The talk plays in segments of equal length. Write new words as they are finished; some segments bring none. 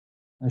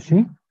እሺ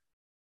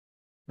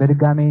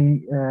በድጋሚ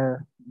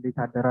እንዴት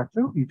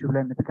አደራችሁ? ዩቲዩብ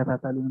ላይ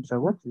የምትከታተሉንም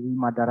ሰዎች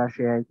እዚህም አዳራሽ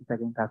የአይቲ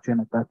ተገኝታችሁ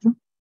የመጣችሁ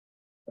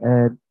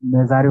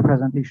በዛሬው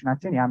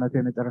ፕሬዘንቴሽናችን የአመቱ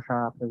የመጨረሻ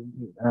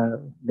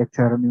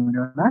ሌክቸር የሚሆን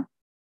ይሆናል።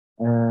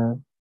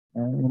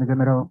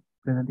 የመጀመሪያው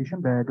ፕሬዘንቴሽን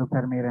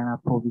በዶክተር ሜሪያና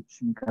ፕሮቪች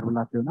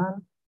የሚቀርብላችሁ ይሆናል።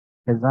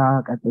 ከዛ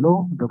ቀጥሎ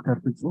ዶክተር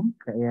ፍጹም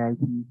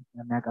ከኤአይቲ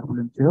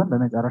የሚያቀርቡልን ሲሆን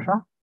በመጨረሻ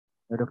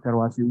በዶክተር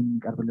ዋሲሁን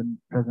የሚቀርብልን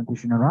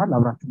ፕሬዘንቴሽን ይሆናል።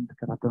 አብራችሁን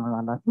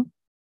ትከታተሉናላችሁ።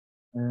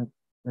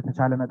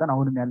 በተቻለ መጠን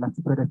አሁንም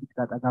ያላችሁ ወደፊት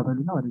ጠጋ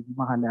በሉና ወደዚህ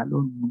መሀል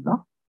ያለውን ሙላ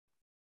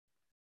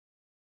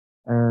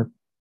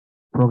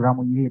ፕሮግራሙ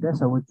እየሄደ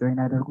ሰዎች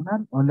ጆይን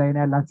ያደርጉናል። ኦንላይን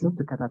ያላችሁም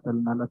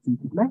ትከታተሉናላችሁ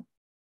ዩቲዩብ ላይ።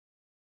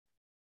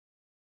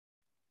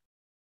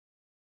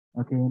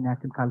 ኦኬ ይህን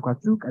ያክል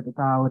ካልኳችሁ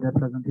ቀጥታ ወደ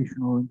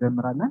ፕሬዘንቴሽኑ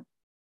እንጀምራለን።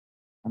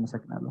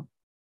 አመሰግናለሁ።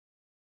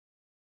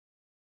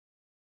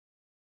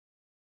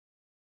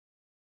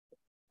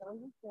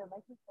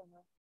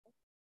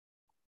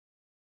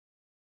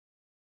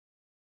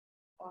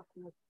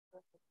 Okay,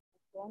 perfect.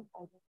 Then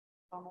I don't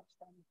know how much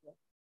time is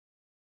left.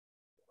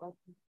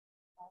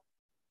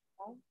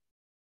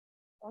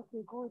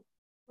 Okay, good.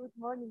 Good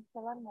morning,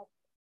 Salam.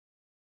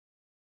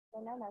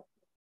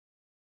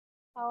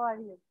 How are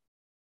you?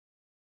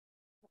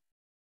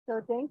 So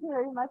thank you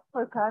very much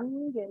for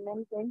coming, and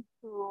many thanks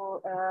to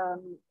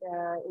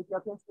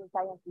Ethiopian Space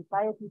Science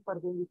Society for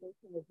the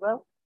invitation as well,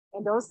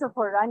 and also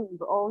for running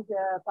all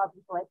the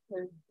public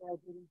lectures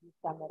during this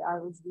summer. I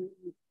was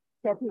really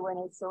happy when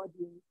I saw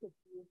the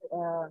initiative,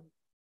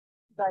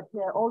 but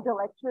all the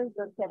lectures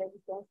don't have any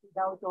sense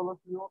without all of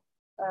you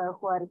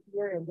who are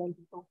here, and then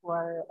people who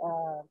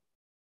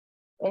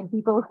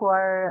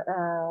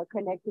are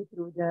connected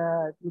through the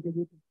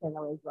YouTube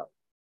channel as well.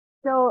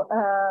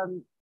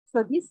 So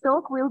this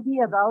talk will be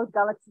about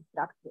galaxy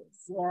structures.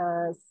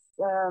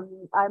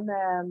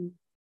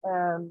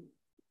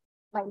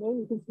 My name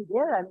you can see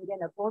there. I'm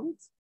Irena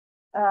Povic.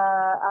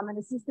 I'm an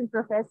assistant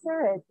professor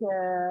at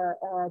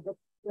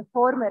the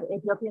former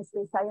Ethiopian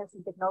Space Science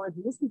and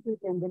Technology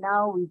Institute, and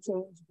now we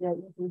changed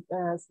into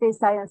Space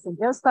Science and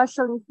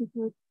Geospatial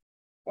Institute.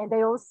 And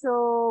I also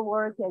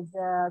work as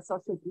a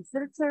associate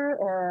researcher,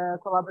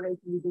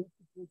 collaborating with the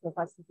Institute of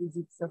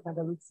Astrophysics of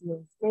Andalusia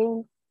in Spain,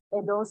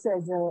 and also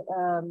as a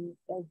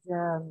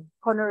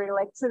honorary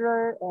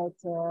lecturer at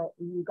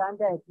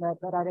Uganda at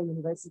Mbarara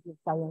University of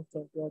Science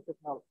and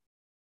Technology.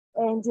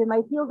 And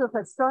my field of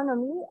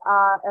astronomy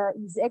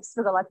is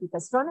extragalactic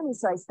astronomy.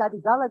 So I study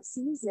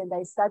galaxies and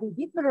I study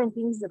different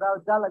things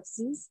about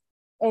galaxies.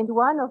 And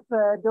one of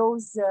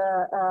those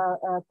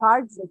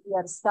parts that we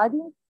are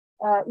studying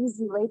is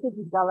related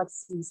with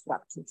galaxy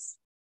structures.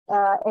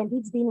 And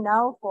it's been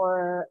now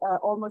for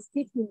almost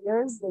 15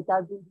 years that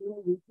I've been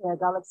dealing with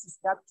galaxy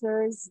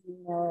structures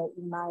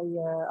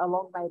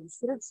along my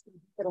research,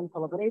 different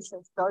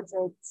collaborations,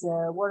 projects,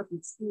 work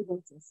with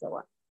students, and so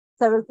on.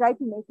 So I will try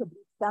to make a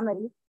brief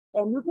summary.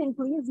 And you can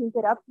please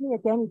interrupt me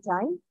at any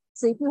time.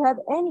 So if you have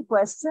any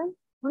question,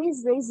 please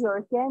raise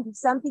your hand. If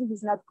something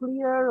is not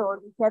clear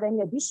or you have any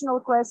additional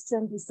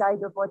question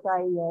beside of what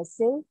I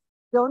say,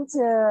 don't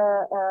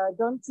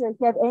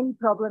have any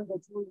problem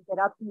that you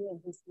interrupt me and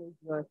just raise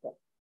your hand.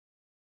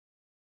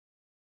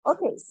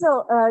 Okay, so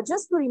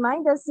just to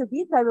remind us a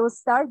bit, I will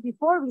start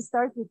before we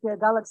start with the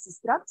galaxy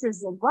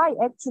structures and why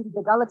actually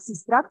the galaxy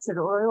structure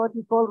or what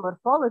we call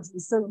morphology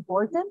is so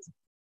important.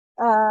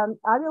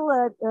 I will,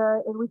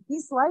 with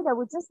this slide, I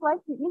would just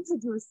like to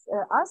introduce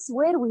us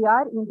where we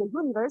are in the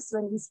universe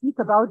when we speak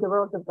about the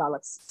world of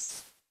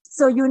galaxies.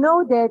 So you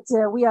know that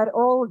we are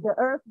all, the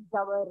Earth is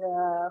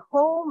our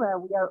home,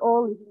 we are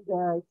all living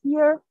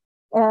here,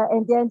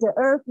 and then the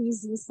Earth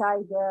is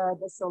inside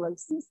the solar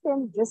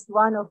system, just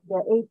one of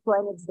the 8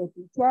 planets that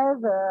we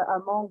have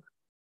among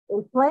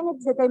 8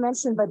 planets that I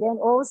mentioned, but then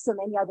also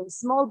many other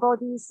small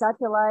bodies,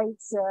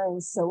 satellites,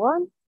 and so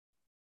on.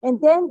 And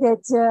then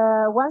that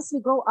once we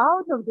go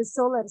out of the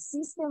solar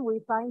system, we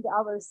find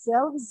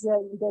ourselves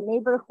in the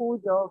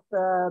neighborhood of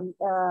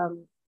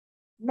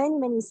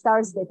many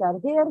stars that are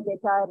there,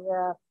 that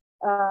are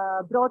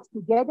brought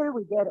together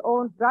with their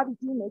own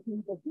gravity,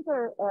 making the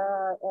bigger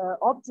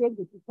object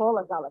that we call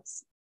a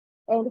galaxy.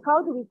 And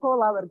how do we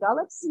call our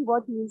galaxy?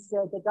 What is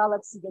the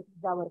galaxy that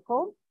is our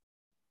home?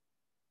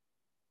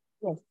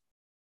 Yes.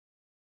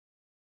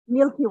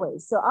 Milky Way.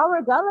 So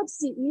our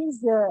galaxy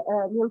is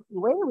Milky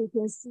Way. We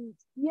can see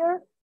it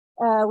here.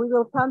 We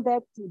will come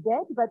back to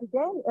that. But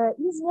then,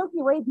 is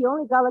Milky Way the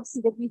only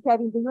galaxy that we have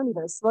in the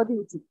universe? What do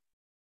you think?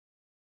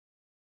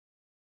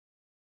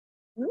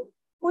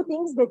 Who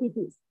thinks that it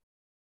is?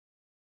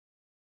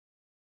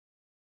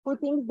 Who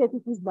thinks that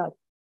it is not?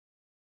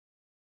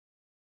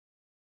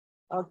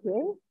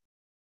 Okay.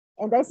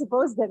 And I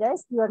suppose the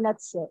rest you are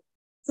not sure.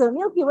 So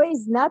Milky Way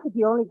is not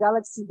the only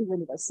galaxy in the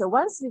universe. So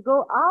once we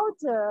go out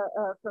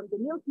from the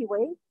Milky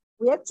Way,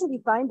 we actually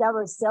find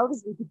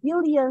ourselves with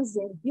billions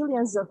and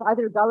billions of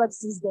other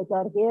galaxies that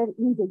are there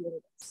in the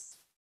universe.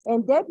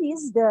 And that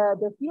is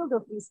the field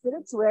of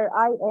research where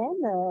I am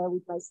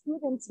with my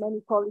students,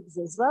 many colleagues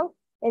as well.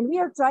 And we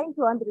are trying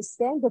to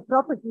understand the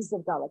properties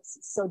of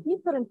galaxies. So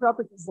different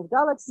properties of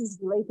galaxies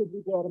related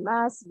with their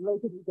mass,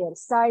 related with their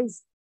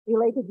size,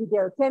 related with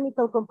their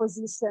chemical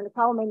composition,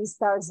 how many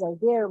stars are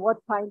there, what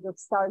kind of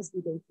stars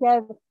do they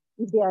have,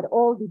 if they are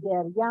old, if they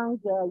are young,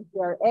 if they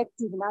are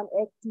active,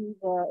 non-active,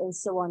 and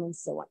so on and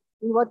so on.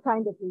 In what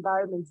kind of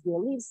environments they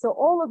live. So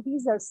all of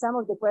these are some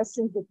of the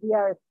questions that we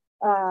are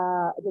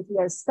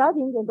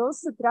studying, and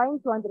also trying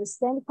to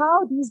understand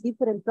how these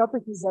different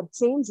properties are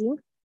changing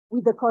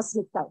with the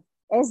cosmic time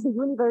as the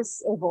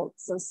universe evolved.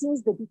 So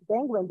since the Big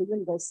Bang, when the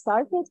universe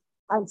started,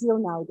 until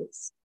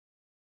nowadays.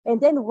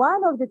 And then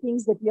one of the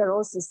things that we are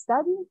also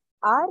studying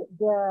are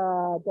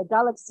the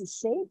galaxy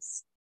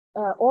shapes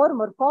or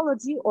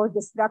morphology or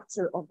the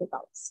structure of the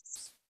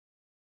galaxies.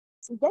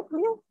 Is that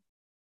clear?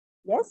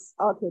 Yes?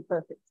 Okay,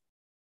 perfect.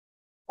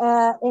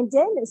 And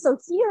then, so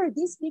here,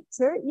 this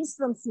picture is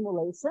from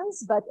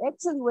simulations, but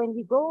actually when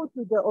we go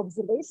to the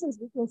observations,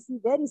 we can see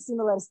very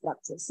similar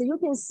structures. So you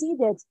can see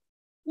that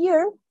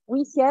here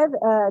we have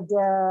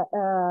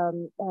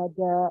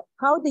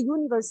how the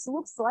universe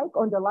looks like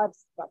on the large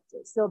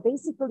structure. So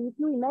basically, if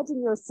you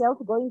imagine yourself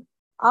going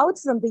out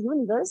from the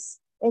universe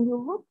and you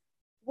look,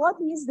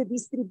 what is the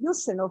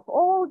distribution of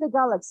all the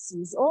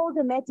galaxies, all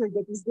the matter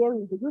that is there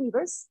in the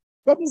universe,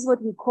 that is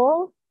what we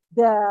call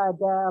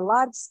the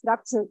large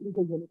structure in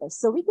the universe.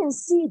 So we can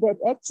see that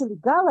actually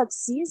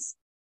galaxies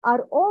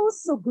are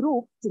also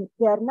grouped.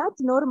 They are not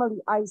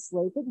normally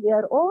isolated. They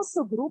are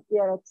also grouped. They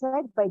are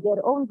attracted by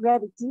their own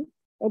gravity,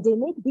 and they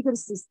make bigger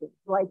systems,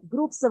 like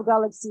groups of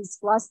galaxies,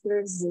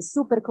 clusters,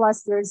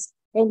 superclusters.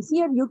 And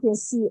here you can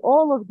see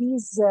all of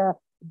these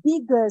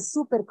big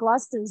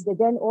superclusters that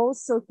then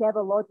also have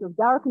a lot of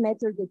dark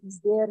matter that is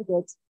there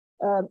that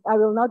I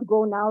will not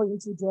go now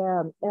into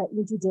the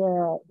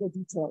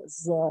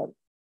details.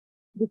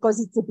 Because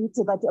it's a bit,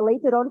 but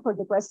later on for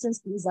the questions,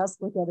 please ask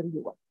whatever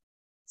you want.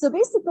 So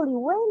basically,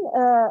 when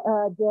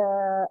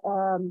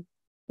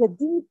the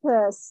deep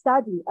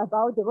study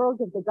about the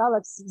world of the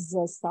galaxies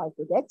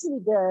started,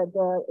 actually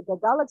the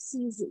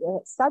galaxies,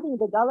 studying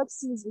the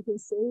galaxies, we can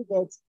say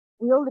that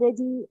we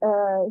already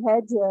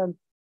had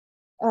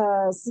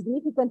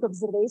significant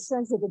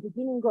observations at the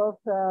beginning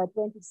of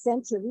 20th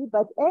century,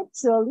 but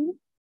actually,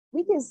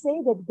 we can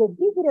say that the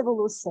big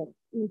revolution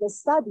in the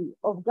study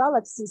of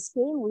galaxies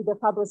came with the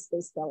Hubble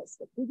Space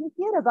Telescope. Did you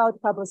hear about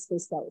Hubble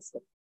Space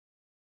Telescope?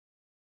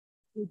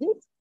 You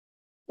did?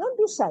 Don't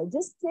be shy,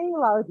 just say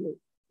loudly.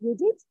 You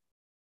did?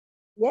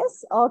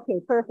 Yes? Okay,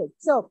 perfect.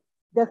 So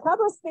the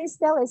Hubble Space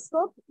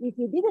Telescope, if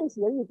you didn't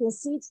hear, you can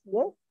see it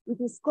here. It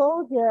is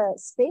called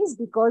space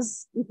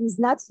because it is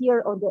not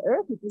here on the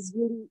Earth. It is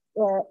really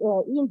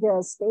in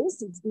the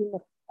space. It's been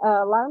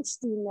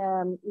launched in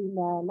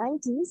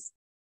 90s.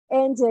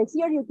 And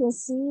here you can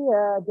see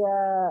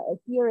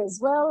here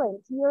as well,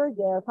 and here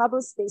the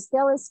Hubble Space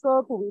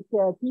Telescope with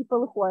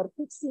people who are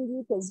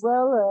fixing it as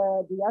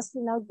well, the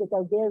astronauts that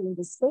are there in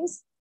the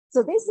space.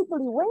 So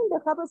basically, when the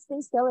Hubble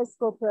Space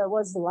Telescope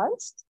was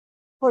launched,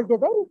 for the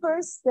very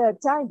first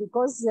time,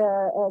 because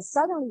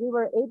suddenly we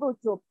were able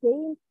to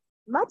obtain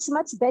much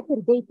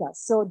better data.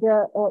 So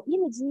the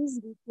images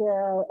with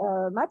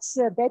much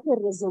better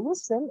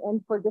resolution,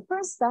 and for the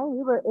first time,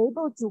 we were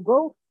able to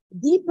go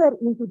deeper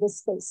into the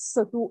space.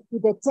 So to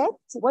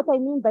detect, what I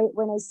mean by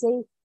when I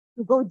say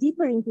to go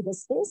deeper into the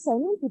space, I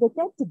mean to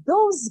detect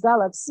those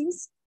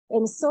galaxies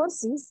and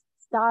sources,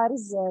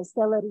 stars,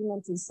 stellar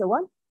remnants, and so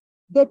on,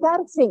 that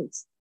are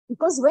faint.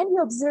 Because when we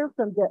observe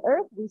from the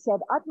Earth, we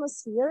have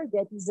atmosphere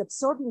that is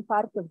absorbing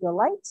part of the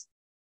light.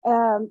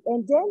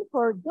 And then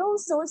for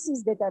those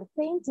sources that are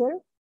fainter,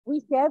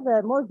 we have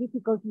more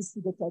difficulties to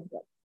detect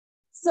them.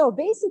 So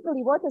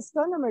basically what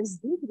astronomers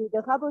did with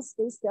the Hubble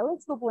Space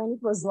Telescope when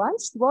it was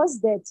launched was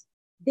that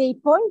they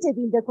pointed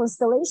in the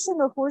constellation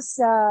of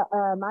Ursa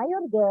Major,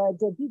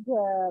 the big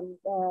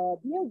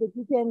bear that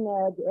you can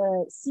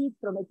see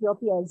from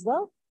Ethiopia as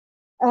well.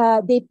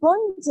 They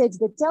pointed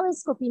the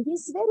telescope in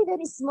this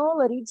very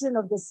small region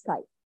of the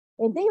sky.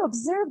 And they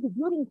observed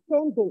during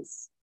 10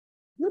 days.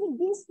 During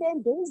these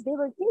 10 days, they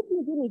were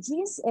taking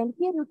images, and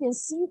here you can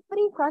see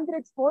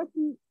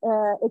 340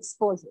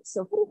 exposures.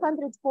 So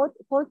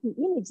 340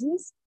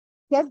 images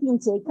have been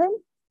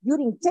taken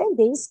during 10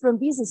 days from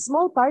this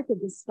small part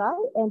of the sky,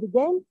 and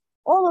then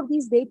all of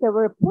these data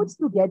were put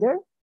together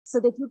so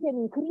that you can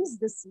increase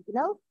the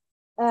signal.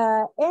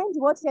 And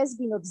what has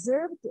been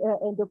observed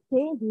and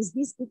obtained is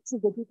this picture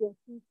that you can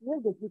see here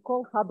that we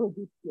call Hubble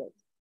Deep Field.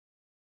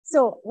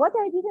 So what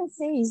I didn't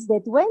say is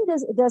that when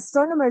the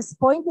astronomers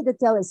pointed the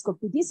telescope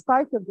to this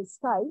part of the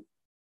sky,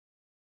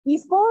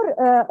 before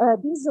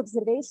these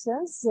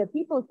observations,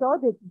 people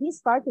thought that this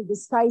part of the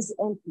sky is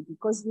empty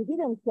because we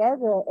didn't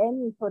have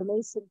any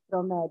information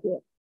from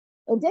there.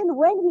 And then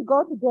when we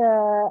got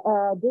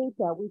the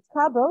data with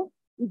Hubble,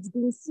 it's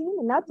been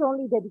seen not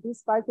only that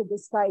this part of the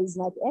sky is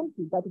not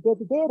empty, but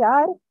that there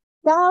are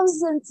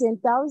thousands and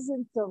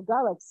thousands of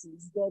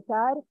galaxies that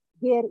are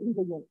there in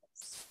the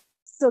universe.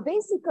 So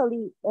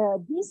basically,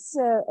 this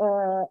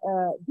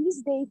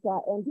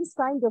data and this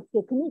kind of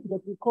technique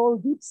that we call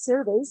deep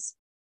surveys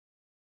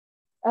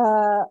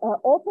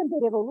opened the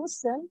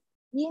revolution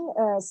in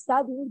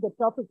studying the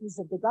properties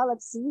of the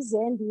galaxies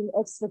and in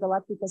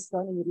extragalactic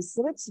astronomy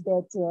research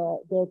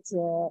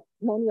that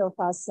many of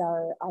us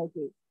are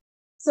doing.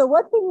 So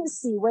what can you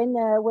see when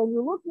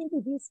you look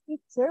into this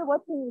picture?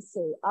 What can you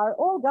say? Are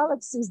all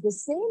galaxies the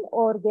same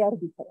or they are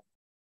different?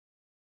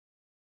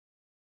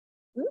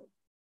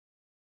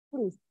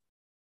 Please.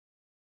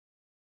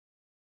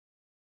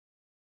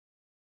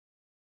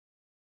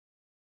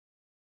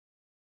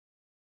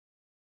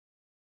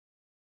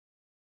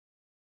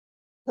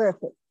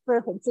 Perfect,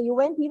 perfect. So you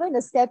went even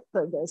a step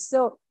further.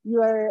 So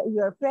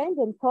your friend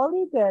and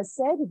colleague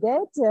said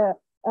that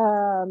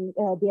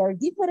they are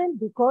different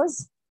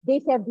because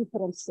they have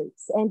different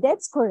shapes, and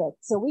that's correct.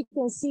 So we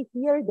can see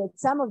here that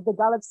some of the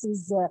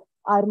galaxies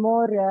are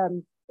more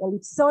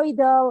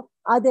ellipsoidal,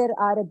 other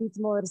are a bit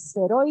more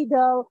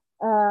spheroidal.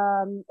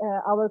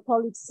 Our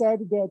colleague said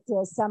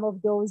that some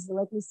of those,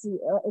 let me see,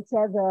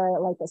 have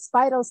like a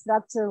spiral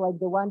structure, like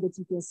the one that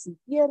you can see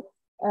here,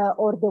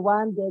 or the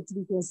one that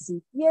we can see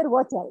here.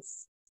 What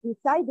else?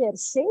 Beside their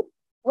shape,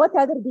 what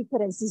other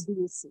differences do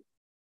you see?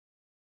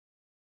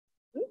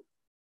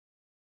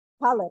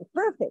 Color,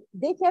 perfect.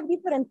 They have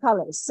different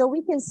colors. So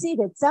we can see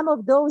that some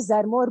of those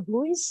are more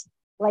bluish,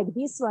 like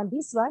this one,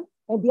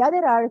 and the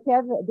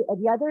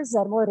others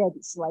are more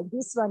reddish, like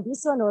this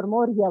one, or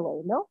more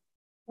yellow, no?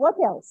 What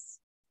else?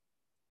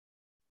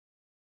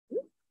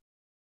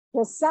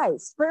 The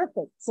size,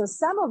 perfect. So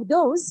some of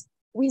those,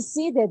 we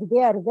see that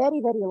they are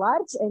very, very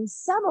large, and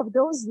some of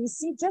those we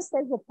see just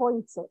as a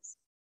point source,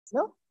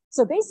 no?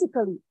 So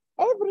basically,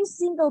 every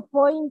single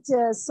point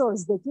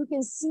source that you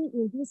can see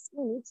in this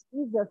image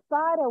is a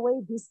far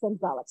away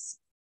distant galaxy.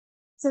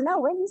 So now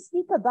when we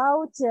speak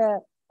about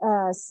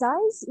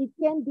size, it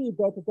can be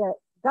that the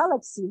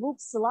galaxy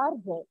looks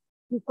larger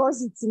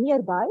because it's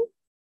nearby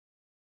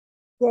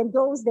than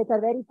those that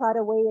are very far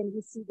away and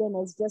we see them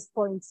as just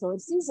point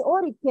sources,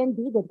 or it can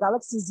be that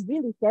galaxies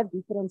really have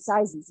different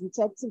sizes, which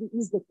actually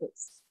is the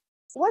case.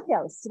 What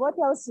else? What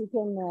else you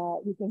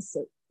can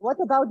say? What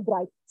about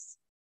brightness?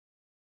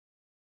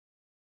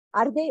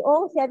 Are they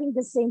all having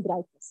the same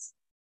brightness?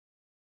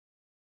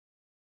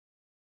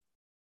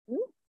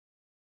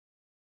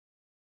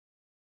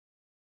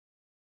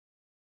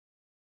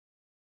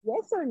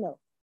 Yes or no?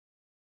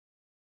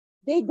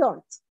 They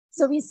don't.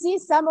 So we see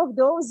some of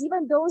those,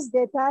 even those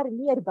that are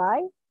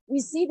nearby, we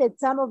see that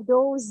some of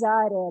those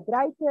are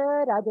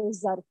brighter,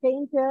 others are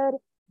fainter.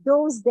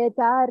 Those that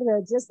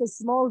are just a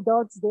small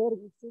dots there,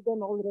 we see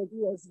them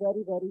already as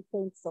very, very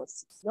faint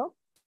sources, no?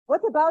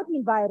 What about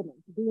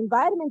environment? The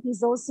environment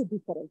is also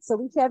different. So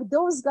we have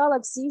those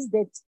galaxies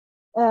that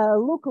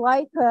look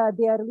like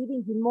they are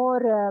living in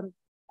more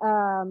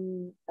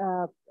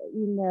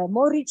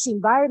more rich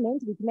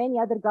environment, with many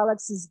other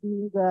galaxies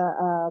being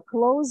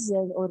close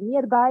or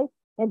nearby,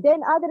 and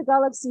then other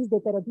galaxies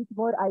that are a bit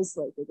more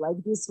isolated, like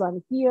this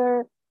one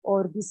here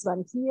or this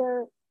one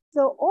here.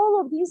 So all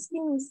of these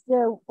things,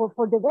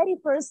 for the very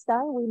first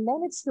time, we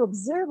managed to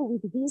observe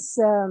with this,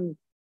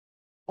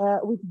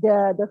 with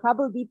the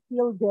Hubble Deep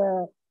Field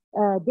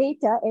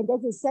data. And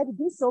as I said,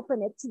 this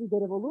opened actually the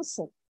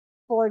revolution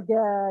for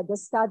the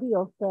study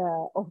of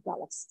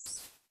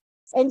galaxies.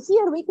 And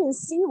here we can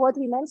see what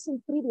we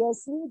mentioned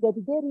previously,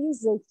 that there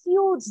is a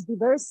huge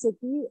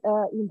diversity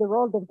in the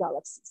world of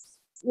galaxies.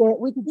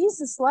 With this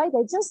slide,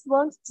 I just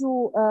want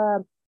to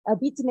a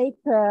bit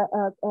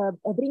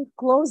bring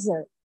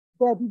closer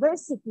the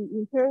diversity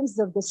in terms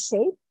of the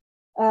shape,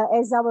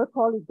 as our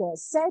colleague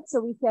said.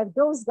 So we have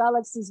those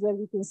galaxies where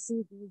we can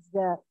see these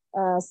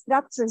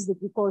structures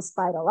that we call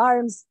spiral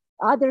arms,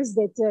 others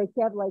that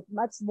have like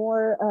much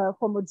more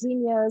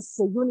homogeneous,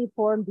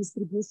 uniform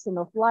distribution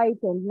of light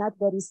and not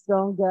very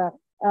strong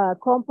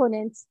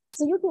components.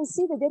 So you can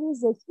see that there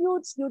is a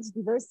huge, huge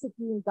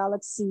diversity in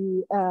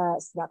galaxy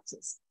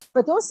structures.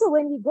 But also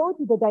when we go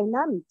to the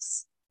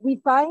dynamics, we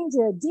find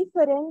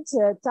different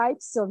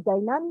types of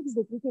dynamics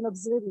that we can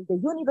observe in the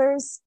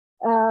universe.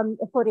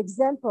 For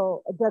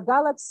example, the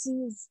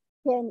galaxies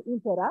can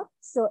interact.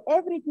 So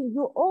everything,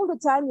 all the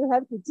time you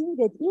have to think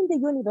that in the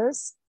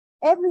universe,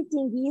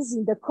 everything is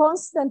in the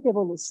constant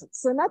evolution.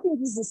 So nothing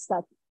is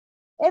static.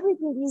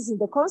 Everything is in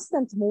the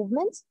constant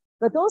movement,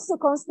 but also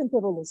constant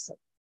evolution.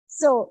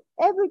 So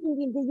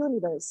everything in the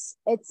universe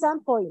at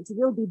some point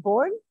will be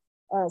born,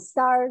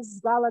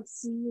 stars,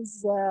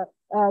 galaxies,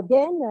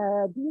 then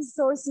these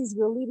sources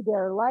will live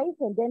their life,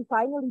 and then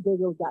finally they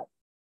will die.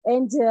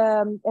 And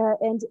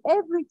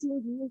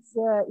everything is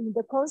in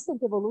the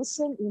constant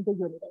evolution in the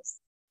universe.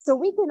 So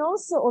we can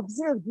also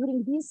observe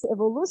during this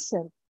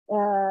evolution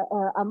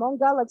among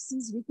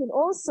galaxies, we can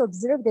also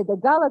observe that the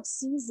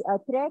galaxies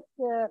attract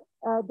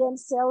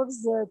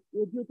themselves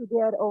due to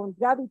their own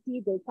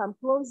gravity. They come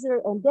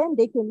closer, and then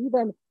they can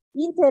even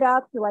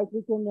interact, like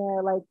we can,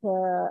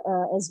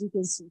 as we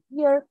can see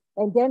here.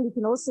 And then we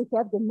can also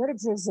have the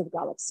mergers of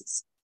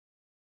galaxies.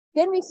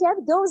 Then we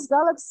have those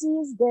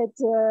galaxies that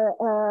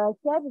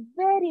have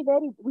very,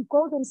 very, we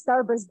call them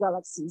starburst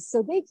galaxies.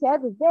 So they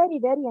have a very,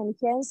 very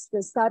enhanced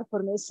star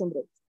formation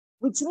rate,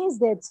 which means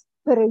that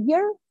per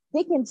year,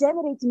 they can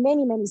generate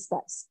many, many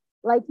stars.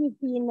 Like if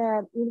in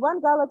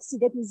one galaxy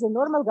that is a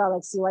normal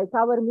galaxy, like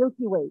our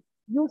Milky Way,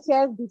 you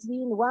have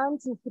between 1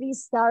 to 3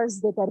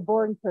 stars that are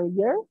born per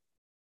year.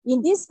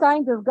 In this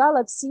kind of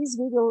galaxies,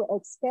 we will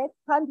expect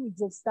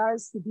hundreds of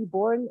stars to be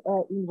born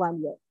in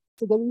 1 year.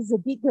 So there is a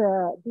big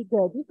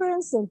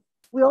difference. And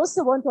we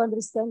also want to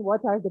understand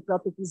what are the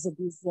properties of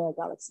these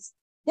galaxies.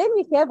 Then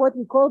we have what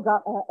we call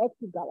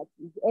active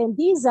galaxies. And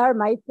these are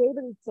my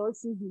favorite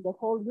sources in the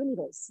whole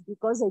universe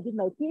because I did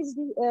my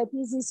PhD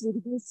thesis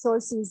with these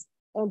sources.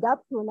 And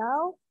up to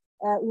now,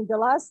 in the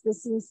last,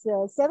 since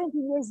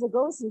 17 years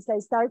ago, since I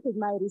started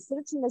my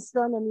research in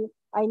astronomy,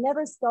 I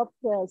never stopped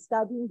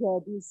studying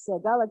these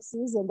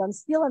galaxies, and I'm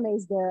still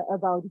amazed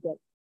about them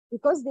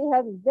because they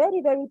have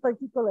very, very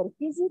particular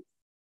physics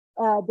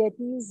that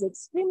is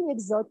extremely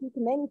exotic,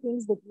 many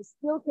things that we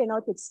still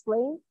cannot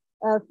explain.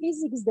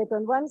 Physics that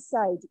on one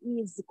side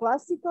is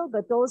classical,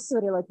 but also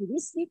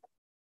relativistic.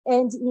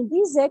 And in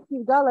these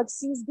active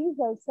galaxies, these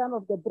are some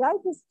of the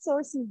brightest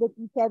sources that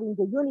we have in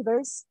the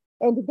universe.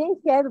 And they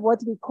have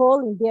what we call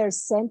in their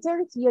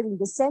center, here in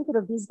the center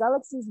of these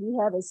galaxies, we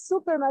have a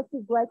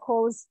supermassive black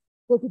holes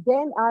that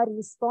then are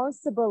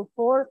responsible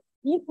for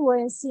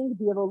influencing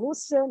the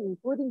evolution,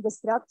 including the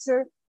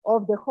structure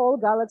of the whole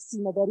galaxy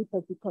in a very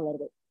particular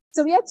way.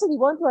 So we actually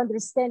want to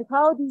understand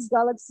how these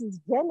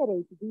galaxies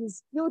generate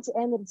these huge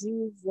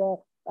energies,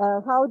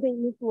 how they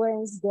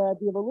influence the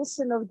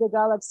evolution of the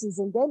galaxies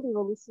and then the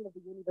evolution of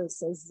the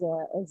universe as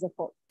a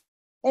whole.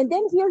 And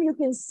then here you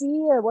can see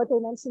what I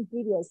mentioned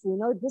previously,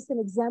 just an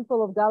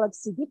example of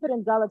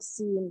different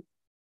galaxy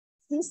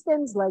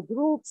systems like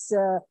groups,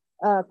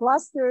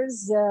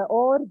 clusters,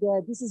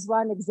 this is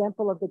one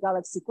example of the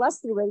galaxy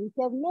cluster where we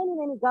have many,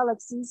 many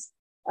galaxies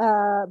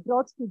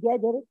brought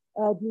together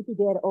due to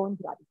their own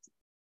gravity.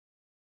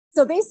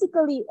 So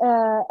basically,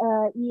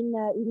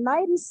 in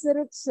my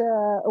research,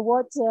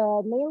 what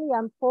mainly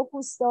I'm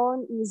focused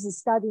on is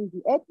studying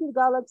the active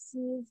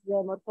galaxies,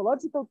 the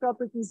morphological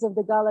properties of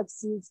the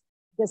galaxies,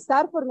 the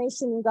star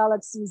formation in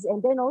galaxies,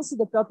 and then also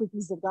the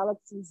properties of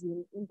galaxies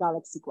in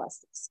galaxy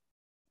clusters.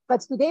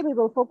 But today we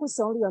will focus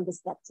only on the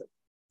structure.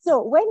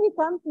 So when we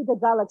come to the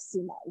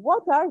galaxy now,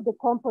 what are the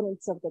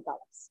components of the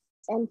galaxy?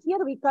 And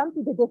here we come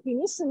to the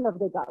definition of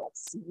the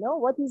galaxy.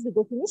 What is the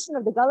definition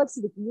of the galaxy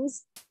that we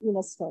use in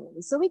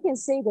astronomy? So we can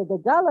say that the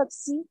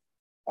galaxy,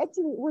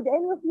 actually, would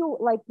any of you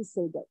like to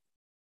say that?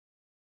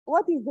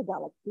 What is the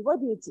galaxy? What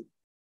do you think?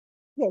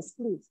 Yes,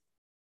 please.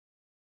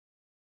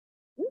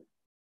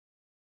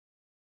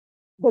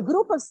 The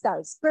group of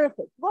stars,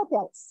 perfect. What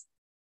else?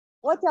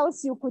 What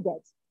else you could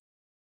add?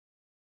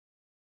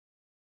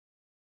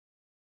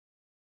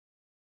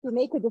 To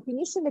make a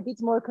definition a bit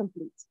more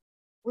complete.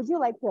 Would you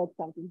like to add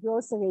something? You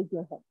also raise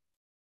your hand.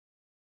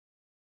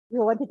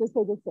 You wanted to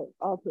say the same.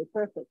 Okay,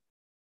 perfect.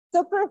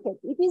 So perfect.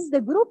 It is the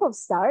group of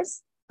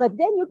stars, but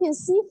then you can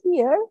see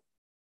here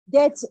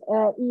that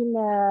in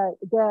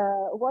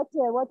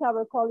what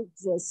our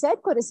colleagues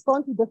said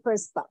correspond to the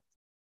first part.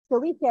 So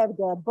we have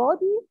the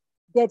body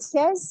that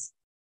has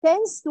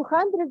tens to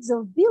hundreds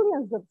of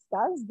billions of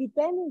stars,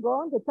 depending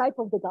on the type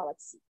of the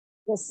galaxy,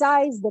 the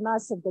size, the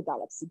mass of the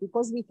galaxy,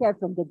 because we have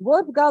from the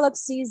dwarf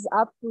galaxies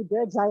up to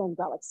the giant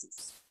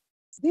galaxies.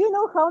 Do you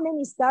know how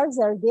many stars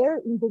are there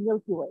in the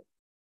Milky Way?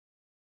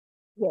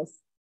 Yes.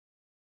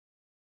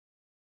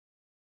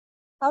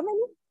 How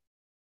many?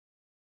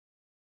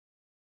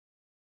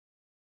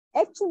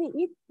 Actually,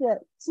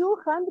 it's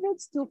 200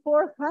 to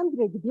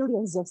 400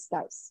 billions of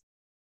stars.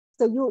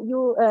 So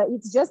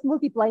it's just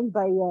multiplying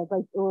by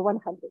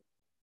 100,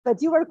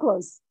 but you were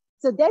close.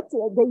 So that's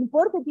the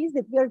important is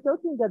that we are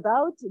talking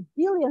about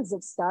billions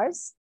of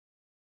stars.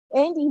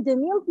 And in the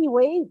Milky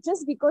Way,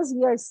 just because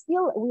we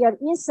are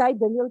inside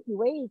the Milky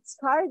Way, it's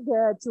hard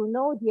to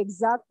know the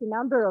exact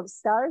number of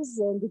stars.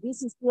 And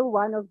this is still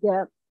one of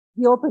the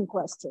open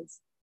questions.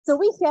 So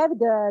we have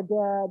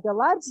the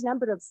large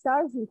number of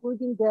stars,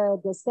 including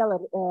the stellar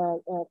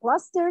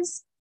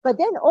clusters, but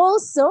then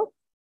also,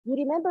 you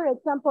remember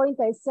at some point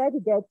I said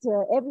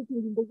that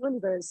everything in the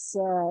universe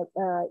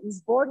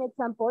is born at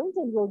some point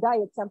and will die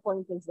at some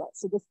point as well.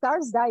 So the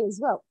stars die as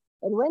well.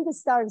 And when the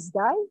stars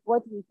die,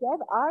 what we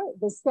have are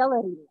the stellar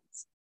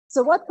remnants.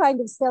 So what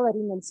kind of stellar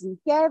remnants we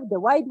have?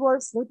 The white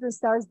dwarfs, neutron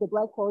stars, the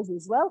black holes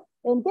as well.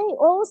 And they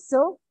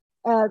also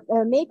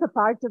make a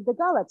part of the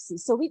galaxy.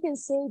 So we can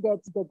say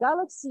that the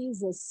galaxy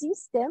is a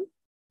system,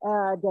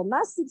 the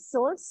massive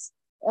source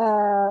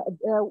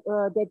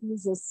that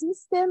is a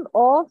system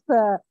of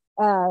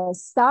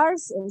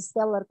stars and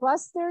stellar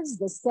clusters,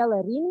 the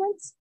stellar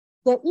remnants,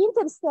 the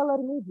interstellar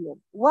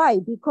medium. Why?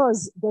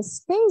 Because the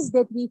space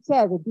that we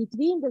have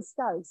between the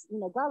stars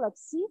in a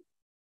galaxy,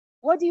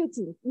 what do you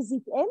think? Is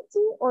it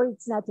empty or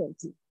it's not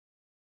empty?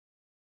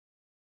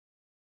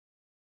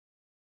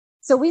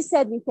 So we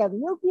said we have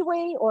Milky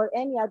Way or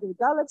any other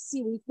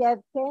galaxy. We have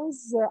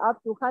tens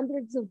up to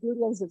hundreds of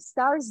billions of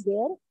stars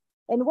there.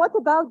 And what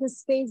about the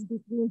space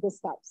between the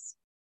stars?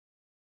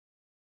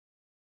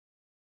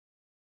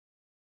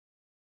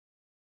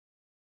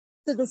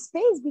 So the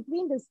space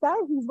between the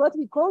stars is what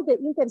we call the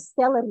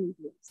interstellar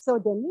medium. So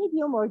the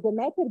medium or the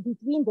matter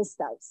between the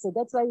stars. So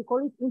that's why we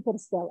call it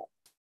interstellar.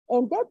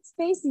 And that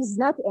space is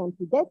not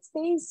empty. That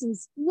space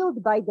is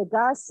filled by the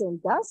gas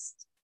and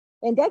dust.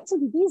 And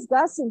actually this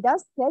gas and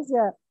dust has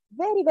a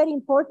very, very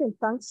important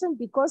function,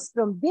 because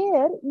from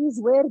there is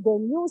where the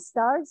new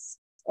stars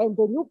and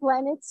the new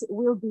planets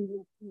will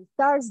be, new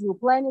stars, new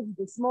planets,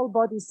 the small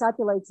body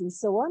satellites and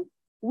so on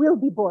will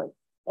be born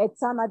at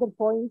some other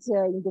point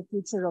in the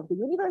future of the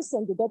universe.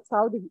 And that's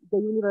how the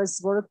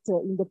universe worked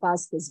in the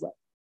past as well.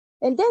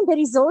 And then there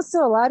is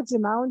also a large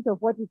amount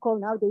of what we call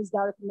nowadays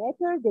dark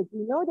matter, that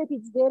we know that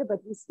it's there,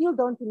 but we still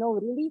don't know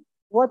really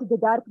what the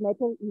dark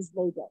matter is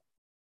made of.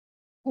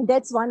 And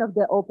that's one of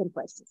the open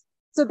questions.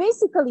 So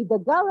basically the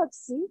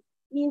galaxy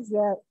is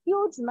a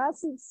huge,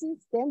 massive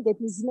system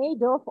that is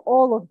made of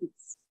all of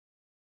this.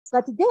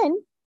 But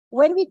then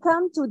when we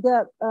come to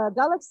the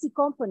galaxy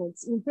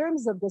components in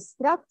terms of the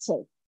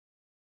structure,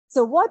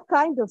 so what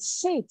kind of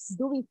shapes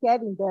do we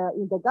have in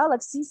the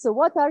galaxy? So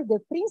what are the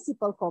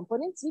principal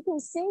components? We can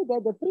say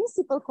that the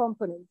principal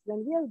component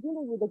when we are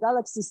dealing with the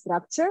galaxy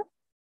structure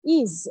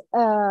is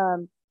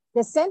the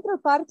central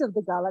part of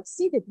the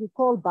galaxy that we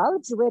call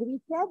bulge, where we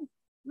have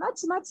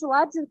much, much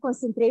larger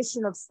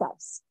concentration of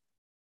stars.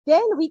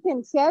 Then we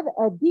can have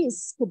a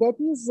disk that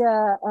is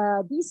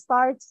this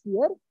part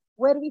here,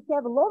 where we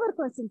have lower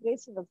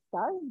concentration of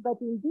stars,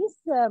 but in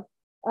this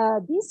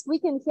disk we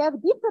can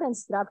have different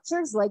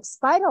structures like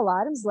spiral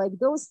arms, like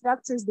those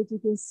structures that you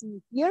can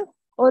see here,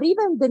 or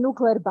even the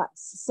nuclear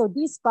buds. So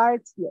this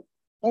part here.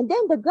 And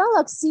then the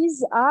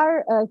galaxies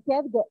are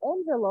have the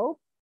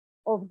envelope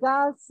of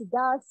gas,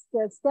 dust,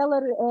 the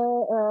stellar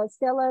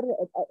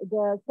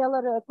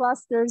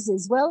clusters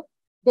as well,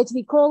 that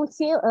we call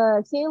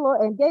halo.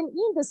 And then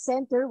in the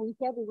center, we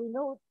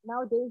know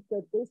nowadays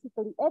that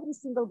basically every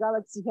single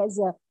galaxy has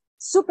a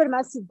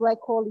supermassive black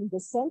hole in the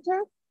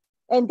center.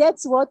 And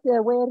that's what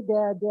where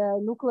the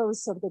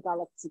nucleus of the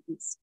galaxy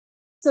is.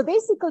 So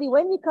basically,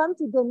 when we come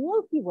to the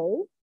Milky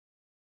Way,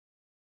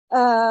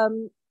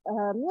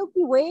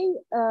 Milky Way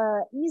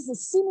is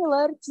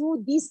similar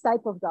to this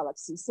type of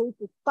galaxy. So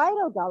it's a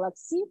spiral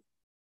galaxy.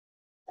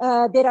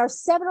 There are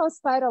several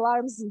spiral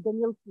arms in the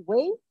Milky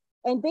Way.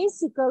 And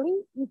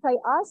basically, if I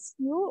ask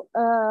you,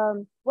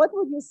 what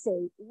would you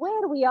say?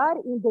 Where we are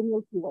in the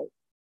Milky Way?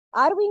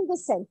 Are we in the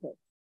center?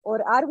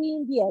 Or are we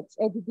in the edge,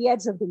 at the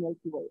edge of the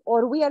Milky Way?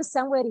 Or we are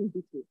somewhere in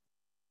between?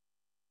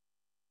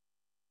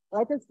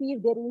 Let us see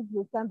if there is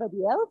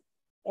somebody else.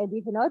 And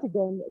if not,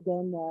 then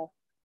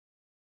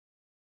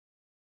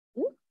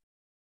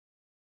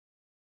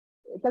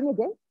tell me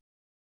again.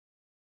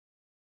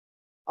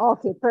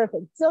 Okay,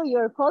 perfect. So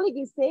your colleague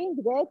is saying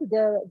that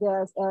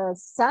the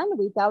sun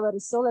with our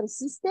solar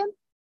system,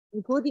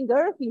 including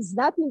Earth, is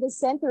not in the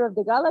center of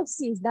the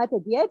galaxy, is not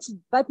at the edge,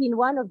 but in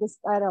one of the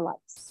spiral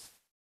arms.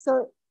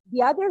 So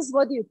the others,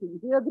 what do you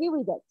think? Do you agree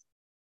with that?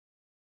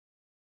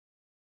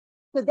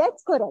 So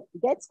that's correct.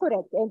 That's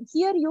correct. And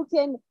here you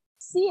can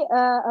see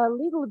a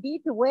little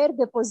bit where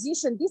the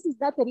position, this is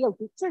not a real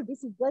picture,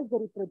 this is just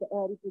the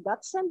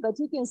reproduction, but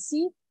you can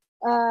see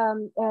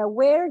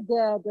where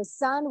the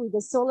sun with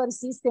the solar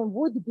system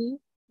would be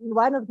in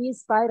one of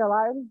these spiral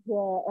arms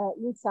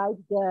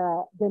inside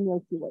the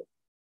Milky Way.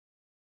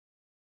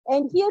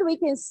 And here we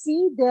can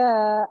see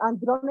the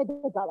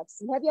Andromeda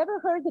Galaxy. Have you ever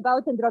heard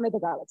about Andromeda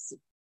Galaxy?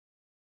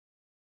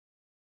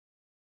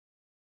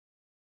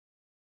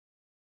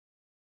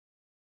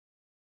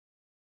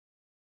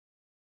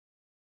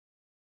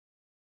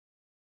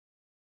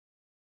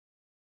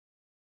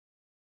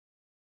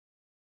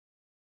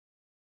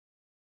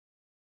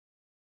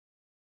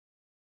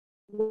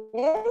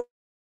 Yes.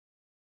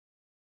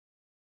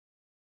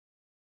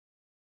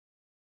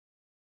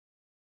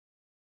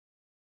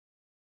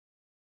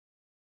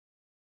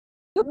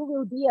 You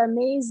will be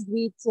amazed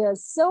with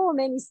so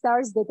many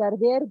stars that are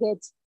there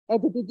that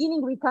at the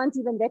beginning we can't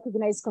even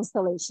recognize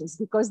constellations,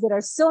 because there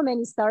are so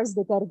many stars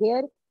that are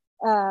there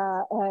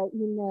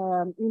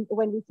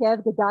when we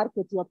have the dark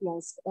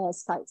Ethiopian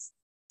skies.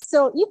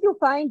 So if you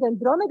find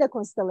Andromeda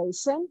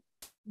constellation,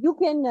 you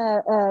can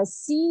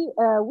see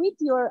with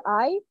your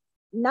eye,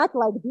 not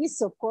like this,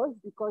 of course,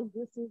 because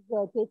this is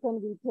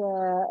taken with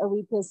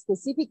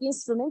specific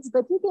instruments,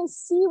 but you can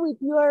see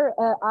with your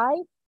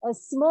eye a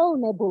small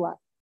nebula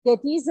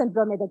that is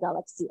Andromeda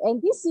Galaxy.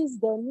 And this is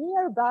the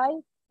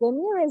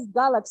nearest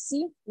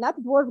galaxy, not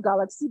dwarf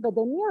galaxy, but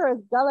the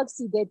nearest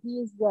galaxy that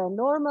is the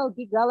normal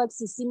big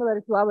galaxy similar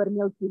to our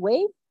Milky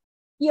Way.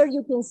 Here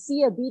you can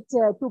see a bit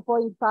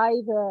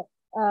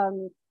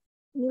 2.5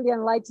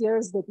 million light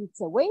years that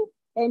it's away.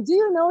 And do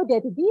you know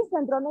that this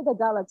Andromeda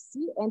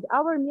Galaxy and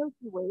our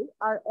Milky Way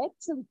are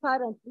actually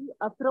currently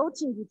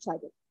approaching each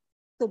other?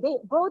 So they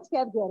both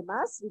have their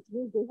mass, which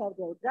means they have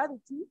their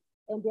gravity,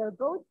 and they're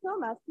both so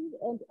massive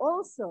and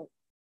also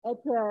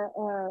at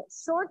a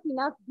short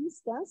enough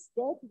distance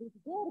that with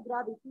their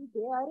gravity,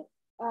 they are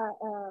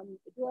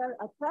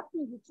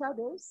attracting each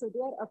other, so they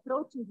are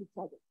approaching each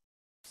other.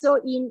 So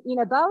in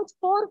about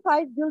 4 or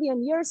 5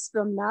 billion years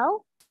from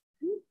now,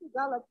 these two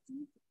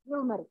galaxies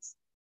will merge.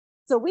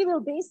 So we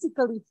will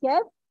basically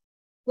have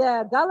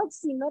the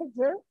galaxy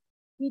merger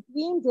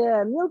between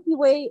the Milky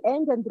Way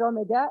and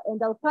Andromeda,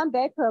 and I'll come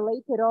back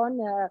later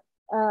on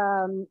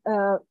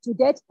to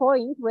that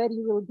point where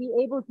you will be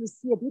able to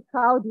see a bit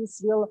how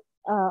this will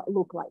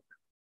look like.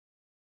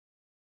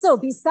 So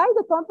beside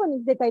the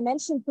components that I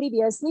mentioned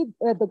previously,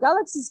 the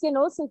galaxies can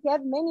also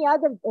have many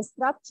other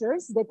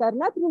structures that are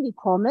not really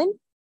common,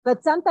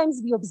 but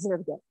sometimes we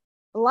observe them,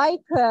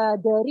 like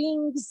the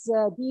rings,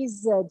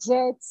 these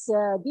jets,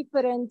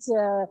 different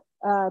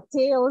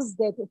tails,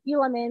 that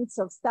filaments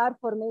of star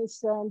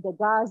formation, the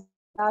gas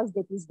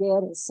that is there,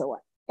 and so on.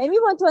 And we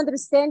want to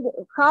understand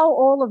how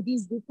all of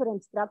these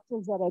different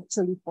structures are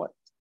actually formed.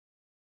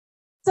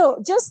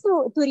 So just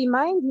to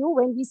remind you,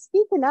 when we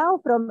speak now,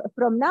 from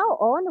now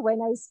on,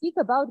 when I speak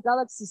about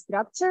galaxy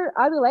structure,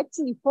 I will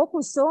actually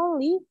focus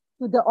only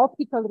to the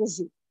optical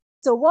regime.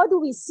 So what do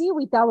we see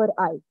with our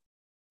eye?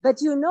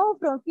 But you know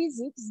from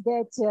physics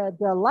that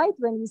the light,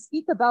 when we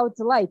speak about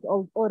light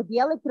or the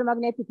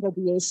electromagnetic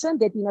radiation,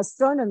 that in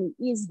astronomy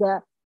is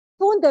the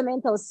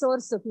fundamental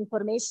source of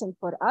information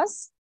for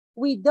us,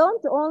 we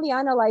don't only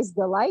analyze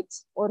the light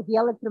or the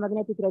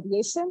electromagnetic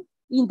radiation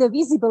in the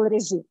visible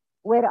regime,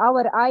 where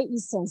our eye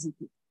is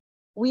sensitive.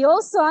 We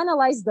also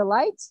analyze the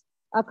light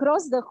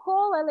across the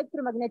whole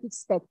electromagnetic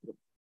spectrum,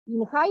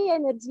 in high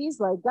energies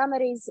like gamma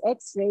rays,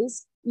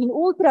 X-rays, in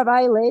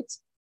ultraviolet,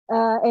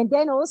 and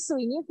then also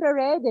in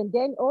infrared, and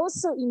then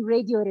also in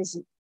radio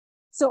regime.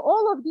 So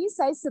all of this,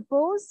 I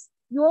suppose,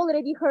 you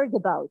already heard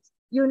about.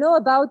 You know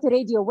about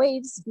radio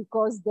waves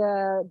because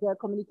the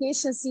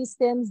communication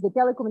systems, the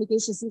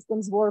telecommunication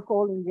systems work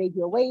all in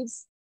radio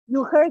waves.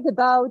 You heard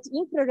about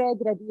infrared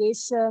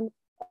radiation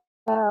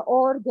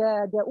or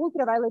the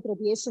ultraviolet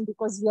radiation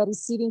because we are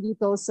receiving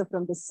it also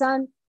from the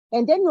sun.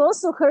 And then you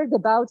also heard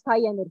about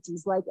high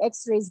energies like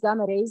X-rays,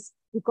 gamma rays,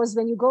 because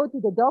when you go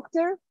to the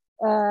doctor,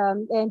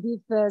 and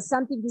if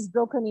something is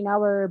broken in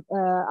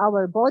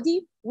our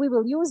body, we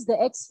will use the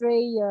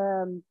X-ray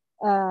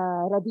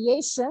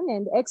radiation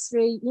and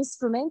X-ray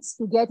instruments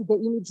to get the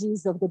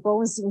images of the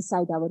bones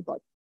inside our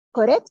body,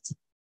 correct?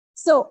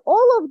 So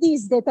all of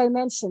these that I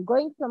mentioned,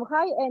 going from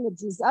high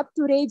energies up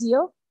to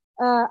radio,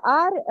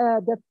 are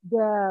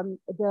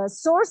the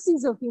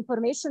sources of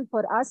information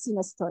for us in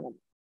astronomy.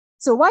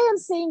 So why I'm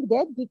saying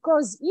that?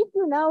 Because if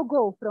you now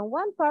go from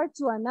one part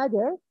to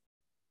another,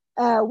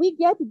 we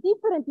get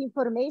different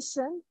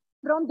information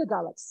from the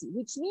galaxy,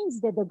 which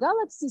means that the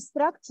galaxy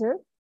structure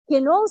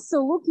can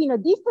also look in a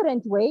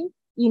different way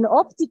in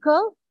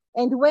optical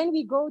and when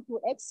we go to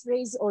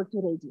X-rays or to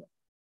radio.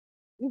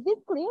 Is it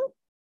clear?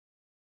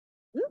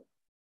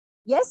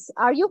 Yes,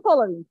 are you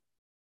following?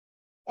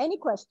 Any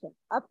question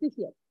up to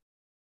here?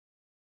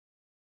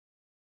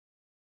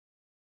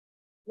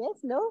 Yes,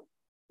 no,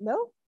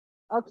 no?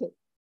 Okay,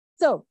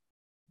 so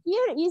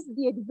here is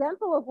the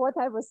example of what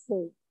I was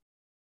saying.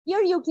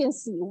 Here you can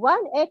see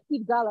one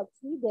active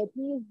galaxy that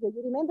is,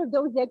 you remember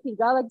those active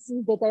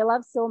galaxies that I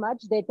love so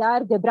much that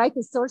are the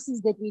brightest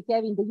sources that we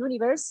have in the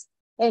universe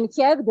and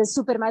have the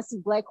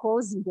supermassive black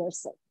holes in their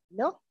set,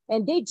 no?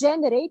 And they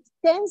generate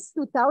tens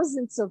to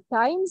thousands of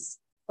times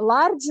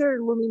larger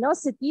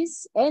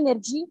luminosities,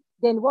 energy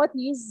than what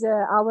is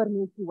our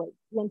Milky Way,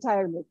 the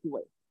entire Milky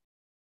Way.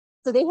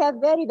 So they have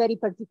very, very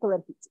particular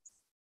features.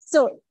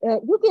 So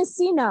you can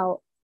see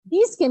now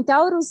this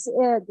Centaurus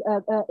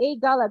A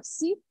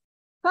galaxy,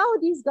 how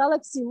this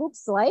galaxy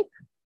looks like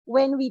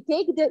when we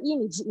take the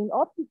image in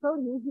optical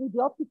using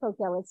the optical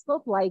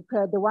telescope, like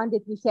the one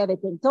that we have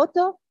at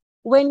Entoto.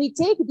 When we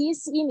take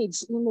this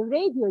image in the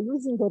radio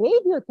using the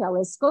radio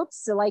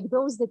telescopes, like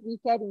those that we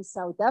had in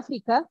South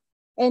Africa,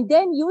 and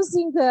then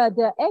using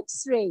the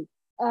X-ray,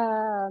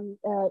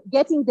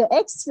 getting the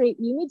X-ray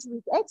image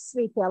with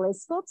X-ray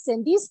telescopes.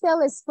 And these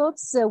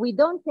telescopes we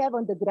don't have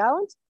on the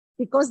ground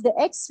because the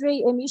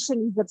X-ray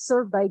emission is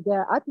absorbed by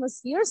the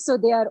atmosphere. So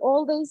they are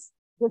always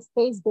the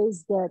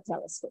space-based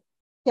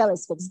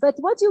telescopes. But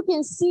what you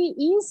can see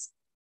is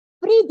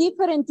 3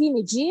 different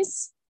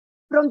images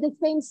from the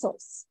same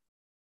source,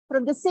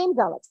 from the same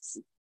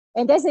galaxy.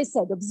 And as I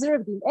said,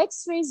 observed in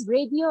X-rays,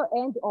 radio,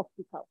 and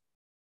optical.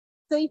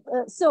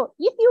 So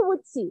if you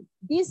would see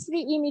these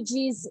 3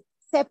 images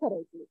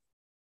separately,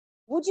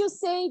 would you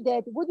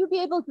be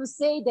able to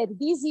say that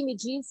these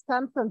images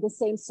come from the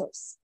same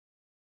source?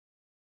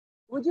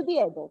 Would you be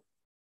able?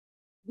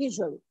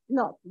 Visually?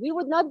 No, we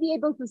would not be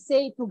able to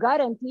say, to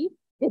guarantee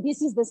that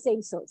this is the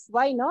same source.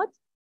 Why not?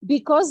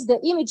 Because the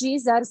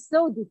images are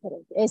so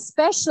different,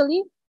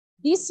 especially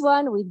this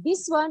one with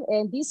this one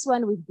and this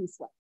one with this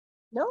one,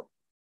 no?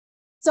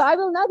 So I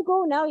will not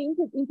go now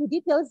into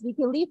details. We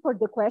can leave for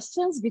the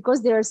questions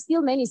because there are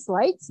still many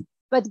slides.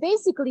 But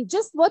basically,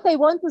 just what I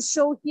want to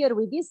show here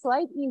with this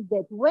slide is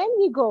that when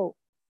we go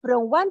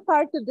from one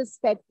part of the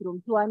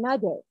spectrum to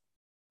another,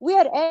 we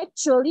are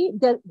actually,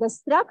 the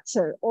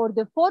structure or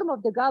the form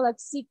of the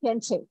galaxy can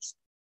change.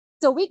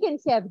 So we can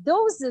have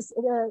those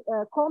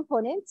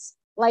components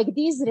like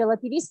this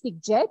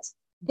relativistic jet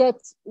that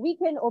we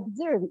can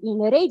observe in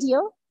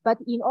radio, but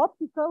in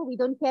optical, we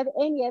don't have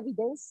any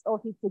evidence of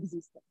its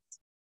existence.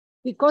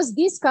 because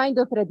this kind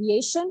of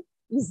radiation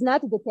is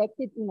not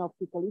detected in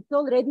optical. It's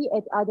already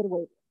at other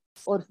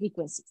wavelengths or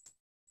frequencies.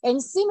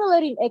 And similar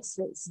in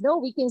X-rays. No,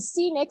 we can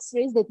see in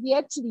X-rays that we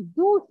actually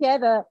do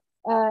have a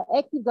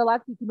active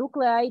galactic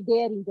nuclei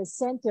there in the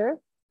center,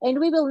 and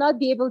we will not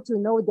be able to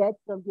know that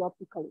from the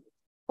optical image.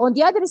 On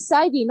the other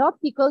side, in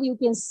optical, you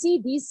can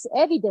see this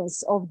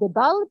evidence of the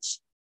bulge,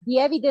 the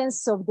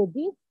evidence of the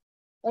disk,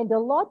 and a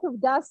lot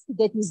of dust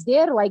that is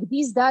there, like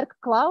these dark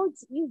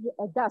clouds, is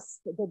a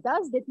dust. The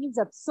dust that is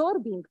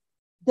absorbing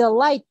the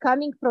light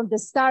coming from the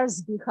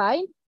stars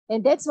behind,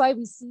 and that's why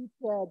we see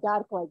it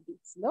dark like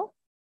this, no?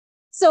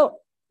 So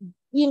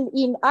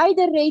in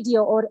either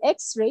radio or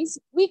X-rays,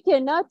 we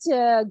cannot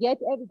get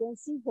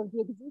evidences of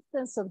the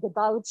existence of the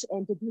bulge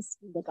and the disk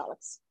in the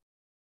galaxy.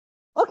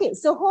 Okay,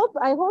 so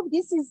I hope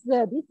this is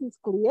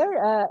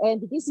clear,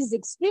 and this is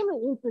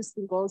extremely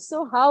interesting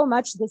also how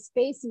much the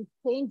space is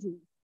changing,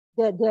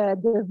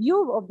 the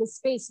view of the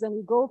space when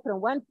we go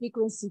from one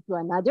frequency to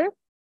another.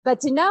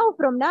 But now,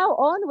 from now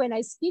on, when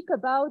I speak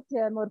about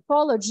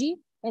morphology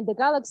and the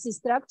galaxy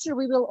structure,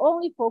 we will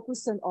only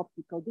focus on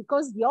optical,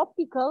 because the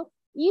optical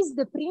is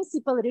the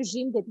principal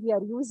regime that we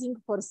are using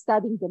for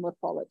studying the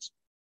morphology.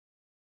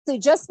 So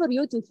just for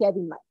you to have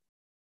in mind.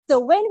 So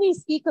when we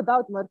speak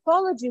about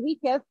morphology, we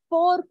have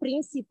 4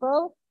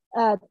 principal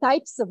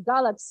types of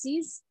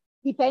galaxies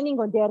depending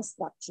on their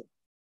structure.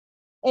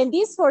 And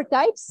these 4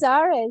 types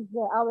are, as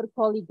our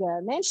colleague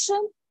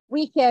mentioned,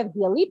 we have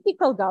the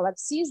elliptical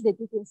galaxies that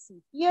you can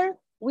see here.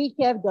 We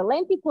have the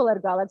lenticular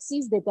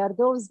galaxies that are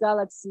those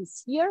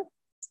galaxies here.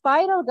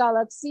 Spiral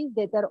galaxies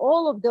that are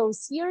all of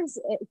those here,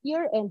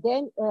 and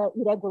then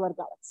irregular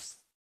galaxies.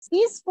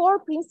 These 4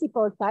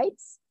 principal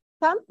types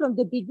come from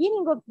the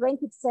beginning of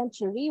 20th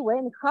century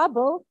when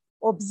Hubble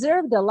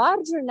observed a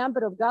larger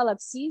number of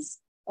galaxies,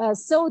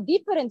 saw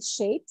different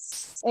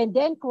shapes, and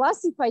then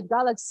classified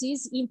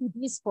galaxies into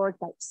these 4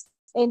 types.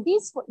 And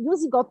these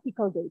using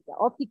optical data,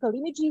 optical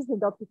images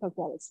and optical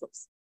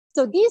telescopes.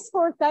 So these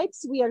 4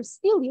 types we are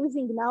still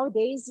using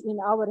nowadays in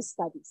our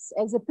studies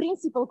as a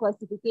principal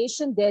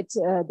classification that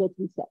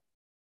we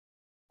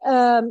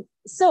have.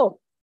 So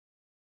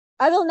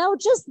I will now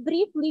just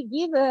briefly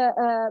give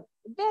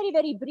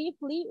very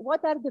briefly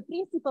what are the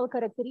principal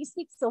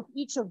characteristics of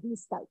each of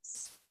these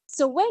types.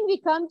 So when we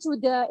come to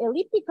the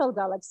elliptical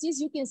galaxies,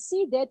 you can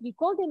see that we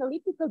call them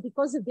elliptical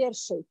because of their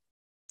shape.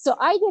 So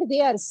either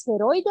they are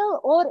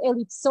spheroidal or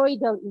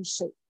ellipsoidal in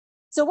shape.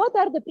 So what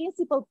are the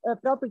principal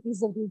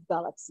properties of these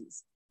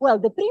galaxies? Well,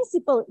 the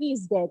principle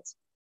is that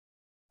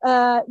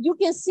you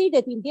can see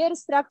that in their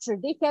structure,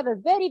 they have a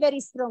very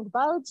strong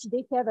bulge.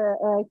 They have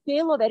a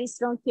halo, very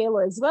strong halo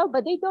as well,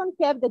 but they don't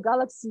have the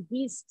galaxy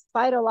disk,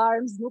 spiral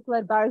arms,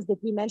 nuclear bars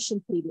that we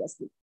mentioned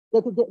previously,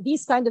 that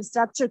this kind of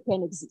structure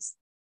can exist.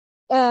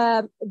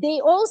 They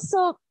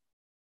also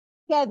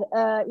have,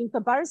 in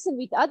comparison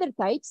with other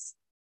types,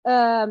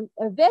 a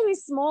very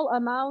small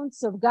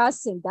amounts of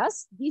gas and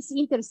dust, this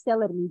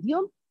interstellar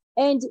medium.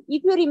 And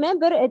if you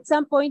remember, at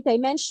some point I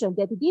mentioned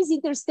that this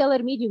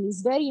interstellar medium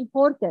is very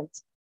important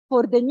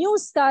for the new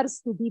stars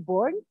to be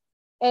born,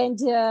 and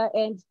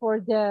for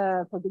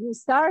the new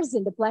stars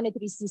and the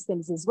planetary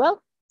systems as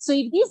well. So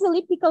if these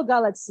elliptical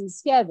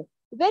galaxies have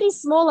very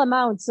small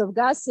amounts of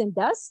gas and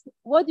dust,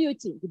 what do you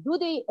think? Do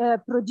they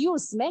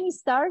produce many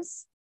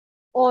stars,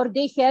 or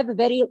they have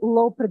very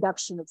low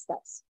production of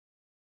stars?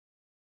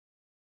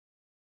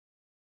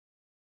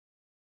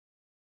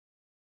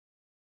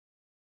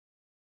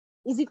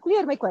 Is it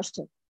clear, my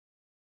question?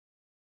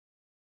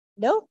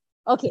 No?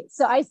 Okay,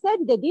 so I said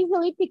that these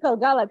elliptical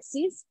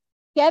galaxies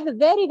have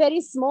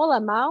very small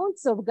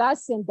amounts of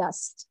gas and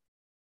dust.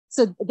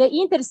 So the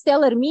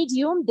interstellar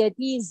medium that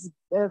is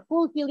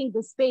fulfilling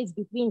the space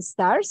between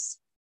stars.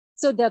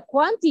 So the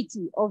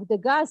quantity of the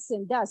gas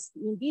and dust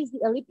in these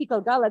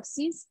elliptical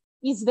galaxies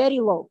is very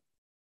low.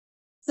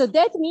 So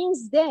that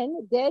means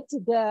then that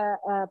the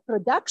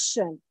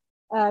production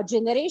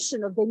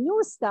generation of the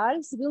new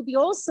stars will be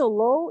also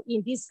low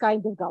in this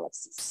kind of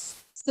galaxies.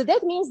 So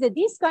that means that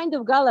these kind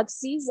of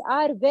galaxies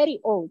are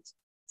very old.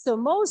 So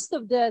most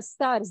of the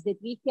stars that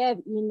we have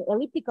in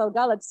elliptical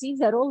galaxies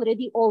are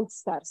already old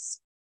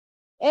stars.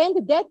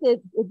 And that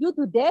due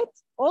to that,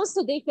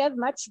 also they have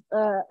much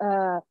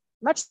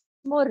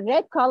more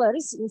red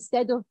colors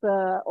instead of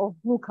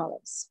blue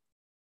colors.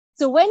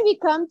 So when we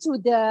come to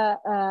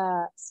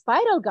the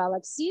spiral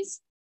galaxies,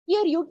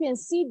 here you can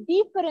see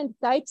different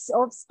types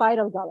of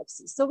spiral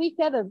galaxies. So we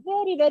have a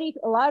very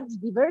large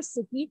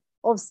diversity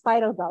of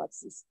spiral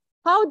galaxies.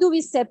 How do we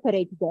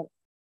separate them?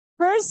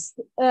 First,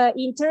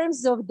 in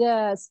terms of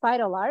the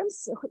spiral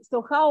arms,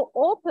 so how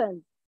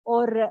open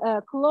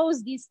or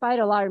closed these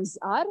spiral arms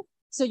are.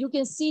 So you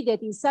can see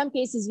that in some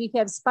cases we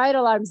have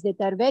spiral arms that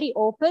are very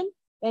open,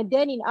 and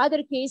then in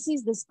other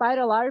cases, the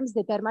spiral arms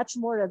that are much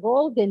more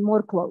evolved and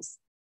more closed.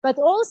 But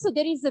also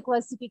there is a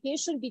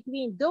classification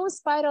between those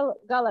spiral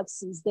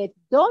galaxies that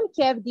don't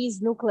have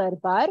this nuclear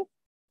bar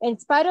and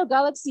spiral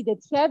galaxies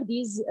that have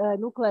this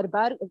nuclear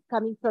bar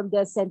coming from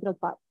the central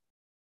part.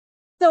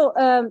 So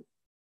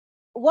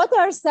what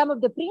are some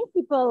of the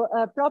principal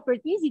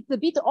properties? It's a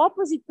bit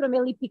opposite from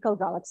elliptical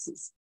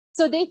galaxies.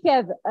 So they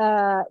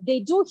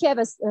do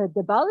have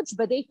the bulge,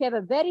 but they have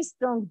a very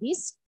strong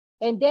disk.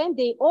 And then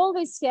they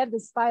always have the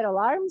spiral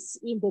arms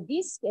in the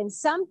disk. And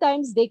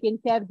sometimes they can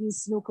have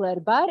this nuclear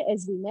bar,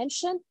 as we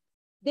mentioned.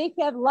 They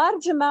have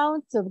large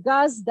amounts of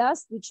gas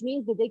dust, which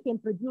means that they can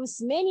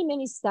produce many,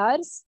 many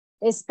stars,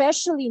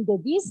 especially in the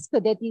disk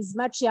that is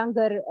much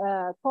younger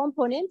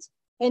component.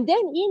 And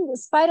then in the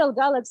spiral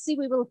galaxy,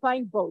 we will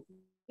find both.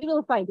 We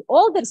will find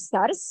older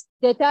stars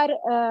that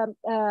are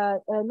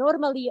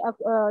normally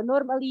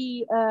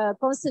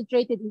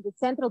concentrated in the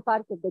central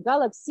part of the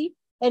galaxy.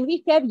 And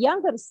we have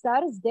younger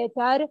stars that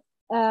are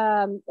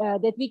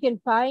that we can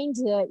find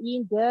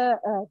in the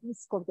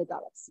disk of the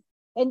galaxy.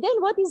 And then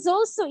what is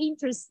also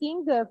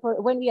interesting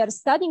for when we are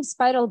studying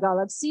spiral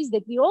galaxies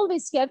that we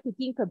always have to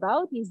think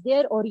about is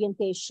their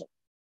orientation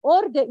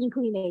or the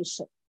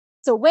inclination.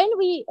 So when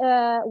we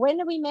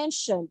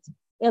mentioned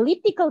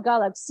elliptical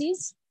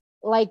galaxies,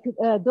 like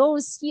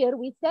those here,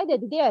 we said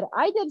that they are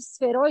either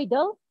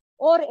spheroidal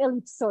or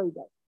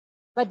ellipsoidal.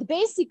 But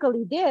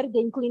basically there, the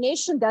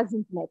inclination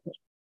doesn't matter.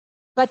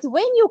 But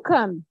when you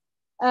come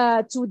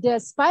to the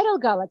spiral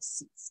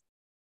galaxies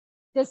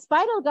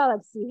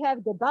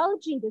have the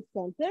bulge in the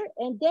center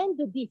and then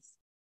the disk.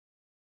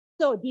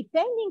 So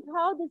depending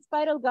how the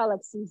spiral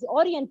galaxy is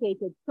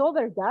orientated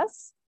toward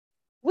us,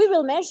 we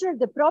will measure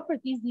the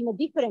properties in a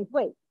different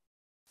way.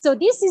 So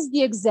this is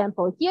the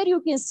example. Here you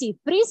can see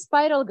 3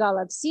 spiral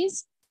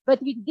galaxies, but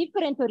with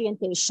different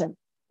orientation.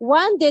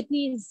 One that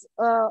is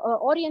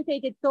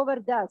orientated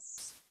toward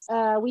us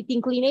with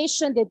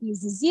inclination that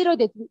is 0,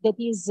 that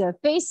is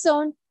face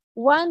on.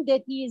 One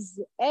that is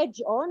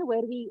edge on,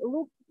 where we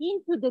look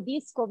into the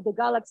disk of the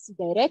galaxy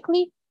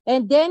directly,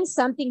 and then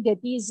something that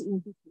is in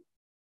between.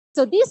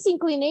 So this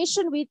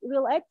inclination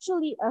will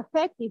actually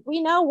affect, if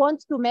we now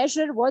want to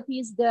measure what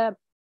is the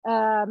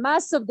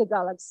mass of the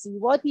galaxy,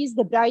 what is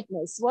the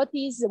brightness, what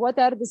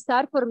are the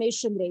star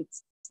formation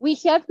rates, we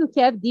have to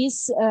have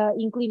this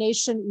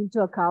inclination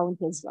into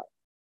account as well.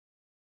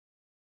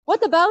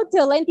 What about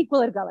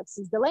lenticular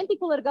galaxies? The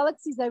lenticular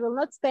galaxies, I will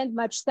not spend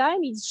much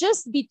time. It's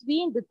just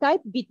between the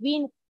type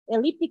between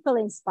elliptical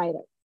and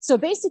spiral. So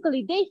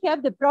basically they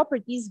have the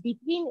properties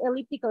between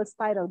elliptical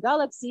spiral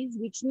galaxies,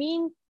 which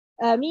means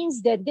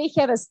that they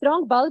have a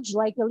strong bulge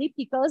like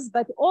ellipticals,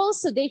 but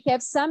also they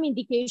have some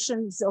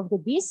indications of the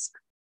disk,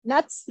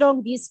 not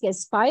strong disk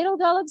as spiral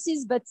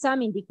galaxies, but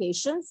some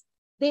indications.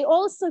 They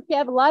also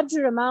have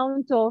larger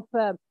amount of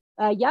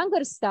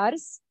younger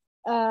stars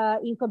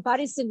in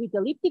comparison with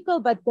elliptical,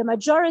 but the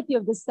majority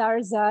of the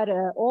stars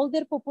are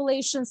older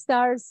population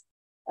stars.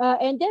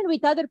 And then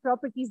with other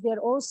properties, they're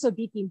also a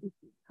bit in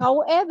between.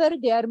 However,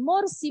 they are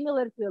more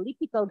similar to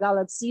elliptical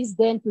galaxies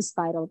than to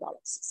spiral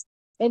galaxies.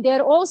 And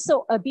they're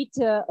also a bit,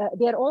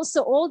 they're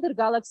also older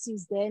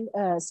galaxies than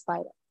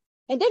spiral.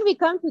 And then we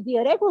come to the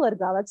irregular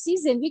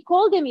galaxies, and we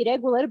call them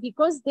irregular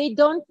because they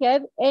don't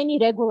have any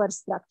regular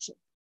structure.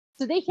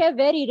 So they have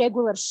very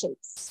irregular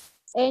shapes.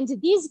 And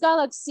these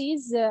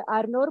galaxies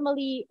are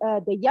normally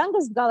the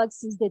youngest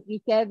galaxies that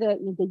we have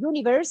in the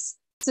universe.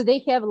 So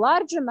they have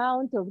large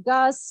amount of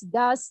gas,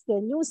 dust,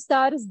 new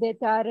stars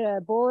that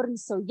are born,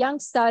 so young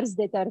stars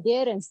that are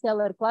there and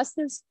stellar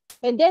clusters.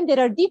 And then there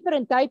are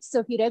different types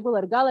of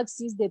irregular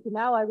galaxies that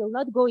now I will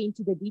not go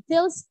into the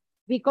details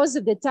because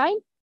of the time.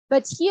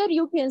 But here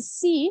you can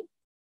see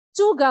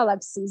 2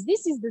 galaxies.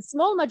 This is the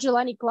Small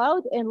Magellanic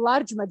Cloud and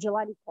Large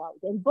Magellanic Cloud.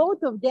 And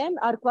both of them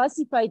are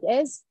classified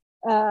as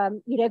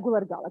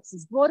irregular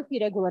galaxies, dwarf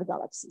irregular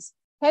galaxies.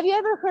 Have you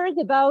ever heard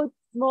about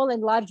Small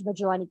and Large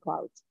Magellanic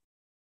Cloud?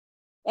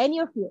 Any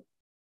of you?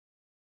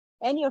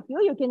 Any of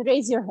you? You can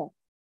raise your hand.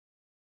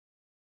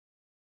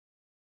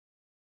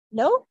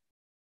 No?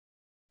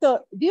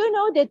 So do you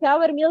know that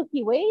our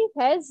Milky Way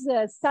has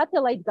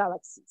satellite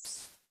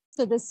galaxies?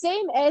 So the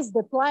same as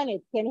the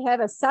planet can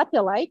have a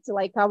satellite,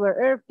 like our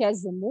Earth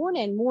has a moon,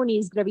 and moon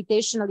is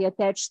gravitationally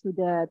attached to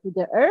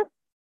the Earth,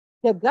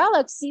 the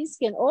galaxies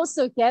can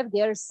also have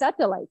their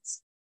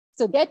satellites.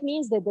 So that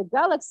means that the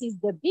galaxies,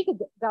 the big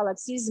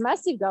galaxies,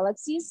 massive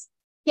galaxies,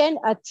 can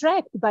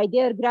attract by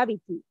their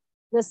gravity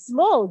the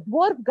small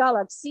dwarf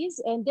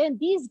galaxies, and then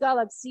these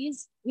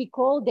galaxies, we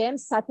call them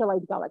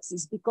satellite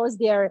galaxies because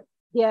they are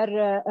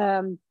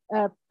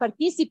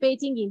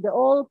participating in the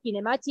whole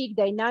kinematic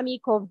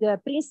dynamic of the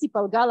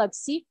principal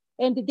galaxy,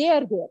 and they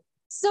are there.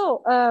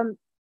 So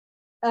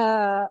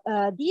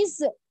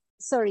these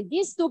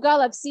 2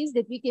 galaxies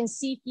that we can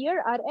see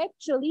here are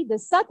actually the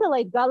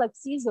satellite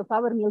galaxies of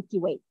our Milky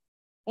Way.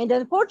 And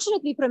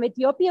unfortunately, from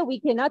Ethiopia, we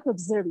cannot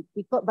observe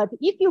it. But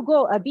if you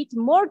go a bit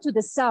more to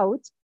the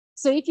south,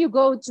 so if you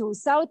go to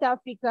South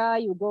Africa,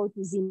 you go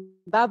to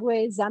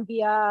Zimbabwe,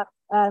 Zambia,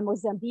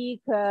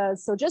 Mozambique,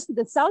 so just to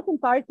the southern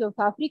part of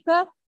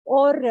Africa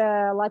or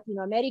Latin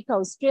America,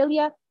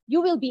 Australia,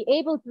 you will be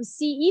able to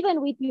see,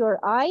 even with your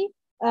eye,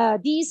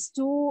 these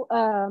 2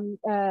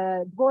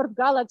 dwarf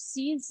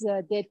galaxies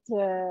that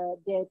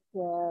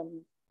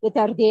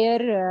are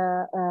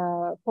there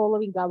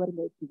following our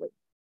Milky Way.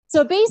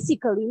 So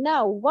basically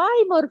now,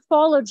 why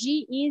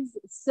morphology is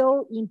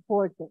so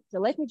important? So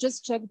let me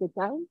just check the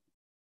time.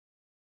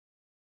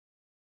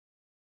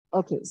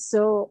 Okay,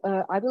 so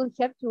I will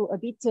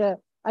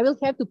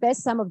have to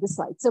pass some of the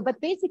slides. So,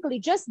 but basically,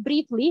 just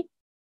briefly,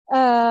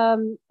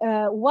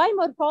 why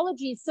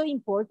morphology is so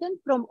important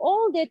from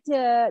all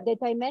that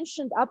I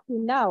mentioned up to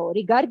now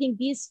regarding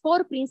these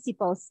four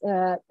principal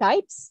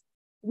types.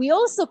 We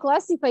also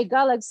classify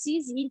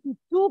galaxies into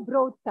two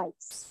broad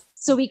types.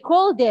 So we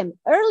call them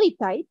early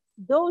types,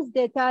 those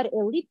that are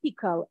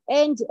elliptical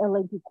and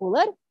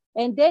lenticular,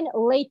 and then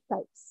late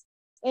types.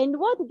 And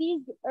what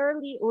this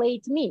early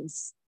late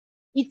means?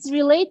 It's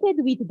related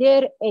with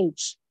their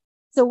age.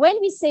 So when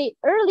we say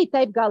early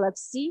type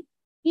galaxy,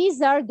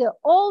 these are the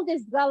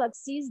oldest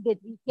galaxies that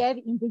we have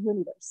in the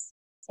universe.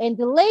 And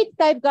the late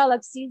type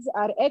galaxies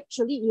are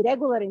actually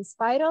irregular and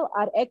spiral,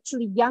 are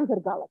actually younger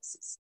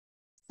galaxies.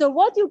 So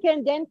what you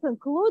can then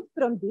conclude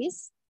from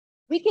this,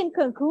 we can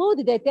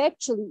conclude that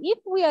actually if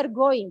we are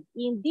going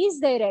in this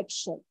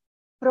direction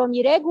from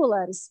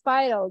irregular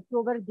spiral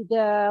toward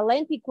the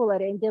lenticular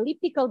and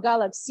elliptical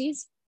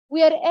galaxies,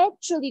 we are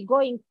actually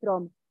going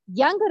from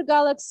younger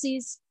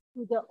galaxies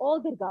to the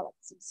older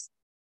galaxies.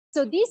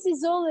 So this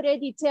is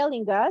already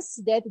telling us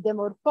that the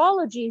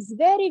morphology is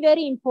very,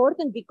 very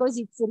important because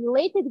it's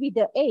related with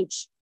the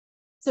age.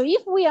 So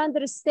if we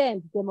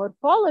understand the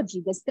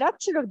morphology, the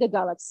structure of the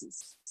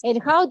galaxies,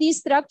 and how this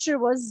structure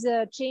was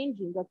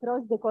changing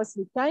across the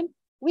cosmic time,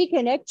 we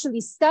can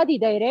actually study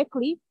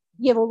directly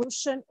the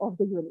evolution of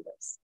the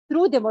universe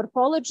through the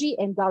morphology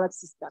and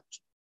galaxy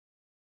structure.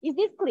 Is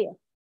this clear?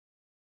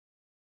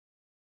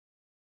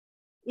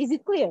 Is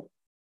it clear?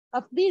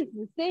 Please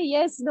say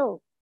yes,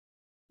 no.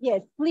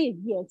 Yes, please,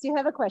 yes, you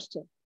have a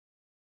question.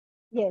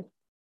 Yes.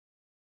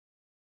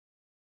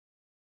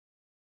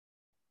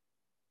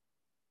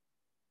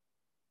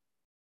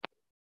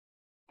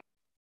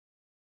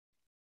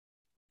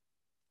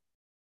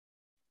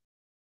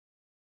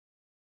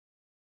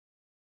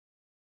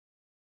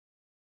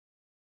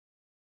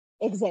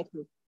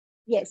 Exactly.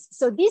 Yes.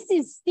 So this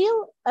is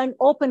still an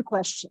open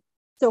question.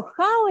 So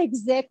how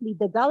exactly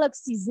the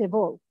galaxies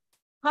evolve?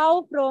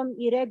 How from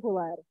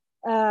irregular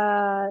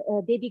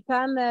they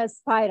become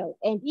spiral?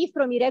 And if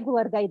from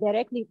irregular they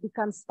directly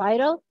become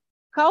spiral,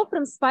 how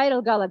from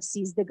spiral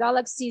galaxies the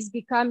galaxies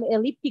become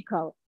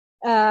elliptical?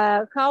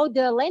 How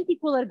the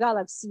lenticular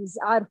galaxies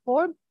are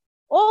formed?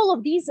 All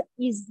of these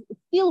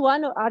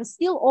are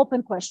still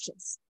open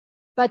questions.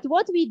 But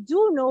what we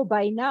do know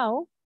by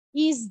now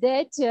is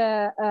that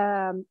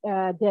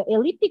the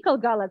elliptical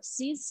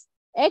galaxies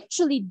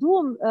actually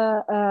do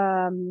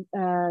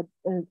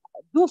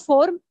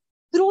form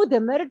through the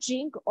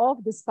merging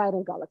of the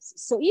spiral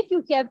galaxies. So if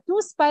you have two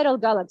spiral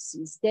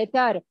galaxies that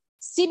are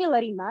similar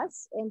in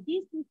mass, and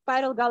these two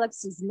spiral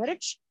galaxies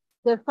merge,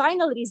 the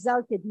final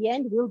result at the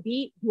end will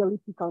be the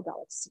elliptical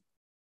galaxy.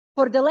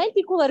 For the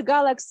lenticular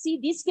galaxy,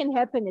 this can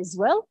happen as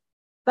well.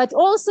 But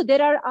also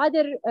there are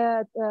other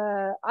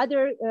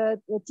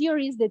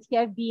theories that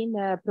have been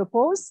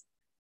proposed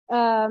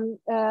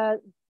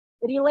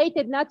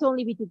related not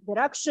only with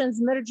interactions,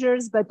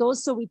 mergers, but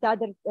also with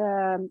other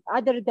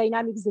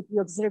dynamics that we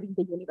observe in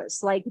the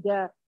universe, like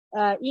the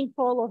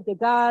infall of the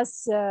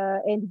gas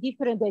and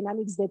different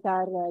dynamics that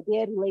are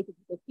there related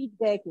to the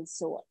feedback and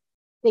so on,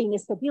 the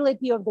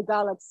instability of the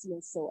galaxy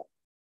and so on.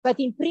 But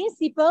in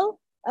principle,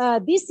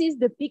 this is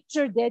the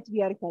picture that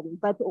we are having.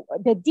 But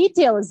the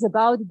details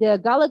about the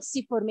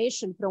galaxy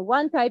formation from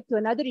one type to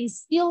another is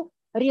still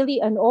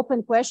really an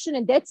open question.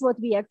 And that's what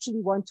we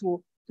actually want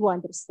to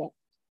understand.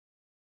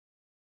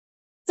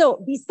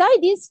 So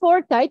beside these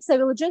four types, I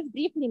will just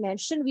briefly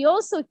mention, we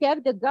also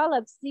have the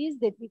galaxies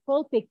that we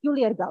call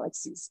peculiar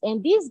galaxies.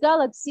 And these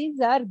galaxies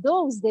are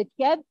those that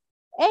have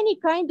any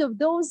kind of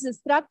those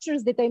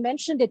structures that I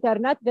mentioned that are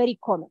not very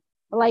common,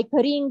 like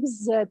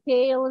rings,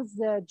 tails,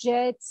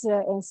 jets,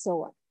 and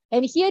so on.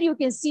 And here you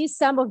can see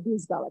some of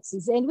these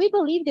galaxies. And we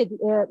believe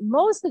that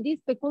most of these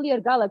peculiar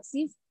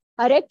galaxies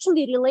are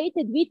actually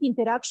related with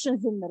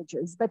interactions and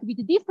mergers, but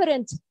with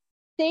different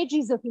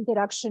stages of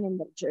interaction and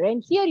merger.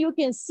 And here you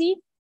can see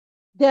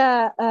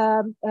the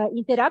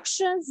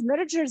interactions,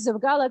 mergers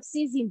of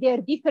galaxies in their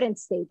different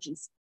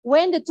stages.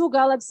 When the two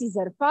galaxies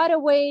are far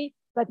away,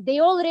 but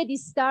they already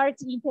start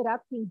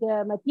interacting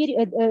the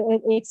material,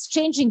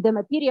 exchanging the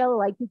material,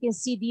 like you can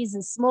see these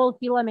small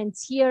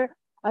filaments here,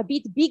 a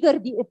bit bigger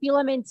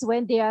filaments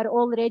when they are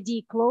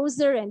already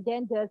closer, and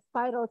then the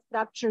spiral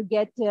structure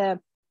get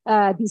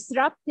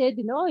disrupted,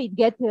 it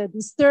get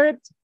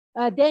disturbed.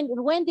 Then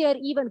when they are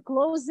even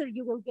closer,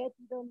 you will get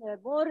even a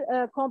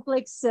more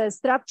complex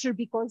structure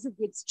because of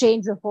the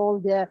exchange of all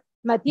the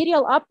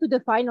material up to the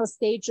final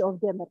stage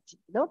of the merging.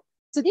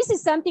 So this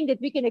is something that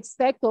we can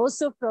expect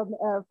also from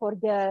for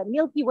the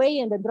Milky Way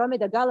and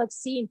Andromeda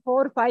galaxy in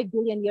 4 or 5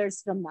 billion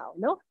years from now.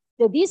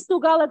 That these two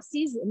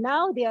galaxies,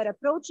 now they are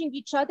approaching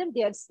each other.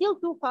 They are still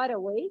too far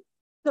away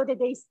so that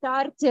they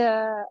start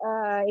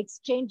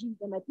exchanging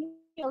the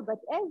material. But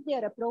as they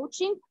are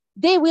approaching,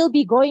 they will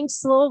be going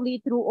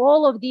slowly through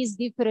all of these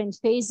different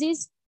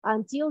phases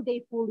until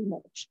they fully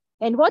merge.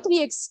 And what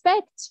we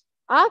expect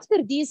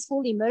after these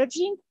fully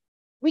merging,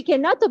 we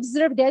cannot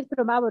observe that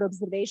from our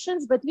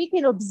observations, but we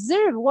can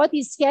observe what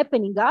is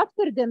happening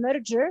after the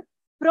merger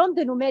from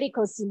the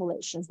numerical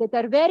simulations that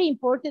are very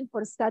important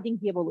for studying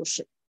the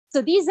evolution.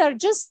 So these are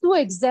just two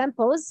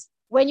examples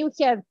when you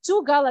have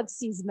two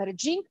galaxies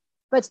merging,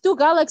 but two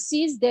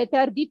galaxies that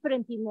are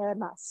different in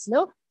mass.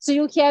 No? So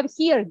you have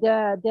here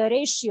the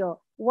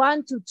ratio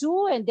 1 to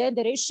 2, and then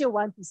the ratio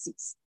 1 to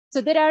 6. So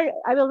there are,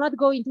 I will not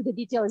go into the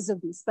details of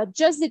this, but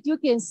just that you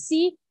can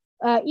see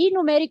in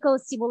numerical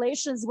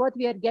simulations what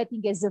we are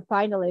getting as a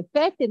final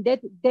effect, and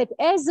that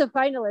as a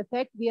final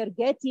effect we are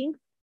getting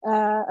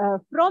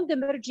from the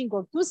merging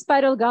of two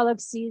spiral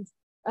galaxies,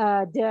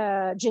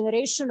 the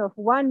generation of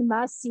one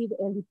massive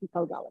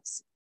elliptical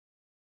galaxy.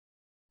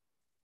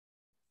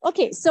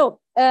 Okay, so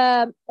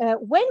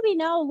when we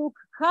now look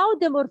how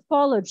the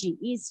morphology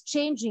is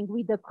changing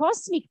with the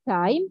cosmic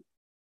time,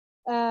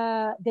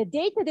 the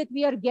data that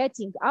we are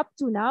getting up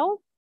to now,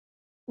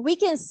 we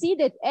can see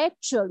that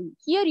actually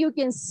here you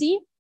can see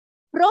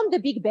from the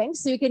Big Bang.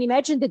 So you can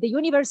imagine that the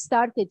universe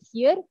started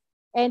here.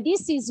 And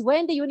this is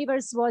when the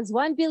universe was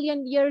 1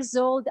 billion years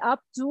old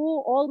up to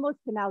almost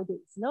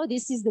nowadays. No,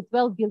 this is the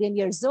 12 billion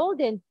years old.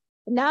 And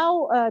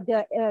now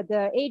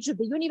the age of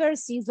the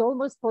universe is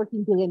almost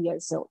 14 billion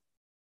years old.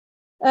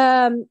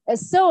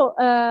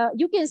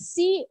 You can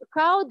see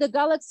how the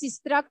galaxy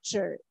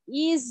structure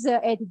is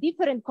at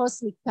different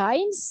cosmic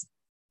times.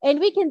 And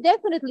we can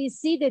definitely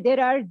see that there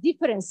are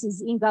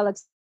differences in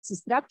galaxy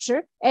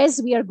structure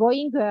as we are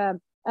going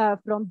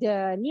from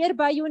the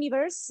nearby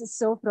universe,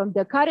 so from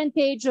the current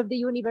age of the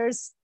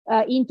universe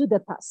into the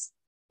past.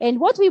 And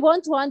what we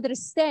want to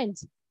understand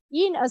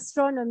in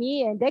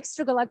astronomy and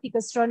extragalactic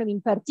astronomy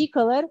in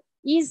particular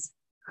is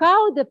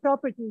how the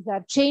properties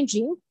are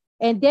changing,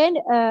 and then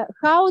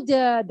how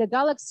the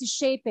galaxy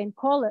shape and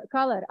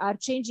color are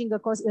changing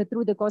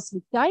through the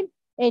cosmic time,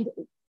 and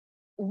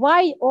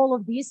why all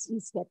of this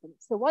is happening.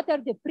 So what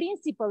are the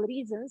principal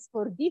reasons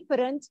for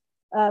different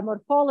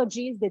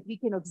morphologies that we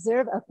can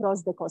observe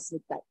across the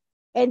cosmic time?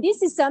 And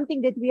this is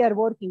something that we are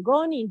working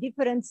on in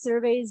different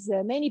surveys.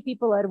 Many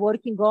people are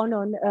working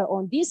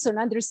on this, on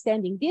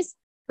understanding this,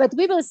 but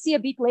we will see a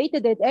bit later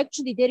that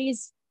actually there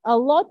is a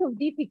lot of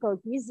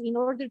difficulties in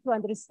order to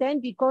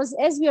understand, because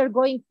as we are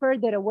going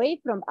further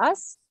away from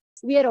us,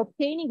 we are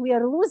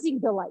losing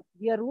the light.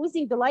 We are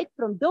losing the light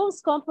from those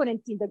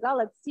components in the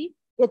galaxy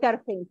that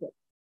are fainted.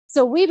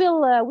 So we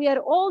are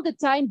all the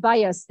time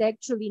biased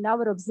actually in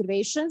our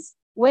observations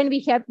when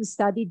we have to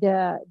study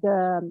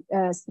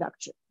the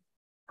structure.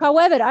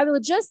 However, I will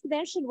just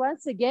mention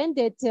once again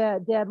that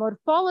the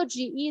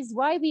morphology is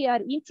why we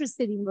are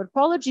interested in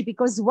morphology,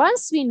 because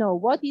once we know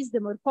what is the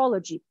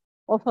morphology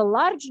of a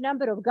large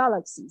number of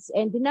galaxies,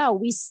 and now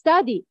we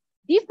study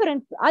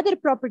different other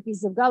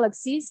properties of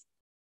galaxies,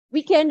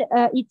 we can,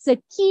 it's a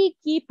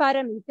key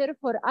parameter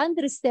for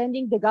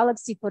understanding the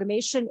galaxy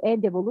formation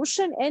and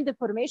evolution, and the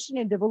formation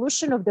and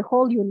evolution of the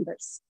whole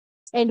universe.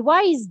 And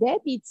why is that?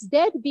 It's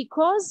that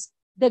because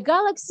the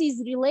galaxies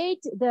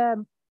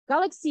the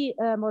galaxy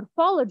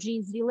morphology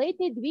is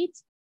related with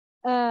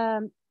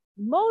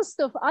most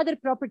of other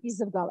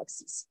properties of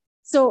galaxies.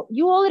 So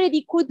you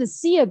already could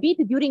see a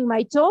bit during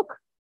my talk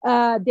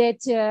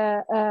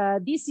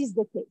that this is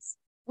the case.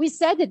 We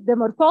said that the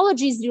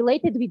morphology is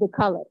related with the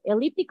color.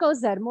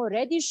 Ellipticals are more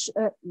reddish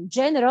in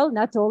general,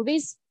 not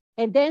always,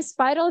 and then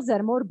spirals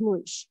are more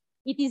bluish.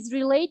 It is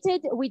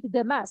related with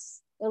the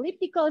mass.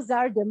 Ellipticals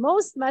are the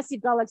most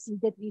massive galaxies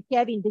that we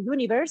have in the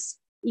universe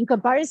in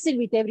comparison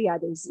with every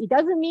others. It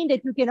doesn't mean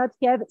that you cannot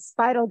have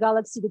spiral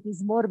galaxy that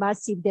is more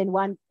massive than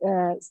one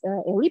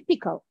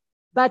elliptical.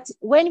 But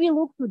when we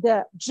look to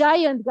the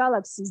giant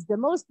galaxies, the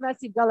most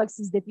massive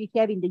galaxies that we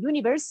have in the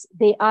universe,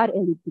 they are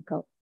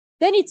elliptical.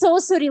 Then it's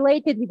also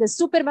related with the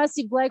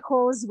supermassive black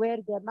holes, where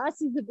the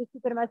masses of the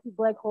supermassive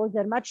black holes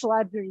are much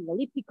larger in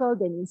elliptical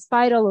than in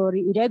spiral or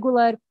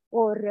irregular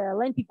or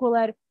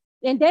lenticular,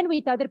 and then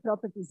with other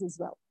properties as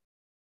well.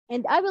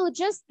 And I will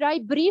just try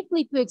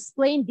briefly to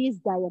explain this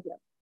diagram.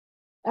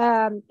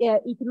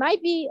 It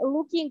might be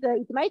looking,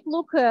 it might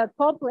look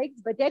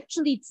complex, but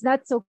actually it's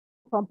not so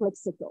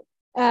complex at all.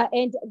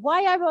 And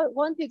why I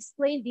want to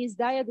explain this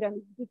diagram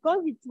is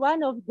because it's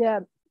one of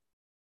the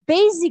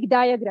basic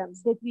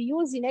diagrams that we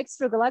use in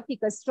extragalactic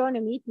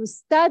astronomy to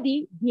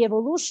study the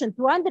evolution,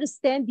 to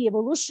understand the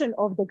evolution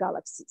of the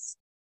galaxies.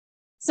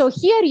 So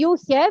here you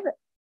have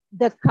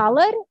the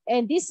color,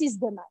 and this is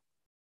the mass.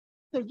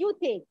 So you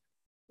take,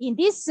 in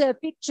this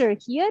picture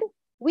here,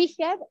 we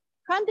have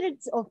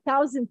hundreds of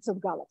thousands of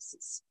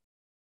galaxies.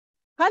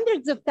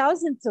 Hundreds of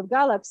thousands of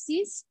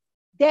galaxies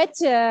that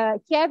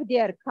have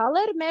their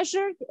color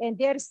measured and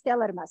their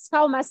stellar mass,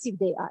 how massive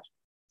they are.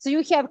 So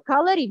you have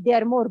color if they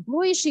are more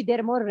bluish, if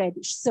they're more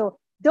reddish. So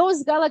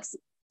those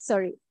galaxies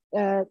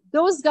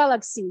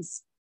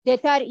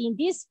that are in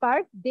this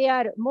part, they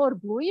are more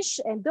bluish,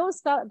 and those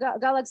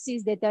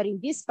galaxies that are in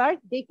this part,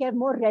 they have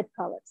more red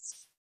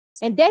colors.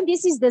 And then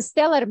this is the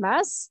stellar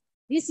mass.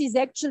 This is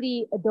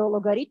actually the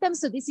logarithm.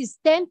 So this is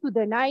 10 to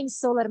the 9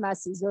 solar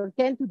masses or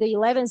 10 to the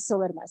 11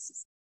 solar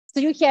masses. So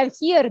you have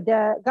here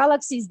the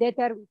galaxies that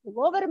are with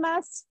lower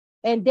mass,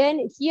 and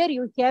then here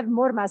you have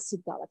more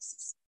massive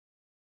galaxies.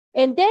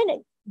 And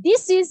then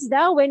this is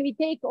now when we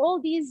take all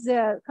these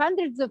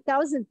hundreds of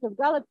thousands of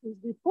galaxies,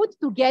 we put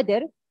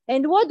together,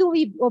 and what do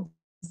we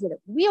observe?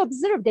 We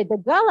observe that the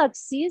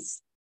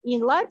galaxies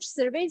in large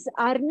surveys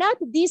are not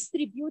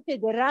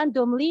distributed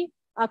randomly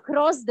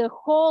across the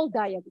whole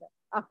diagram,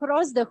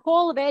 across the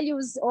whole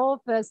values of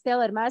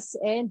stellar mass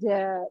and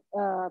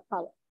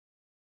color.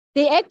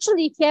 They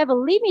actually have a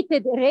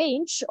limited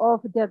range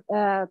of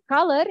the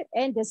color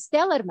and the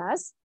stellar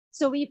mass.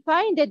 So we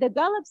find that the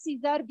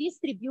galaxies are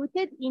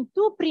distributed in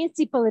two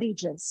principal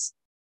regions.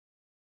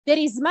 There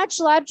is much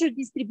larger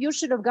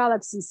distribution of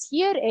galaxies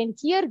here and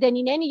here than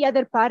in any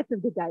other part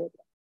of the diagram.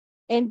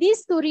 And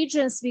these two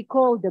regions we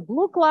call the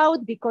blue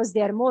cloud because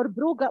they are more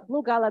blue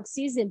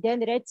galaxies, and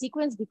then red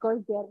sequence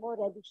because they are more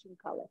reddish in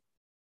color.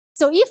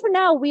 So if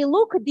now we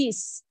look at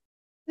this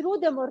through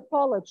the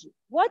morphology,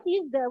 what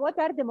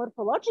are the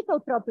morphological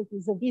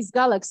properties of these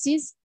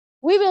galaxies?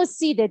 We will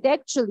see that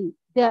actually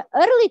the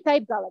early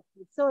type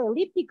galaxies, so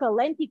elliptical,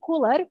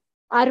 lenticular,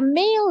 are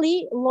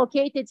mainly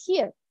located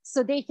here.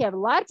 So they have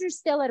larger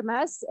stellar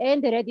mass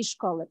and reddish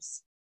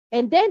colors.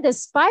 And then the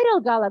spiral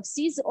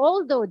galaxies,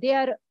 although they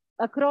are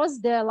across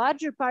the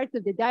larger part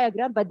of the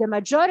diagram, but the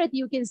majority,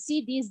 you can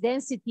see these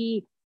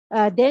density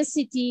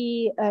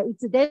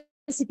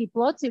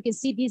plots, you can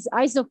see these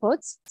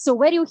isopods. So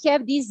where you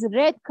have these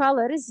red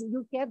colors,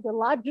 you have the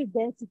larger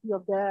density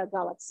of the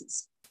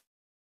galaxies.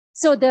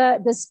 So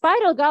the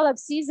spiral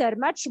galaxies are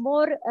much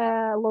more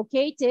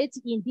located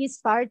in this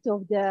part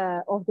of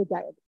the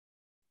diagram.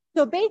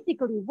 So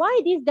basically,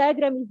 why this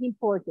diagram is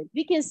important?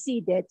 We can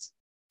see that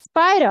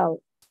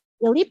spiral,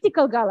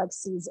 elliptical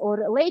galaxies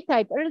or late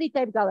type, early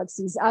type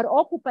galaxies are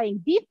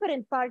occupying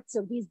different parts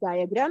of this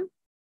diagram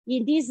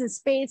in this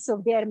space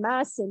of their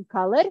mass and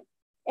color.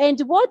 And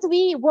what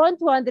we want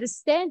to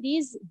understand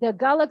is the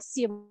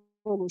galaxy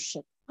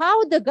evolution.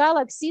 How the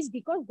galaxies,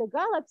 because the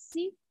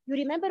galaxy, you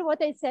remember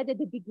what I said at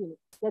the beginning,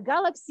 the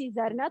galaxies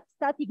are not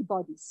static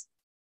bodies.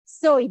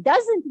 So it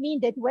doesn't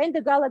mean that when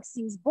the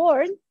galaxy is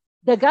born,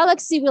 the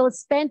galaxy will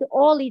spend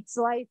all its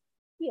life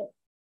here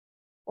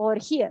or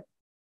here.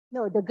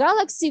 No, the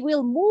galaxy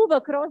will move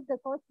across the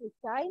cosmic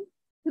time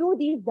through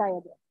this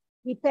diagram,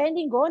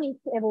 depending on its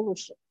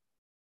evolution.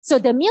 So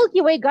the Milky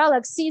Way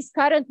galaxy is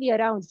currently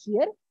around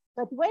here,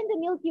 but when the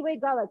Milky Way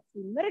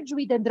galaxy merges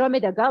with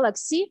Andromeda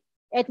galaxy,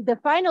 at the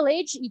final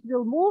age, it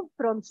will move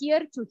from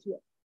here to here.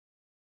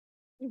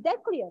 Is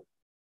that clear?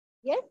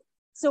 Yes?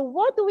 So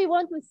what do we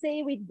want to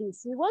say with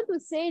this? We want to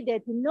say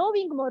that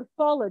knowing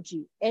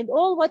morphology and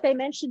all what I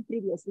mentioned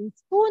previously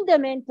is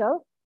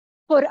fundamental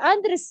for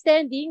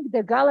understanding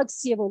the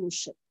galaxy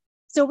evolution.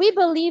 So we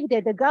believe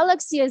that the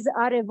galaxies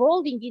are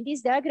evolving in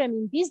this diagram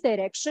in this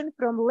direction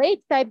from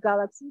late type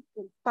galaxies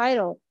from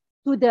spiral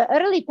to the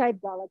early type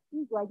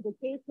galaxies, like the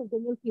case of the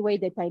Milky Way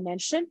that I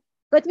mentioned.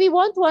 But we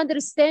want to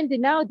understand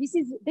now, this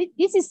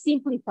is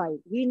simplified.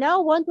 We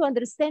now want to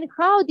understand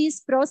how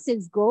this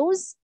process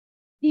goes,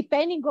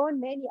 depending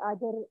on many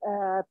other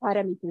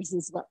parameters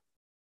as well.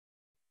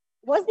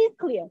 Was this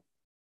clear?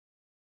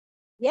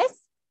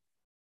 Yes?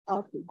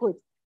 Okay, good.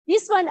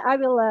 This one I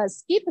will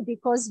skip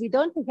because we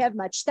don't have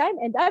much time,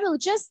 and I will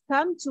just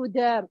come to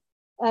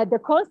the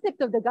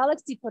concept of the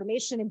galaxy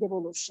formation and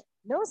evolution.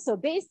 No? So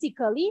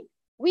basically,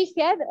 we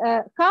have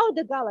how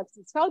the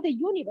galaxies, how the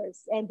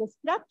universe and the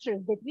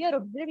structures that we are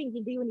observing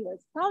in the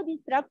universe, how these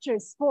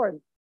structures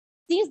form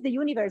since the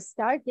universe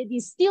started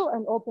is still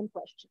an open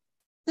question.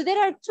 So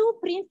there are two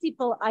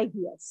principal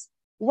ideas.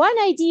 One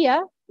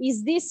idea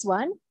is this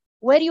one,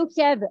 where you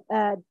have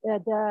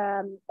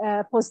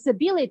the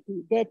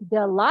possibility that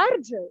the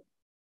larger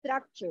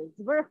structures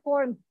were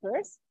formed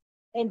first,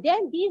 and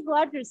then these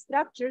larger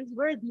structures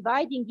were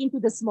dividing into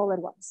the smaller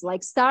ones,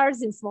 like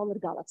stars and smaller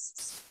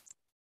galaxies.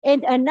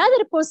 And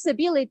another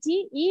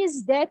possibility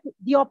is that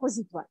the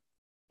opposite one,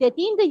 that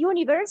in the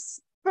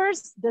universe,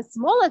 first the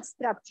smaller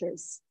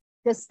structures,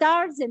 the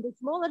stars and the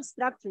smaller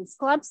structures,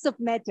 clumps of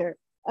matter,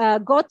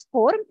 got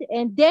formed,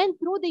 and then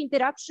through the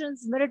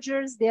interactions,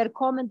 mergers, their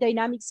common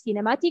dynamics,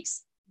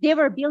 kinematics, they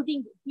were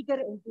building bigger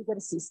and bigger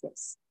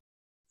systems.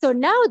 So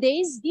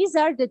nowadays, these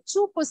are the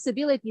two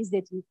possibilities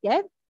that we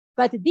have,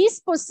 but this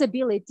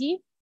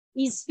possibility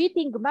is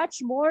fitting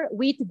much more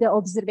with the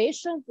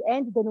observations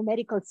and the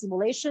numerical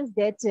simulations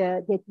that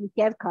we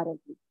have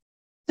currently.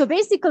 So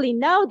basically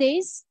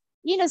nowadays,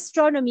 in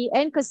astronomy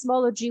and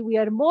cosmology, we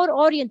are more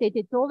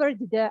oriented toward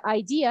the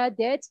idea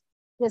that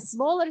the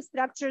smaller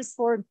structures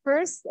form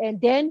first and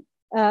then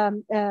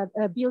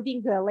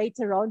building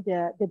later on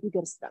the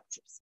bigger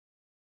structures.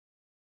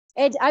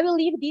 And I will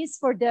leave this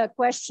for the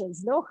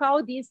questions, know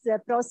how this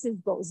process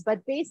goes.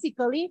 But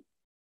basically,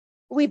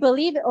 we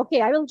believe, okay,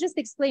 I will just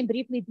explain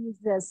briefly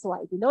this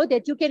slide,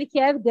 that you can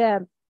have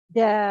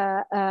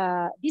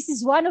this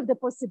is one of the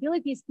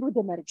possibilities through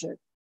the merger,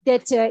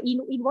 that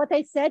in what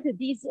I said,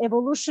 this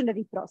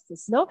evolutionary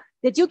process,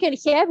 that you can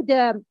have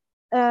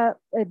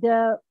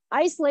the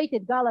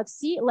isolated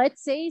galaxy,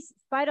 let's say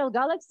spiral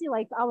galaxy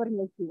like our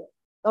Milky Way,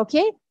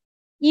 okay?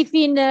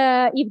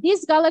 If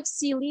this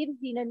galaxy lives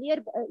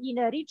in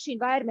a rich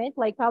environment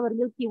like our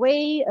Milky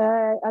Way,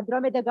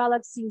 Andromeda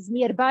galaxy is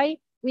nearby,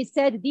 we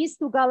said these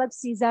two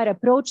galaxies are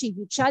approaching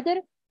each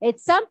other. At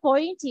some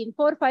point in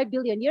 4 or 5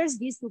 billion years,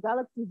 these two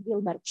galaxies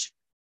will merge.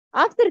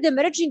 After the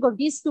merging of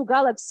these two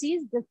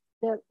galaxies,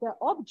 the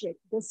object,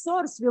 the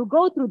source, will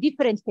go through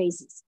different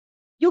phases.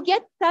 You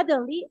get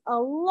suddenly a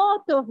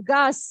lot of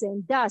gas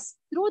and dust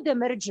through the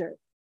merger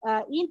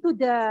into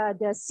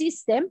the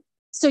system.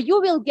 So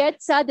you will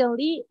get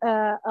suddenly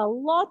a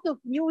lot of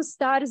new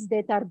stars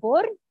that are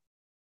born,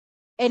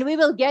 and we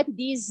will get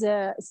these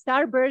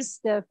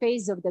starburst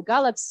phase of the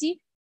galaxy.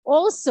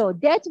 Also,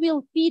 that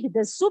will feed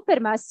the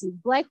supermassive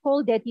black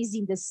hole that is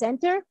in the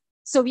center.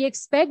 So we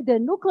expect the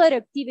nuclear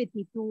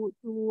activity to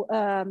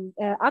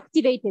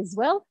activate as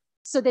well,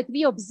 so that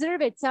we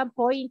observe at some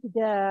point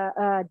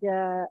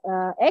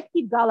the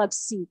active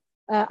galaxy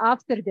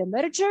after the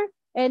merger.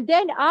 And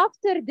then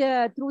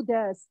through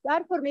the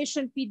star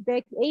formation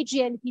feedback,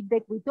 AGN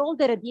feedback with all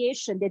the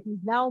radiation that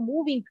is now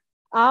moving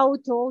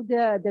out, all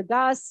the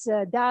gas,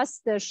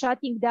 dust,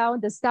 shutting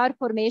down the star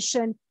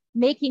formation,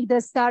 making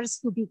the stars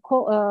to be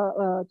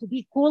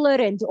cooler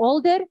and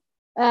older.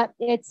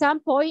 At some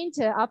point,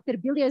 after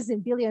billions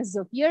and billions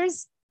of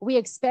years, we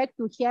expect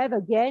to have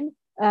again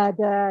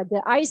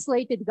the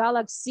isolated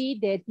galaxy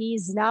that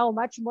is now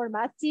much more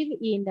massive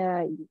in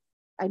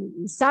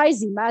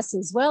size, in mass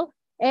as well,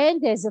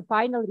 and as a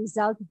final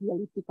result, the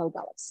elliptical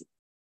galaxy.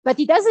 But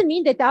it doesn't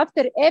mean that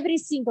after every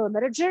single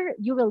merger,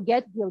 you will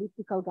get the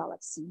elliptical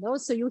galaxy. No?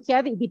 So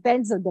it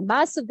depends on the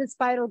mass of the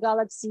spiral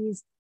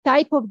galaxies,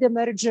 type of the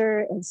merger,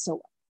 and so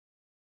on.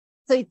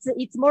 So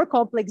it's more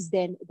complex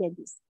than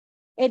this.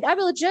 And I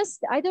will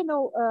I don't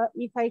know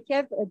if I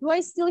have, do I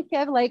still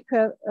have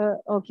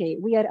okay,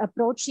 we are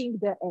approaching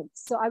the end.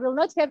 So I will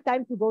not have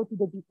time to go to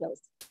the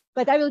details,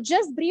 but I will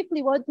just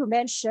briefly want to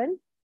mention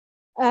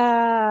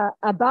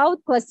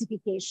about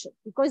classification,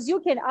 because you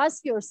can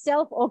ask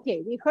yourself,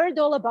 okay, we heard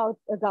all about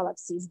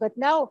galaxies, but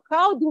now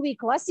how do we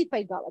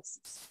classify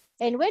galaxies?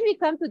 And when we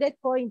come to that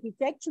point,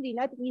 it's actually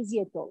not easy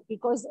at all,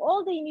 because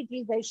all the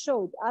images I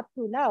showed up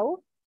to now,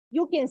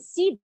 you can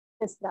see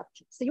the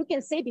structure. So you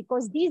can say,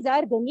 because these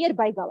are the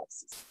nearby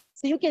galaxies.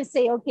 So you can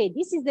say, okay,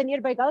 this is the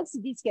nearby galaxy,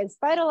 this has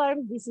spiral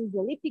arms, this is the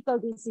elliptical,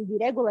 this is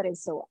irregular, and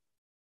so on.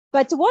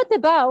 But what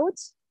about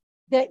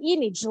the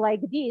image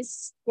like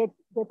this,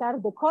 that are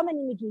the common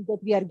images that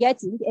we are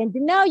getting? And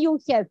now you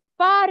have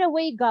far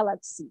away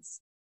galaxies,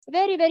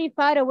 very, very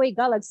far away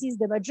galaxies.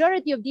 The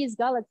majority of these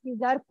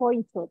galaxies are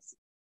point sources.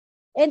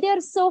 And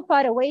they're so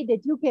far away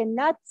that you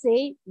cannot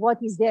say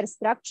what is their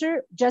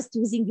structure just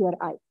using your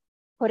eye,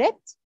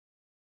 correct?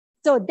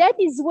 So that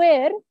is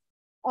where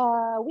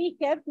we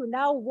have to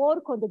now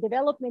work on the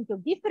development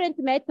of different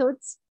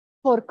methods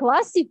for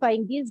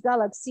classifying these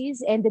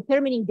galaxies and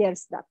determining their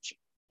structure.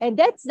 And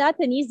that's not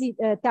an easy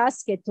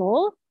task at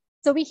all.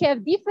 So we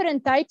have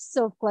different types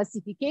of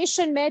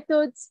classification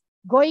methods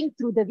going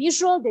through the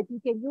visual that you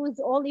can use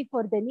only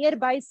for the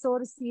nearby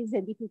sources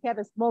and if you have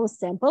a small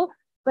sample.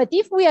 But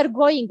if we are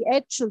going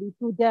actually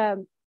to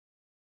the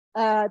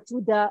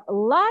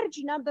large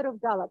number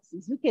of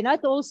galaxies, we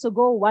cannot also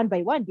go one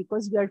by one,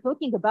 because we are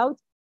talking about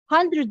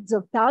hundreds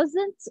of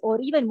thousands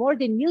or even more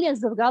than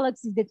millions of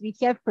galaxies that we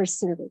have per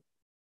survey.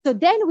 So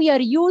then we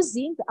are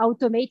using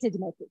automated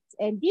methods.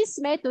 And these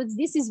methods,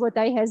 this is what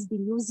I have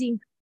been using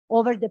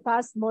over the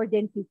past more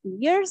than 50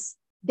 years,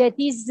 that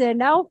is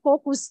now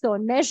focused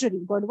on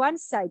measuring on one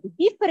side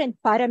different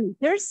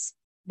parameters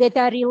that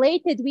are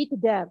related with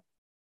the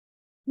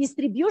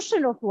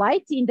distribution of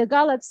light in the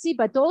galaxy,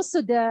 but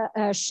also the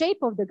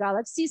shape of the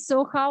galaxy,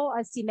 so how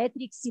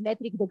asymmetric,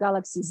 symmetric the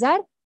galaxies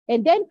are,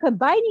 and then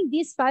combining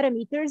these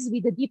parameters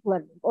with the deep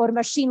learning or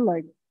machine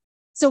learning.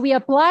 So we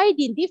applied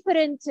in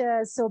different,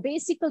 so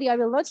basically I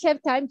will not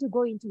have time to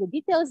go into the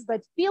details,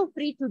 but feel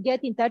free to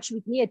get in touch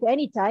with me at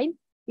any time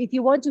if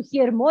you want to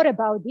hear more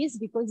about this,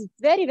 because it's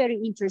very, very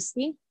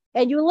interesting.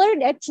 And you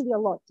learn actually a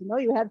lot. You know,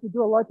 you have to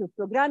do a lot of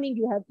programming.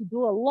 You have to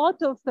do a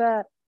lot of,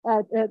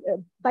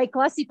 by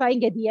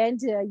classifying at the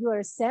end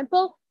your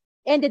sample.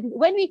 And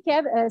when we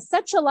have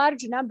such a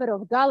large number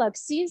of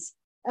galaxies,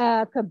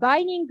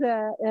 combining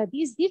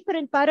these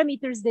different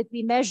parameters that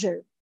we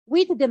measure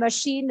with the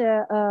machine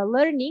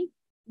learning,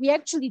 we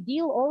actually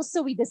deal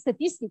also with the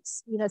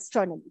statistics in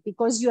astronomy,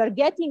 because you are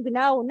getting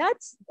now not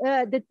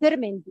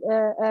determined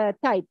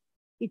type,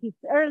 if it's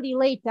early,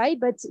 late type,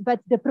 but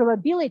the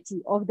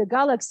probability of the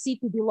galaxy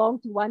to belong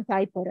to one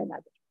type or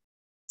another.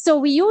 So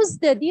we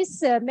used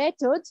this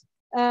method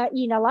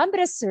in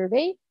Alhambra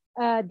survey,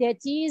 that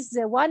is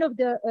one of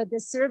the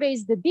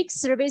surveys, the big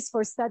surveys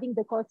for studying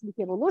the cosmic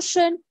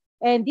evolution.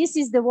 And this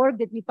is the work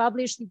that we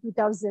published in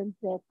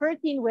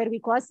 2013, where we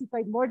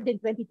classified more than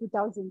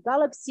 22,000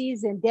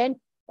 galaxies. And then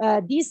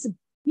this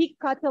big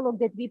catalog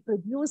that we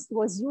produced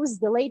was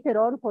used later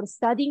on for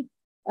studying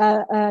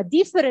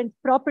different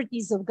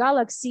properties of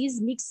galaxies,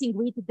 mixing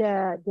with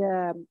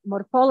the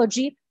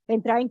morphology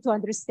and trying to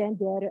understand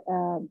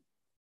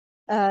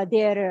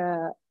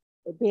their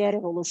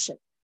evolution.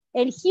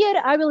 And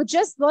here I will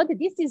just want,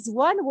 this is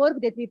one work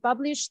that we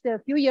published a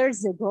few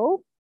years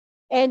ago.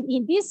 And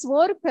in this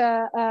work,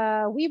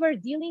 we were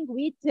dealing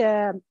with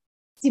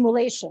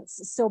simulations.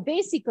 So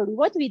basically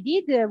what we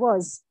did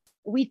was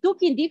we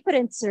took in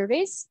different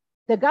surveys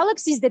the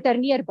galaxies that are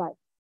nearby,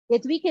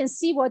 that we can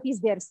see what is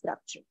their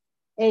structure.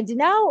 And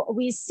now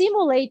we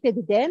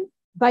simulated them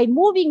by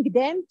moving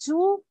them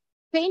to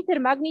fainter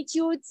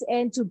magnitudes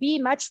and to be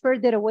much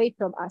further away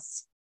from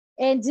us.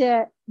 And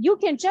you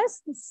can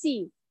just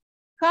see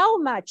how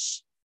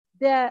much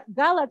the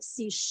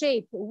galaxy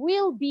shape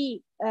will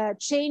be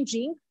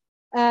changing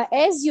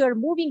as you're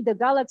moving the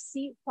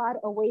galaxy far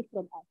away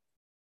from us.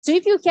 So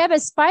if you have a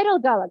spiral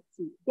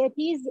galaxy that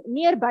is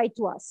nearby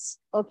to us,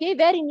 okay,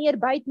 very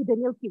nearby to the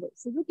Milky Way,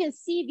 so you can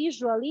see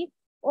visually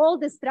all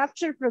the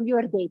structure from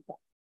your data.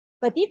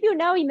 But if you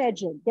now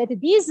imagine that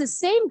this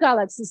same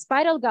galaxy,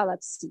 spiral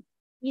galaxy,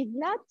 is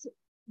not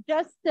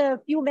just a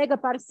few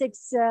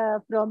megaparsecs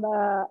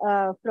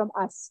from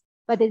us,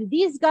 but that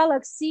this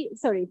galaxy,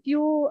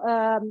 few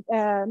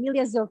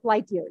millions of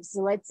light years,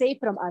 let's say,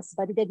 from us,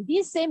 but that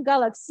this same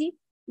galaxy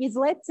is,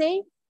 let's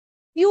say,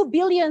 few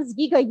billions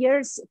giga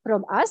years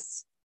from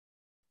us,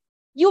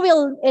 you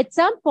will at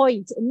some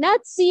point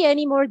not see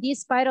anymore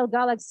this spiral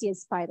galaxy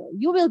as spiral.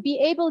 You will be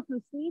able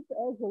to see it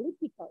as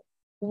elliptical.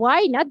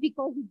 Why? Not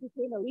because it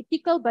became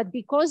elliptical, but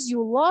because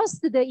you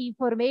lost the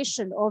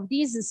information of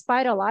these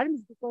spiral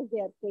arms because they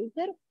are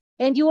fainter,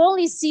 and you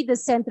only see the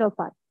central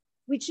part,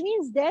 which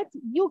means that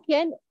you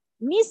can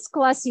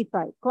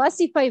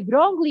classify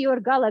wrongly your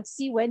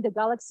galaxy when the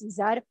galaxies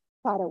are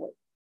far away.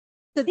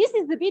 So this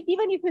is a bit,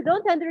 even if you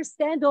don't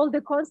understand all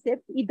the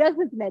concepts, it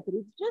doesn't matter.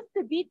 It's just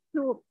a bit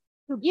to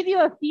give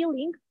you a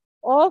feeling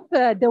of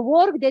the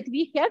work that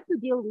we have to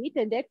deal with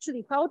and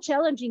actually how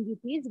challenging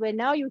it is when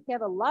now you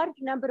have a large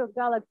number of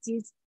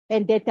galaxies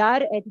and that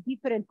are at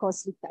different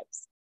cosmic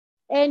types.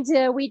 And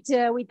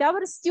with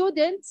our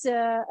students,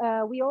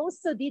 we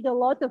also did a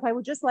lot of, I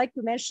would just like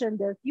to mention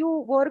the few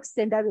works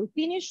and I will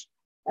finish.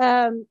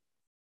 A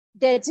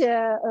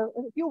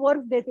few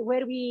works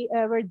where we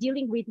were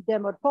dealing with the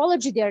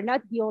morphology. They are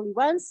not the only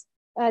ones.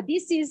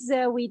 This is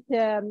with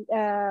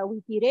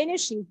Irene.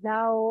 She's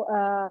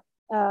now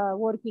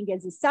working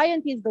as a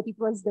scientist, but it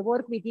was the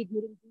work we did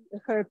during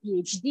her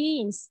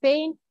PhD in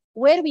Spain,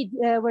 where we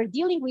were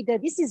dealing with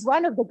this is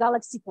one of the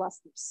galaxy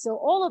clusters. So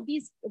all of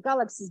these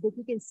galaxies that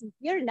you can see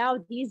here, now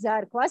these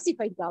are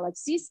classified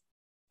galaxies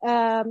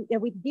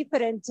with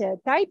different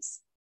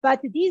types, but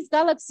these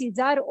galaxies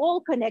are all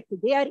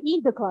connected. They are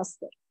in the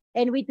cluster.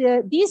 And with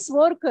this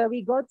work,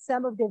 we got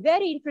some of the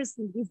very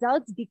interesting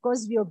results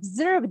because we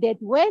observed that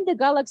when the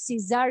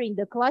galaxies are in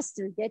the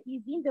cluster that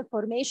is in the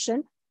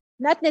formation,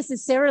 not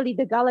necessarily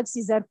the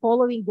galaxies are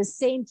following the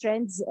same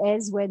trends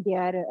as when they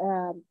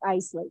are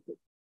isolated.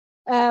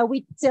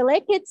 With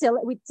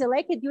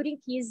Seleke during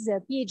his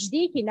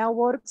PhD, he now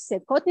works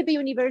at Kottebe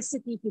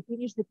University. He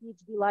finished the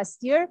PhD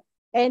last year.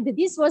 And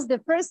this was the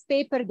first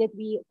paper that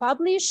we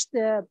published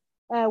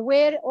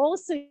where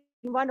also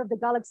in one of the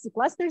galaxy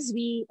clusters,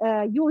 we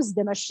used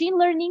the machine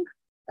learning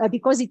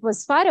because it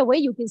was far away.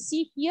 You can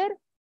see here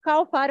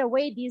how far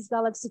away this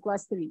galaxy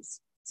cluster is.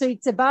 So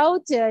it's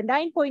about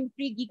 9.3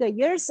 giga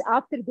years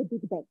after the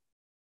Big Bang.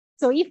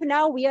 So if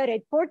now we are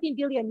at 14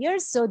 billion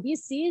years, so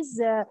this is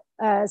a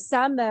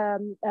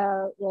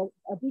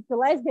bit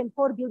less than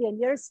 4 billion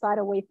years far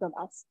away from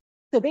us.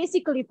 So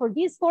basically for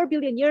these 4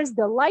 billion years,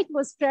 the light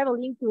was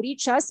traveling to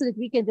reach us so that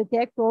we can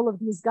detect all of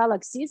these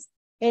galaxies.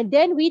 And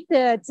then with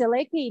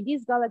Seleke in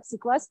this galaxy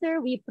cluster,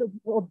 we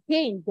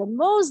obtained the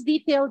most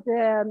detailed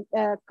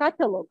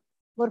catalog,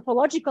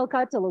 morphological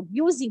catalog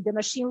using the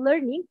machine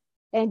learning.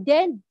 And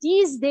then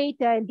this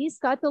data and this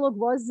catalog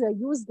was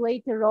used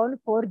later on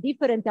for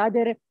different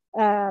other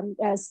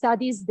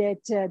studies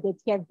that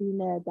have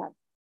been done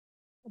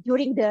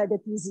during the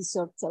thesis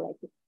of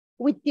Seleke.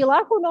 With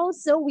Tilahun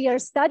also, we are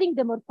studying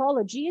the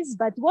morphologies,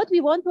 but what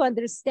we want to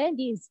understand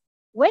is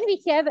when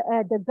we have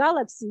the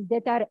galaxies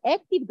that are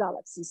active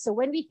galaxies, so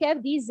when we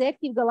have these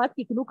active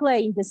galactic nuclei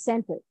in the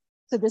center,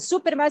 so the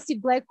supermassive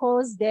black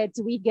holes that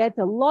we get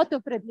a lot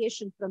of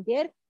radiation from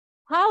there,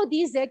 how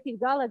these active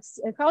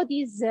galaxies, how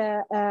these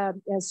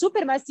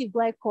supermassive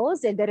black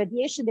holes and the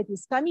radiation that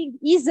is coming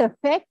is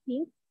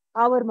affecting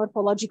our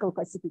morphological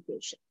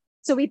classification.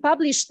 So we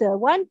published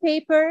one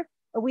paper.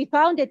 We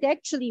found that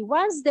actually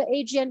once the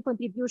AGN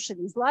contribution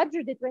is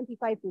larger than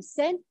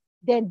 25%,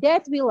 then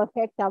that will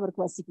affect our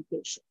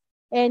classification.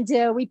 And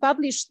we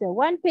published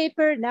one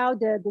paper. Now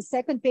the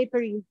second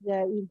paper is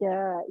in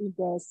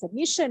the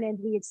submission, and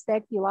we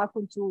expect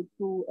Tilahun to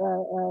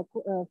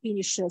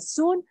finish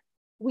soon.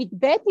 With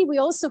Betty, we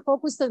also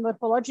focused on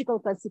morphological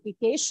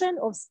classification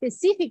of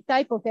specific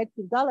type of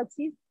active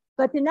galaxies,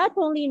 but not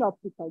only in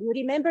optical. You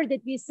remember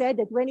that we said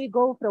that when we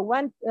go from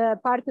one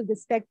part of the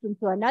spectrum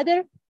to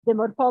another, the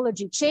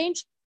morphology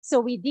changed. So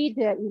we did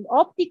in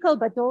optical,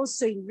 but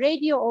also in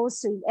radio,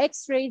 also in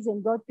X-rays,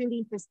 and got really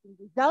interesting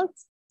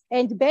results.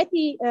 And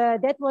Betty,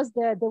 that was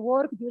the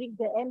work during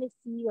the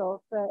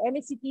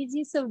MSc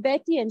thesis of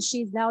Betty, and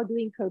she's now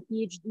doing her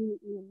PhD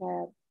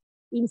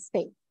in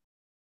Spain.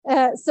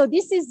 So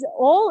this is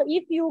all.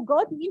 If you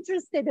got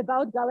interested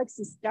about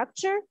galaxy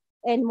structure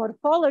and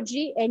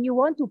morphology and you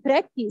want to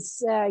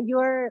practice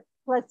your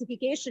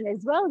classification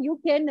as well, you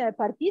can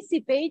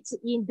participate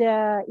in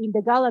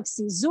the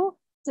Galaxy Zoo.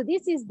 So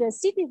this is the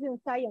Citizen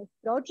Science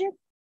Project.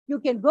 You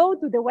can go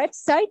to the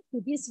website,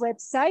 to this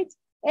website,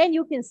 and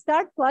you can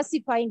start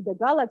classifying the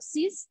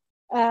galaxies.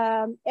 These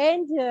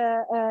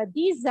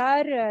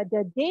are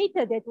the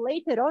data that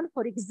later on,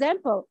 for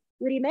example,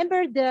 you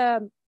remember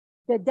the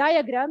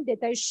diagram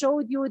that I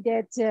showed you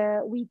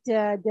that with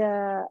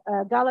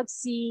the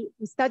galaxy,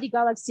 study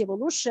galaxy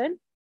evolution.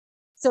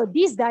 So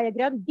this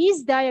diagram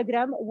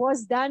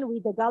was done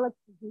with the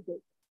Galaxy Zoo data.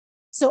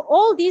 So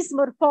all this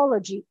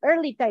morphology,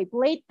 early type,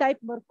 late type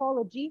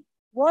morphology,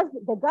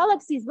 the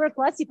galaxies were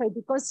classified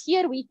because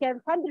here we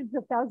have hundreds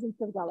of thousands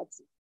of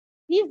galaxies.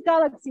 These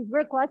galaxies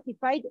were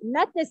classified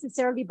not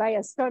necessarily by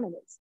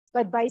astronomers,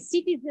 but by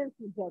citizens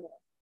in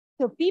general.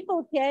 So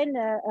people can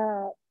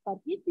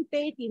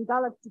participate in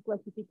galaxy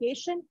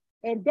classification,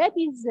 and that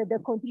is the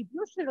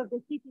contribution of the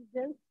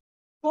citizens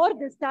for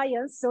the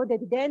science, so that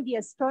then the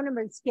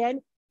astronomers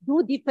can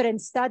do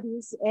different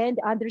studies and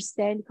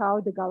understand how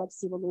the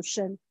galaxy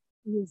evolution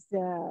is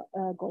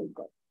going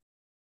on.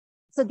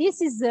 So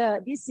this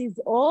is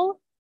all.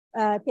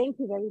 Thank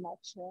you very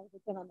much.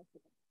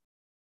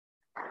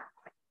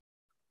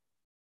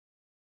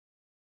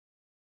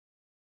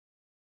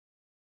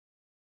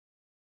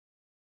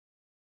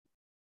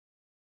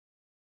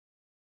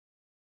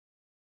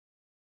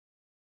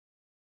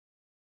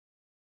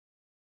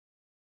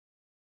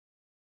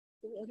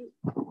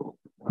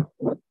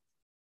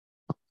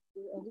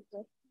 Any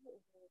question?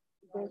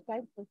 There's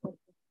time for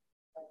questions.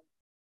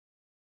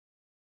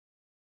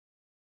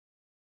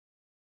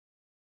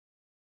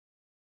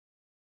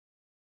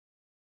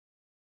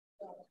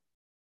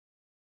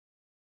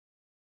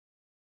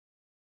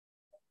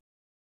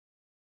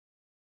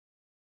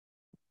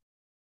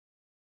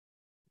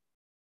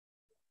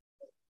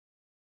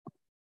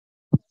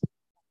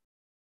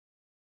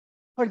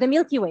 For the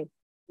Milky Way.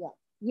 Yeah.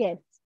 Yes.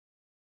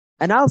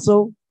 And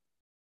also,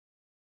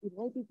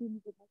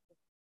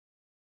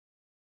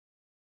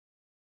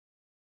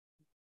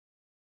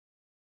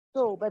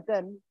 so, but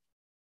then,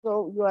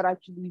 so you are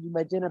actually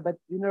imagine, but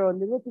you know,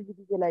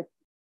 relativity like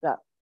that.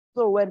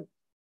 So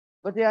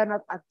but they are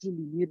not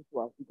actually near to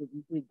us because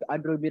you think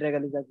Andromeda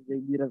Galaxy is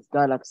the nearest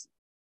galaxy.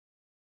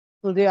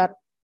 So they are.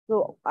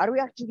 So are we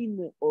actually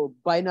in a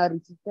binary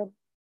system,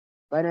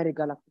 binary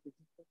galactic system?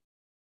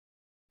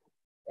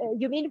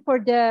 You mean for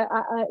the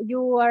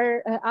you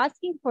are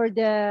asking for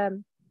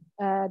the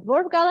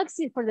dwarf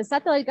galaxy, for the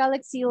satellite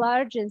galaxy,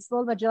 large and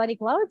small Magellanic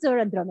Clouds, or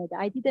Andromeda?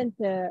 I didn't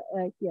hear.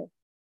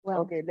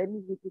 Well, okay, let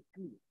me make it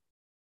clear.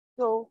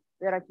 So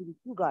there are actually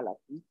two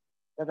galaxies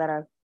that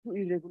are two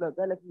irregular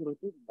galaxies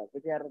rotating, but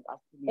they are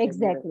actually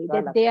exactly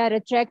that they are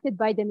attracted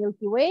by the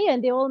Milky Way,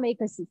 and they all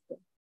make a system.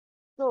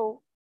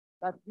 So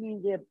that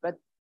means but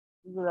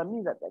that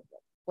means that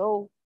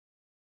so,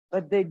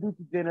 but they do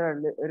to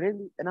general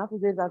really, and after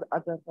there's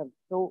other things.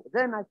 So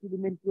then actually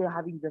meant we're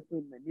having the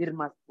same near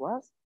mass to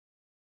us.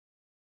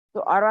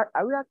 So are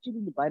we actually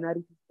in the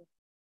binary system?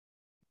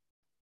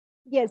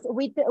 Yes,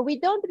 we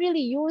don't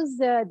really use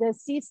the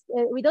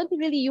system. We don't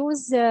really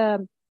use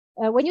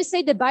when you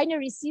say the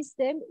binary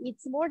system,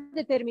 it's more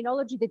the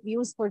terminology that we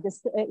use for the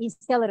in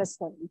stellar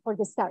astronomy for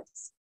the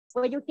stars.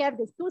 When you have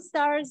the two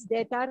stars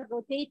that are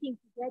rotating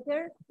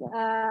together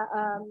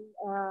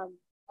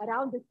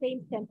around the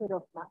same center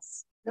of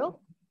mass. No,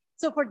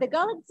 so for the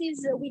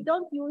galaxies, we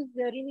don't use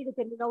really the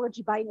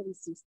terminology binary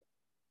system.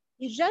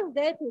 It's just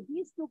that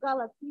these two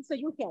galaxies. So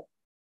you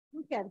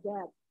have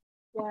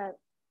the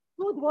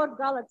two dwarf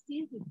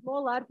galaxies with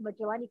small large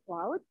Magellanic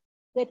Clouds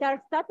that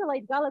are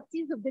satellite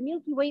galaxies of the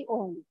Milky Way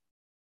only.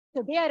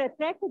 So they are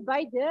attracted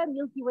by the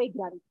Milky Way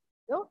gravity.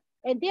 No?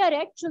 And they are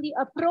actually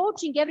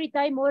approaching every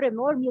time more and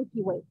more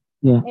Milky Way.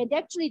 Yeah. And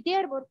actually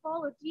their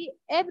morphology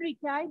every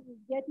time is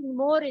getting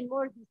more and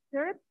more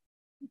disturbed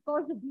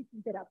because of this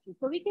interaction.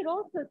 So we can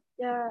also,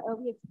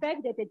 we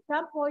expect that at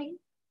some point,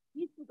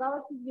 these two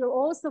galaxies will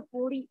also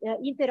fully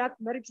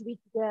merge with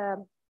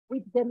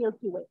the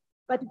Milky Way.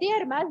 But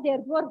their mass, they are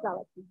dwarf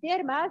galaxies.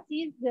 Their mass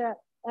is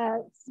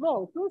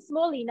small, too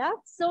small enough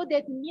so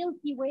that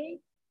Milky Way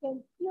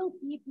can still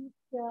keep its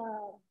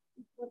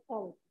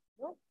morphology.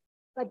 No?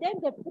 But then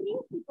the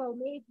principal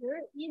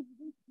major is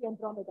the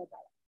Andromeda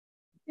galaxy.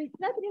 So it's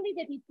not really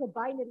that it's a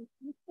binary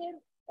system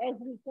as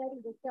we said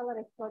in the stellar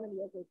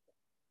astronomy as I said.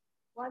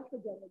 Once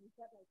again, we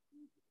have like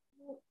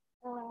two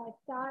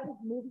stars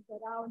moving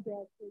around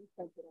the same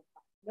center of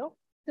mass. No?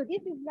 So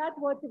this is not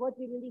what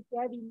we really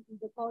have in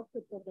the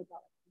concept of the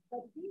galaxy.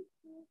 But these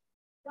two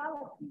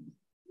galaxies,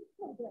 each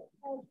of them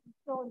has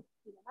its own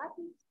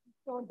kinematics,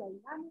 its own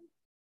dynamics.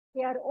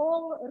 They are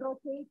all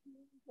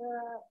rotating,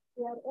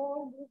 they are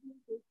all moving,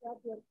 they have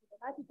their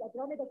kinematics.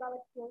 Andromeda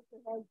galaxy also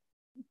has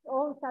its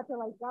own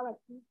satellite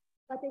galaxy.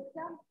 But at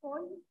some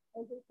point,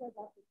 as I said,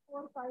 after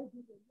 4 or 5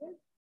 billion years,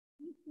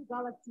 these two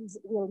galaxies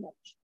will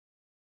merge.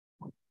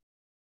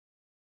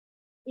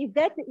 Is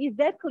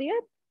that clear?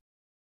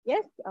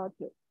 Yes?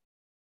 Okay.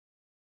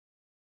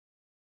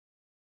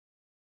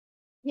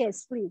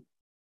 Yes, please.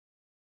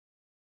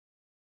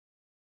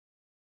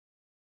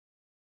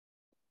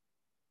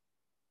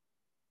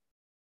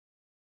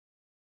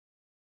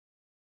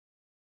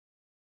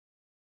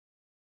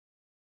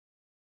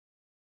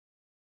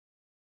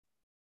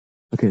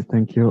 Okay,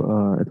 thank you.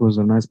 It was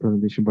a nice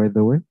presentation, by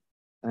the way.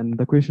 And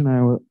the question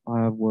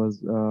I have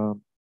was,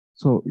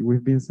 so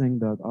we've been saying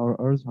that our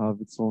Earth have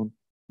its own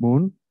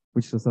moon,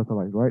 which is a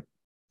satellite, right?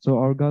 So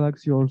our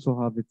galaxy also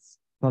have its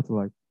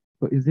satellite.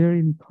 So is there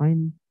any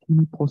tiny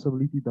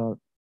possibility that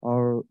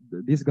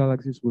these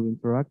galaxies will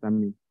interact? I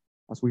mean,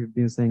 as we've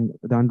been saying,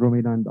 the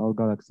Andromeda and our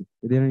galaxy.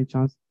 Is there any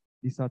chance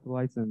these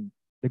satellites and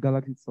the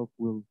galaxy itself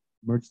will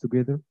merge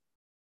together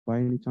by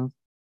any chance?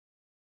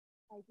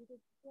 I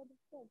didn't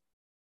understand.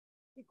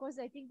 Because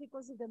I think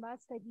because of the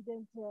mask, I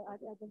didn't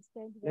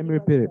understand. Let me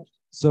repeat it.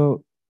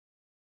 So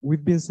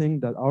we've been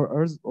saying that our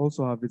Earth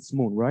also have its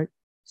moon, right?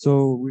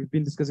 So we've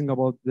been discussing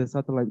about the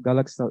satellite.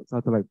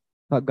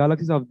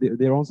 Galaxies have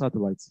their own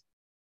satellites,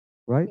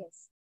 right?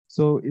 Yes.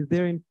 So is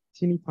there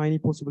any tiny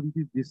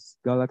possibility these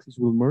galaxies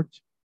will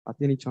merge at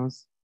any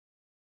chance?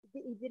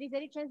 If there is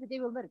any chance that they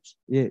will merge.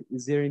 Yeah,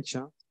 is there any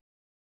chance?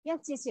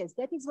 Yes.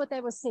 That is what I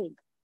was saying.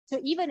 So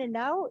even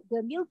now,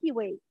 the Milky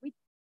Way,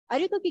 are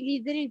you talking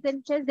if there is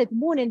any chance that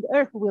Moon and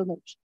Earth will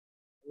merge?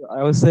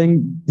 I was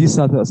saying these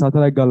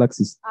satellite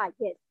galaxies.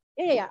 Yes.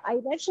 Yeah, I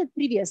mentioned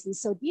previously.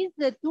 So these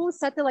are the two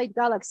satellite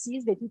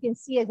galaxies that you can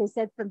see, as I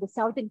said, from the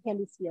southern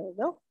hemisphere.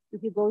 No,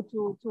 if you go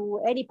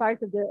to any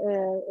part of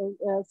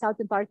the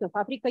southern part of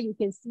Africa, you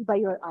can see by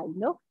your eye.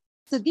 No,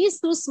 so these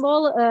two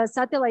small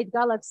satellite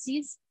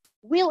galaxies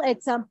will,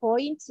 at some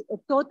point,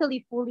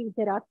 totally fully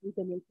interact with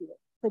the Milky Way.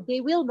 So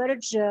they will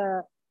merge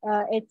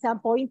at some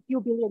point,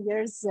 few billion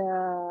years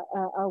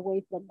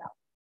away from now.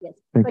 Yes,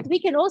 but we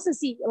can also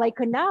see, like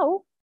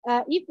now,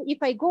 if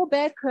I go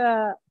back.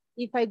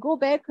 If I go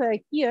back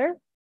here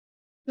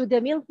to the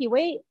Milky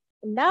Way,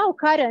 now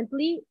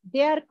currently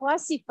they are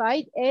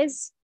classified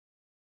as,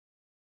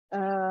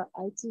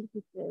 I think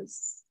it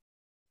is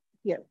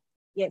here.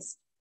 Yes.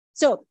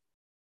 So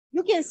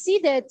you can see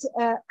that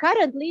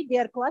currently they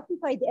are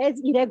classified as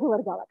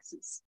irregular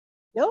galaxies.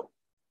 No?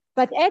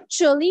 But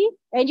actually,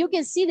 and you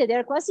can see that they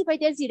are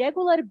classified as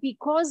irregular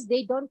because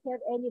they don't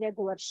have any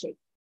regular shape.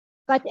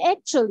 But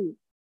actually,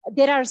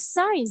 there are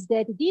signs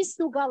that these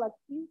two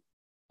galaxies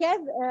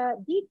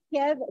did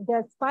have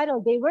the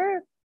spiral. They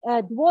were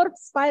dwarf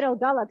spiral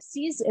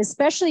galaxies,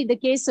 especially in the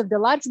case of the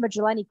Large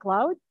Magellanic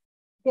Cloud,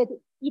 that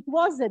it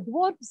was a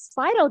dwarf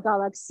spiral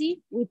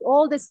galaxy with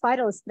all the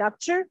spiral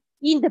structure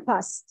in the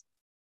past,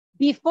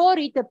 before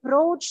it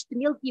approached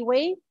Milky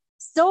Way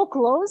so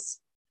close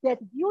that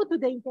due to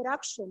the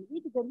interaction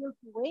with the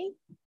Milky Way,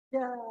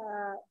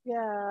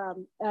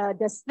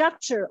 the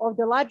structure of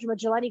the Large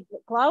Magellanic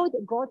Cloud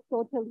got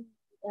totally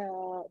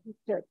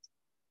disturbed.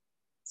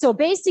 So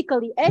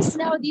basically, as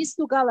now these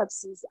two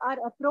galaxies are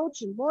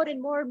approaching more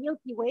and more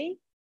Milky Way,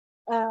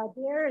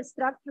 their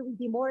structure will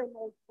be more and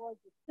more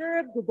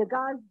disturbed. The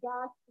gas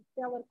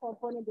stellar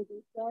component that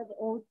they have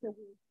also will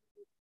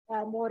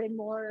be more and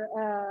more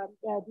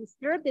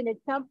disturbed. And at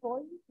some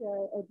point,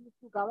 these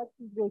two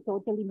galaxies will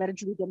totally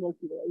merge with the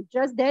Milky Way. It's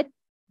just that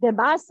the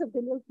mass of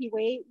the Milky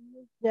Way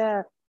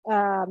is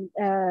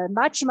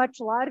much, much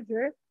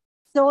larger,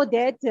 so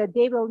that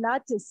they will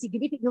not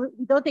significantly,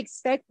 we don't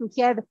expect to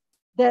have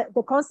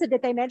the concept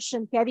that I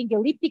mentioned, having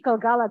elliptical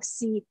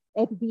galaxy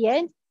at the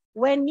end.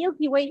 When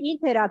Milky Way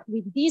interact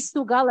with these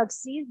two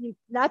galaxies, it's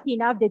not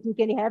enough that you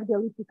can have the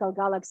elliptical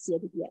galaxy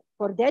at the end.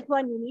 For that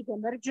one, you need a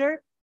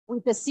merger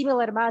with a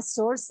similar mass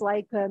source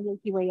like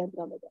Milky Way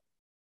Andromeda.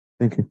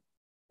 Thank you.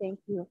 Thank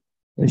you.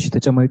 እሺ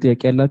ተጨማሪ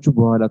ጥያቄ ያላችሁ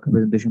በኋላ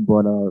ከፕሬዘንቴሽን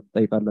በኋላ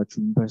ጠይቃላችሁ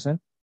ፐርሰን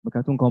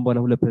ምክንያቱም ከአሁን በኋላ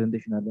ሁለት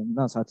ፕሬዘንቴሽን አለን እና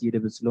ሰዓት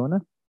እየደበዘ ስለሆነ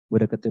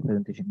ወደ ቀጣይ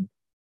ፕሬዘንቴሽን ነው።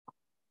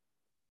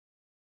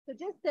 So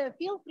just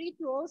feel free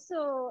to also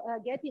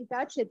get in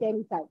touch at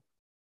any time.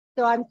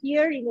 So I'm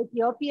here in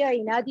Ethiopia,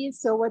 in Addis,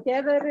 so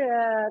whatever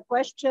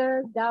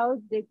questions,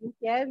 doubts that you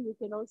have, you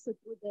can also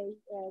through the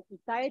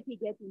society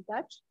get in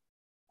touch.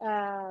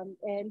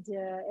 And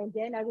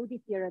then I will be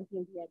here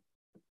until the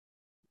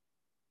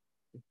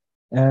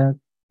end.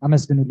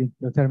 አመስግኑልኝ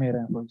ዶክተር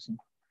ሜሪያን ፎርምስን።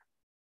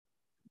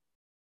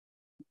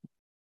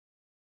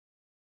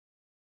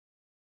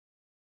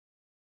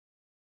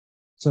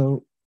 So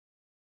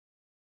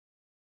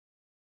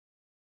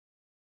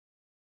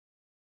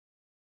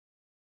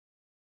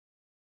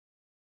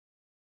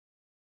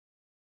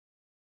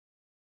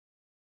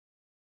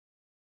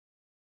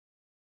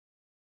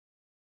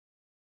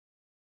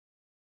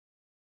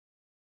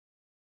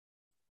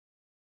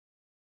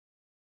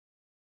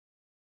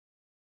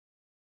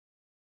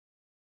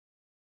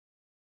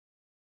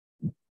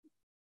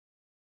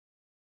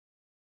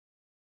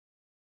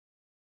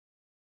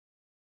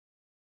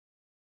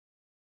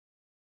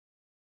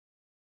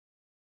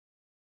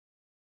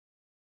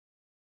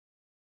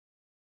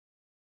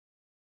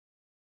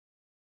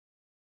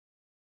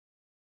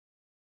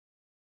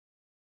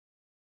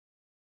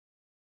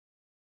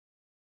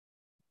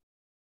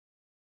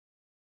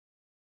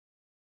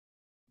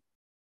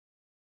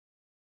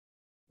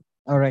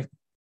all right.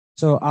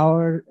 So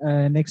our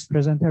next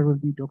presenter will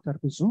be Dr.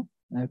 ፍጹም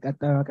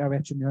ቀጣዩ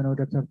አቅራቢያችን የሚሆነው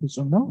ዶክተር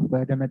ፍጹም ነው።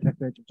 ወደ መድረክ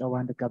ጭብጨባ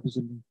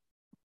እንድጋብዙልኝ።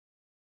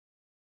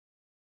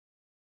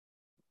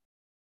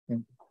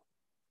 Thank you.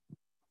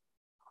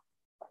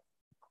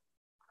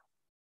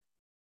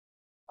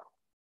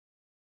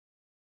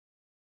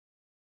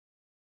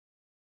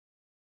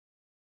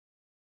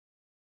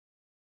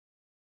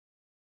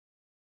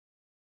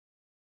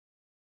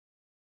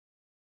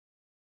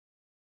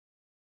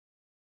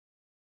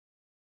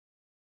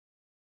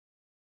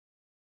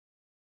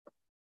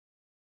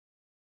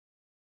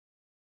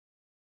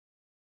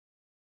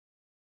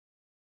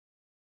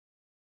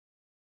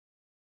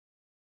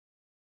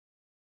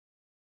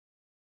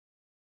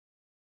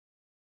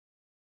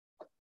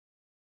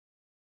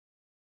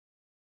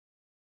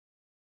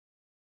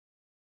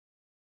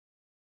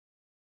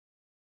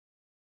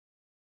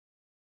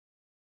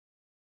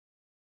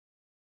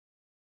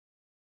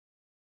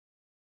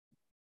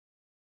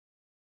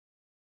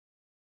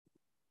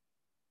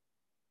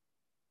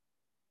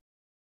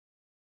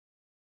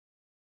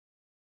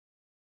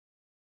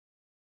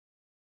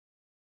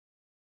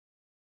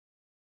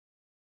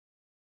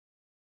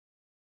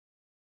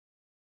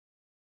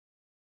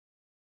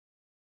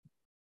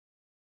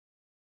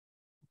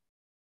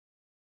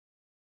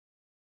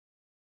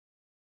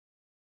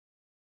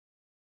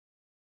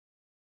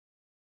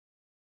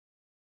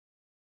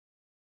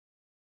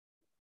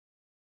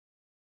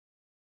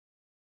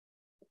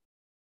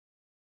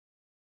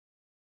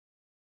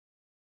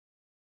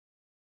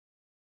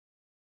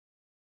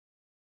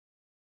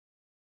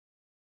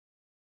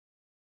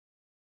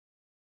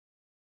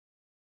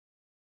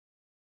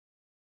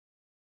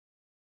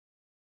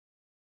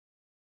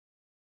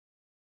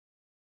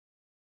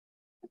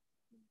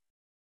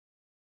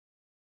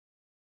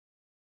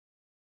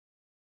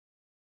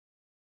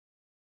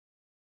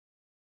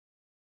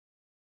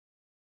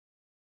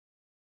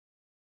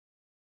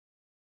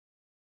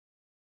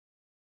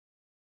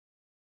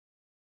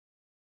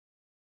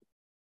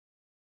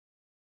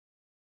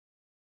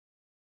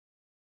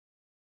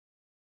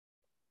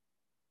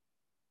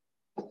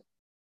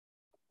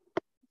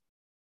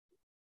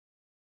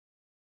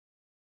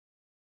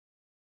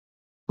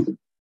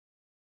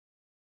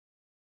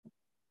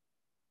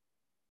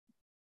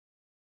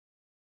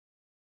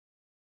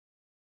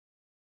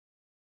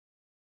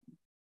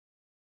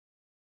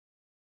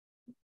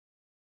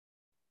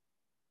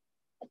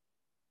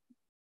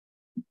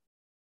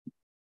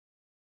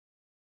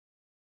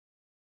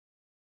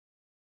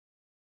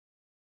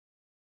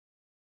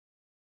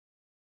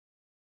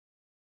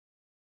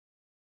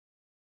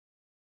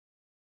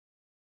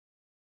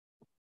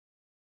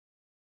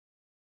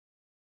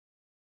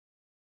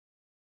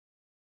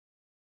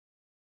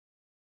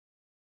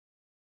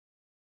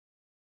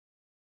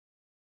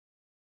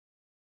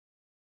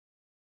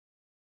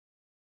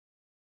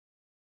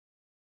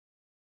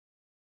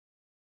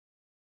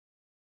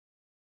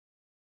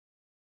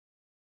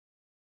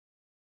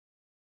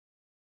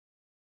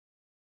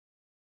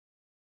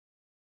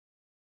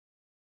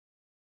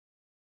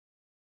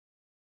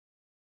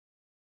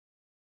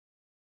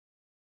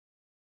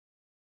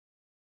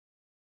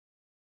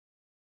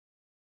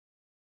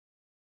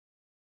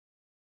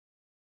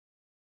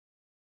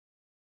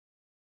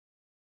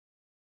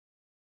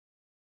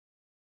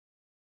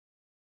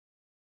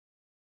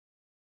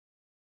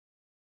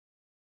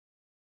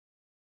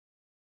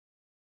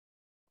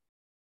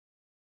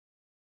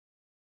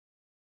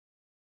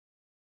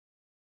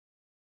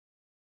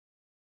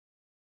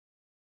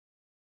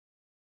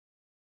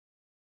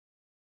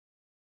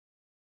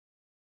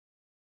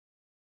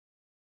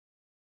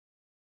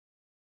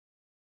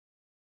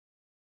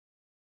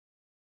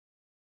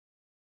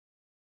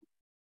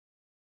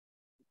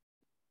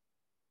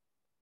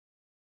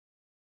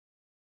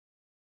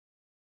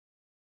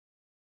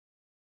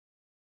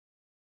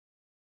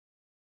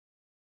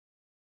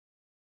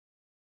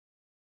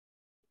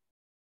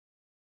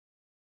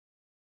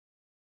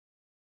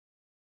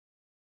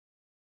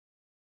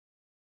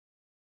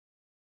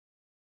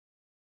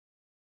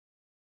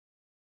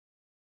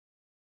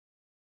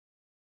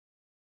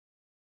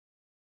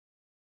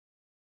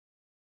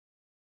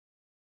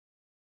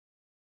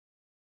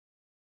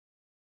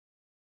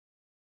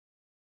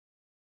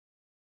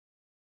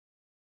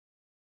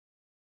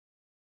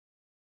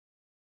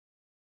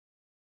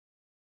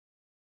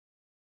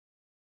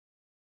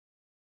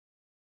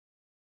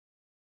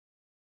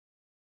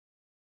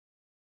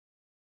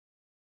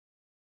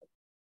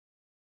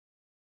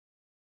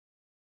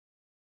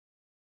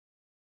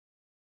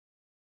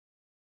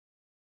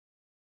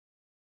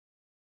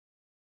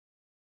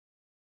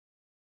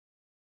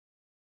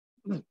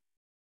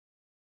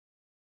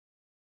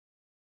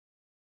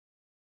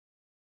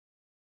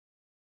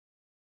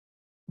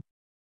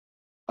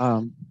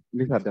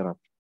 እንዴት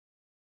አደራችሁ?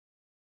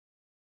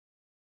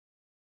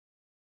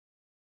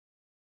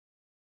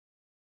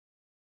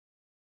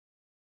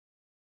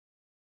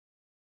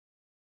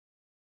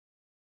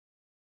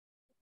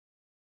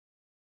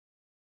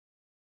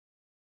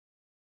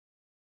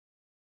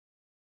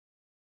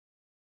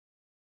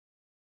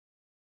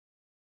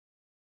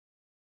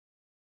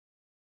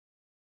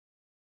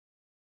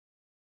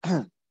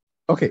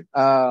 ኦኬ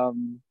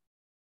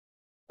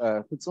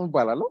ፍጹም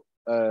እባላለሁ።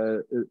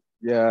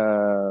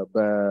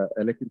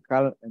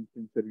 በኤሌክትሪካል ኤንድ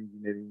ሴንሰር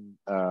ኢንጂነሪንግ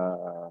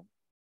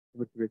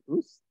ትምህርት ቤት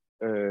ውስጥ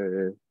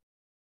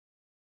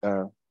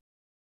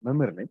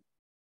መምህር ነኝ።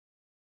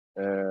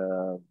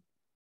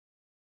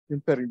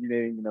 ሴንሰር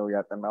ኢንጂነሪንግ ነው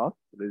ያጠናሁት።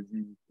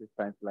 ስለዚህ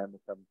ሳይንስ ላይ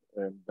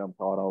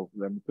እንደምታወራው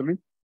ለምትሉኝ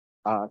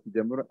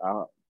ሲጀምር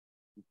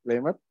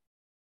ዲስክሌመር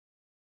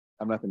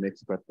I'm not an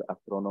expert in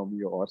astronomy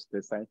or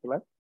space science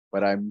like,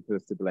 but I'm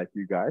interested like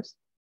you guys.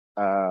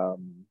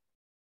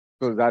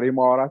 So ዛሬ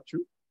ማወራችሁ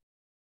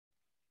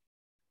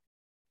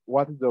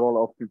what is the role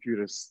of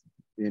computers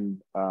in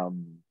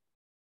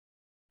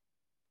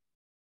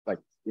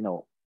like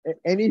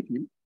any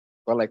field,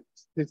 but like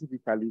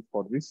specifically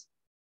for this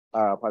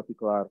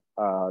particular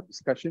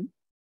discussion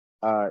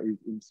is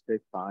in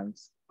space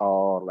science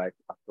or like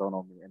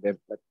astronomy, and then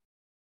like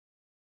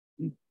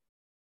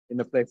in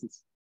the places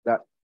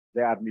that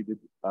they are needed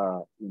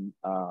in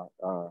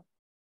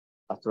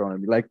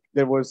astronomy. Like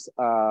there was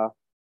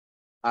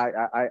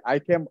I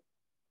came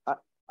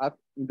at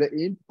in the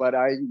end, but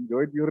I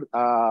enjoyed your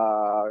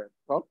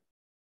talk.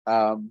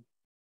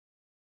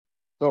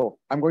 So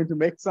I'm going to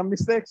make some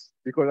mistakes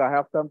because I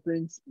have some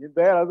things in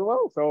there as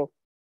well. So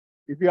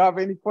if you have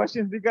any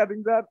questions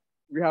regarding that,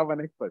 we have an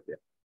expert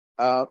here.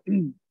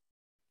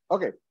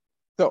 Okay,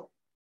 so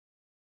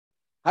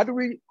how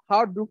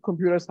do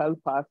computers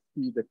help us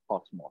see the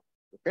cosmos?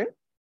 Okay,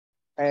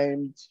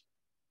 and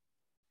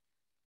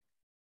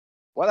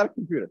what are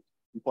computers?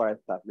 Before I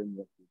start, let me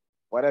ask you,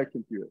 what are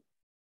computers?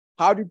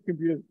 How did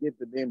computers get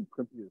the name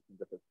computers in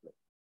the first place?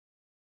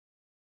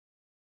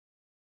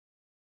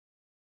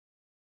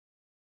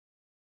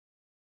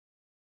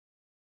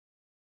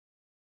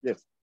 Yes.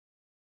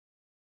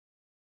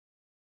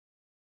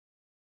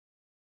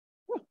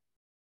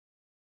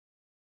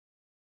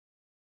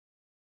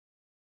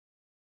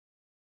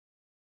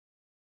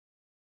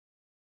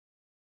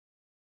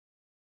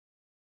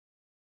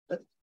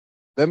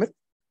 Limit?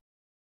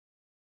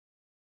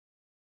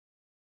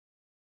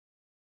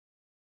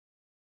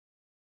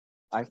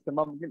 I come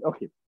up again.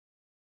 Okay.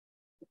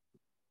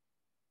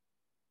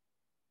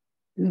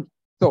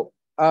 So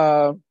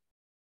I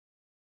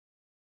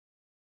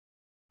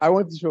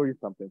want to show you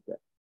something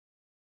here.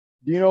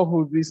 Do you know who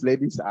these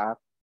ladies are?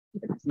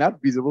 It's not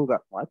visible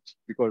that much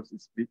because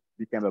it's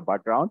became a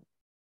background,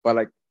 but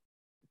like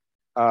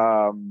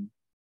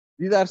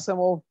these are some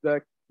of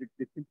the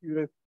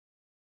computers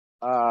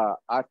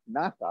at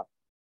NASA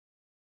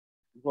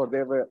before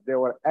they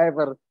were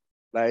ever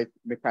like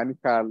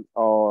mechanical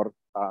or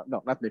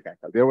no, not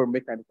mechanical. They were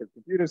mechanical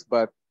computers,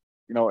 but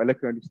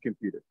electronics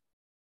computers.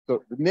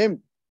 So the name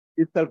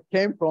itself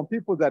came from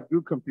people that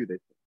do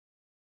computation,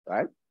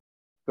 right?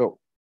 So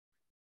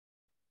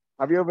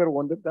have you ever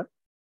wondered that?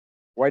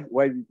 Why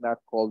is it not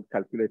called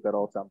calculator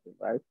or something,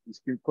 right?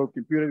 It's called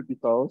computer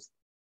because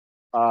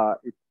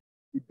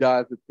it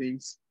does the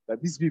things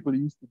that these people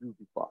used to do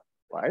before,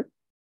 right?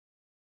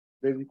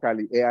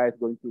 Basically, AI is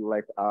going to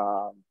like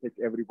take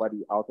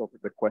everybody out of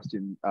the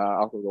question,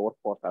 out of the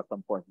workforce at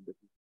some point in the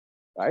future,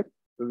 right?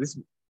 So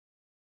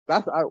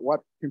that's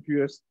what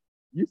computers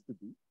used to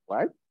be,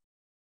 right?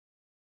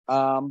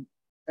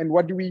 And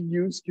what do we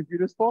use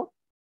computers for?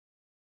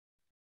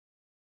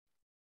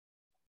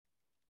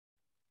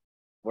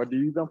 What do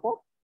you use them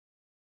for?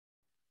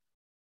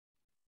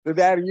 So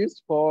they are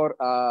used for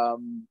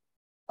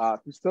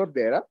to store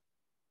data,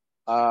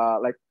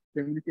 like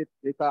communicate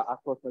data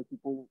across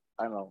multiple,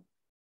 I don't know,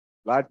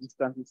 large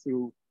distances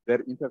through their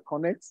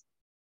interconnects,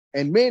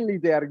 and mainly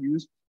they are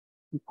used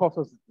to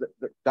process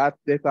that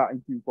data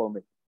into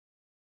information.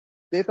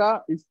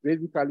 Data is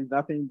basically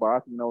nothing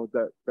but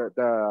the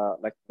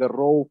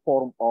raw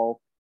form of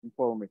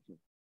information.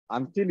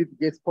 Until it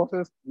gets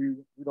processed, we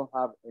don't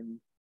have any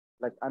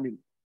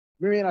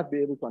we may not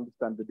be able to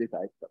understand the data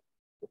itself.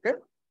 Okay.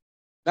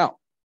 Now,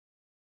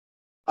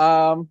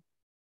 I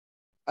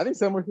think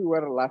some of you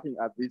were laughing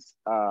at this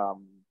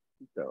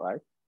picture,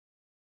 right?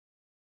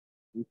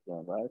 This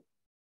one, right?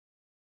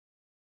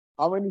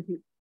 How many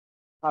people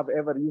have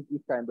ever used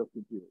this kind of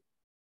computer?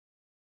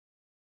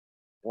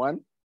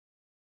 1,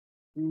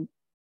 2,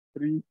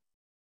 3,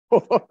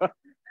 4.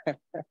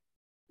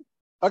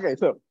 Okay,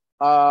 so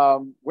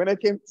when I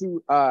came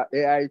to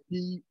AIT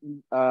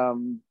in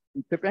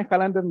Japan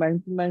calendar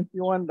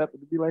 1991, that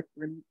would be like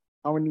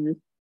how many years?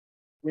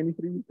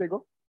 23 years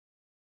ago.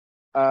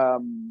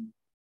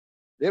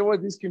 There were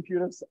these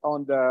computers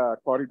on the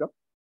corridor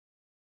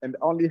and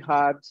only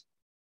had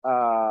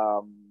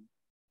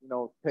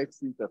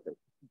text interface.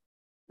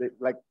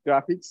 Like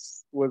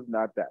graphics was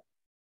not that.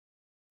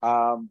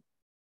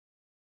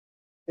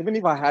 Even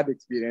if I had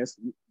experience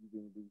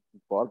using these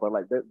before, but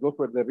like those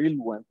were the real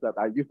ones that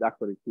I used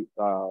actually to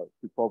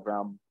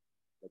program,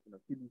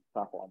 TV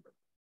stuff on them.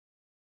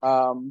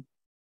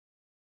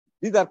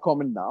 These are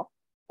common now,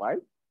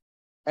 right?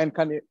 And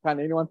can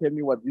anyone tell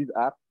me what these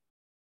are?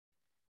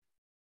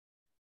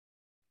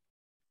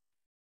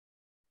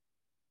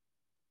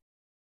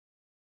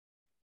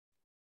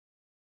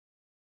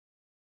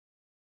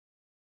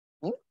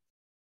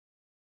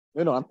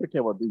 No, I'm talking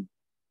about these.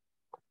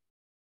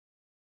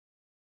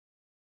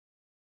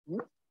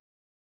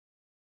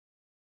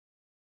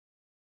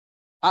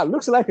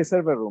 Looks like a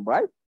server room,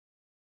 right?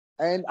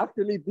 And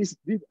actually, these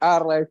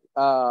are like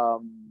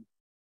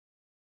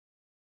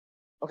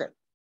okay.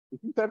 If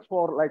you search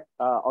for like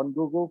on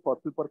Google for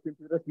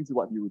supercomputers, this is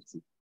what you would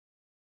see.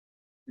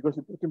 Because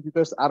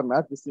supercomputers are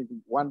not just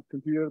one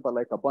computer, but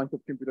like a bunch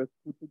of computers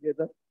put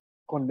together,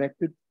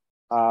 connected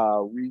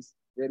with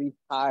very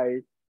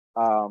high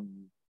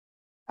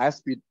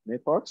high-speed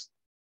networks,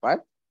 right?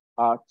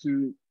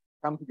 To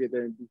come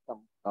together and do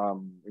some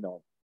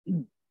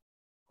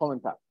common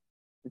tasks.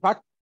 In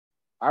fact,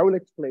 I will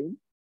explain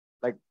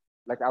like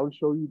I will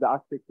show you the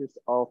architectures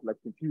of like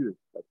computers,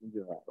 like in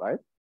general, right?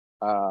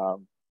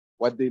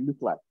 What they look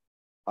like.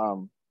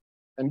 And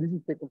this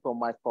is taken from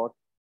my course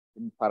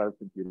in parallel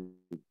computing.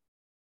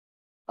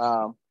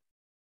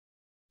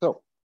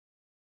 So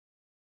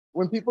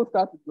when people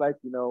started like,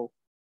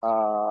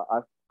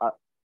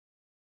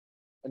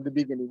 in the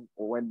beginning,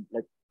 when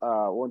like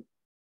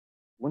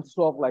when to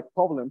solve like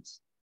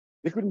problems,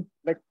 they couldn't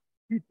like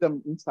fit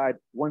them inside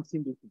one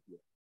single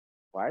computer,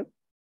 right?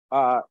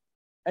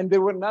 And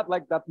there were not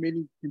like that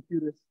many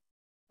computers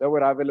that were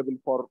available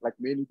for like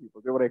many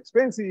people. They were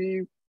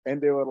expensive and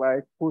they were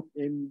like put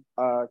in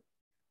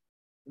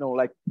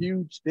like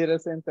huge data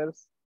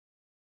centers.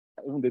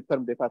 Even the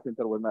term data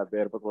center was not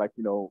there, but like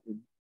in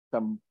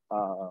some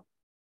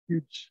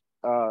huge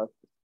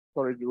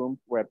storage rooms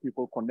where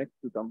people connect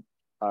to them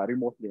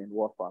remotely and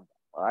work on them,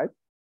 right?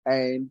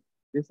 And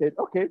they said,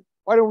 okay,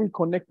 why don't we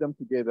connect them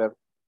together,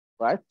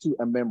 right, to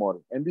a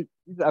memory? And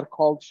these are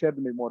called shared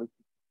memory,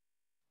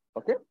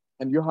 okay?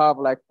 And you have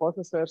like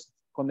processors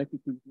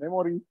connected to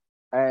memory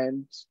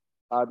and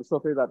the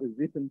software that is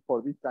written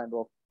for this kind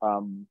of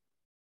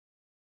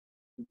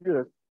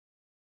computers,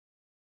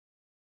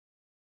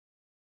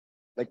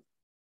 like,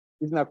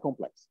 is not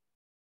complex.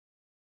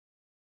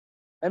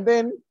 And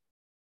then,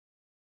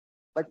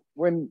 like,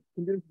 when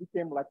computers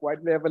became like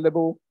widely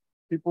available,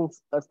 people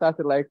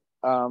started like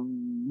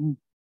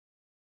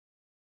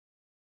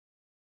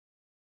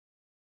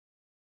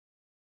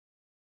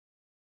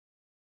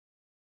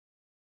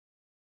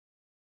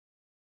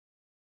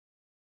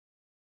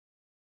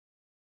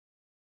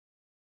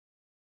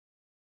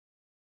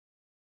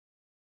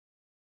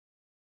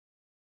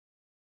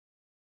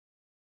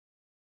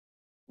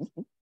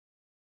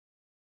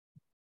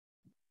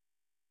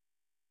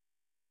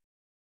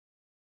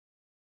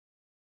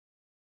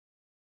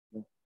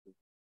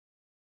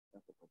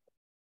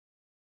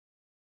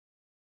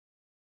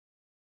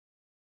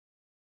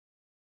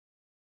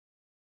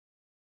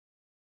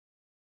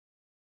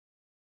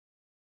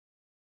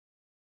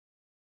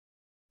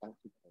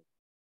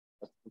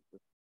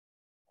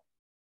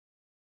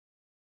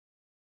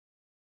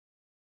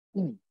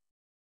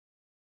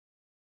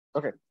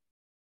okay.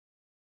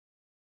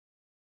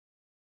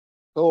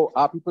 So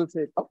people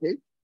say, okay,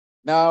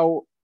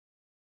 now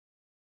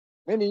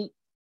many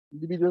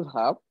individuals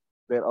have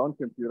their own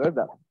computer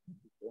that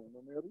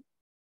memory,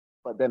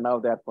 but then now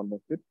they are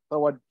connected. So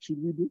what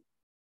should we do?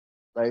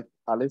 Like,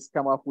 let's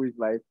come up with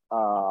like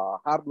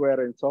hardware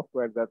and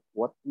software that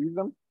works with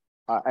them,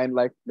 and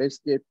like let's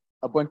get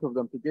a bunch of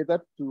them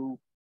together to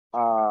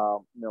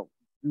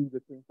do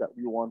the things that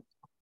we want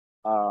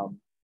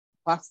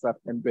faster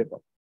and better.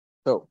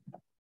 So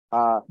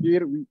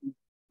here we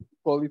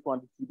call this one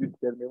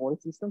distributed memory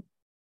system,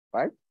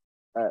 right?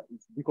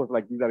 It's because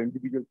like these are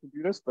individual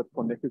computers but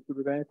connected to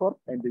the network,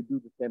 and they do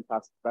the same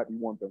tasks that we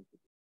want them to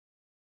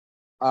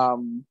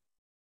do.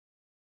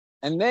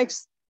 And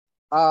next,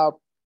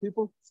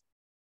 people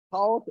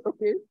thought,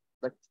 okay,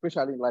 like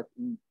especially like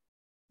in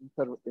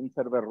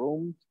server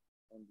rooms,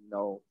 and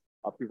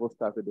people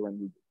started when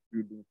we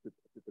building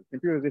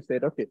computers. They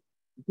said, okay,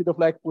 instead of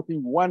like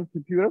putting one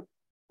computer,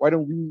 why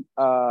don't we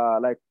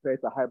like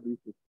create a hybrid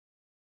system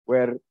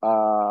where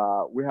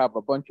we have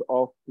a bunch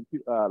of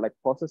like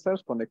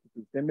processors connected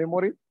to the same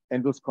memory,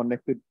 and those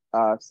connected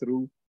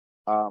through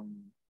the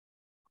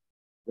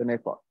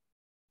network.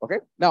 Okay,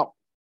 now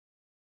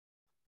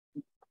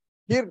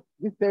here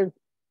this saves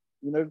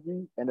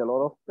energy and a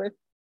lot of stress,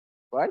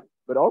 right?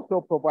 But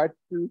also provides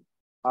to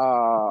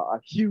a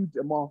huge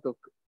amount of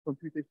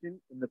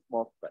computation in a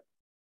small space.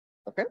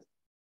 Okay.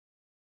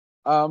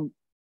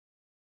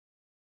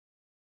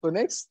 So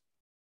next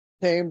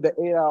came the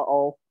era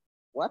of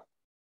what?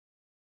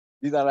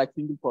 These are like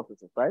single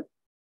processors, right?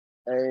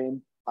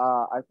 And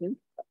I think,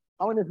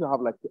 how many of you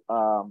have like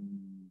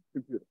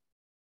computers?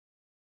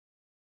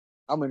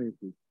 How many of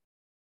you?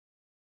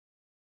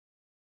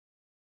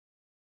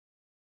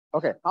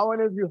 Okay, how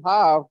many of you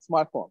have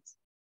smartphones?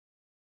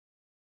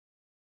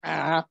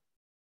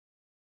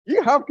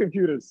 You have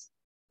computers.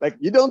 Like,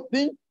 you don't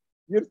think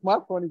your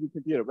smartphone is a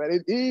computer, but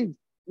it is.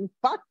 In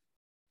fact,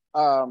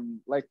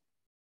 like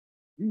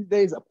these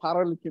days, a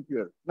parallel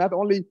computer, not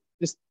only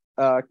just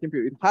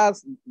computer, it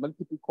has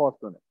multiple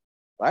cores on it,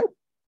 right?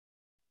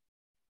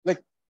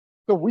 Like,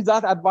 so with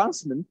that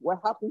advancement, what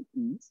happens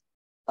is,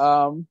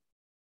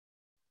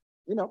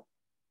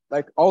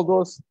 like all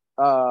those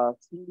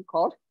single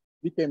cores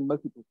became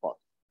multiple cores.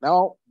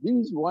 Now,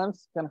 these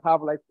ones can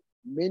have like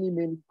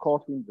many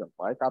cores in them,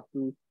 right? Up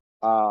to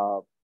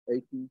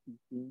 18,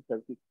 15,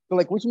 30. So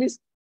like, which means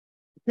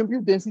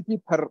compute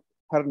density per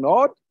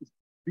node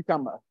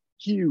become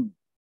huge,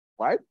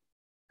 right?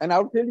 And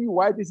I'll tell you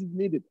why this is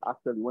needed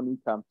actually when we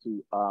come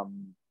to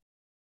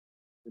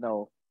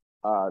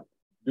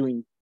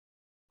doing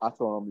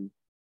astronomy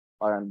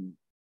and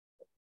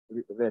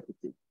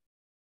relativity.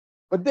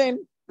 But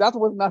then that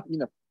was not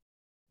enough.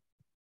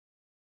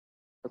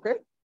 Okay,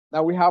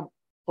 now we have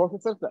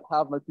processors that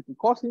have multiple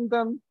cores in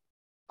them.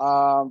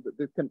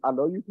 That can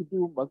allow you to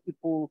do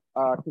multiple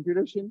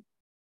computation,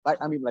 like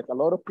a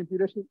lot of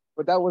computation,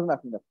 but that was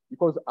not enough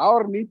because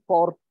our need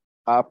for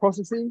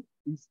processing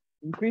is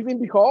increasing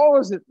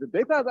because the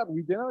data that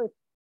we generate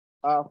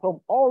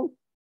from all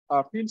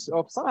fields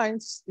of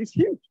science is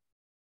huge.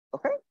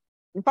 Okay,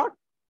 in fact,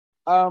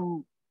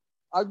 I'll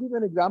give you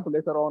an example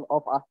later on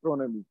of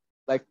astronomy.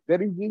 Like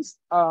there is this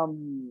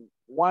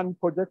one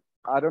project,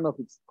 I don't know if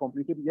it's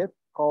completed yet,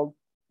 called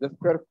the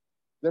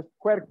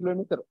square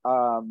kilometer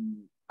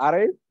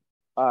array.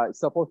 It's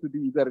supposed to be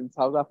either in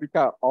South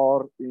Africa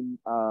or in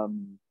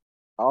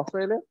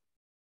Australia.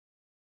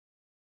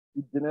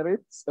 It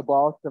generates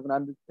about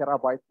 700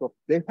 terabytes of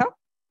data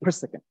per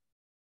second.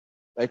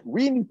 Like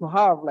we need to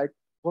have like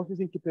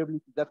processing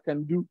capability that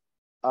can do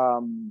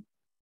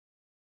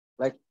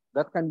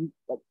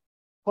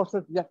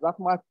process just that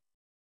much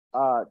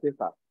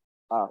data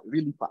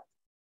really fast.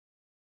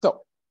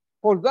 So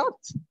for that,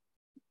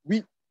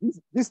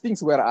 these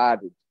things were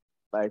added,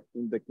 like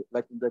in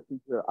the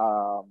future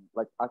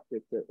like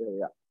architecture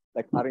area,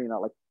 like arena,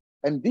 like,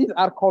 and these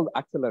are called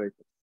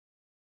accelerators.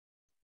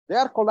 They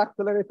are called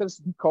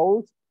accelerators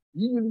because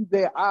usually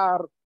they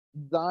are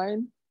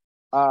designed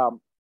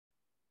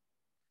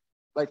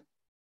like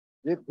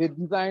they're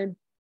designed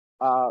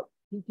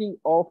thinking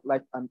of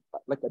like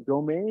a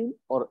domain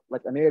or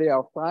like an area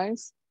of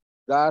science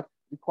that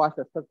requires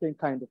a certain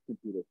kind of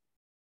computer.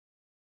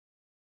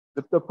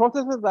 The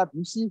processes that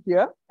you see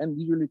here and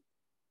usually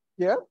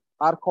here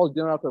are called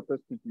general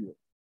purpose computers.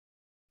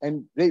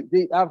 And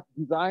they are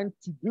designed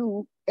to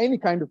do any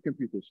kind of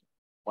computation,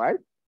 right?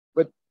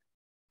 But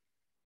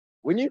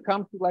when you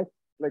come to like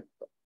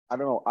I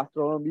don't know,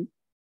 astronomy,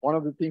 one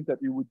of the things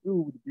that you would do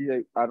would be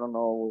like, I don't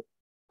know,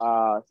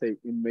 say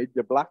image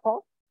the black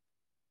hole.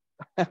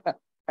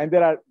 And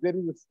there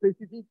is a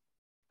specific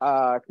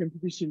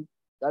computation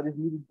that is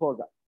needed for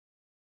that.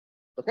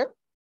 Okay?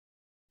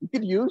 You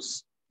could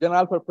use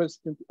general purpose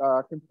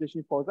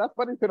computation for that,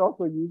 but you could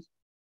also use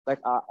like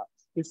a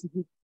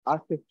specific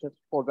architecture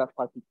for that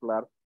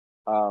particular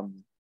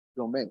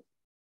domain.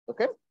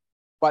 Okay?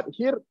 But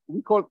here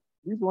we call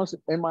these ones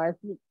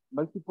MIC,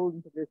 multiple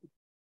integrated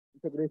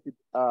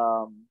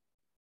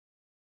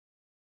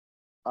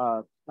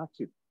not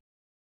chip,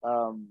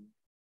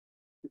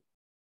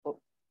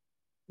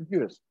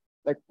 computers,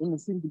 like in a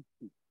single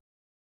chip.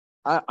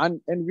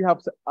 And we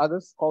have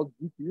others called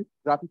GPUs,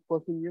 graphic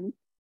processing units.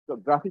 So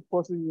graphic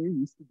processing units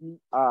used to be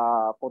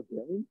for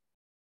gaming,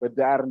 but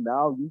they are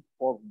now used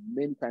for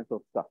many kinds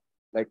of stuff.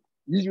 Like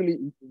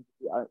usually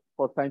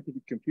for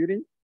scientific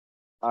computing,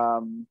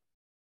 and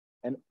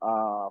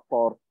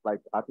for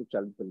like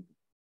artificial intelligence.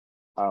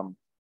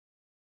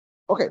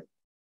 Okay,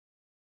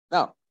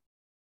 now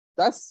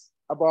that's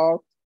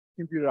about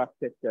computer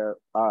architecture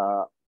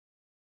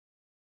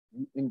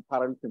in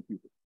parallel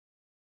computing.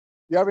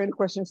 Do you have any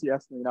questions?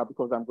 Yes, me now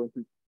because I'm going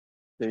to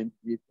change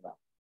it now.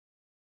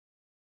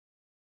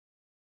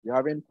 Do you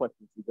have any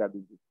questions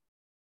regarding this?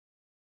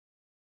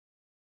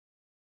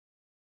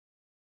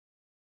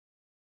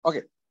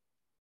 Okay.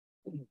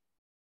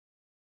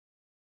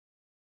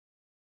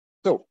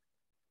 So,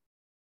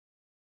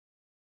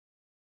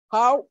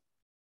 how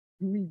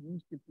do we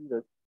use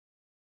computers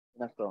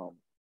in astronomy?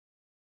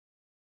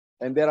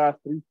 And there are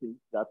three things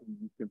that we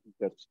use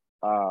computers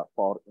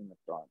for in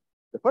astronomy.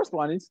 The first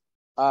one is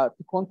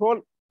to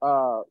control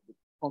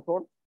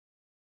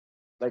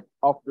like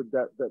of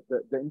the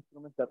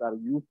instruments that are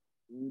used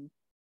in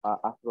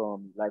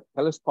astronomy, like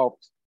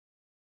telescopes.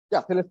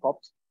 Yeah,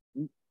 telescopes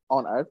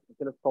on Earth,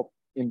 telescopes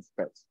in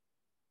space,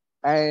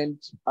 and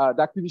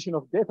the acquisition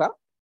of data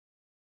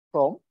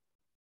from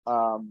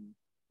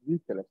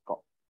these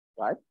telescopes,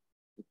 right?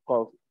 It's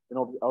called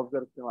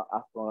observational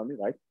astronomy,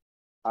 right?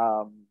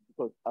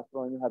 Because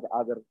astronomy has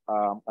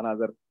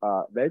another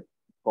leg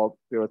called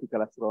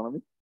theoretical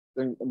astronomy.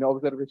 So in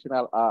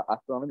observational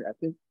astronomy, I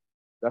think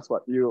that's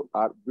what you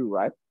do,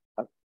 right?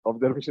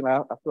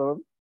 Observational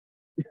astronomy.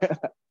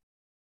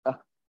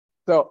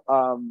 So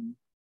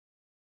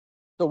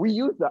we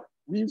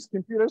use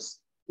computers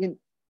in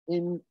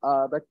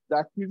the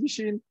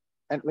acquisition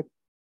and like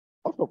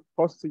also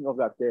processing of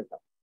that data,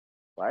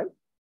 right?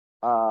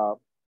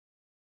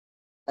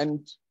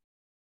 And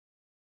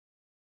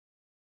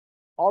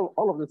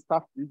all of the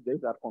stuff these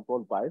days are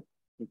controlled by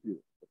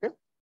computers. Okay,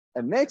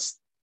 and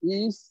next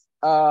is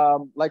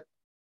like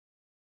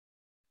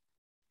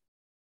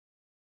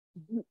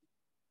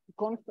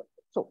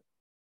so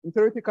in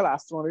theoretical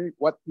astronomy,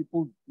 what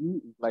people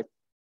do is like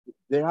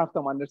they have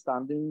some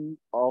understanding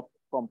of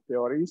from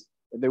theories,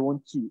 and they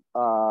want to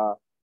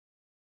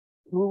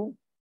prove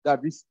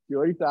that these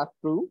theories are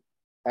true,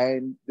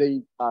 and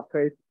they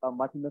create a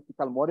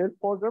mathematical model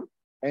for them,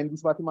 and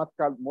these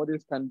mathematical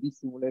models can be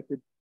simulated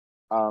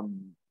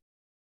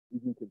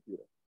using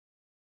computers.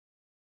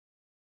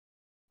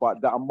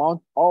 But the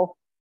amount of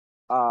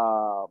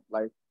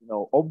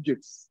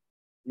objects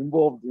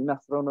involved in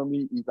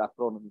astronomy is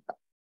astronomical.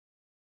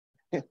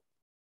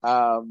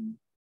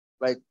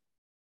 Like,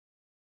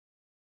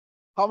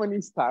 how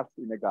many stars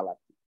in a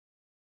galaxy?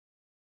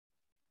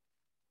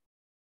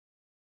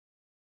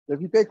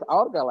 If you take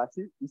our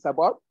galaxy, it's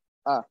about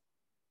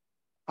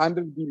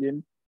 100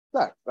 billion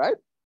stars, right?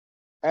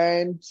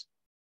 And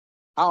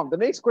the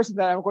next question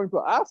that I'm going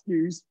to ask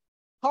you is,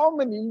 how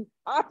many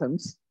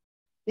atoms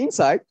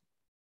inside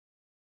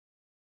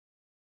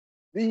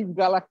these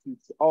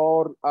galaxies?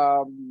 Or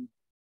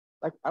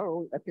like, I don't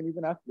know, I can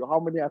even ask you, how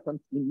many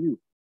atoms in you,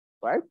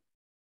 right?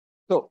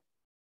 So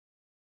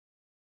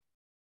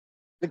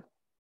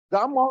the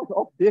amount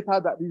of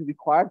data that is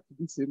required to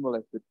be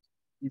simulated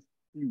is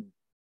huge.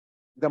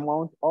 The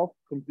amount of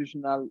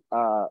computational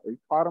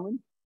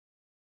requirements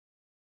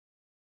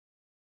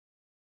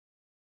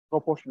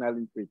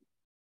proportionally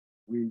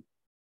with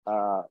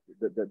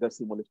the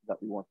simulation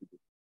that we want to do.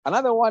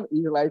 Another one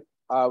is like,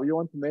 we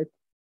want to make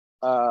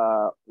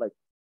like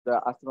the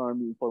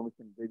astronomy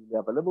information readily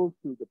available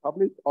to the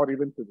public or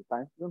even to the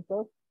scientists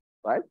themselves,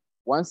 right?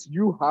 Once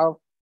you have,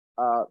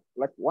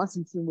 once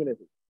you simulate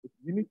it,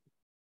 you need to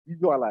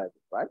visualize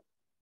it, right?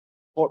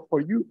 For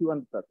you to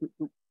understand,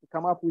 to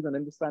come up with an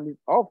understanding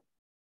of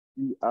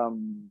the,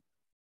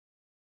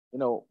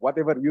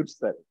 whatever you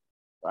said,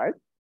 right?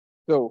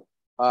 So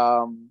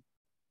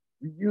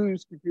we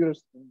use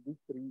computers in these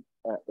three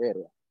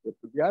areas. There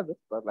could be others,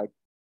 but like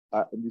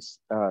in these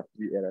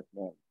three areas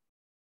now.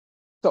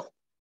 So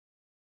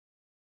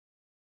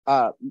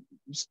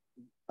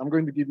I'm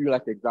going to give you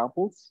like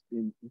examples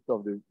in each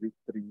of these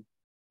three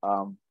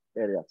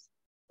areas.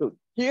 So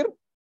here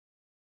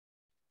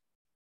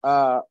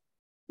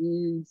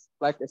is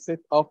like a set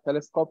of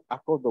telescopes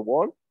across the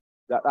world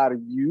that are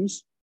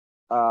used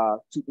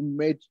to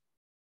image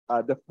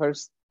the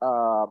first,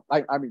 to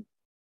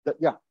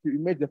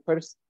image the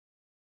first,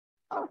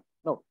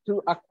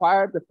 to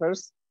acquire the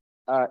first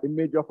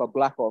image of a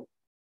black hole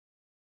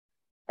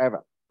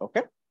ever,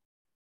 okay?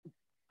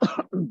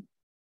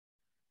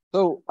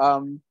 So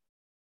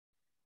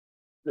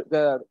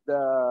the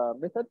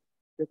method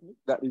technique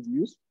that is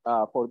used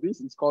for this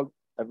is called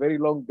a very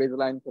long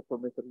baseline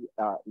spectrometry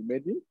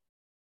imaging,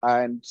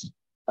 and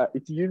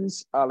it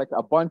uses like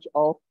a bunch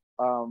of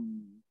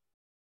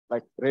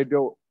like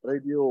radio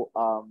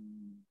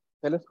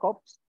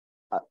telescopes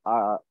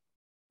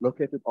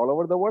located all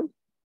over the world,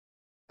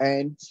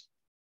 and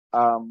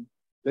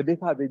the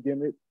data they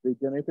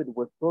generated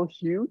was so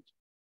huge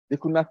they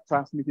could not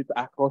transmit it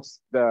across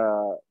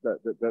the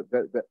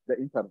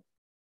internet.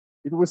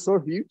 It was so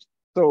huge,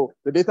 so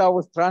the data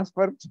was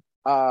transferred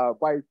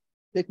by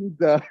taking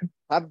the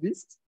hard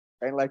disks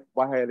and like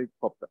by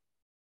helicopter.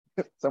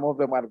 Some of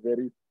them are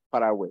very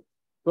far away.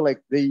 So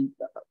like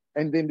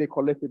and then they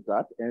collected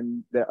that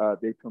and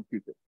they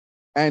computed.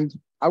 And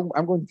I'm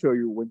going to show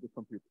you when they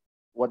computed,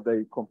 what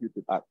they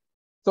computed at.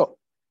 So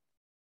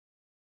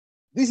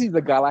this is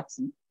the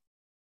galaxy,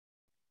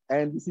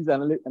 and this is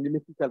an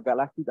elliptical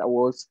galaxy that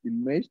was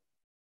imaged.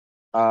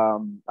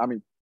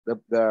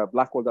 The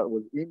black hole that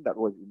was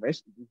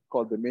imaged. This is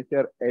called the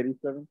Messier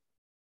 87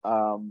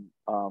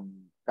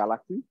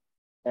 galaxy.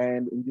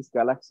 And in this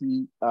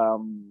galaxy,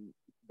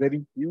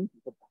 very huge,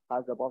 it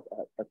has about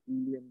a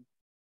trillion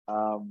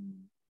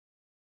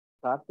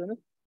stars in it.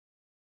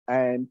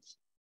 And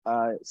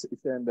it's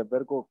in the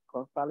Virgo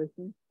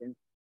constellation.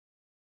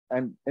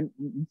 And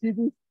you see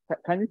this?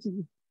 Can you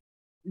see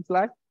this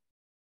light?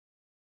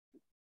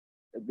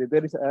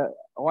 There is a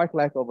white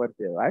light over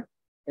here, right?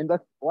 And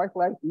that white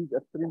light is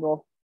a stream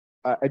of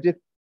a jet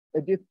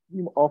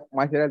stream of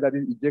material that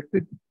is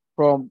ejected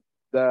from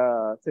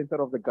the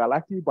center of the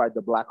galaxy by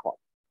the black hole.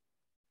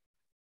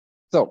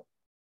 So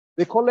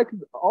they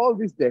collected all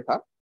this data,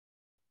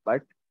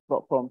 like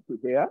from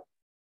here,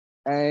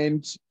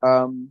 and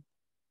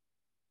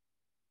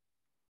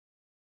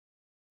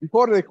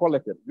before they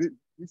collected, this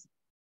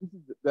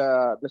is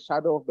the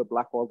shadow of the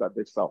black hole that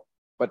they saw.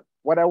 But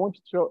what I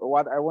wanted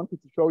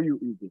to show you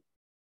is this.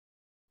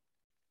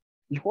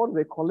 Before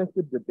they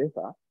collected the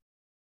data,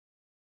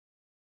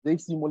 they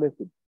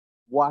simulated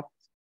what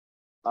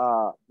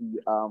the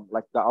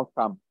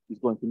outcome is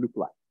going to look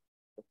like.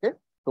 Okay,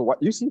 so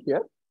what you see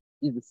here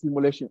is the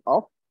simulation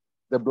of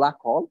the black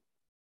hole,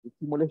 the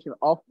simulation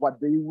of what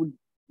they will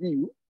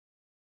view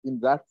in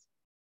that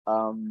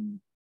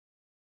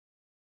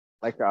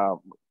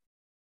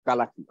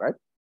galaxy, right?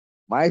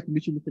 Right?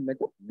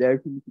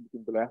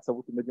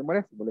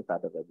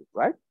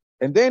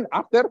 And then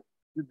after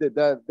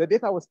the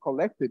data was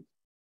collected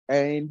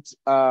and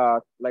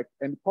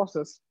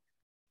processed,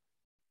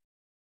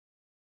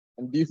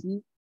 and do you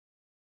see?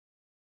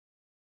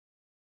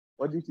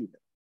 What do you see?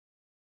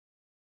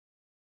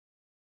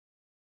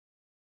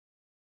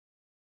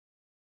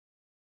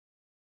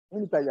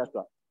 ምን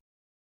ይታያቸዋል?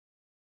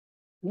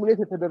 ሲሙሌት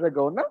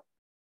የተደረገውና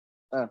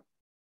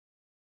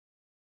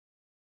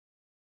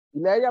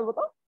ይለያያል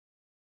በጣም።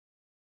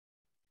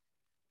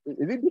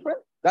 Is it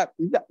different?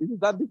 Is it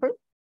that different?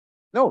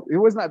 No, it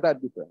was not that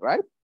different,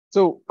 right?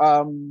 So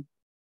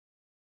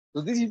so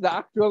this is the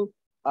actual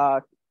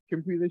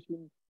computation,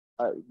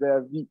 the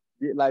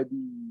VLIB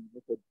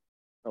method,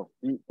 no,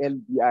 the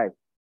LBI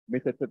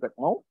method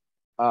ተጠቅመው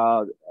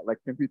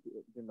like computer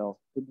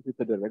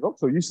ተደረገው.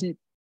 So you see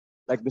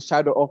like the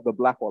shadow of the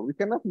black hole. We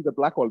cannot see the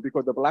black hole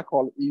because the black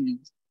hole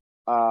is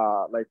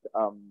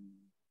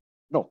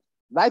no,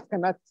 light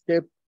cannot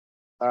escape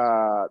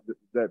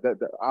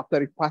after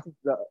it passes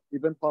the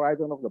event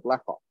horizon of the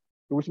black hole,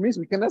 which means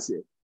we cannot see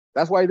it.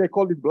 That's why they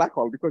call it black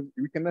hole, because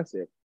we cannot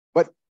see it.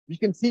 But we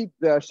can see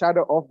the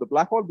shadow of the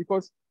black hole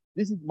because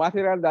this is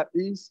material that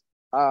is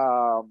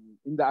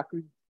in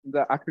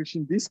the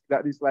accretion disk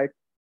that is like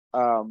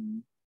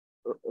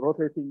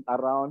rotating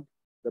around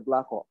the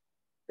black hole,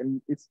 and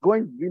it's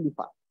going really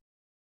fast.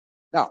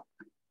 Now,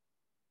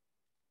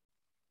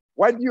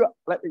 why do you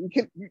like?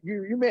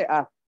 You may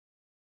ask.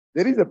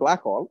 There is a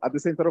black hole at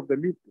the center of the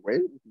Milky Way,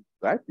 which is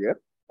right here,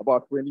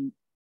 about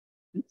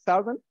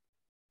 26,000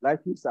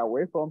 light years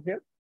away from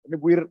here.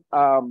 And we're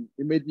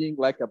imaging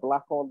like a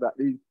black hole that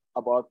is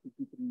about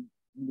 53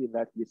 million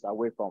light years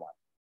away from us.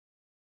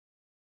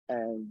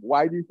 And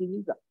why do you think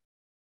is that?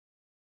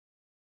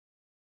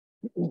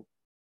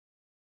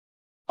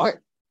 Okay,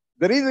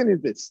 the reason is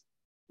this.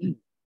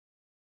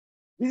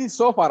 This is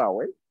so far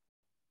away,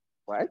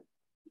 right?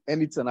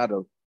 And it's an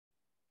adult.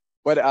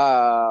 But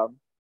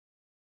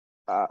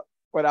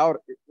our,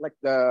 like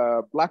the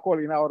black hole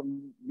in our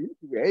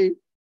Milky Way,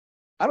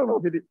 I don't know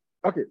if it is,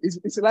 okay,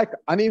 it's like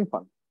an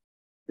infant.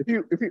 If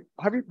you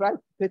have you tried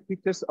to take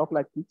pictures of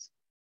like kids?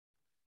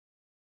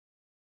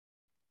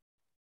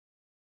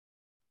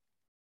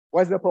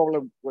 What's the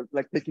problem with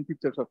like taking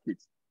pictures of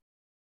kids?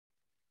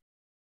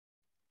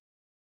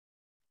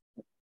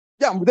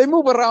 Yeah, they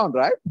move around,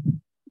 right?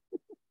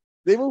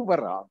 They move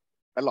around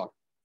a lot.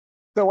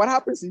 So what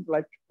happens is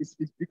like it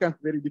becomes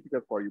very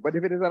difficult for you. But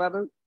if it is an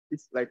adult,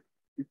 it's like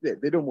it's there.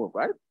 They don't move,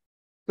 right?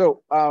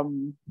 So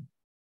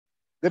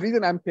the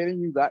reason I'm telling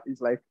you that is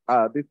like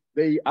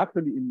they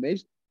actually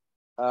imaged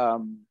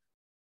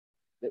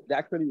they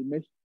actually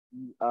imaged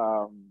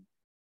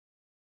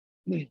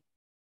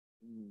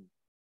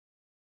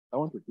I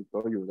wanted to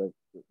show you that.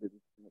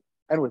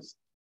 Anyways,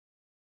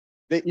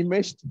 they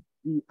imaged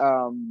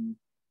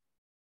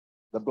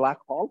the black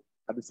hole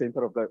at the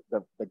center of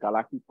the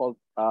galaxy called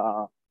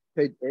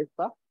Phage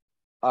Eta.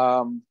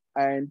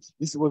 And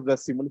this was the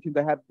simulation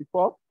they had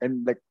before,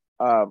 and like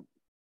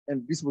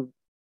and this was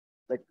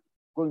like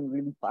going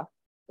really fast.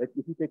 Like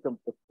if you take an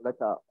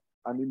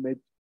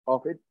image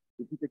of it,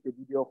 if you take a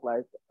video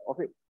of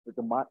it,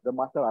 the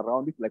matter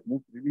around it like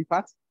moves really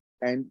fast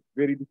and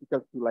very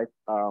difficult to like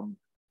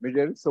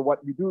measure. So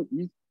what we do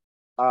is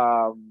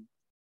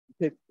you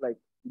take like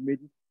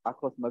images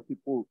across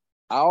multiple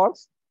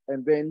hours,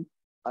 and then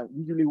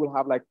usually we'll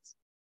have like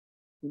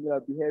similar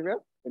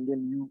behavior, and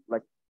then you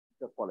like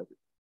the quality.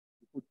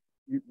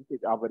 You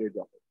take average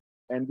of it,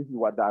 and this is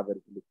what the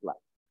average looks like.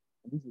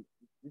 And this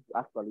is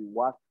actually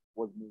what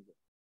was measured,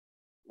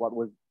 what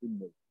was being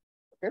measured.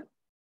 Okay,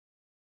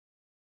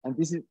 and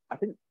this is I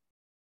think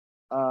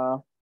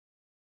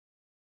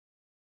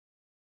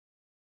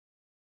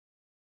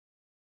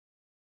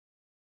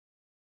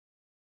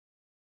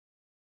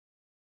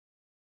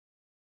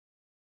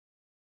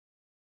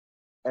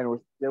and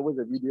there was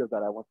a video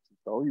that I wanted to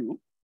show you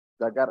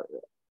that got,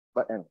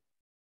 but anyway.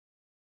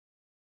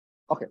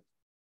 Okay.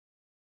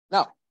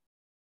 Now,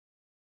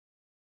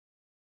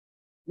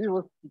 this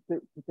was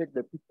to take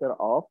the picture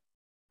of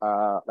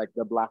like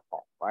the black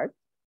hole, right?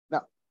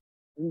 Now,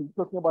 we're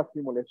talking about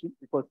simulation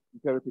because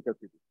it's theoretical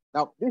physics.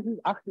 Now, this is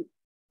actually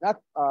not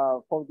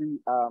for the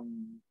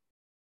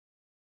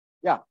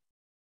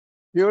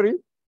theory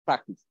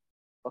practice.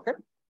 Okay.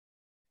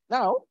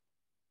 Now,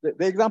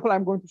 the example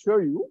I'm going to show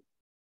you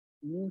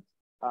is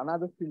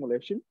another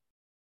simulation.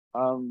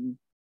 I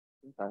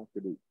think I have to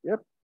do it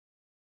here.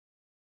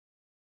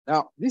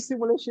 Now, this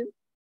simulation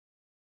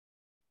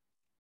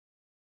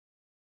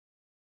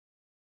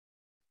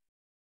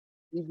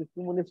is the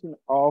simulation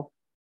of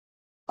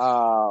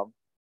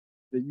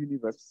the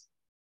universe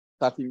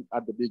starting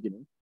at the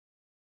beginning.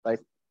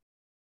 Like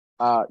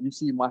you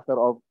see matter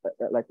of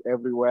like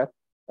everywhere.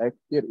 Like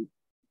here it's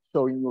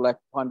showing you like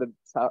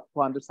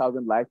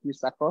 200,000 light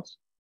years across.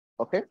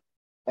 Okay.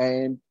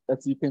 And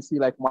as you can see,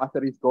 like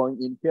matter is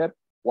going in here.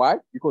 Why?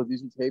 Because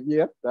this is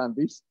heavier than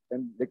this.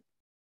 And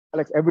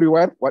like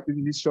everywhere, what it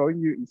is showing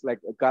you is like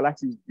a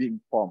galaxy is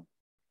being formed.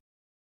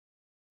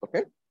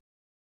 Okay.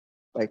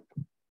 Like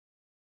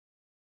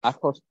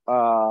across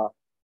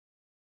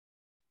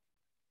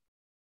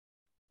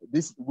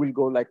this will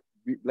go like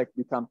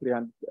become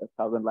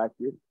 300,000 light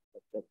years.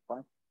 That's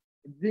fine.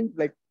 It seems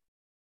like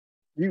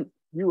you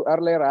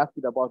earlier asked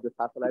about the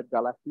satellite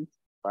galaxies,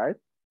 right?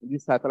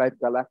 These satellite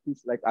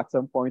galaxies, like at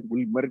some point,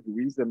 will merge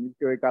with the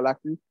Milky Way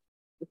galaxy,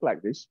 just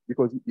like this.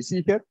 Because you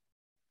see here,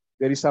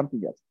 there is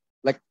something else.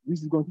 like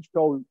this is going to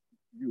show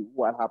you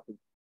what happens.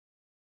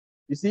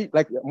 You see,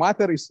 like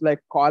matter is like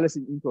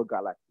coalescing into a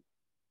galaxy.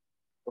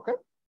 Okay,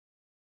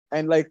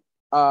 and like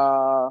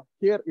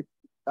here it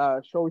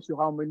shows you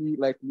how many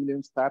like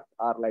million stars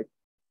are like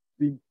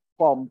being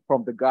formed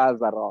from the gas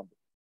around.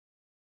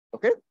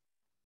 Okay.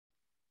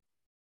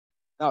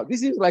 Now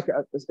this is like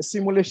a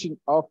simulation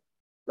of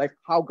like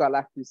how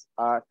galaxies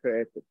are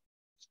created.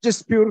 It's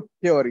just pure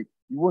theory.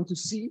 You want to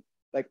see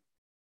like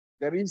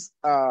there is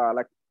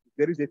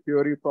a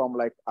theory from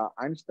like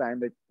Einstein,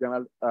 the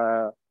general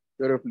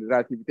theory of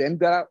relativity, and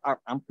there are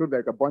I'm sure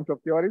like a bunch of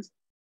theories,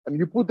 and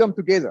you put them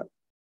together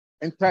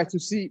and try to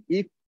see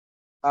if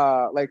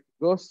like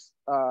those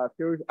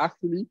theories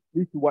actually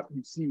lead to what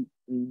you see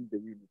in the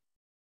universe.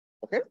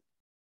 Okay.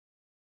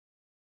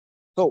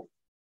 So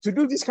to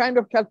do this kind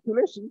of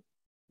calculation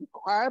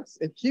requires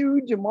a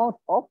huge amount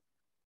of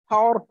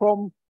power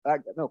from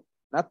no,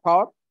 not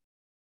power.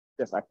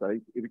 Yes,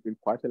 actually, it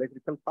requires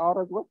electrical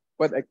power as well,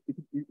 but it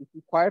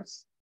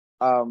requires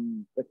a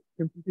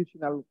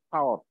computational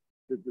power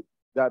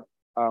that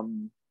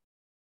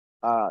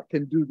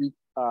can do this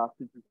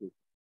computation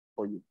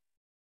for you.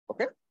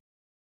 Okay.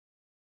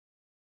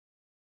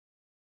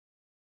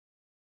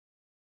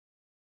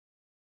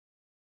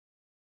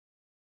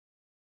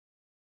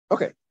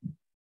 Okay.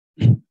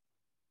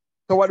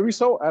 So what we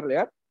saw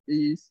earlier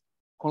is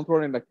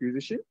control and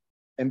acquisition,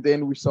 and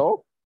then we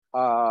saw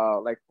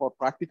like for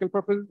practical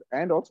purposes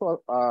and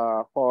also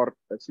for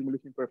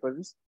simulation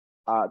purposes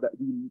that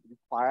we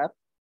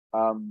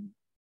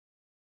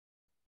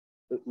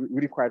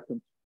require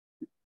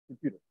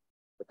computers.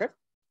 Okay.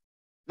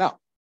 Now,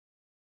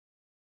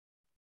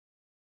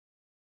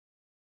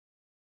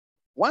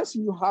 once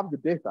you have the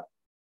data,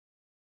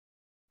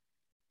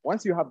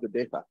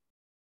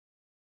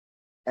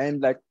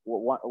 and like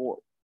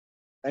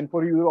and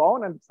for your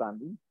own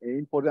understanding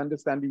and for the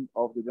understanding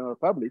of the general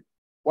public,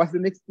 what's the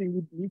next thing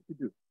you need to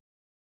do?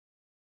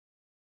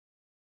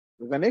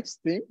 The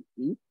next thing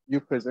is you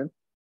present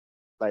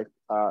like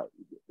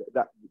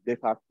that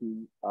data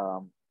to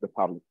the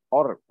public,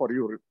 or for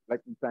your like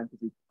in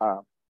scientific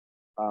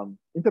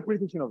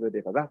interpretation of the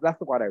data.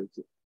 That's what I would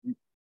say. You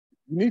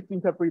need to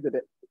interpret the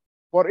data.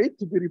 For it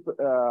to be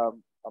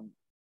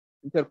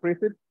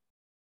interpreted,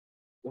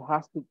 it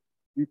has to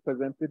be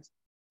presented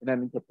in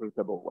an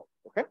interpretable way.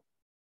 Okay.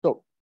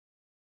 So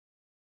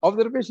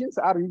observations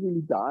are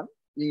usually done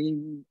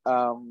in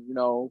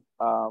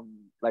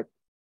like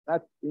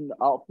not in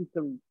our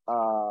official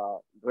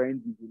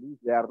range. Usually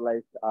they are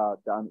like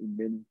done in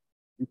many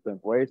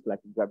different ways, like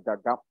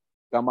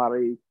gamma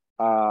ray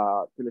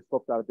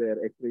telescopes are there,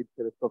 X-ray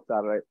telescopes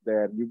are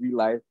there,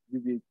 UV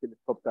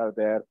telescopes are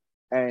there,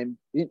 and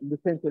in the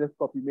same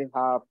telescope you may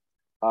have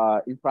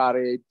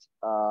infrared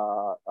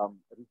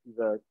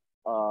receivers,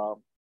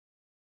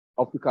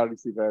 optical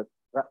receivers.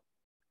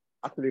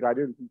 Actually,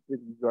 radio receivers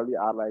usually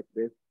are like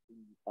this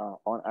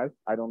on Earth.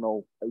 I don't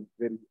know if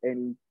there is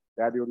any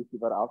radio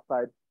receiver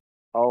outside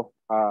of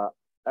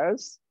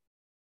Earth.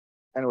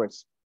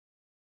 Anyways,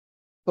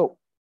 so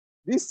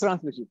this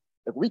translation,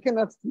 if we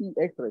cannot see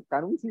X-ray,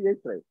 can we see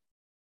X-ray?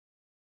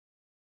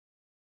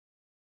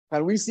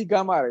 Can we see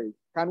gamma rays?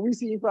 Can we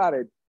see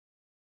infrared?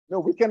 No,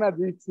 we cannot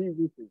see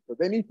these things. So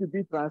they need to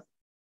be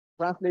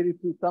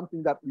translated to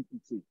something that we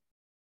can see.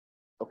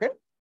 Okay.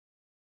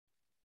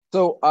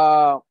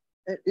 So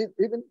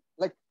even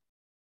like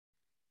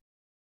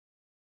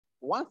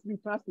once we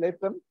translate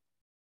them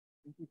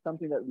into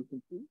something that we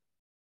can see,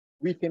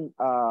 we can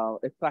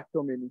extract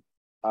so many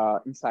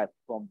insights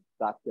from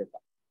that data.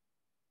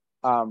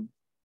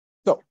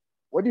 So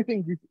what do you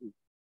think this is?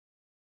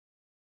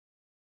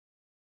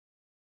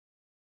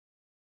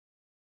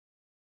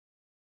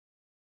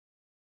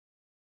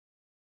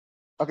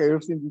 Okay,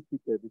 you've seen this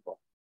picture before.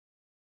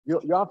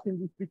 You have seen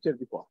this picture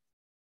before.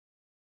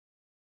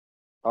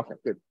 Okay,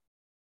 good.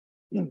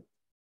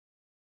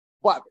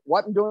 But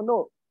what you don't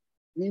know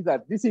is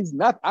that this is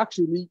not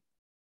actually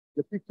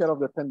the picture of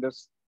the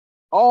thunders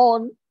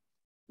on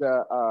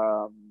the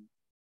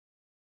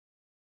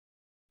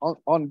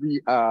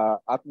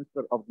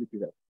atmosphere of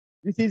Jupiter.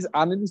 This is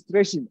an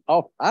illustration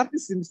of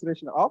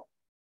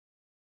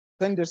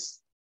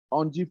thunders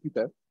on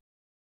Jupiter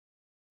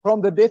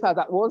from the data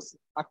that was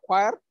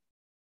acquired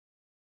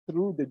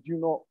through the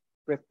Juno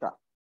spacecraft.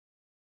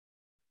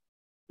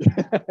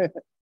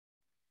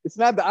 It's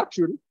not the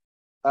actual.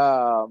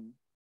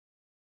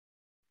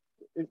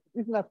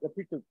 It's not the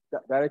picture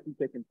directly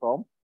taken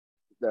from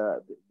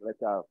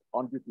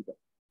on Jupiter,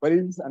 but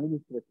it is an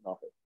illustration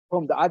of it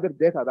from the other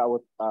data that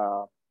was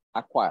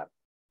acquired.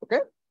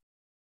 Okay,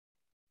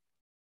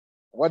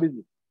 what is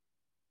it?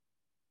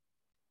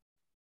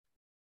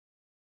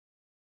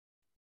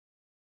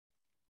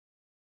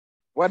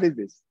 What is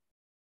this?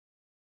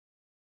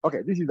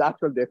 Okay, this is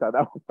actual data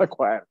that was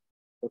acquired.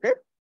 Okay,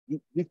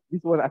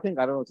 this was, I think,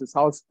 I don't know, it's the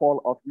south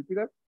pole of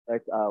Jupiter,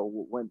 like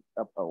when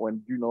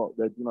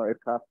the Juno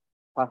aircraft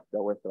passed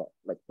the way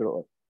like through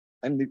Earth,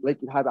 and it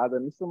had other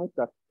instruments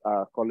that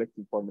collect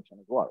information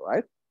as well,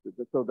 right?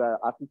 So the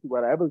artists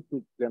were able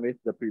to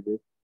generate the previous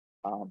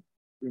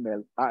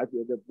email,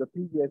 the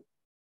previous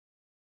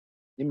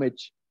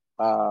image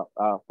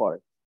for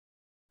it.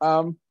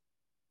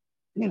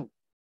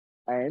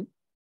 And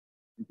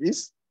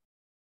this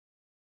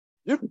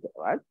Jupiter,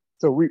 right?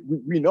 So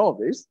we know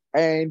this,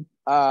 and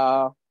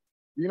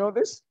you know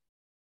this?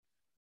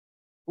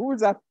 Who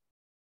is that?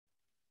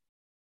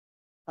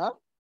 Huh?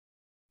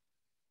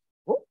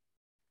 Who?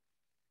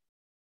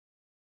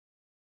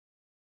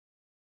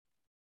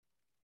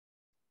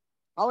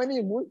 How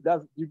many moons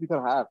does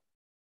Jupiter have?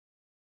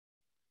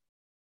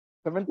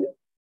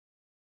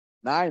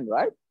 79,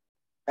 right?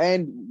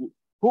 And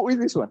who is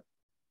this one?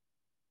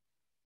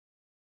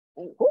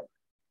 Who?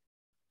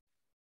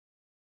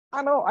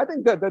 I know. I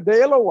think the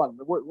yellow one.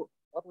 What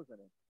was the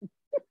name?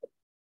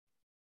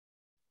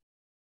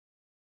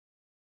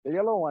 The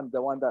yellow one,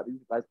 the one that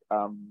is like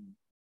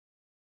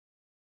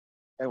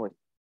anyway,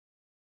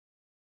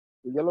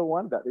 the yellow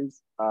one that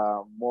is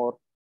more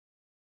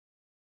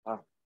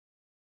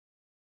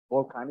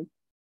volcanic,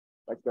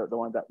 like the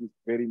one that is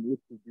very near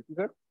to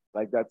Jupiter,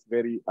 like that's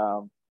very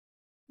you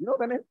know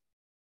the name?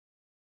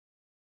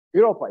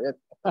 Europa, yes.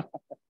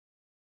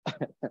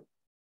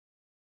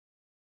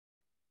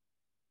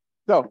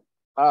 So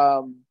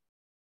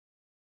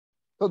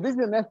so this is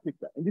the next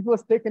picture, and this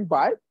was taken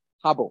by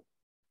Hubble,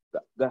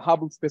 the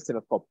Hubble Space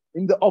Telescope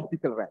in the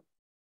optical range.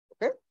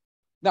 Okay.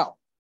 Now,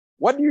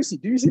 what do you see?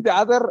 Do you see the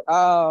other?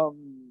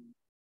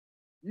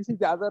 You see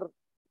the other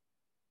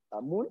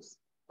moons,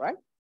 right?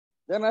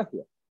 They're not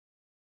here.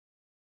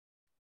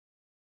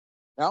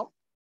 Now,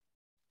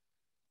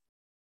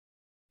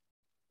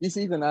 this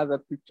is another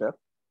picture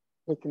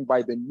taken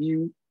by the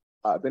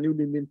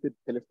newly minted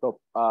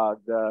telescope,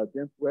 the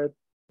James Webb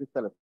Space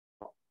Telescope.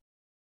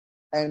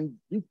 And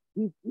these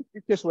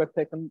pictures were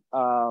taken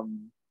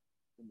in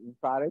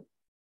infrared,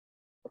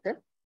 okay?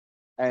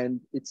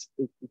 And it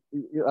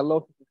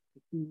allows you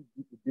to see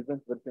the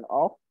different version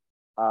of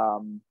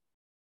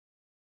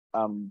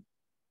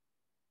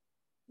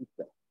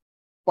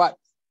but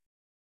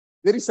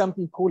there is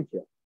something cool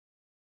here.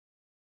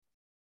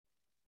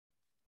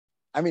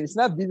 I mean, it's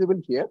not visible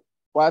here,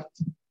 but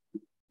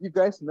you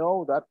guys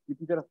know that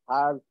Jupiter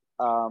has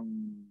a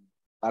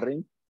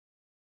ring.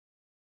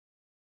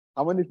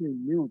 How many of you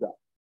knew that?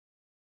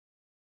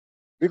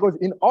 Because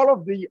in all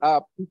of the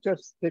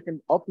pictures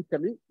taken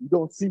optically, you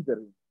don't see the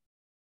ring.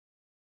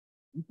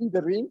 You see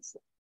the rings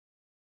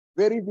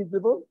very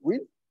visible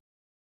with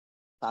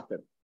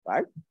Saturn,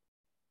 right?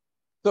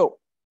 So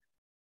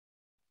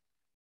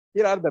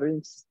here are the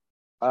rings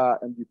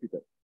in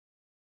Jupiter.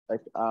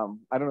 Like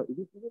I don't know, is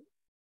it visible?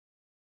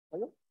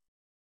 Okay.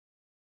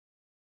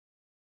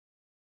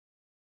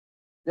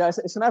 Yeah,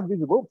 it's not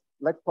visible.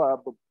 Like, but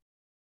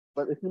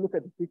if you look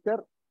at the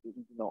picture, you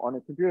know, on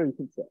a computer, you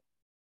can see.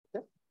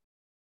 Okay.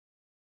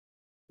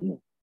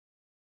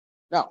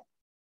 Now,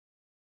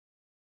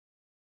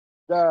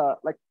 the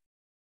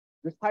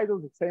title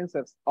of the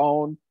sensors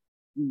on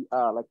the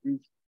like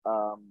these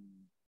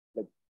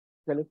like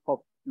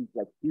telescope is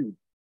like huge,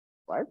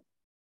 right?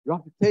 You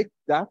have to take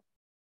that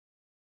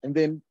and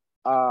then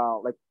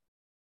not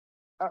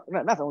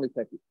only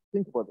take it.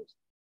 Think about this.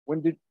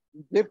 When the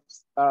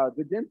James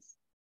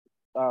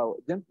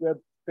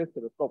Webb Space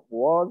Telescope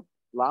was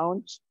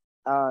launched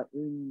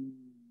in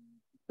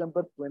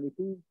December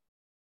 22,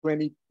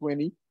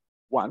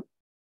 2021.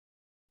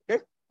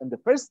 Okay, and the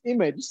first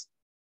images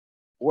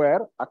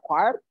were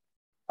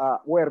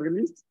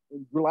released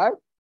in July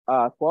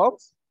 12,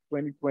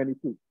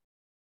 2022.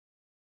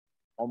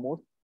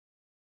 Almost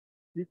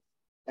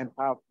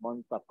 6.5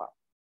 months apart.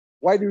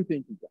 Why do you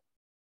think that?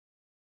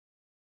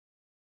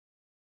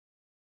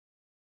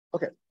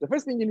 Okay, the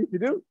first thing you need to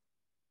do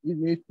is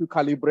you need to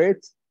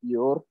calibrate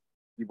your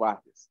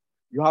devices.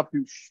 You have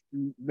to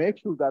make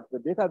sure that the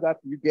data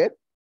that you get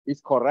is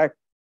correct.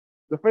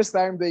 The first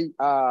time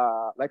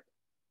a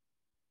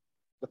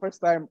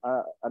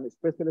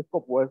space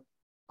telescope was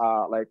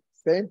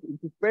sent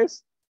into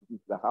space, which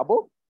is the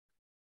Hubble,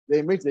 the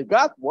image they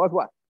got was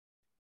what?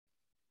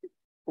 It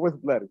was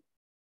blurry,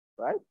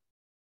 right?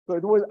 So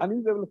it was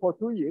unusable for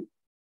 2 years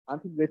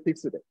until they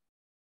fixed it,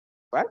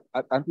 right?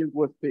 Until it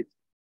was fixed.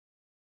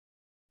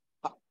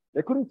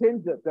 They couldn't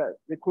change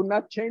they could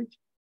not change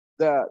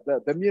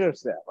the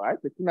mirrors there, right?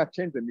 They could not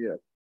change the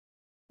mirrors.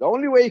 The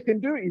only way you can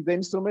do is the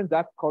instrument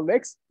that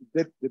collects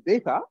the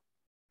data.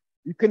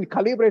 You can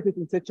calibrate it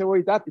in such a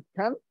way that it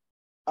can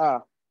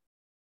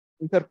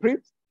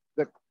interpret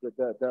the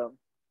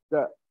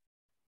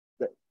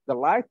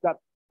light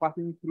that's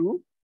passing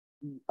through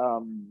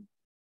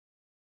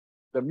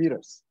the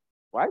mirrors,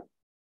 right?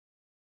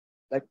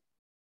 Like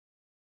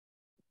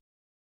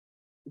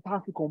it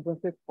has to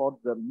compensate for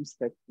the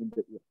mistake in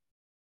the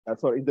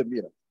in the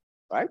mirror,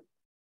 right?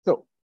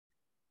 So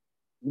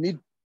you need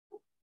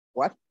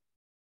what?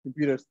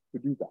 Computers to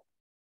do that.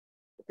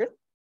 Okay.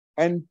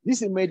 And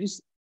these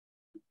images,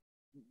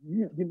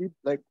 you need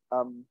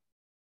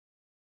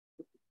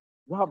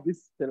you have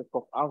this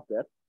telescope out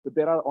there, but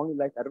there are only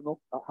like, I don't know,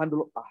 a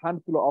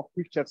handful of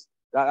pictures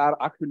that are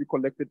actually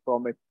collected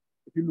from it.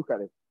 If you look at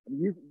it, and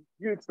you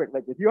expect,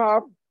 like, if you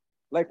have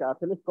like a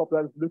telescope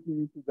that is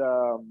looking into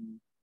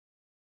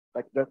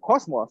like the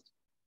cosmos,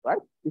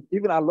 right? It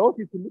even allows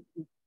you to look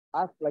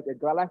at like a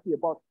galaxy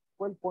about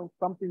 12 point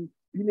something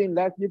billion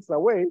light years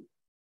away.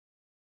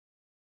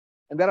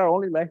 And there are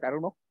only like, I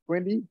don't know,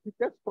 20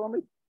 pictures from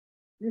it.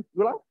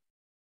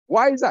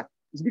 Why is that?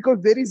 It's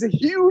because there is a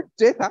huge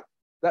data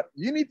that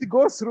you need to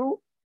go through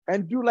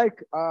and do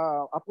like,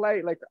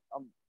 apply like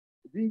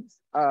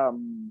these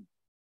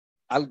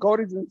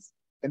algorithms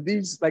and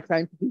these like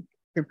scientific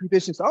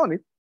computations on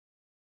it,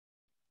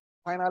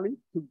 finally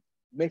to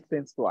make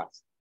sense to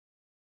us.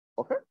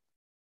 Okay?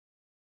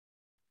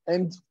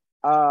 And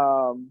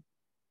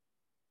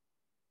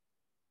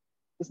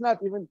it's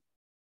not even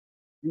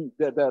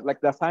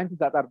the scientists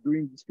that are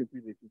doing this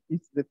computation.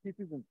 It's the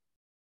citizens,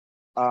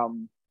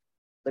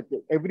 like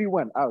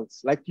everyone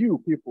else, like you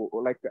people,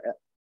 or like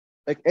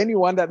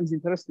anyone that is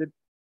interested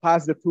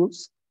has the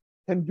tools,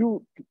 can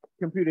do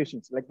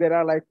computations. Like there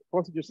are like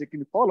procedures you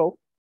can follow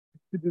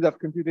to do that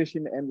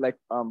computation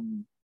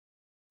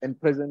and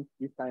present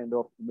this kind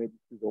of image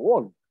to the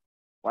world,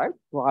 right?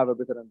 To have a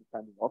better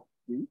understanding of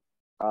the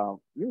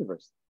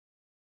universe.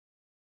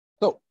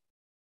 So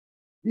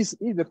this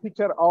is a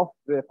picture of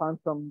the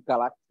Phantom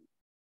Galaxy.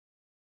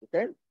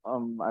 Okay,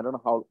 I don't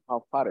know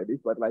how far it is,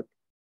 but like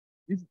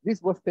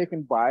this was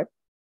taken by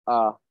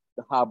the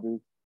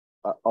Hubble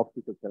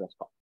optical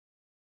telescope.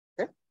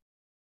 Okay,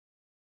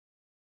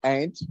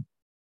 and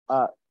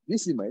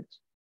this image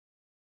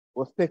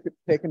was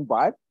taken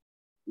by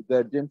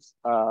the James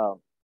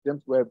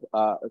Webb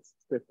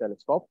Space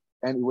Telescope,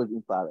 and it was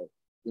infrared.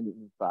 In the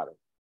infrared.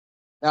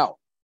 Now,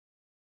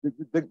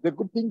 the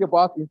good thing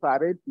about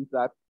infrared is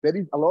that there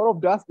is a lot of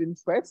dust in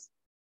space,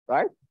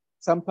 right?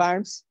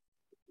 Sometimes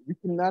we're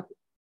not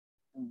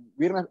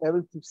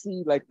able to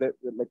see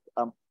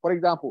for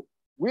example,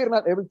 we're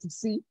not able to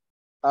see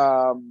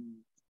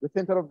the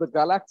center of the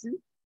galaxy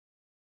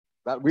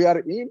that we are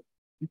in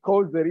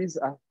because there is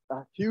a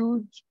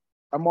huge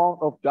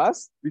amount of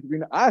dust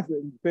between us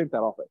and the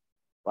center of it,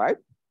 right?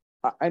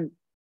 And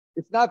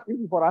it's not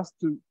easy for us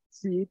to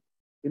see it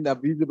in the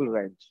visible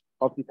range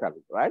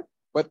optically, right?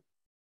 But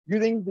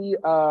using the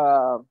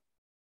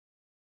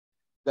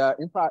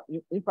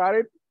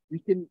infrared, we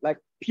can like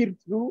peer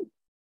through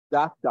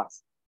that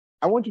dust.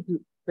 I want you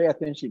to pay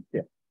attention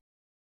here.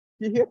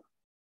 See here?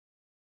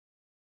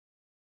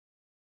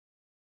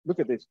 Look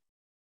at this.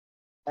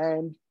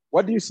 And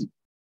what do you see?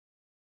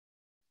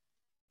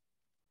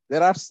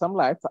 There are some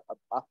lights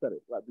after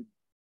it. Like,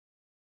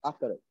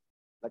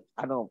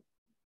 I don't know,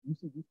 you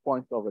see these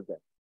points over there.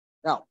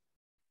 Now,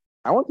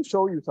 I want to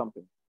show you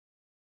something.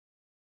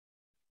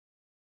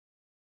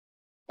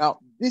 Now,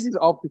 this is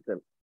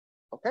optical,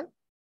 okay?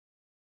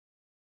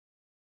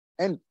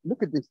 And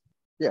look at this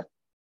here.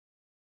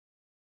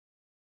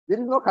 There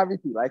is no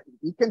cavity, like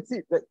you can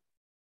see that.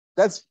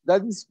 Does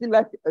this feel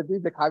like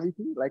there's a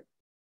cavity? Like,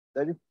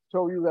 does it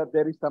show you that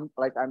there is some,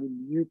 like, I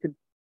mean, you can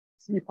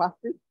see past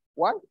it?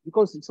 Why?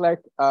 Because it's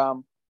like,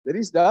 there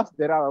is dust,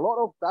 there are a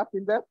lot of dust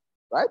in there,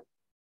 right?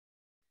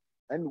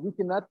 And we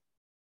cannot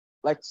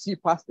like see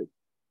past it.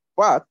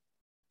 But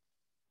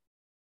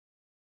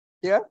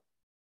here,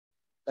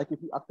 like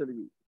if you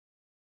actually,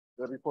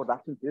 the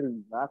reproduction here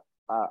is not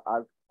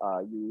as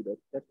you would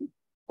expect it.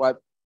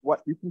 But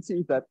what you can see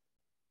is that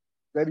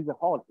there is a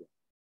hole here.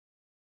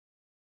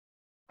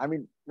 I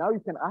mean, now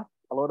you can ask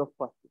a lot of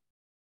questions.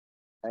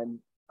 And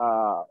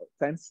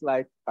sense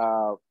like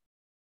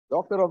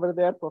doctor over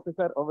there,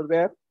 professor over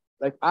there,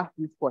 like ask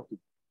these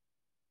questions.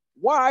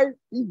 Why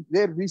is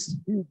there this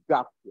huge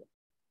gap here?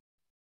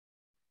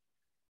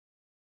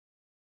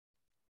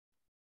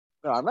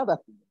 No, I'm not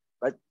asking them.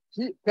 Like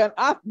she can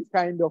ask these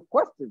kind of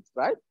questions,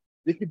 right?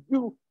 They could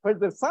do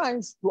further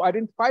science to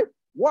identify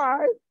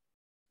why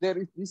there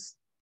is this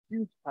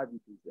huge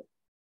cavity there.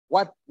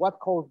 What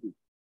caused it,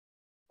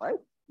 right?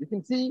 You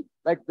can see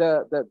like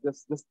the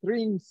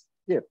strings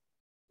here.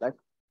 Like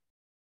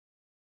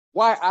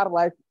why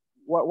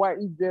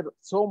is there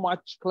so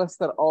much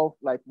cluster of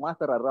like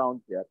matter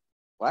around here,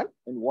 right?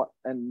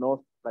 And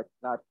not like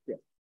not here.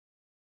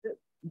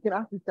 You can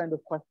ask this kind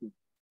of questions,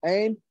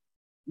 and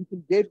you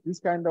can get this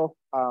kind of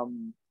I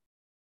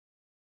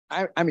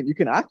mean, you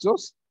can ask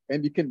those,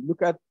 and you can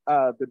look at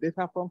the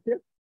data from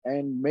here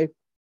and make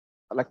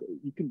like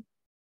you can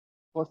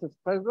process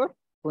further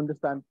to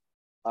understand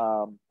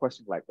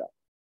questions like that.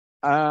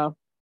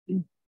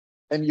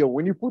 And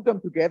when you put them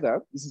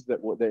together, this is the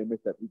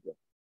image that we get.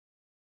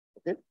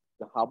 Okay,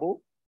 the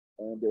Hubble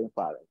and the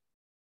infrared.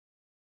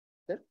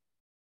 Okay,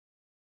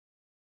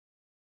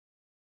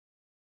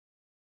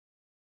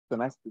 it's a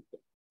nice picture.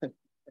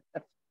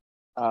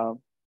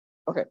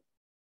 Okay,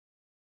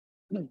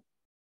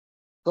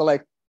 so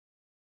like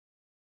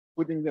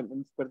putting them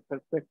in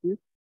perspective,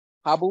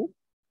 Hubble,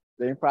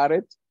 the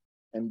infrared,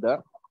 and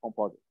the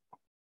composite.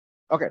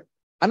 Okay,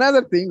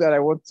 another thing that I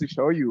want to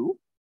show you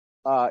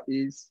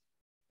is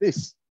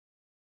this.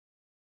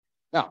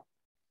 Now,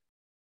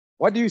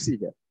 what do you see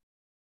here?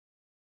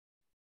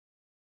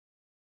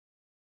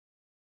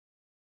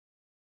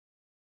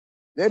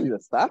 There is a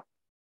star,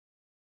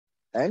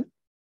 and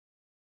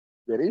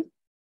there is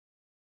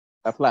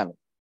a planet.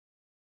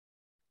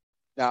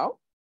 Now,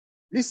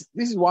 this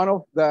is one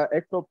of the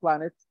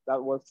exoplanets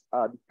that was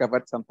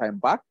discovered some time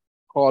back,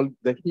 called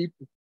the HIP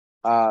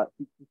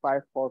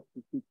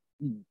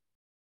 65426b.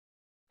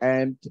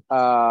 And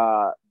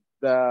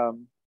the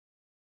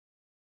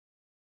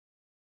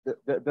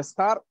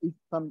star is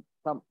some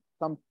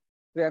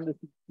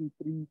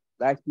 363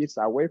 light years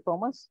away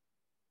from us.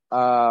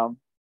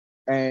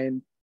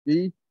 And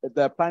the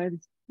planet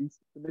is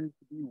estimated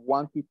to be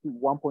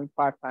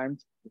 1.5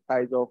 times the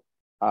size of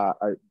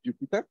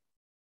Jupiter.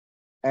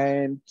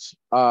 And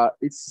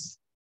it's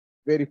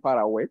very far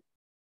away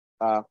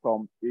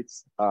from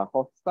its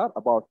host star,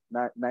 about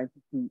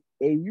 92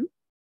 AU.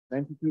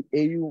 92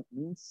 AU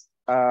means,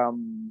 I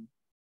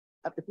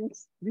think,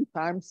 3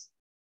 times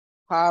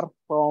far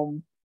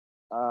from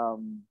the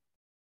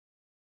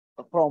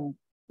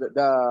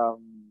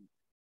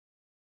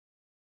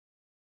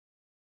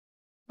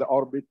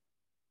orbit.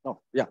 No,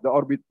 yeah, the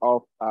orbit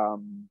of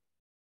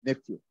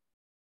Neptune,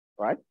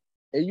 right?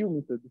 AU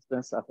means the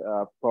distance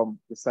from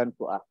the sun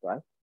to Earth,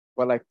 right?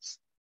 But like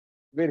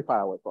very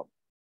far away from.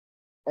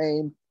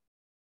 And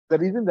the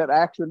reason that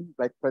actually,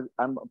 like,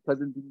 I'm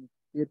presenting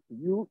here to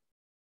you,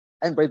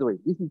 and by the way,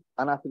 this is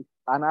anarchic.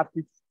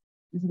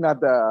 This is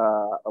not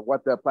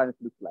what the planet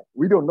looks like.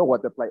 We don't know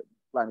what the planet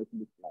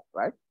looks like,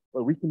 right?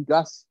 But we can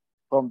guess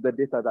from the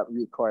data that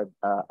we acquired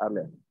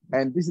earlier.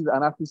 And this is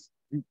an artist's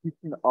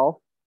depiction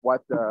of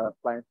what the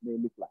planet may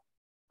look like,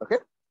 okay?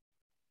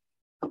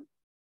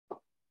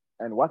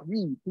 And what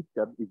we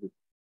pictured is it.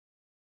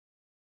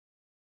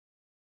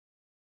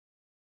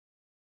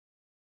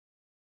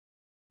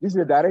 This is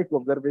a direct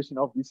observation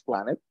of this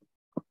planet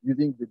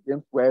using the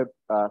James Webb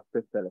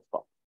Space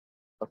Telescope,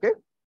 okay?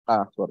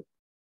 Sorry.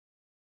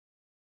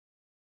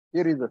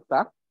 Here is the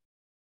star,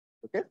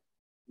 okay?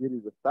 Here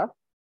is the star.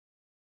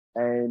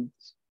 And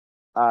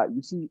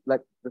you see,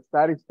 like, the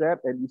star is there,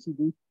 and you see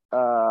this,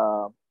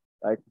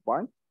 like,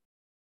 point,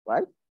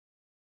 right?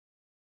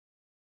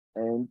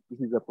 And this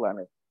is a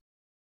planet.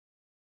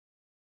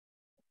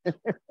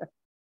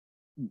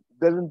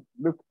 Doesn't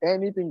look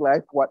anything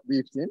like what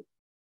we've seen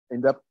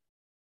in the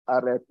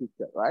other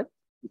picture, right?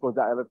 Because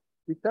the other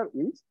picture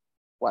is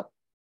what?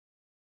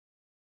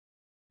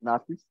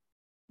 Narcissus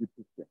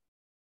depiction.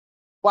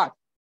 But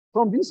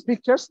from these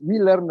pictures, we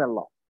learn a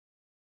lot.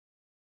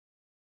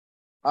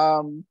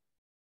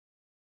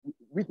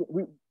 We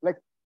like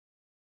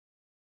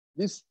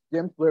this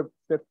James Webb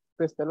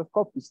Space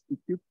Telescope is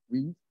equipped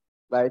with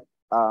like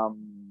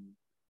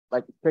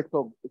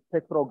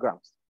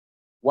spectrograms.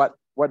 What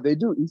they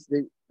do is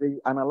they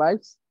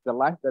analyze the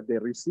light that they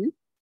receive,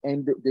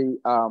 and they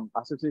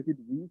associate it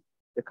with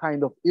the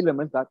kind of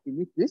elements that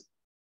emit this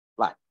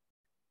light.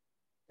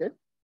 Okay,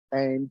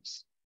 and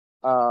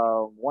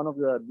one of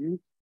the new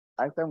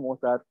items was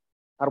that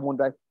carbon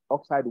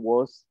dioxide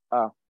was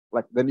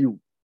like the news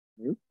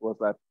was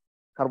that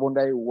carbon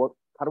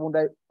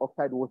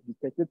dioxide was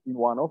detected in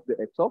one of the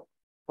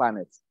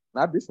exoplanets,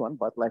 not this one,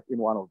 but like in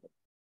one of them.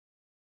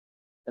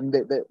 And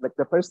they like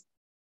the first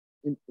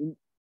in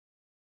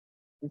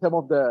some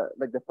of the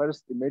like the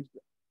first image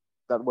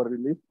that were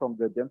released from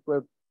the James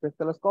Webb Space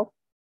Telescope,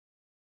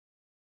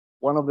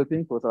 one of the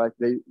things was like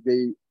they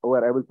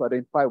were able to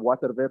identify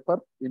water vapor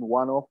in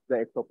one of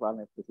the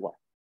exoplanets as well.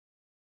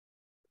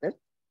 Okay.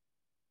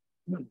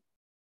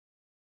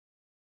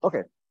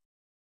 Okay.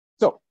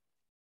 So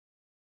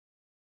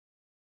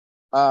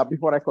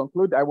before I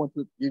conclude, I want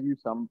to give you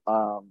some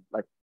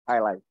like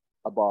highlights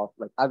about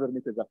like other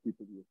methods that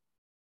people use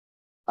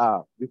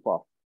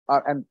before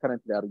and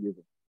currently are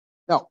using.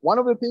 Now, one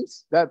of the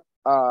things that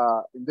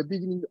in the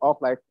beginning of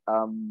like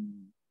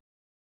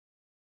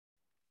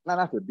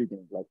not the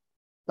beginning, like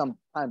some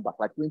time back,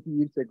 like 20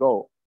 years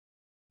ago,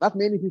 not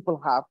many people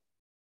have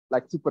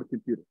like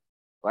supercomputers,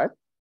 right?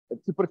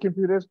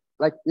 Supercomputers,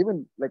 like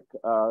even like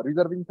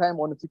reserving time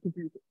on a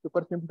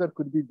supercomputer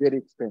could be very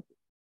expensive.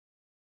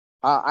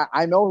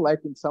 I know,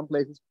 like in some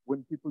places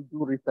when people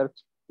do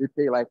research, they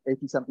pay like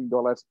 $80-something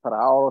per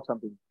hour or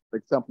something,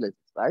 like some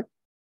places, right?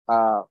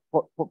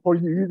 For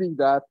using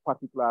that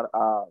particular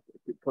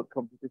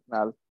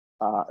computational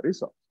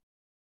resource.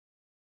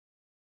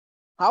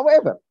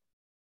 However,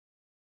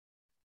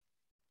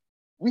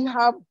 we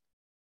have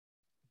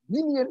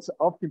millions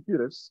of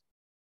computers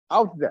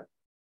out there,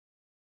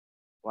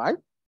 right?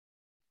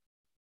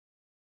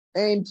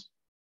 And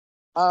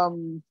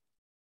the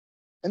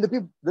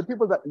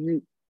people that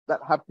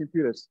have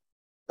computers,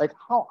 like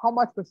how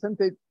much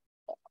percentage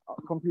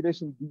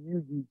computation do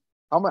you use?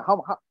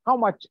 How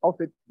much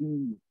of it do you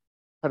use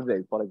per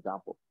day, for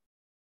example?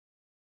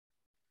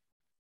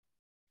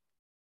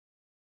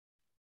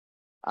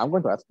 I'm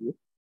going to ask you,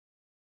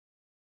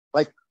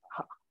 like,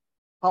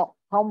 how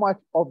much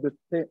of the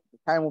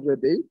time of the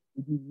day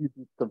do you use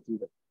this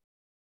computer?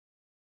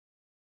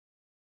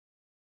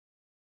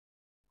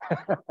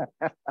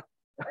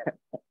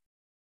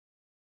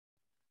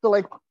 So,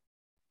 like,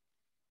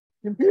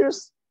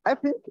 computers, I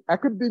think I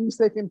could be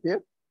mistaken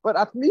here, but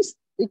at least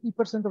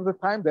 80% of the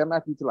time they're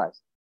not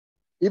utilized.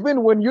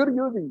 Even when you're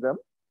using them,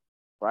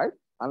 right?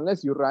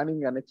 unless you're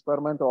running an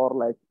experiment or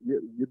like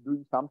you're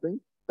doing something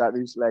that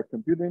is like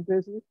computer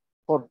intensive,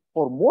 for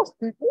most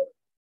people,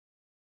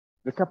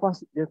 the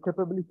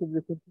capability of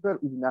the computer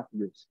is not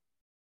used.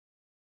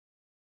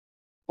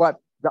 But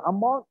the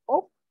amount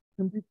of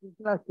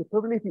computational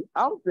capability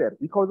out there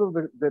because of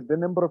the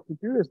number of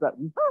computers that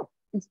we have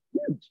is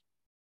huge.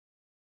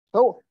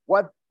 So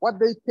what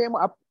they came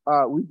up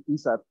with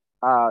is that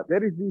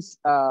there is this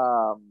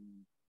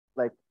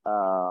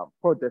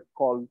project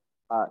called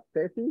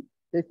SETI.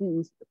 SETI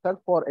is Search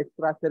for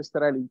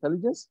Extraterrestrial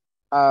Intelligence.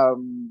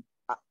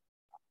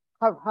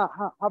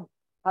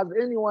 Has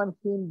anyone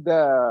seen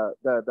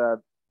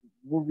the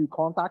movie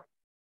Contact?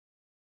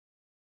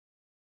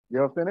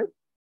 You have seen it?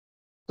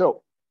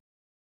 So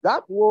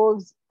that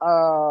was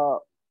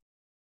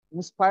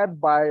inspired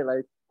by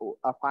like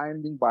a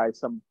finding by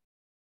some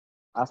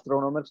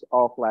astronomers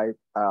of like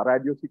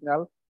radio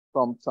signal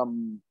from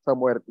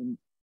somewhere in,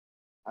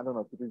 I don't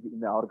know if it is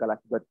in our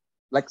galaxy, but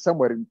like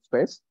somewhere in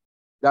space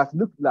that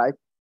looked like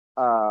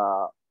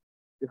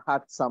it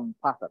had some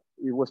pattern.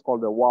 It was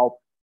called the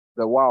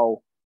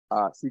WOW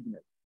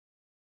signal.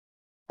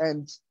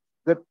 And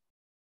the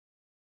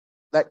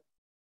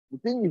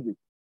thing is,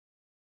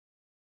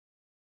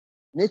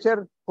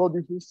 nature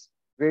produces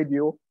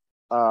radio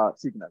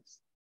signals,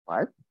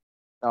 right?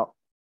 Now,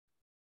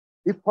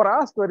 if for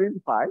us to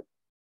identify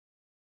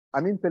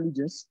an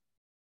intelligence,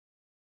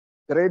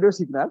 the radio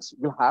signals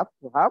will have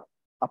to have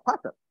a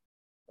pattern,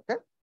 okay?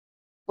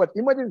 But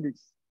imagine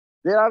this: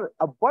 there are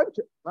a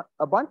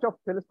bunch of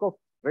telescopes,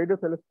 radio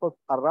telescopes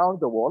around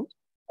the world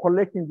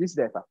collecting this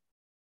data.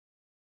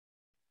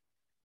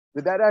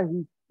 The data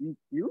is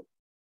huge.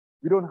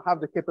 We don't have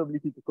the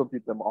capability to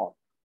compute them all.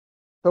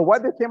 So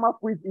what they came up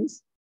with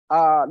is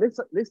let's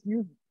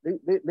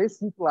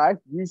utilize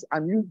these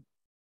unused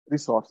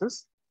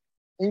resources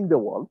in the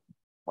world,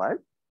 right?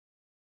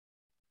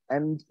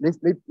 And let's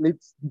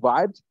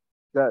divide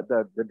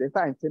the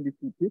data and send it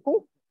to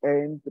people,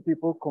 and the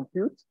people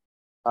compute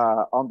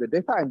on the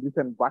data and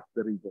return back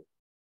the result.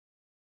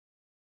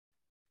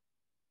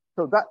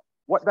 So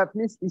what that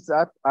means is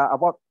that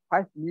about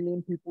 5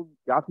 million people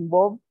got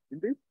involved in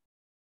this.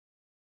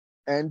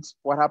 And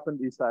what happened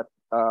is that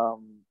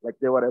like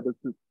they were able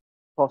to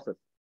process.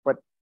 But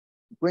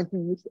 20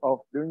 years of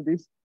doing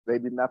this, they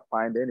did not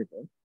find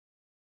anything.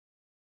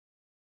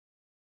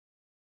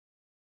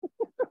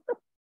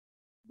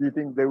 Do you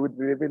think they would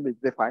reveal if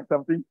they find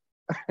something?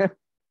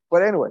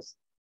 But anyways,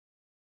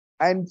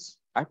 and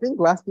I think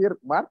last year,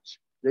 March,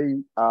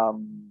 they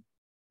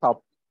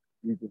stopped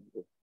using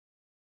it.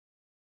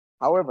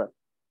 However,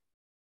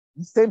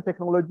 the same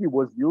technology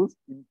was used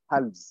in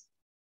health.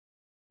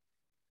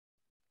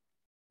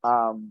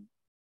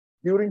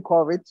 During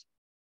COVID,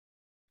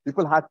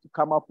 people had to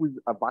come up with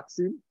a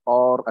vaccine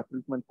or a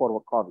treatment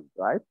for COVID,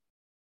 right?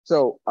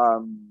 So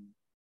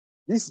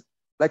this,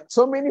 like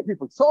so many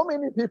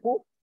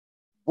people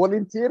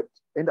volunteered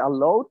and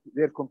allowed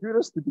their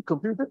computers to be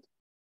computed.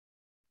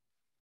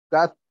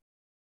 That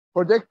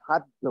project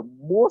had the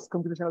most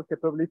computational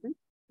capability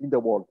in the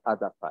world at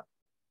that time.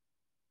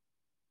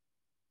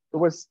 It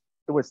was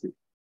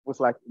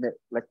like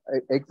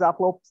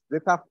exaflops,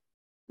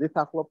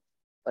 dataflops,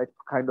 like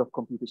kind of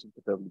computation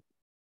capability.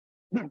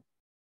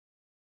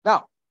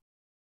 Now,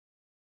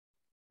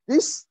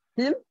 this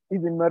field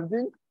is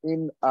emerging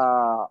in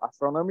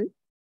astronomy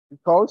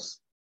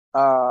because,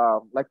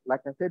 like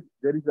I said,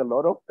 there is a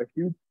lot of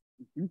huge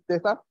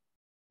data,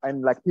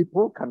 and like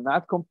people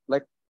cannot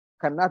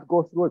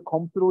go through it,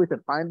 come through it,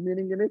 and find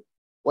meaning in it.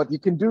 What you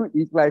can do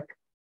is like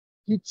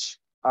teach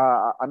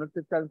an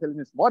artificial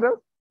intelligence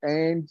model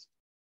and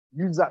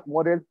use that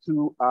model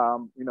to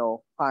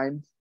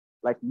find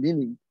like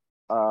meaning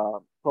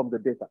from the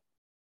data.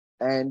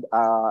 And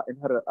in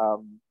her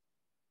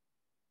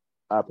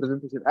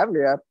presentation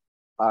earlier,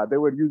 they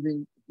were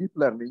using deep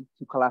learning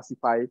to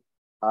classify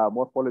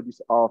morphologies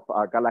of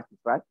galaxies,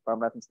 right? If I'm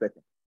not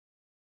mistaken.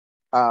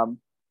 I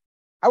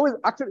was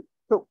actually,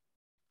 so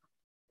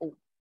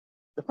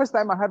the first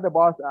time I heard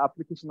about the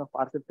application of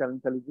artificial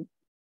intelligence,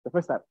 the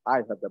first time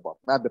I heard about,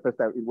 not the first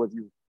time it was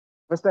used.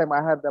 First time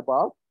I heard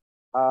about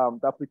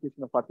the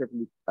application of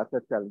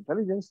artificial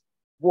intelligence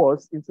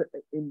was in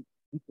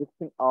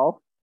detection of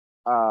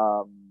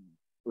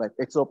like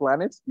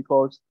exoplanets,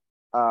 because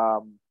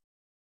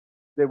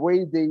the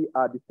way they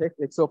detect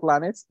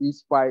exoplanets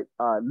is by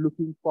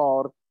looking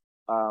for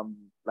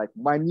like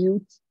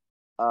minute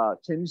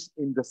changes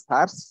in the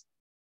stars,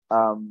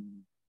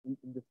 in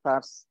the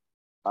stars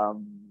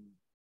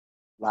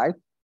light.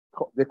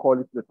 They call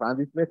it the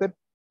transit method,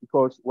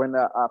 because when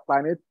a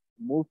planet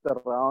moves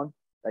around,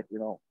 like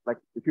like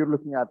if you're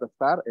looking at the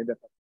star and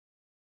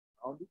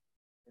around it,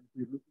 and if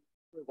you're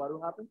looking, what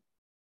will happen?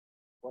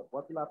 What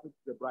will happen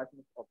to the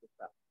brightness of the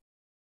star?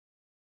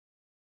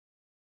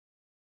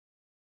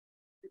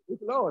 It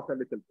lowers a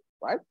little bit,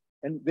 right?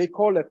 And they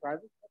call it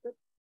transit method,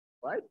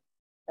 right?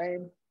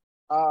 And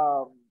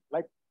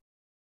like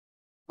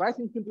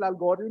writing simple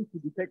algorithm to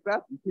detect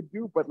that you could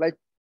do, but like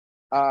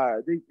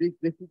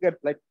they figured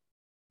like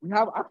we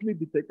have actually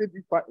detected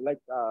this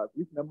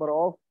this number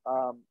of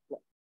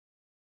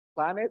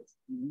planets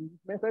in this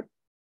method.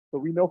 So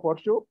we know for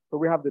sure. So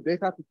we have the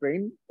data to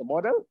train the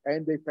model,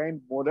 and they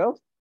train models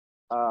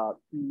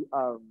to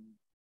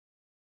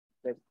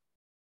test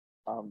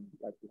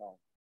like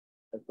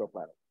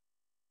exoplanets.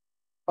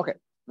 Okay,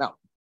 now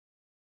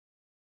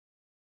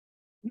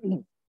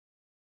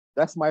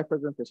that's my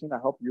presentation. I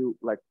hope you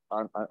like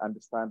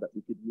understand that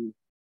we could use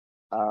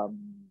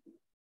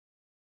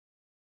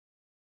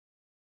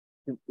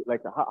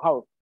like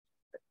how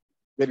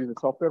there is a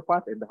software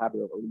part and the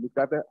hardware. We look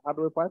at the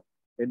hardware part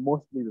and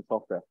mostly the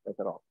software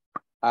later on.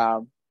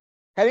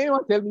 Can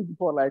anyone tell me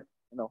before, like,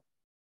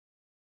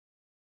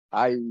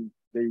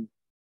 they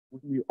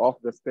put me off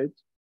the stage?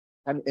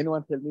 Can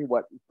anyone tell me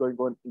what is going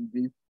on in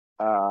this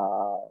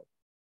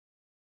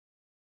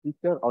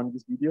picture on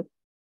this video?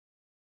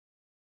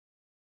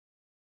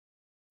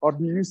 Or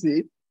do you see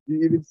it? Do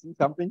you even see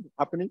something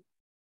happening?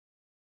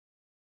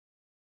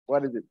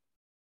 What is it?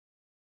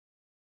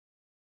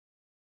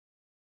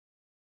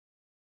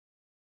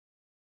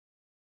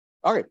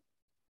 Okay.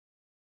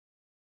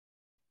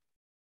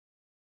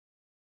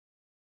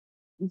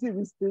 You see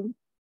this thing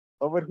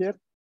over here?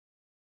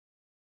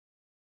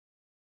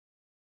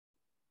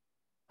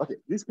 Okay,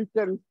 this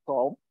picture is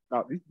from,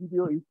 now this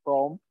video is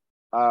from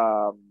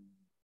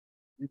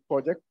this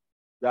project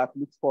that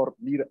looks for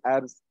near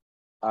Earth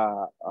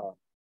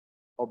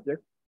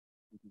objects,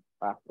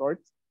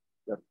 asteroids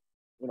that,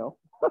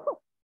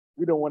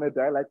 we don't want to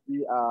die like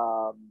the,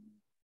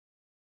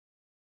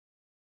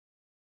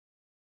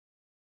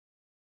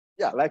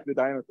 like the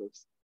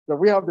dinosaurs. So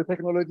we have the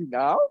technology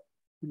now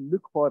to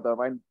look for them.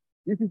 And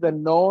this is a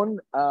known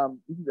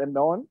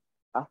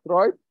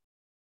asteroid,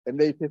 and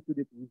they tested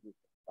it with it,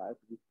 right?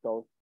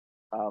 So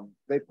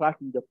they're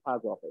tracking the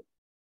path of it.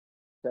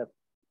 That's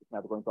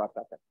never going to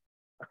attack it.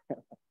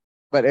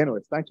 But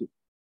anyways, thank you.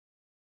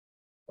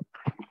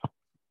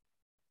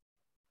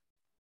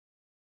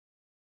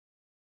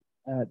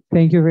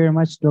 Thank you very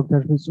much,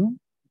 Dr. Fuzun,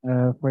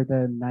 for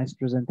the nice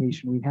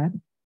presentation we had.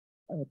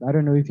 I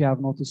don't know if you have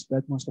noticed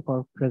that most of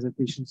our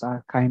presentations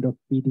are kind of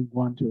feeding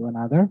one to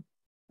another.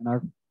 In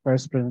our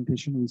first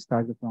presentation, we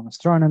started from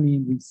astronomy,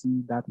 and we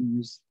see that we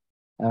use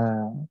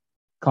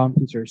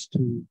computers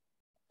to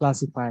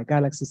classify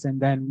galaxies, and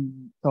then we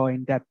saw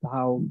in depth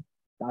how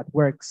that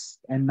works.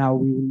 And now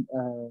we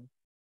will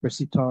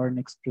proceed to our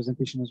next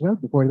presentation as well.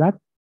 Before that,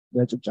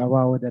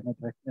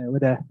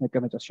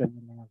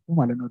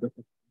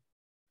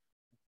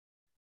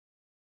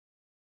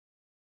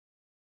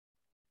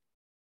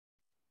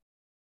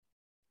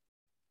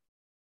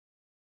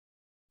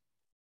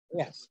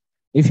 yes.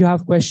 If you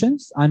have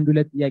questions, አንድ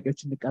ሁለት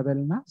ጥያቄዎችን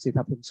እንቀበልና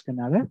ሴታፕ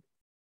እስከናደርግ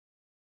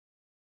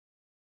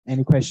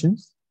any questions?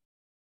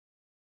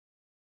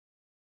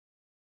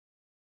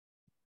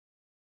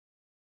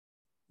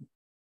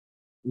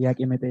 ጥያቄ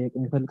መጠየቅ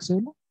የሚፈልግ ሰው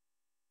የለም?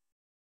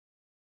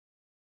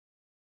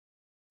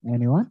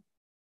 Anyone?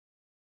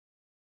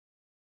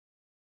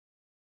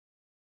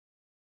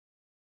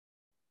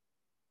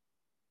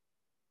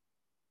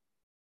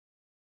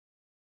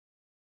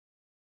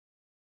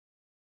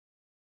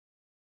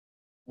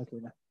 Okay.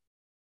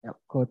 ያው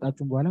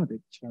ከወጣችሁ በኋላ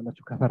መጠየቅ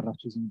ትችላላችሁ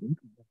ከፈራችሁ ዝም ብሎ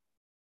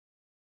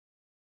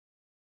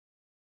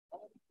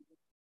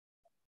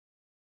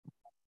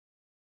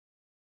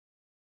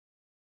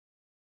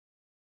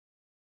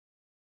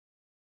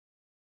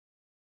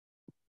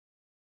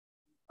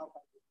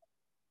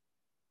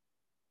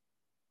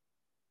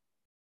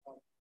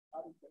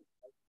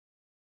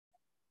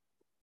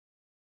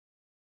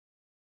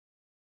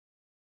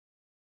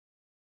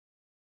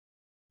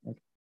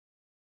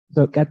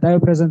ቀጣዩ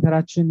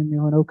ፕሬዘንተራችን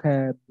የሚሆነው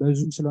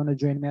ከበዙም ስለሆነ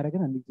ጆይን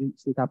የሚያደርገን አንድ ጊዜ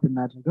ሴታፕ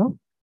እናድርገው።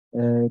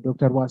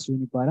 ዶክተር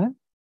ዋሲሁን ይባላል።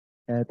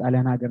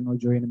 ከጣሊያን ሀገር ነው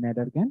ጆይን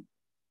የሚያደርገን።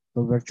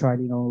 ቨርቹዋሊ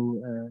ነው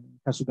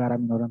ከሱ ጋር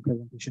የሚኖረን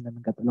ፕሬዘንቴሽን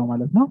የምንቀጥለው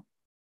ማለት ነው።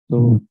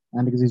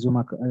 አንድ ጊዜ ዙም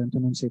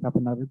እንትኑን ሴታፕ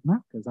እናድርግና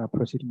ከዛ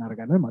ፕሮሲድ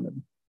እናደርጋለን ማለት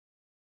ነው።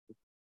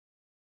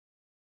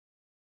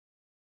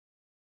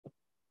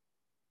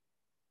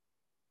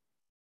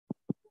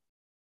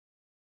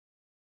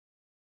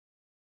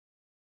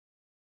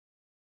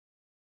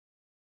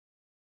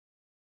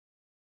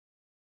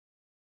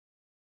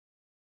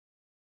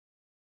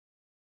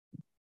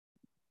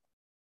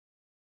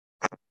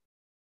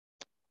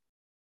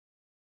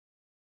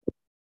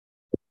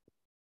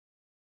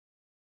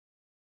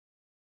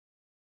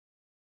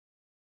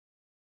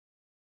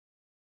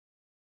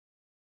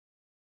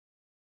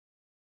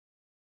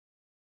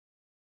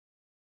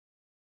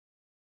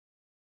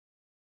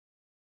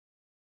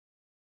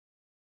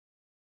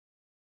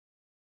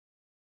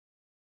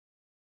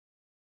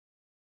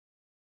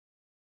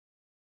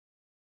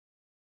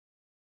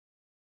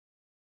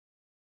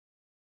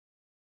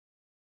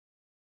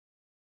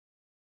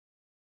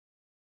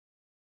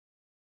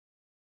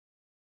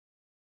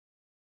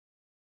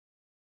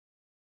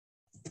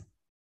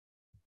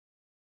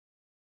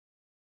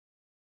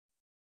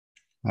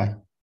 Hi.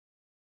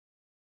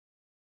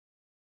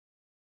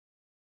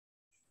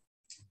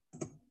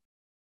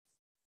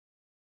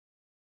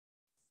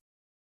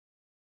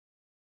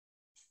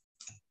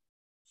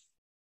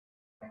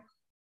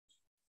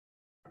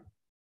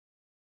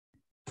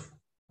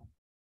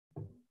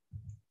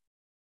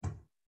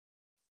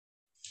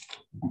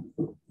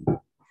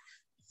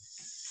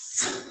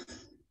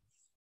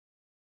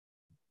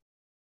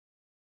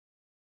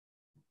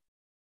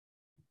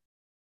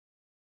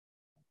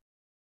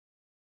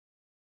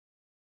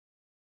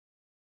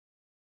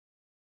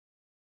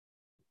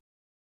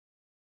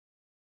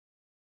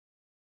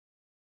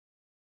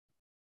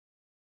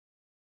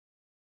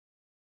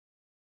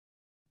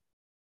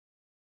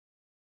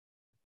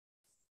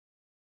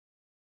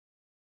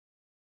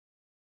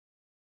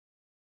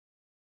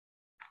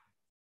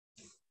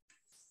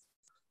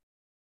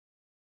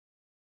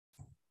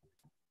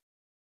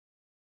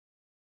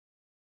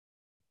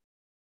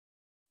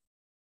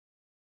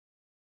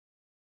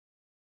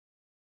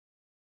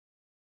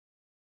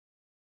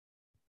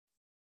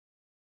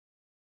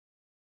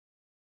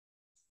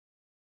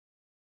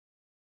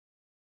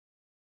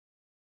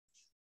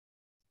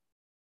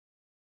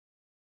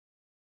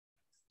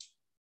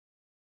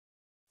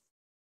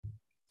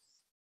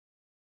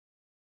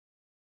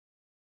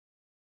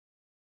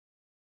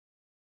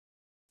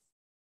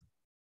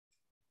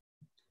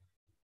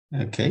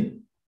 Okay.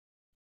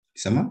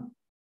 Sama?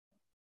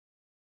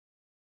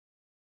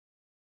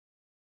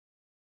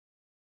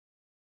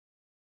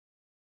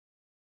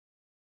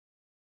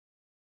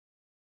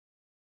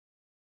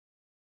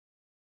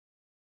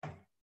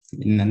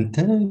 እናንተ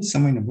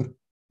ሰማይ ነበር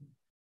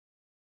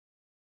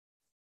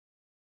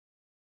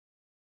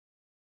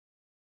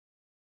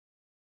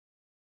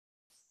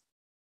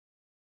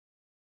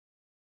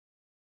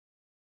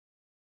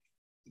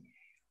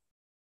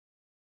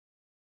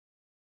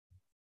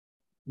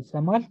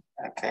ይሰማል?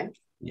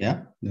 ያ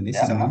ለኔ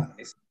ሰማይ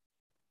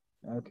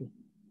ኦኬ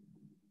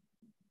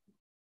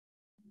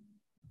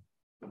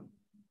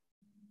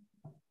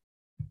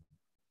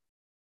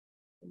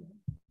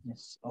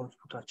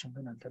አውትፑታችን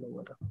ግን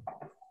አልተለወጠም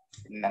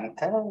እናንተ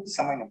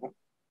ሰማይ ነበር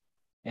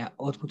ያ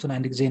አውትፑቱን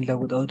አንድ ጊዜ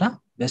እንለውጠውና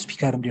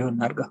በስፒከር እንዲሆን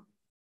እናርጋ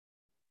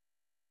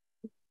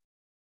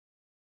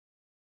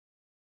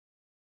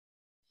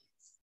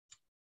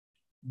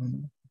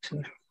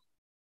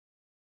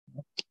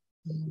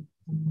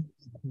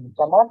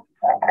ሰማይ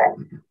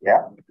ያ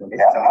ለኔ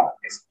ሰማይ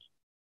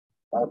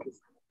ኦኬ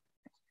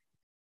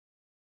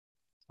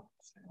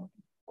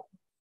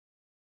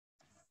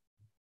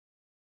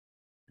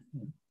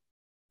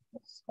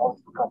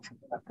አውትፑታችን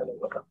ግን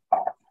አልተለወጠም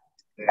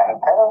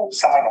እናንተ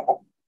ሰማይ ነበር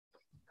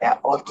ያ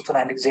አውትፑቱን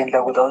አንድ ጊዜ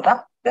እንለውጠውና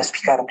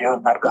በስፒከር እንዲሆን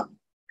እናርጋ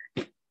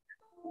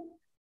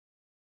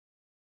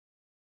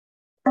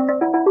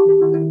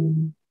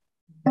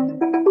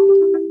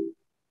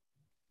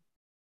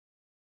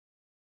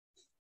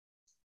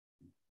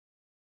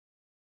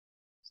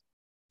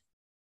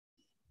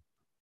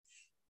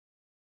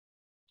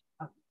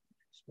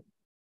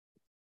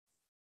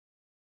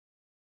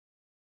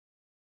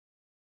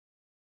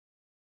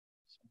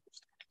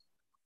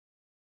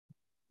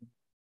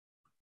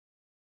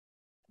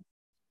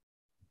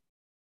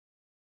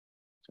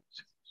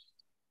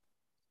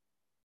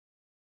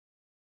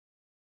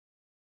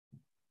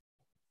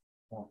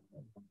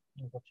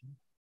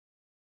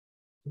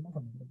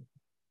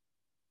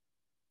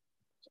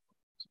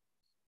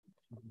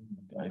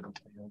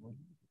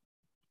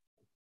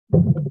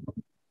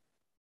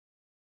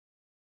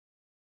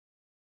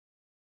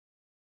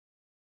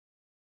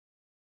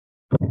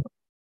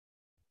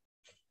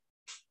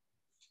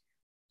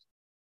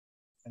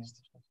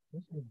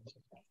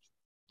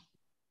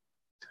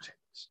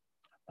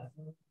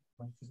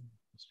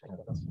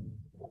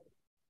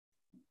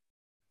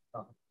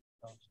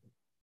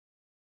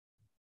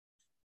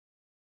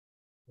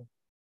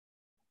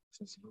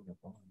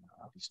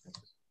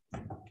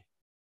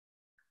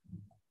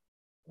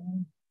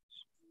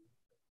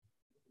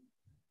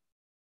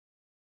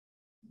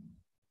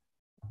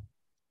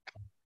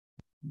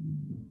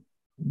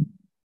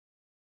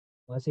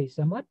ዋሴ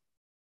ይሰማል?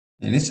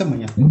 እኔ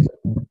ሰማኛል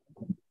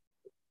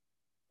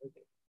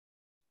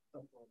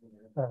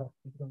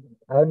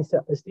አሁን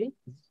እስቲ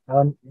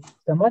አሁን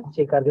ይሰማል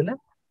ቼክ አድርገን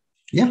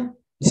ያ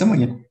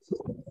ይሰማኛል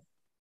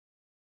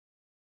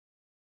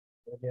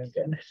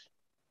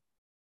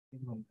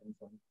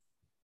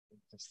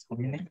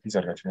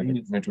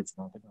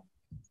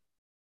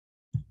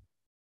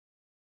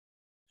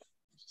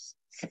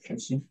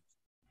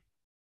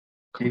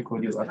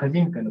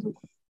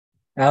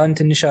አሁን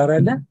ትንሽ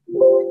አወራለ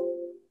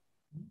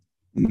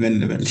ምን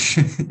ልበልሽ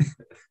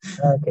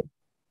ኦኬ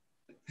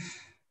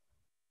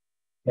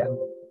ያ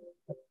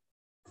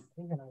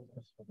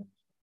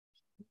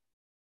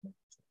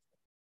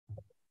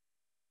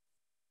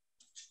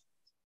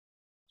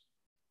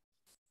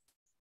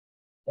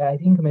አይ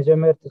ቲንክ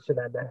መጀመር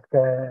ትችላለህ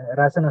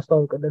ከራስን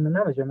አስተዋውቅልንና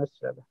መጀመር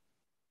ትችላለህ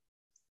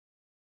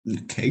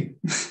ኦኬ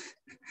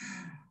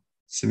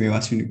ስሜ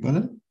ዋሲን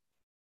ይባላል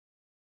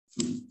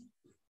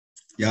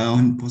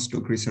ያውን ፖስት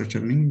ዶክ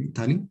ሪሰርቸር ነኝ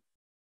ኢታሊ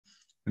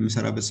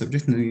በመሰራበት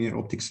ሰብጀክት ሊኒየር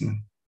ኦፕቲክስ ነው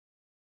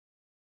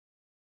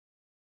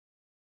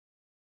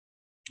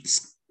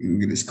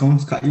እንግዲህ እስካሁን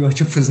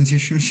ካየኋቸው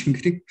ፕሬዘንቴሽኖች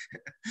እንግዲህ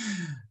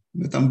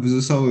በጣም ብዙ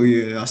ሰው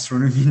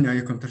የአስትሮኖሚ እና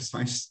የኮምፒውተር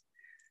ሳይንስ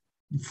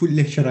ፉል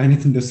ሌክቸር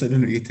አይነት እንደወሰደ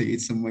ነው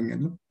እየተሰማኝ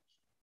ያለው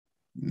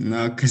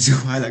እና ከዚህ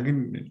በኋላ ግን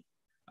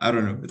አሮ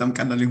ነው በጣም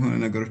ቀላል የሆነ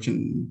ነገሮችን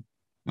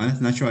ማለት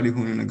ናቹራል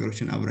የሆኑ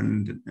ነገሮችን አብረን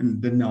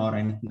እንድናወራ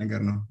አይነት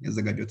ነገር ነው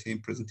ያዘጋጀሁት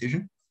ይሄን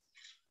ፕሬዘንቴሽን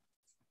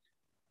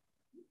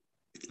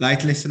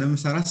ላይት ላይ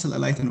ስለምሰራ ስለ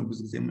ላይት ነው ብዙ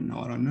ጊዜ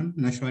የምናወራውና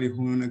ናቹራል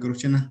የሆኑ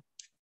ነገሮችን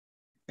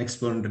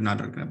ኤክስፕሎር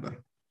እንድናደርግ ነበር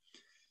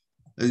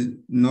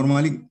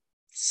ኖርማሊ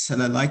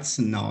ስለ ላይት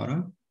ስናወራ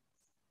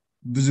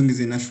ብዙ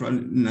ጊዜ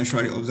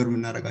ናቹራሊ ኦብዘርቭ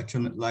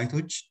የምናደርጋቸው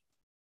ላይቶች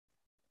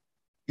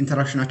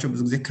ኢንተራክሽናቸው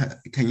ብዙ ጊዜ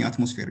ከኛ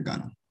አትሞስፌር ጋር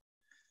ነው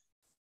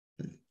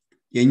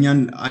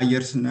የኛን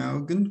አየር ስናየው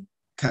ግን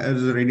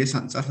ከእርዝ ሬዲየስ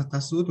አንፃር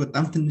ታስቡት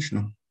በጣም ትንሽ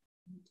ነው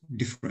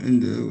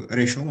ዲፈረንት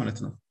ሬሽዮ ማለት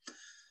ነው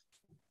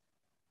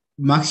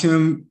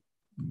ማክሲመም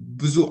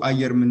ብዙ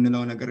አየር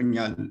የምንለው ነገር እኛ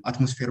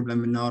አትሞስፌር ብለን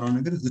የምናወራው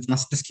ነገር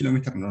 96 ኪሎ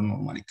ሜትር ነው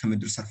ኖርማሊ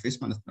ከምድር ሰርፌስ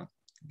ማለት ነው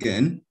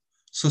ግን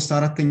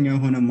 3/4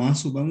 የሆነ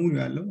ማሱ በሙሉ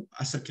ያለው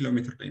 10 ኪሎ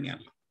ሜትር ላይ ነው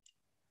ያለው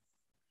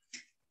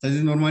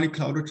ስለዚህ ኖርማሊ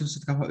ክላውዶችን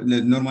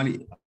ኖርማሊ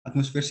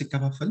አትሞስፌር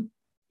ሲከፋፈል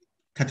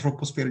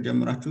ከትሮፖስፌር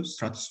ጀምራችሁ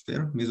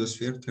ስትራቶስፌር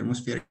ሜዞስፌር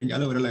ቴርሞስፌር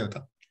እያለ ወደ ላይ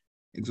ይወጣል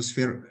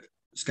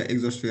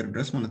ኤግዞስፌር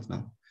ድረስ ማለት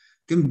ነው።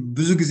 ግን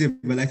ብዙ ጊዜ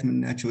በላይት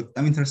የምናያቸው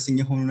በጣም ኢንተረስቲንግ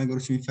የሆኑ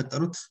ነገሮች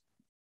የሚፈጠሩት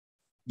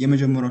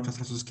የመጀመሪያዎቹ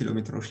 13 ኪሎ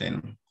ሜትሮች ላይ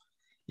ነው።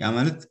 ያ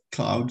ማለት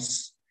ክላውድስ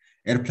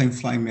ኤርፕሌን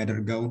ፍላይ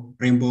የሚያደርገው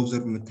ሬንቦው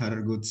ኦብዘርቭ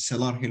የምታደርጉት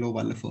ሶላር ሄሎ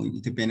ባለፈው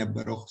ኢትዮጵያ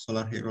የነበረው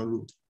ሶላር ሄሎ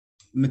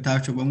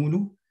የምታያቸው በሙሉ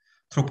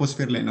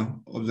ትሮፖስፌር ላይ ነው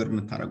ኦብዘርቭ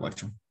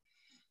የምታደርጓቸው።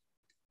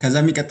 ከዛ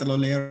የሚቀጥለው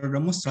ሌየር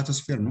ደግሞ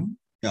ስትራቶስፌር ነው።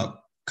 ያው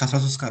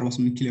ከ13 እስከ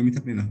 48 ኪሎ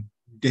ሜትር ላይ ነው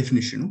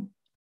ዴፊኒሽኑ።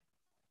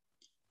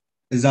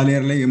 እዛ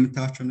ሌየር ላይ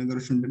የምታያቸው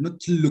ነገሮች ምንድነው?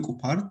 ትልቁ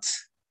ፓርት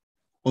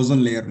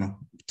ኦዞን ሌየር ነው፣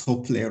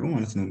 ቶፕ ሌየሩ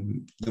ማለት ነው።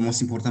 the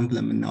most important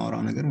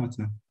ለምናወራው ነገር ማለት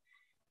ነው።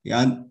 ያ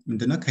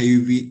ምንድነው?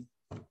 ከዩቪ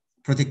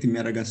ፕሮቴክት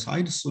የሚያደርገን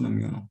ሳይድ እሱ ነው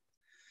የሚሆነው።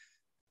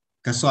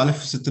 ከሱ አለፍ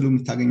ስትሉ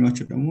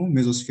የምታገኟቸው ደግሞ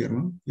ሜዞስፌር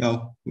ነው። ያው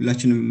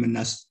ሁላችንም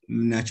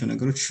የምናያቸው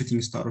ነገሮች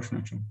ሹቲንግ ስታሮች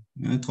ናቸው።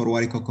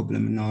 ተወርዋሪ ኮከብ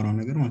ለምናወራው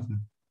ነገር ማለት ነው።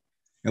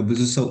 ያው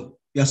ብዙ ሰው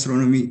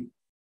የአስትሮኖሚ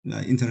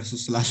ኢንተረስት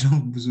ስላለው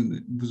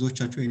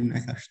ብዙዎቻቸው ይሄን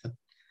አይታችሁታል።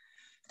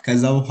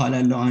 ከዛ በኋላ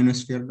ያለው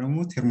አዮኖስፌር ደግሞ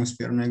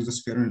ቴርሞስፌር እና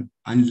ኤግዞስፌርን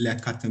አንድ ላይ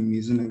አካተው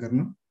የሚይዝ ነገር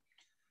ነው።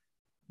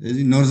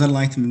 ስለዚህ ኖርዘርን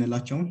ላይት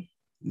የምንላቸው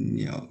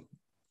ያው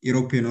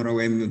ኢሮፕ የኖረ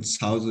ወይም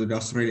ሳውዝ ወደ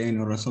አውስትራሊያ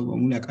የኖረ ሰው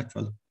በሙሉ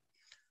ያውቃቸዋል።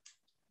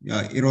 ያ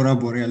ኢሮራ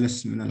ቦሪያለስ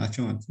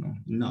የምንላቸው ማለት ነው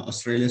እና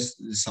አውስትራሊያ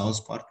ሳውዝ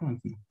ፓርት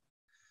ማለት ነው።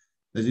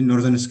 ስለዚህ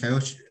ኖርዘርን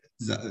ስካዮች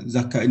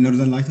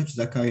ኖርዘርን ላይቶች እዛ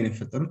አካባቢ ነው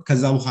የሚፈጠሩት።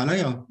 ከዛ በኋላ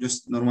ያው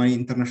ጀስት ኖርማሊ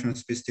ኢንተርናሽናል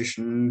ስፔስ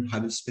ስቴሽን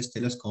ሃብል ስፔስ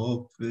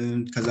ቴሌስኮፕ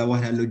ከዛ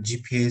በኋላ ያለው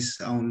ጂፒኤስ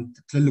አሁን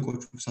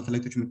ትልልቆቹ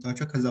ሳተላይቶች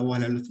የምታዩቸው ከዛ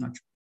በኋላ ያሉት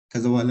ናቸው።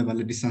 ከዛ በኋላ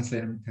ባለ ዲስታንስ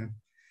ላይ ነው የምታየው።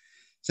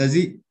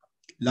 ስለዚህ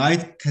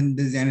ላይት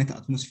ከእንደዚህ አይነት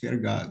አትሞስፌር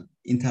ጋር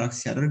ኢንተራክት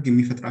ሲያደርግ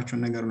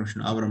የሚፈጥራቸውን ነገሮች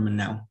ነው አብረን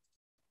የምናየው።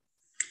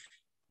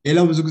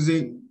 ሌላው ብዙ ጊዜ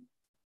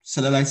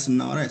ስለ ላይት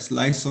ስናወራ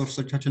ላይት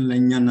ሶርሶቻችን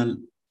ለእኛና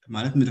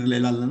ማለት ምድር ላይ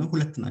ላለነው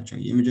ሁለት ናቸው።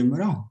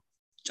 የመጀመሪያው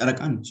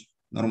ጨረቃ ነች።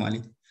 ኖርማሊ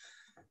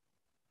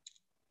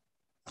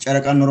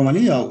ጨረቃ ኖርማሊ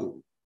ያው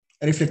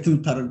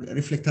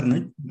ሪፍሌክተር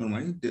ነች።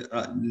 ኖርማሊ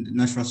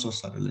ናቹራል ሶርስ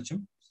አይደለችም።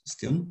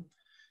 ስቲል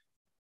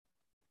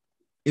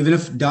ኢቭን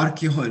ኢፍ ዳርክ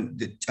ይሆን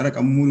ጨረቃ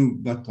ሙሉ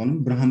ባትሆንም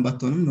ብርሃን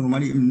ባትሆንም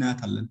ኖርማሊ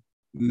እናያታለን።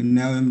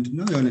 የምናየው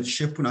ምንድነው? የሆነ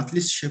ሼፑን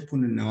አትሊስት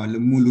ሼፑን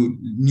እናየዋለን ሙሉ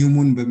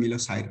ኒውሙን በሚለው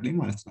ሳይድ ላይ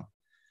ማለት ነው።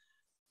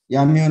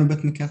 ያ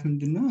የሚሆንበት ምክንያት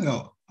ምንድነው? ያው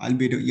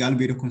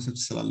የአልቤዶ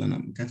ኮንሰፕት ስላለ ነው።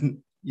 ምክንያቱም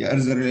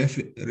የእርዝ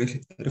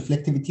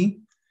ሪፍሌክቲቪቲ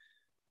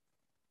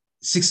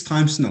 6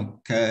 ታይምስ ነው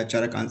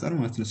ከጨረቃ አንፃር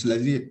ማለት ነው።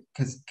 ስለዚህ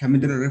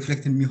ከምድር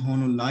ሪፍሌክት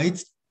የሚሆነው ላይት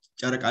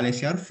ጨረቃ ላይ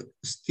ሲያርፍ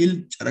ስቲል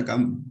ጨረቃ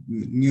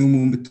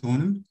ኒውሙን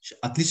ብትሆንም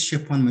አትሊስት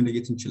ሼፑን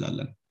መለየት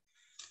እንችላለን።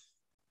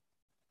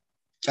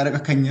 ጨረቃ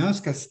ከኛ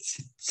እስከ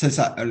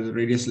 60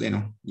 ሬዲየስ ላይ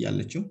ነው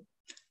ያለችው።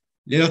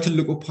 ሌላው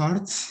ትልቁ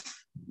ፓርት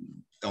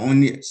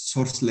only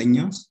ሶርስ ለኛ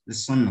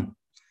ሰን ነው።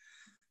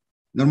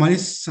 ኖርማሊ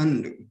ሰን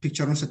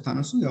ፒክቸሩን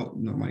ስታነሱ ያው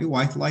ኖርማሊ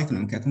ዋይት ላይት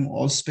ነው ምክንያቱም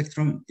ኦል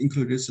ስፔክትረም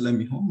ኢንክሉድድ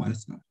ስለሚሆን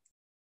ማለት ነው።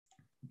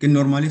 ግን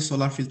ኖርማሊ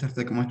ሶላር ፊልተር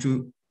ተጠቅማችሁ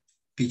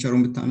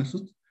ፒክቸሩን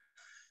ብታነሱት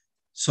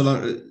ሶላር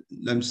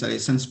ለምሳሌ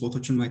ሰን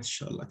ስፖቶችን ማየት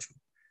ይችላልላችሁ።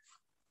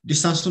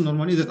 ዲስታንሱ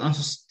ኖርማሊ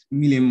 93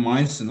 ሚሊዮን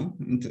ማይልስ ነው።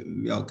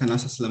 ያው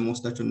ከናሳ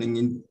ስለመወስዳቸው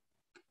እነኚህን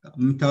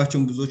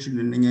የምታዩዋቸውን ብዙዎቹ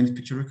እነኚህ አይነት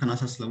ፒክቸሮች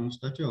ከናሳ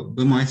ስለመወስዳቸው ያው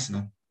በማይልስ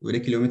ነው። ወደ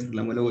ኪሎ ሜትር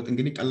ለመለወጥ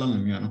እንግዲህ ቀላል ነው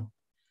የሚሆነው።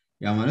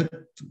 ያ ማለት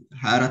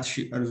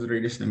 24000 እርዝ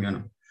ሬዲየስ ነው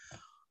የሚሆነው።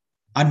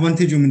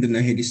 አድቫንቴጁ ምንድነው?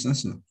 ይሄ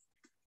ዲስታንስ ነው።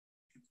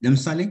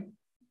 ለምሳሌ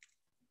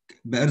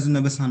በእርዝ እና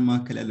በሳን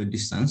መካከል ያለው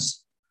ዲስታንስ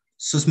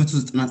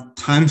 390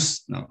 ታይምስ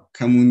ነው።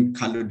 ከሙን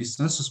ካለው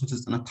ዲስታንስ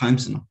 390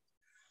 ታይምስ ነው።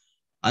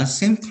 at the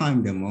same time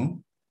ደግሞ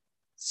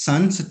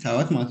ሳን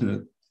ስታዩት ማለት ነው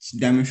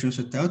ዳይሜንሽን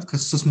ስታዩት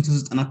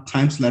ከ390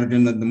 ታይምስ larger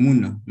than the moon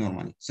ነው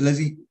ኖርማሊ።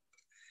 ስለዚህ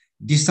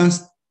ዲስታንስ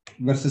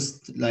versus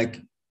like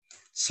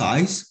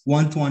size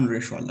 1:1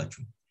 ratio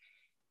አላችሁ።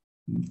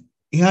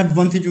 ይሄ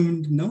አድቫንቴጁ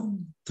ምንድነው?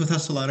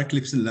 ቶታል ሶላር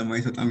ኤክሊፕስን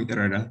ለማየት በጣም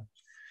ይረዳል።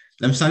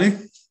 ለምሳሌ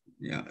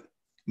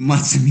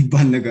ማትስ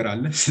የሚባል ነገር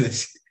አለ።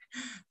 ስለዚህ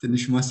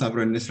ትንሽ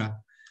ማሳብረን እንስራ።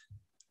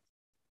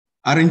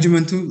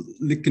 አሬንጅመንቱ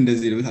ልክ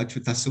እንደዚህ ልብታችሁ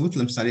ታስቡት።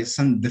 ለምሳሌ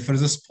ሰን the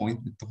furthest point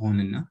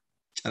ብትሆንና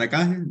ጨረቃ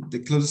the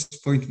closest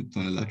point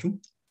ብትሆንላችሁ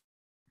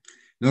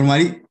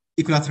ኖርማሊ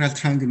ኢኩላተራል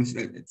ትራያንግል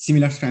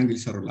ሲሚላር ትራያንግል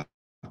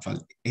ይሰሩላችኋል።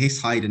 ይሄ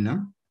ሳይድ እና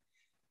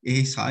ይሄ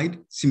ሳይድ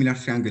ሲሚላር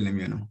ትራያንግል ነው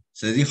የሚሆነው።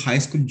 ስለዚህ ሃይ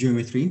ስኩል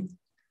ጂኦሜትሪ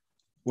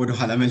ወደ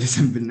ኋላ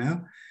መልሰን ብናየው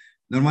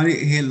ኖርማሊ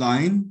ይሄ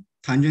ላይን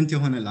ታንጀንት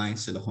የሆነ ላይን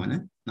ስለሆነ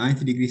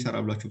 90 ዲግሪ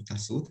ይሰራብላችሁ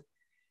ብታስቡት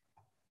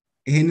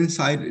ይሄንን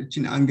ሳይድ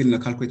እቺን አንግል ነው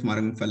ካልኩሌት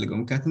ማድረግ የምፈልገው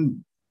ምክንያቱም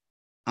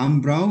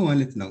አምብራው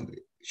ማለት ነው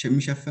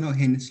የሚሸፍነው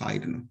ይሄን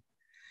ሳይድ ነው።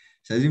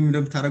 ስለዚህ ምን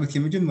እንደምታደርጉት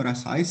የመጀመሪያ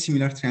ሳይድ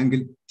ሲሚላር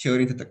ትራያንግል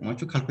ቲዮሪ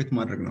ተጠቅማችሁ ካልኩሌት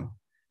ማድረግ ነው።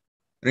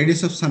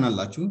 ሬዲየስ ኦፍ ሰን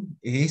አላችሁ።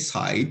 ይሄ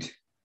ሳይድ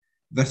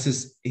versus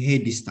ይሄ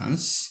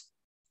ዲስታንስ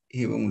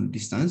ይሄ በሙሉ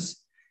ዲስታንስ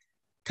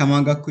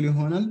ከማን ጋር እኩል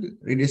ይሆናል?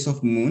 ሬዲየስ ኦፍ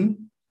ሙን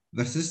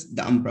versus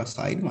the umbra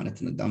side ማለት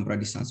ነው። the umbra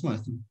distance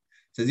ማለት ነው።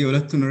 ስለዚህ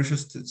ሁለቱን ሬሽዮ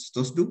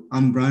ስትወስዱ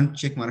አምብራን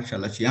ቼክ ማድረግ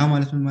ይችላልላችሁ። ያ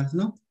ማለት ምን ማለት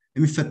ነው?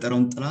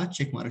 የሚፈጠረውን ጥላ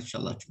ቼክ ማድረግ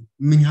ይችላልላችሁ።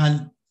 ምን ያህል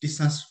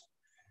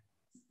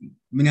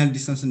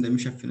ዲስታንስ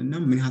እንደሚሸፍንና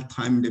ምን ያህል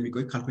ታይም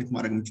እንደሚቆይ ካልኩሌት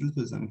ማድረግ የምትችሉት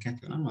በዛ ምክንያት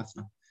ይሆናል ማለት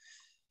ነው።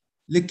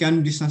 ልክ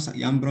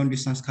ያን ብራውን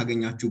ዲስታንስ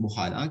ካገኛችሁ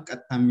በኋላ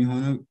ቀጥታ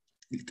የሚሆነው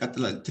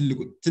ይቀጥላል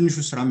ትንሹ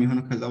ስራ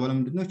የሚሆነው ከዛ በኋላ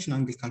ምንድነው እቺን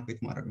አንግል ካልኩሌት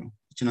ማድረግ ነው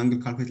እቺን አንግል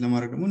ካልኩሌት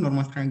ለማድረግ ደግሞ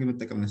ኖርማል ትራያንግል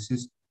መጠቀም ነው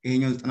ሲንስ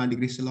ይሄኛው 90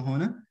 ዲግሪ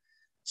ስለሆነ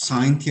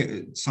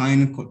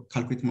ሳይን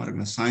ካልኩሌት ማድረግ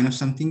ነው ሳይን ኦፍ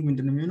ሰምቲንግ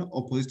ምንድነው የሚሆነው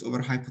ኦፖዚት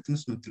ኦቨር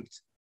ሃይፖቴነስ ነው ትሉት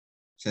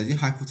ስለዚህ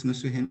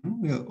ሃይፖቴነሱ ይሄ ነው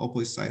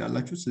ኦፖዚት ሳይድ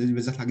አላችሁ ስለዚህ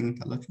በዛ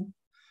ታገኙታላችሁ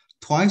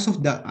twice of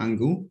that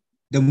angle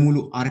ሙሉ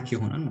አርክ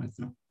ይሆናል ማለት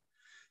ነው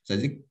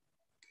ስለዚህ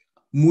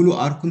ሙሉ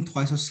አርኩን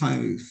twice of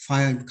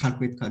sin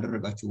ካልኩሌት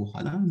ካደረጋችሁ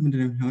በኋላ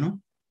ምንድነው የሚሆነው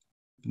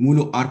ሙሉ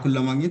አርኩን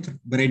ለማግኘት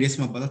በሬዲየስ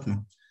ማባዛት ነው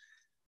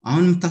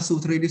አሁን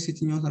የምታስቡት ሬዲየስ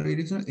የትኛው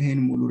ሬዲየስ ነው ይሄን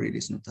ሙሉ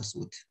ሬዲየስ ነው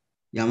የምታስቡት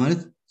ያ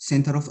ማለት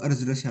ሴንተር ኦፍ እርዝ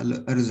ድረስ ያለ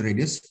እርዝ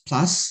ሬዲየስ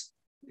ፕላስ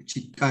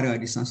ቺካሪያ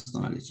ዲስታንስ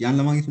ትሆናለች ያን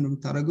ለማግኘት ነው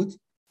የምታደርጉት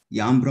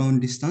የአምብራውን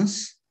ዲስታንስ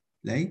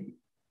ላይ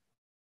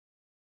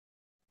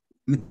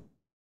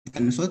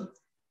ምትቀንሱት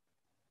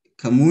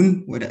ከሙን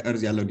ወደ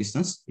እርዝ ያለው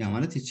ዲስታንስ ያ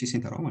ማለት እቺ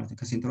ሴንተሯ ማለት ነው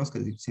ከሴንተሯ እስከ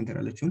ሴንተር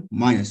ያለችውን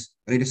ማይነስ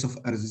ሬዲየስ ኦፍ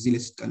እርዝ እዚህ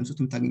ላይ ስትቀንሱት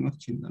የምታገኙት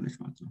እቺ እንዳለች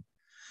ማለት ነው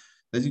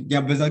ስለዚህ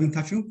ያበዛ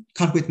ግንታችሁ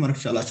ካልኩሌት ማድረግ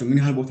ይችላልላችሁ ምን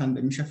ያህል ቦታ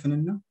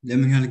እንደሚሸፍንና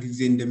ለምን ያህል ጊዜ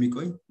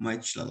እንደሚቆይ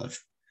ማየት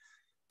ይችላልላችሁ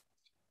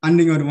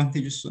አንደኛው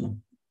አድቫንቴጅ እሱ ነው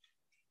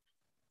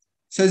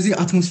ስለዚህ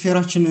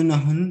አትሞስፌራችንን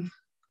አሁን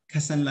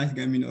ከሰንላይት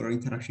ጋር የሚኖረው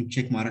ኢንተራክሽን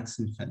ቼክ ማድረግ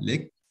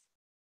ስንፈልግ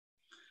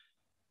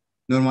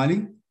ኖርማሊ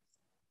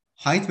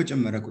ሃይት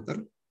በጨመረ ቁጥር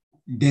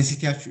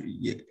ዴንሲቲያችሁ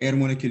የኤር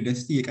ሞለኪውል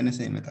ዴንሲቲ እየቀነሰ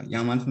ይመጣል ያ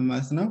ማለት ምን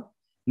ማለት ነው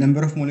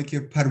ነምበር ኦፍ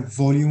ሞለኪውል ፐር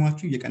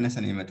ቮሊዩማችሁ እየቀነሰ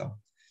ነው የሚመጣው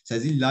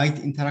ስለዚህ ላይት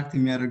ኢንተራክት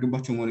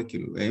የሚያደርግባቸው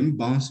ሞለኪውል ወይም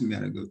ባውንስ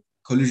የሚያደርገው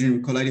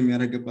ኮላይድ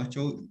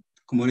የሚያደርግባቸው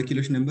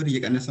ሞለኪውሎች ነምበር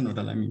እየቀነሰ ነው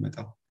ወደ ላይ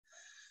የሚመጣው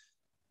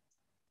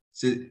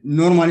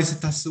ኖርማሊ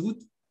ስታስቡት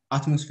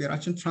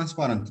አትሞስፌራችን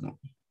ትራንስፓረንት ነው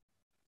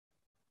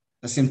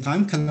at the same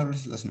time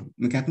colorless ነው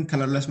ምክንያቱም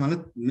colorless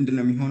ማለት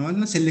ምንድነው የሚሆነው ማለት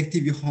ነው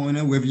ሴሌክቲቭ የሆነ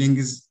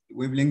ዌቭሌንግዝ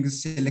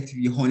ሴሌክቲቭ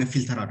የሆነ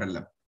ፊልተር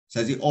አይደለም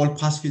ስለዚህ ኦል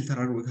ፓስ ፊልተር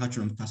አድርጋችሁ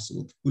ነው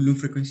የምታስቡት ሁሉም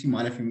ፍሪኩዌንሲ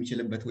ማለፍ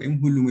የሚችልበት ወይም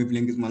ሁሉም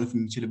ዌቭሌንግዝ ማለፍ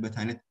የሚችልበት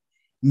አይነት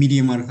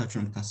ሚዲየም አድርጋችሁ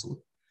ነው የምታስቡት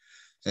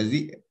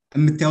ስለዚህ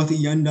የምታዩት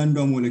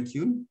እያንዳንዱ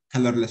ሞለኪውል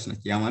colorless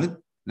ነች ያ ማለት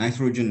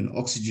ናይትሮጅን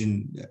ኦክሲጅን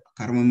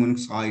ካርቦን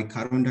ሞኖክሳይድ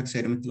ካርቦን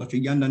ዳይኦክሳይድ የምትላቸው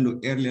እያንዳንዱ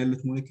ኤር ላይ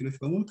ያሉት ሞለኪውሎች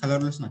በሙሉ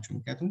colorless ናቸው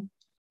ምክንያቱም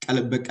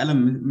በቀለም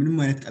ምንም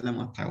አይነት ቀለም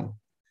አታዩም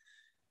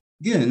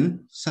ግን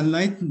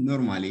ሰንላይት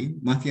ኖርማሊ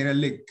ማቴሪያል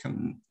ላይ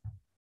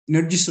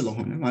ኢነርጂ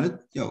ስለሆነ ማለት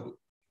ያው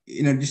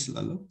ኢነርጂ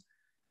ስላለው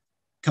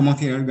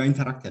ከማቴሪያል ጋር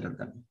ኢንተራክት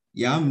ያደርጋል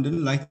ያ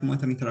ምንድነው ላይት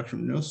ማተር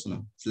ኢንተራክሽን ነው እሱ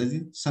ነው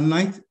ስለዚህ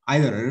ሰንላይት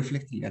አይደር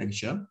ሪፍሌክት ሊያደርግ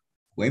ይችላል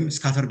ወይም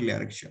ስካተርድ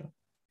ሊያደርግ ይችላል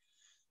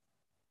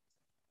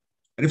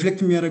ሪፍሌክት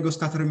የሚያደርገው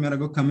ስካተር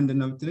የሚያደርገው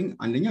ከምንድነው ብትልኝ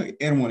አንደኛው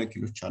ኤር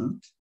ሞለኪውሎች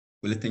አሉት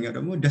ሁለተኛው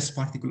ደግሞ ደስት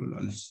ፓርቲክል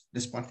አሉት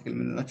ደስት ፓርቲክል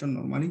ምንላቸው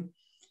ኖርማሊ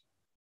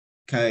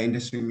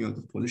ከኢንደስትሪ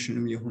የሚወጡት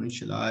ፖሊሽንም ሊሆን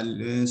ይችላል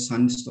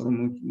ሳንድ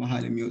ስቶርሞች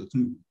መሃል የሚወጡት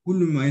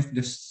ሁሉም አይነት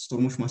ደስት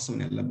ስቶርሞች ማሰብ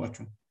ነው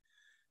ያለባቸው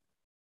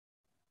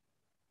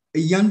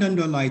እያንዳንዱ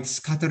ላይት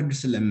ስካተርድ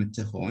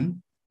ስለምትሆን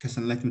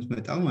ከሰንላይት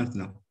የምትመጣው ማለት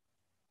ነው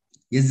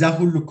የዛ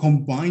ሁሉ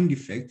ኮምባይንድ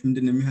ኢፌክት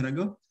ምንድነው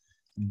የሚያደርገው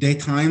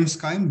ዴይታይም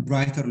ስካይም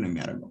ብራይተር ነው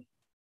የሚያደርገው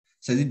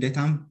ስለዚህ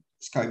ዴይታይም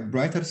ስካይ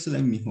ብራይተር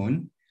ስለሚሆን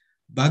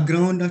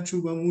ባክግራውንዳችሁ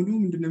በሙሉ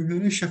ምንድነው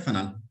የሚሆነው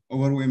ይሸፈናል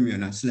ኦቨርዌም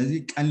ይሆናል ስለዚህ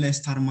ቀን ላይ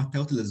ስታር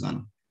ማታዩት ለዛ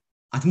ነው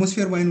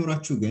አትሞስፌር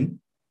ባይኖራችሁ ግን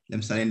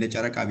ለምሳሌ እንደ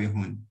ጨረቃ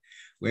ቢሆን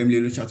ወይም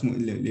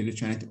ሌሎች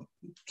አይነት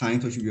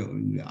ፕላኔቶች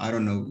I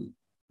don't know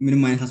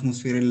ምንም አይነት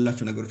አትሞስፌር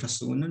የሌላቸው ነገሮች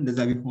አስቡና እንደዛ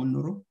ቢሆን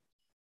ኖሮ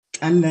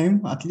ቀን ላይም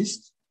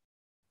አትሊስት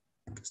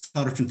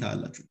ስታሮችን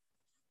ታያላችሁ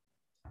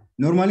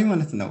ኖርማሊ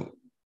ማለት ነው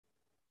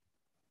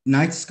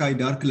ናይት ስካይ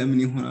ዳርክ ለምን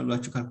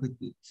ይሆናላችሁ ካልኩት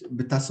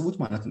ብታስቡት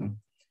ማለት ነው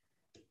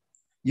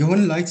የሆነ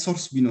ላይት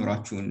ሶርስ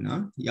ቢኖራችሁና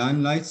ያን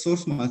ላይት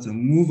ሶርስ ማለት ነው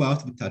ሙቭ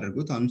አውት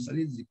ብታደርጉት አሁን ለምሳሌ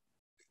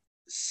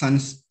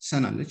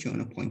ሰን አለች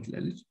የሆነ ፖይንት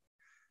ላለች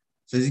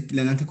ስለዚህ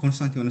ለእናንተ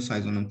ኮንስታንት የሆነ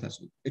ሳይዝ ነው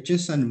የምታስቡት እቺን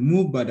ሰን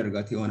ሙቭ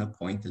ባደርጋት የሆነ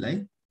ፖይንት ላይ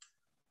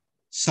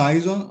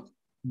ሳይዟ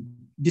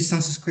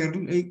ዲስታንስ ስኩዌር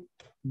ላይ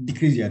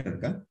ዲክሪዝ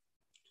ያደርጋል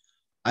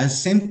at the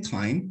same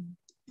time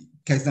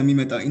ከዛ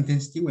የሚመጣ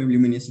ኢንቴንሲቲ ወይም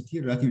ሉሚኒሲቲ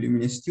ሪላቲቭ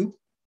ሉሚኒሲቲው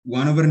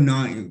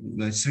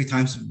 1/9 3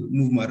 times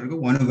ሙቭ ማድረገው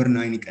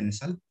 1/9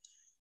 ይቀንሳል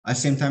at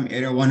the same time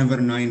area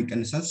 1/9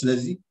 ይቀንሳል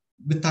ስለዚህ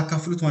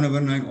ብታካፍሉት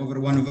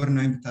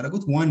 1/9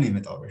 ብታደርጉት 1 ነው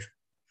የሚመጣው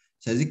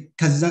ስለዚህ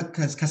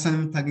ከሰን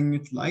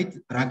የምታገኙት ላይት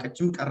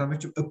ራቀችም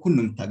ቀረበችም እኩል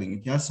ነው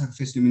የምታገኙት ያ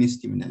ሰርፌስ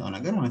ሉሚኒሲቲ የምንለው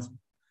ነገር ማለት ነው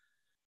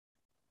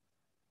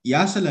ያ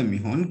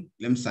ስለሚሆን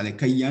ለምሳሌ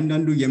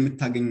ከእያንዳንዱ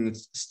የምታገኙት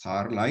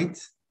ስታር ላይት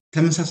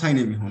ተመሳሳይ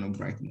ነው የሚሆነው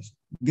ብራይትነስ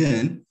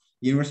ግን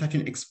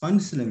ዩኒቨርሳችን ኤክስፓንድ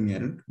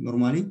ስለሚያደርግ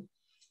ኖርማሊ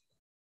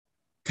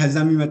ከዛ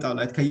የሚመጣው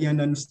ላይት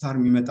ከእያንዳንዱ ስታር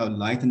የሚመጣው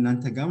ላይት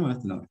እናንተ ጋር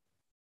ማለት ነው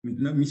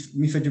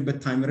የሚፈጅበት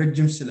ታይም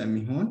ረጅም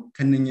ስለሚሆን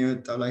ከነኛ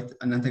የወጣው ላይት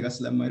እናንተ ጋር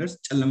ስለማይደርስ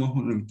ጨለማ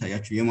ሆኖ ነው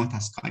የሚታያችሁ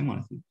የማታ ስካይ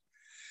ማለት ነው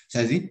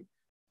ስለዚህ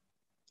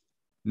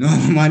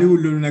ኖርማሊ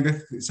ሁሉ ነገር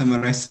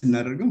ሰመራይዝ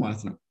እናደርገው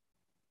ማለት ነው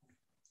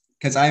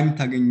ከፀሐይ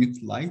የምታገኙት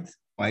ላይት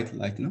ዋይት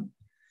ላይት ነው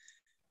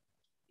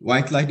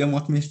ዋይት ላይት ደግሞ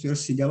አትሞስፌር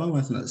ሲገባ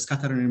ማለት ነው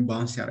ስካተሪንግ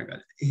ባውንስ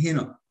ያደርጋል ይሄ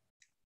ነው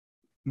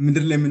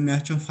ምድር ላይ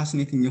የምናያቸው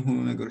ፋሲኔቲንግ የሆኑ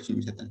ነገሮች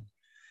የሚሰጠን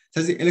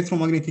ስለዚህ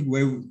ኤሌክትሮማግኔቲክ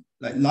ዌቭ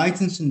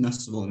ላይትን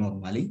ስናስበው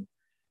ኖርማሊ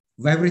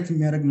ቫይብሬት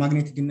የሚያደርግ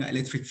ማግኔቲክ እና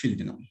ኤሌክትሪክ ፊልድ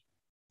ነው።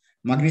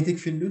 ማግኔቲክ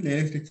ፊልዱ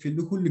ለኤሌክትሪክ ፊልዱ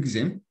ሁሉ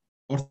ጊዜም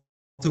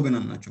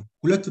ኦርቶጎናል ናቸው።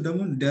 ሁለቱ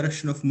ደግሞ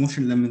ዳይሬክሽን ኦፍ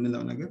ሞሽን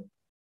ለምንለው ነገር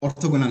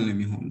ኦርቶጎናል ነው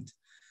የሚሆኑት።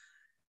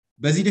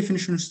 በዚህ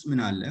ዴፊኒሽን ውስጥ ምን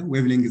አለ?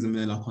 ዌቭሌንግዝ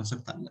የምንለው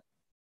ኮንሰፕት አለ።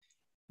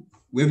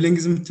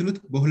 ዌቭሌንግዝ የምትሉት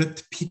በሁለት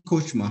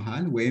ፒኮች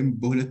መሃል ወይም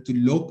በሁለቱ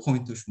ሎ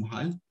ፖይንቶች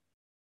መሃል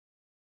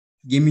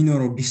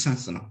የሚኖረው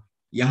ዲስታንስ ነው።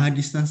 ያ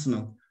ዲስታንስ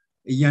ነው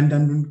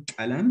እያንዳንዱን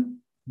ቀለም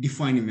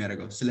ዲፋይን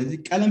የሚያደርገው። ስለዚህ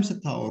ቀለም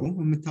ስታወሩ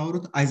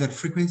የምታወሩት አይዘር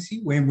ፍሪኩዌንሲ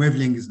ወይም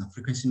ዌቭሌንግዝ ነው።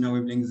 ፍሪኩዌንሲ እና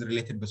ዌቭሌንግዝ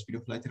ሪሌትድ በስፒድ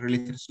ኦፍ ላይት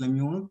ሪሌትድ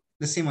ስለሚሆኑ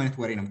ለሴም አይነት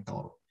ወሬ ነው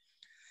የምታወሩ።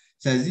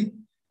 ስለዚህ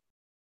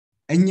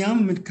እኛም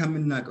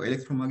ከምናውቀው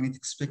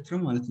ኤሌክትሮማግኔቲክ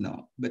ስፔክትረም ማለት ነው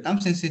በጣም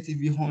ሴንሲቲቭ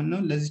የሆነው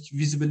ለዚች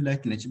ቪዚብል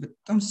ላይት ነች።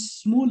 በጣም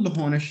ስሞል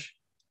ለሆነች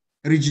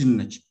ሪጅን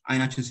ነች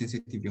አይናችን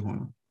ሴንሲቲቭ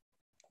የሆነው።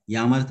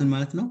 ያ ማለት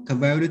ነው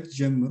ከቫዮሌት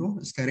ጀምሮ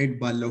እስከ ሬድ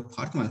ባለው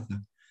ፓርት ማለት ነው።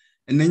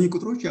 እነኚህ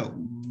ቁጥሮች ያው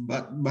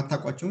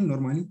ባታቋቸው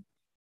ኖርማሊ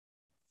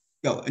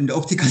ያው እንደ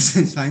ኦፕቲካል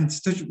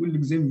ሳይንቲስቶች ሁሉ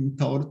ጊዜ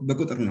የምታወሩት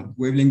በቁጥር ነው፣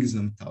 ዌቭሌንግዝ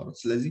ነው የምታወሩት።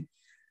 ስለዚህ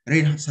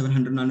ሬድ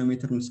 700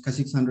 ናኖሜትር እስከ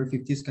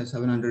 650 እስከ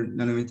 700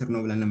 ናኖሜትር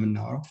ነው ብለን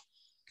የምናወራው።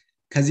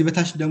 ከዚህ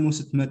በታች ደግሞ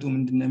ስትመጡ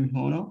ምንድነው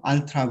የሚሆነው?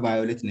 አልትራ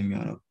ቫዮሌት ነው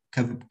የሚሆነው።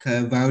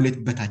 ከቫዮሌት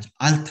በታች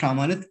አልትራ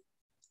ማለት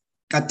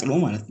ቀጥሎ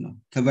ማለት ነው።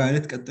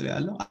 ከቫዮሌት ቀጥሎ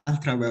ያለው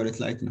አልትራ ቫዮሌት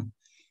ላይት ነው።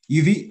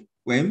 ዩቪ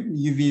ወይም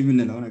ዩቪ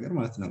የምንለው ነገር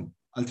ማለት ነው።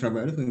 አልትራ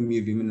ቫዮሌት ወይም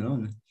ዩቪ የምንለው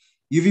ነው።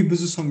 ዩቪ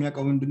ብዙ ሰው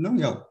የሚያውቀው ምንድነው?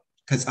 ያው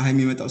ከፀሐይ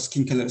የሚመጣው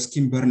ስኪን ከለር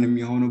ስኪን በርን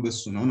የሚሆነው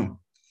በሱ ነው።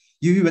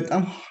 ዩቪ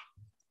በጣም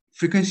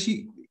ፍሪኩዌንሲ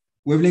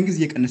ዌቭሌንግዝ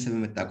እየቀነሰ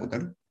በመጣ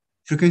ቁጥር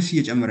ፍሪኩዌንሲ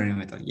እየጨመረ ነው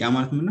የሚመጣው። ያ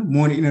ማለት ምንድነው?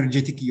 ሞር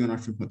ኢነርጄቲክ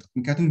እየሆናችሁ የምትመጡት።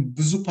 ምክንያቱም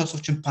ብዙ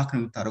ፓልሶችን ፓክ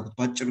ነው የምታደርጉት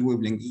በአጭር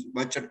ዌቭሌንግዝ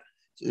በአጭር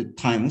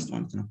ታይም ውስጥ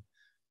ማለት ነው።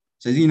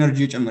 ስለዚህ ኢነርጂ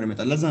እየጨመረ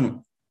ይመጣል። ለዛ ነው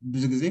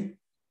ብዙ ጊዜ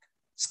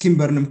ስኪን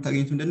በርን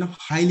የምታገኙት ምንድነው?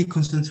 ሃይሊ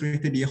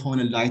ኮንሰንትሬትድ የሆነ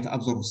ላይት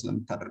አብዞርብ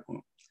ስለምታደርጉ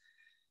ነው።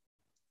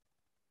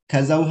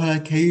 ከዛ በኋላ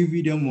ከዩቪ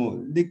ደግሞ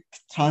ልክ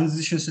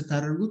ትራንዚሽን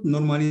ስታደርጉት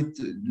ኖርማሊ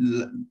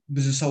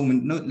ብዙ ሰው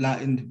ምንድነው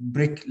ላይን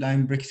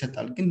ብሬክ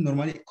ይሰጣል፣ ግን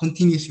ኖርማሊ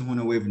ኮንቲኒየስ የሆነ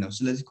ዌቭ ነው።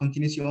 ስለዚህ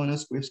ኮንቲኒየስ የሆነ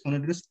ዌቭ እስከሆነ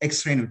ድረስ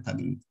ኤክስሬይ ነው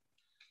የምታገኙት።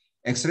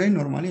 ኤክስሬይ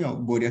ኖርማሊ ያው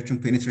ቦዲያችሁን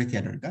ፔኔትሬት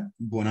ያደርጋል፣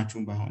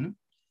 ቦናችሁን ባይሆንም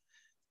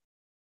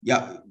ያ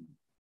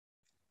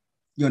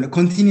የሆነ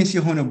ኮንቲኒየስ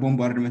የሆነ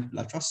ቦምባርድመንት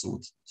ብላችሁ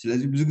አስቡት።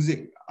 ስለዚህ ብዙ ጊዜ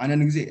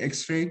አንዳንድ ጊዜ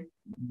ኤክስሬይ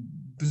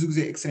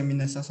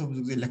የሚነሳ ሰው ብዙ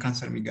ጊዜ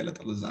ለካንሰር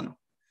የሚጋለጠው ለዛ ነው።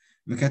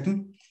 ምክንያቱም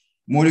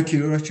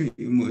ሞለኪውሎቻቸው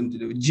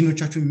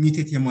ጂኖቻቸውን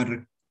ሚውቴት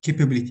የማድረግ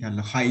ኬፓቢሊቲ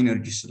ያለው ሃይ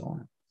ኢነርጂ ስለሆነ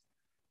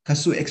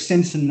ከሱ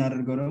ኤክስቴንድ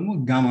ስናደርገው ደግሞ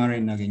ጋማ ሬይ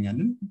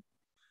እናገኛለን።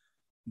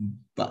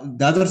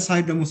 ዳዘር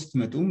ሳይድ ደግሞ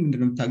ስትመጡ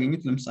ምንድነው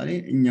የምታገኙት? ለምሳሌ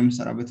እኛ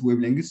የምንሰራበት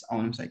ዌቭሌንግዝ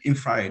አሁን ለምሳሌ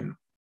ኢንፍራሬድ ነው።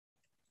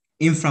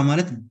 ኢንፍራ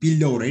ማለት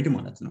ቢሎው ሬድ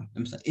ማለት ነው።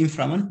 ለምሳሌ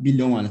ኢንፍራ ማለት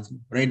ቢሎው ማለት ነው፣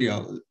 ሬድ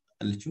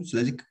አለችው።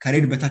 ስለዚህ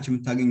ከሬድ በታች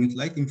የምታገኙት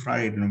ላይት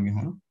ኢንፍራሬድ ነው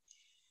የሚሆነው።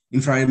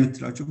 ኢንፍራሬድ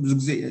የምትላቸው ብዙ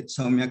ጊዜ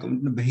ሰው የሚያውቀው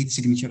ምንድነው? በሂት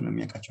ሲግኒቸር ነው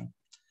የሚያውቃቸው።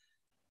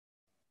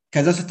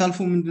 ከዛ ስታልፉ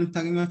ምንድነው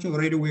የምታገኟቸው?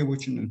 ሬዲዮ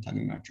ዌቮችን ነው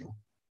የምታገኟቸው።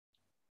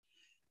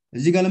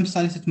 እዚህ ጋር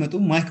ለምሳሌ ስትመጡ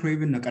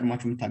ማይክሮዌቭን ነው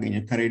ቀድማችሁ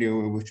የምታገኙት ከሬዲዮ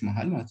ዌቮች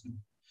መሃል ማለት ነው።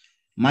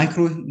 ማይክሮ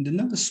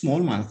ምንድነው?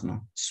 ስሞል ማለት ነው።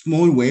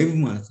 ስሞል ዌቭ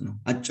ማለት ነው።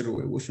 አጭር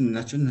ዌቮች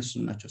ናቸው እነሱ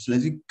ናቸው።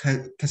 ስለዚህ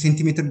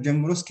ከሴንቲሜትር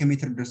ጀምሮ እስከ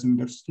ሜትር ድረስ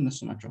የሚደርሱት እነሱ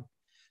ናቸው።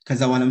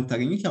 ከዛ በኋላ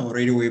የምታገኙት ያው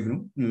ሬዲዮ ዌቭ ነው።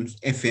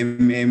 ኤፍኤም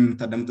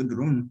የምታዳምጡት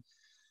ድሮ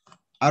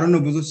አሮ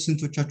ነው። ብዙ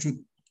ስንቶቻችሁ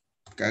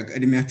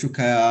እድሜያችሁ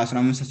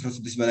ከ15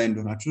 16 በላይ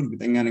እንደሆናችሁ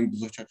እርግጠኛ ነኝ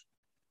ብዙዎቻችሁ።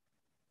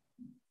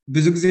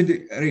 ብዙ ጊዜ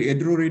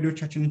የድሮ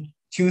ሬዲዮቻችን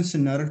ቲዩን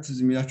ስናደርግ ትዝ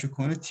የሚላችሁ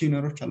ከሆነ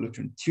ቲዩነሮች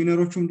አሏቸው።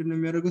 ቲዩነሮቹ ምንድነው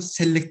የሚያደርጉት?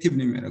 ሴሌክቲቭ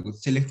ነው የሚያደርጉት።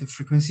 ሴሌክቲቭ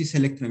ፍሪኩዌንሲ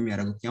ሴሌክት ነው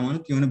የሚያደርጉት። ያ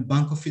ማለት የሆነ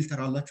ባንክ ኦፍ ፊልተር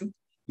አላችሁ።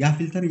 ያ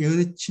ፊልተር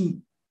የሆነችን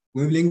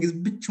ዌቭሌንግዝ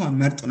ብቻዋን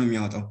መርጦ ነው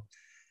የሚያወጣው።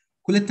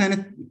 ሁለት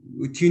አይነት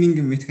ቲዩኒንግ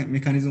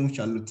ሜካኒዝሞች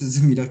አሉ ትዝ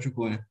የሚላችሁ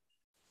ከሆነ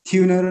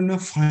ቲዩነር እና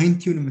ፋይን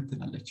ቲዩን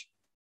የምትላለች።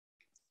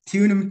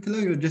 ቲዩን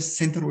የምትለው ጀስት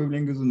ሴንተር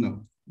ዌቭሌንግዙን ነው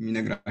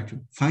የሚነግራችሁ።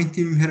 ፋይን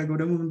ቲዩን የሚያደርገው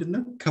ደግሞ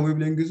ምንድነው?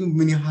 ከዌቭሌንግዙ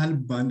ምን ያህል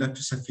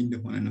ባንዳችሁ ሰፊ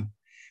እንደሆነ ነው።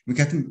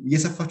 ምክንያቱም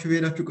እየሰፋችሁ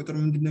በሄዳችሁ ቁጥር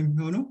ምንድነው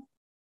የሚሆነው?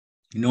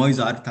 ኖይዝ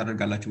አድ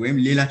ታደርጋላችሁ ወይም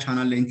ሌላ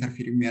ቻናል ላይ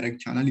ኢንተርፌር የሚያደርግ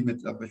ቻናል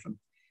ይመጣባችኋል።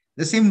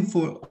 the same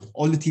for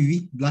all TV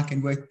black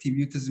and white TV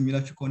ትዝ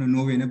የሚላችሁ ከሆነ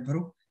ኖቭ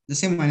የነበረው the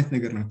same አይነት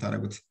ነገር ነው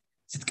የምታደርጉት።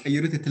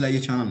 ስትቀይሩት የተለያየ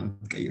ቻናል ነው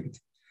የምትቀይሩት።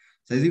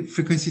 ስለዚህ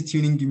ፍሪኩዌንሲ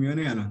ቲዩኒንግ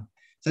የሚሆነው ያ ነው።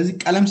 ስለዚህ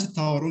ቀለም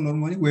ስታወሩ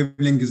ኖርማሊ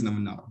ዌቭሌንግዝ ነው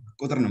የምናወራው፣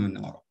 ቁጥር ነው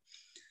የምናወራው።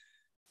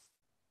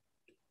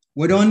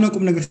 ወደ ዋናው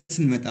ቁም ነገር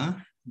ስንመጣ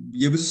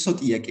የብዙ ሰው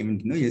ጥያቄ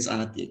ምንድነው?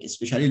 የህፃናት ጥያቄ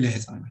ስፔሻሊ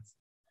ለህፃናት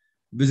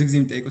ብዙ ጊዜ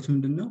የሚጠይቁት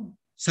ምንድነው?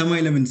 ሰማይ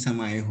ለምን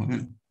ሰማይ ሆነ?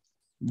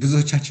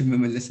 ብዙዎቻችን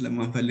መመለስ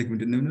ለማንፈልግ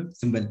ምንድነው?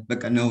 ዝም በል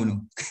በቃ ነው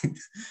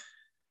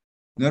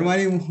ኖርማሊ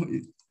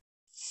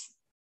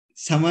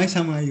ሰማይ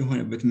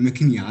የሆነበት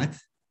ምክንያት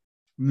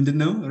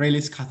ምንድነው? ሬይሌ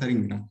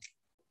ስካተሪንግ ነው።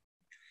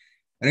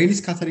 ሬይሌ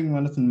ስካተሪንግ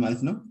ማለት ምን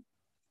ማለት ነው?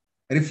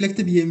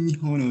 ሪፍሌክትድ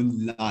የሚሆነው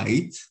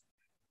ላይት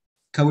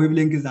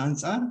ከዌቭሌንግዝ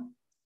አንፃር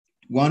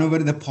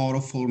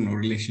 1/4 ነው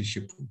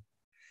ሪሌሽንሺፕ።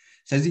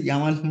 ስለዚህ ያ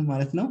ማለት ምን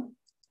ማለት ነው?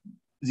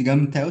 እዚህ ጋር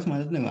የምታዩት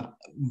ማለት ነው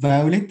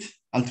ቫዮሌት፣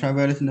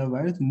 አልትራቫዮሌት እና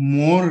ቫዮሌት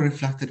ሞር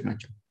ሪፍሌክትድ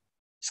ናቸው።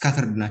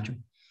 ስካተርድ ናቸው።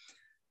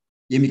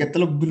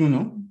 የሚቀጥለው ብሉ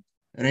ነው።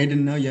 ሬድ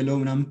እና የለው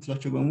ምናምን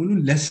የምትሏቸው በሙሉ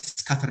ለስ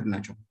ስካተርድ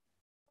ናቸው።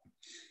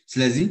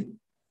 ስለዚህ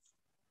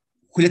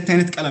ሁለት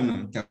አይነት ቀለም ነው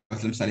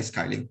የምታዩት። ለምሳሌ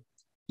ስካይ ላይ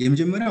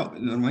የመጀመሪያው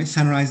ኖርማሊ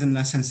ሰንራይዝ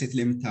እና ሰንሴት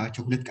ላይ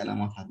የምታያቸው ሁለት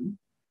ቀለማት አሉ።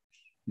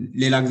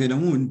 ሌላ ጊዜ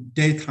ደግሞ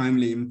ዴይ ታይም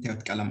ላይ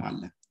የምታዩት ቀለም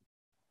አለ።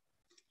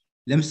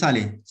 ለምሳሌ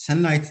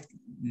ሰንላይት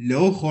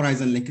ሎው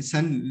ሆራይዘን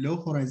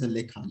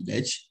ላይ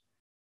ካለች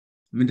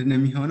ምንድነው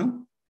የሚሆነው?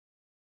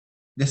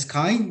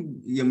 ለስካይ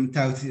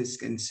የምታዩት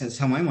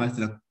ሰማይ ማለት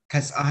ነው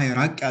ከፀሐይ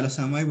ራቅ ያለ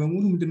ሰማይ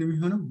በሙሉ ምንድነው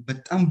የሚሆነው?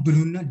 በጣም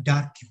ብሉና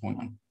ዳርክ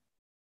ይሆናል።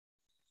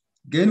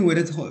 ግን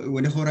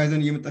ወደ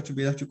ሆራይዘን እየመጣችሁ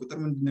በሄዳችሁ ቁጥር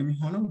ምንድነው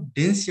የሚሆነው?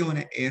 ዴንስ የሆነ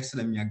ኤር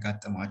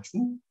ስለሚያጋጥማችሁ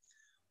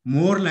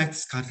ሞር ላይት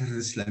ስካተር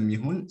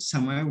ስለሚሆን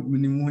ሰማዩ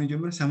ምን መሆን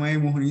ይጀምራል? ሰማይ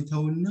መሆን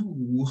ይተውና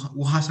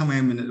ውሃ ሰማይ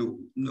ምንለው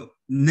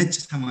ነጭ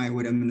ሰማይ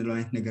ወደምንለው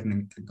አይነት ነገር ነው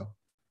የሚጠጋው።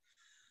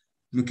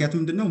 ምክንያቱም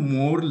ምንድነው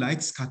ሞር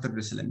ላይት ስካተር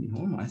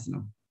ስለሚሆን ማለት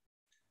ነው።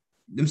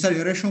 ለምሳሌ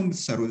ሬሾን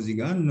ብትሰሩ እዚህ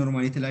ጋር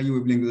ኖርማሊ የተለያዩ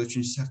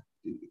ዌቭሌንግዞችን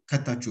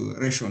ከታችሁ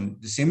ሬሾን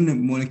ሴም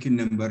ሞለኪል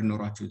ነምበር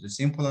ኖራችሁ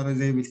ሴም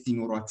ፖላራይዜቢሊቲ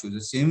ኖራችሁ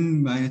ሴም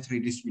አይነት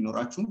ሬዲየስ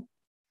ቢኖራችሁ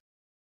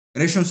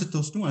ሬሾን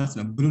ስትወስዱ ማለት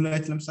ነው ብሉ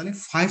ላይት ለምሳሌ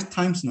 5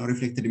 ታይምስ ነው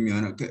ሪፍራክትድ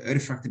የሚሆነው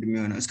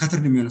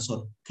ስካተርድ የሚሆነው ሶሪ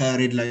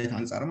ከሬድ ላይት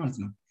አንፃር ማለት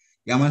ነው።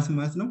 ያ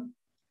ማለት ነው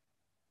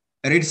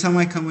ሬድ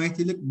ሰማይ ከማየት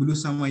ይልቅ ብሉ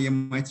ሰማይ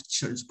የማየት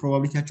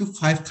ፕሮባቢሊቲያችሁ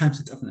 5 ታይምስ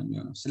እጥፍ ነው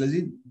የሚሆነው።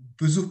 ስለዚህ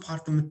ብዙ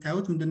ፓርት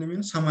የምታዩት ምንድነው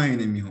የሚሆነው? ሰማይ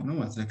ነው የሚሆነው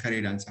ማለት ነው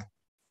ከሬድ አንፃር።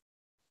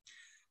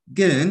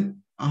 ግን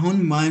አሁን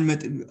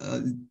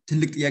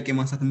ትልቅ ጥያቄ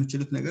ማንሳት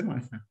የምችሉት ነገር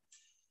ማለት ነው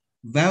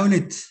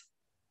ቫዮሌት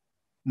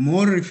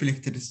ሞር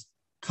ሪፍሌክትድ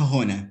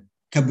ከሆነ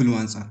ከብሉ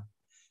አንፃር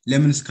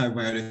ለምን ስካይ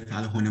ቫዮሌት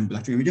አልሆነም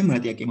ብላችሁ የመጀመሪያ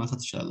ጥያቄ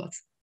ማንሳት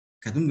ትችላላችሁ።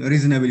 ከቱም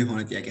ሪዝነብል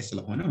የሆነ ጥያቄ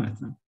ስለሆነ ማለት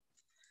ነው።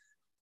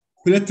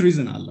 ሁለት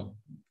ሪዝን አለው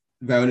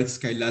ቫዮሌት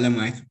ስካይ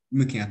ላለማየት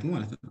ምክንያቱ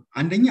ማለት ነው።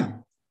 አንደኛ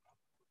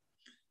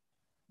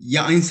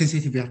የአይን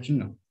ሴንሲቲቪቲያችን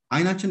ነው።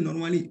 አይናችን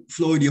ኖርማሊ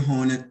ፍሉይድ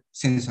የሆነ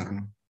ሴንሰር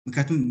ነው።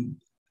 ምክንያቱም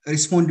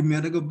ሪስፖንድ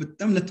የሚያደርገው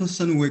በጣም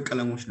ለተወሰኑ ወይ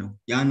ቀለሞች ነው።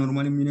 ያ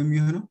ኖርማሊ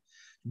የሚሆነው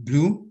ብሉ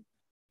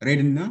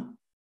ሬድ እና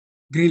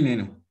ግሪን ላይ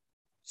ነው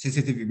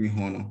ሴንሲቲቭ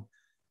የሚሆነው።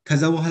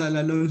 ከዛ በኋላ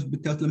ላለው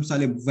ብታዩት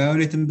ለምሳሌ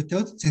ቫዮሌትን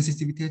ብታዩት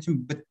ሴንሲቲቪቲያችን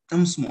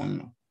በጣም ስሞል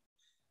ነው።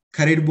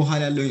 ከሬድ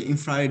በኋላ ያለው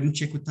ኢንፍራሬድን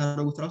ቼክ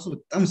ብታደርጉት ራሱ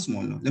በጣም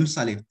ስሞል ነው።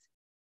 ለምሳሌ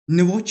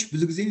ንቦች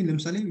ብዙ ጊዜ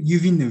ለምሳሌ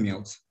ዩቪን ነው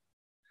የሚያዩት።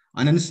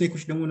 አንዳንድ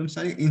ስኔኮች ደግሞ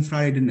ለምሳሌ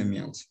ኢንፍራሬድን ነው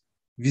የሚያዩት።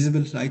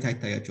 ቪዚብል ላይት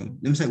አይታያቸውም።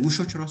 ለምሳሌ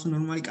ውሾች ራሱ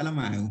ኖርማሊ ቀለም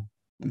አያዩ።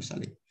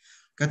 ለምሳሌ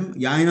ከቱም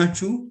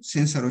የአይናችሁ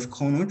ሴንሰሮች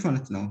ኮኖች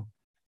ማለት ነው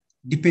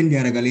ዲፔንድ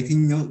ያደርጋል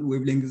የትኛው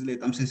ዌቭሌንግዝ ላይ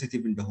በጣም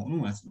ሴንሲቲቭ እንደሆኑ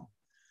ማለት ነው።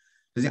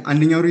 ስለዚህ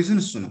አንደኛው ሪዝን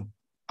እሱ ነው።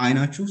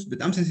 አይናችሁ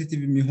በጣም ሴንሲቲቭ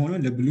የሚሆነው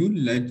ለብሉ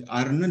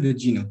ለአር እና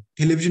ለጂ ነው።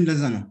 ቴሌቪዥን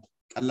ለዛ ነው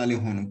ቀላል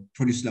የሆነው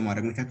ፕሮዲዩስ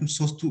ለማድረግ። ምክንያቱም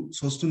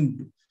ሶስቱን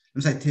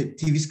ለምሳሌ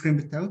ቲቪ ስክሪን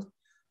ብታዩት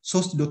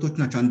 3 ዶቶች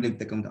ናቸው አንድ ላይ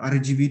የሚጠቀሙት።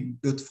 አርጂቢ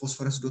ዶት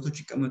ፎስፈረስ ዶቶች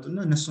ይቀመጡና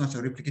እነሱ ናቸው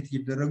ሬፕሊኬት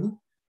እየተደረጉ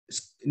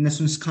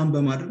እነሱን ስካን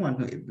በማድረግ ማለት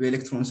ነው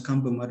በኤሌክትሮን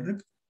ስካን በማድረግ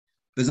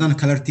በዛ ነው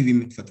ከለር ቲቪ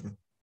የምትፈጥሩት።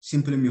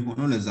 ሲምፕል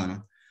የሚሆነው ለዛ ነው።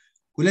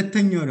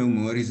 ሁለተኛው ደግሞ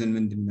ሪዝን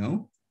ምንድነው?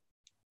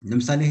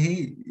 ለምሳሌ ይሄ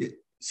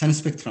ሰን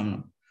ስፔክትረም ነው።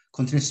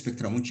 ኮንቲኒየስ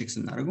ስፔክትረሙን ቼክ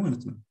ስናደርገው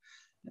ማለት ነው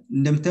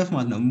እንደምታዩት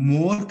ማለት ነው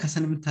ሞር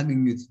ከሰን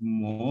የምታገኙት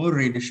ሞር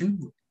ሬዲዬሽን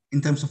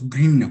ኢን ተርምስ ኦፍ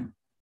ግሪን ነው።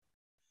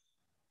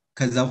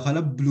 ከዛ በኋላ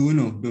ብሉ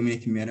ነው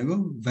ዶሚኔት የሚያደርገው።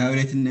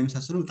 ቫዮሌት እና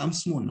የመሳሰሉ በጣም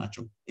ስሞል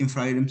ናቸው።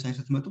 ኢንፍራሬድም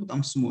ሳይሰጥመጡ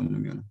በጣም ስሞል ነው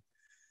የሚሆነው።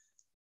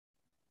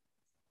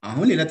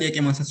 አሁን ሌላ ጥያቄ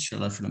ማንሳት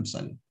ይችላልችሁ።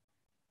 ለምሳሌ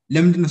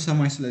ለምንድነው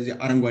ሰማይ ስለዚህ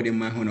አረንጓዴ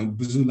የማይሆነው?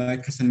 ብዙ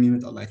ላይት ከሰን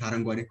የሚመጣው ላይት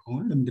አረንጓዴ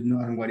ከሆነ ለምንድነው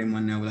አረንጓዴ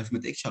የማናየው ብላችሁ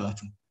መጠየቅ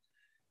ይችላልችሁ።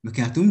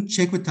 ምክንያቱም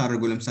ቼክ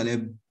ብታደርጉ ለምሳሌ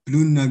ብሉ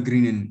እና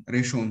ግሪንን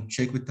ሬሾን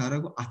ቼክ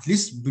ብታደርጉ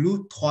አትሊስት ብሉ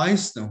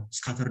ትዋይስ ነው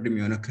ስካተርድ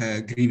የሚሆነው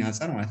ከግሪን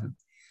አንፃር ማለት ነው።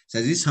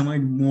 ስለዚህ ሰማይ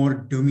ሞር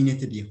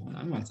ዶሚኔትድ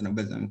ይሆናል ማለት ነው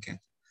በዛ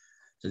ምክንያት።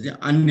 ስለዚህ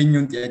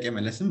አንደኛውን ጥያቄ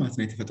መለስን ማለት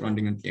ነው የተፈጥሮ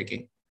አንደኛውን ጥያቄ።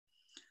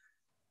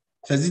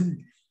 ስለዚህ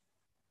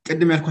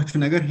ቅድም ያልኳችሁ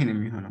ነገር ይሄን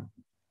የሚሆነው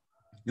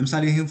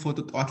ለምሳሌ ይሄን ፎቶ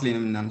ጠዋት ላይ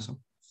ነው የምናነሳው።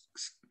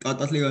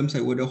 ጠዋት ላይ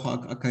ለምሳሌ ወደ ውሃ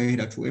አካባቢ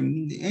ሄዳችሁ ወይም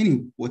ኤኒ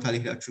ቦታ ላይ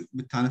ሄዳችሁ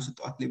ብታነሱት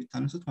ጠዋት ላይ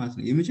ብታነሱት ማለት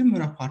ነው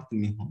የመጀመሪያ ፓርት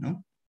የሚሆነው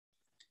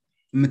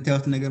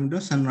የምታዩት ነገር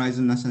ምንድነው? ሰንራይዝ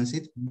እና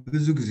ሰንሴት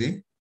ብዙ ጊዜ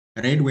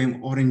ሬድ ወይም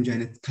ኦሬንጅ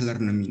አይነት ከለር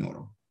ነው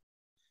የሚኖረው።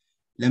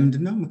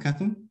 ለምንድነው?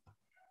 ምክንያቱም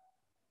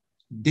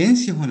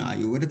ዴንስ የሆነ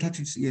አዩ ወደ ታች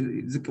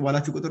ዝቅ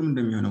ባላችሁ ቁጥር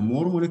እንደሚሆነው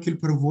ሞር ሞለኪል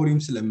ፐር ቮሊዩም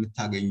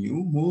ስለምታገኙ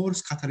ሞር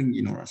ስካተሪንግ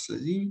ይኖራል።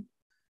 ስለዚህ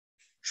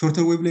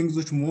ሾርተር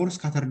ዌቭሌንግዞች ሞር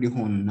ስካተርድ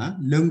ይሆኑና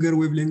ሎንገር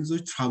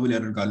ዌቭሌንግዞች ትራቭል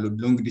ያደርጋሉ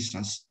ሎንግ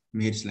ዲስታንስ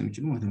መሄድ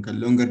ስለሚችሉ ማለት ነው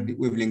ከሎንገር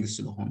ዌቭሌንግዝ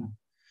ስለሆኑ።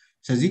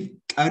 ስለዚህ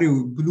ቀሪው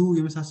ብሉ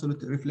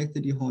የመሳሰሉት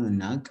ሪፍሌክትድ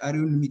ይሆንና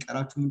ቀሪውን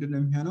የሚቀራችሁ ምንድነው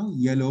የሚሆነው?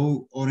 የሎ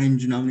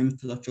ኦሬንጅ ናምን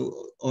የምትላቸው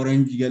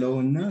ኦሬንጅ የሎ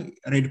እና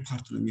ሬድ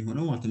ፓርት ነው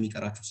የሚሆነው ማለት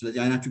የሚቀራችሁ። ስለዚህ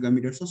አይናችሁ ጋር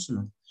የሚደርሰው እሱ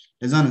ነው።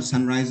 ለዛ ነው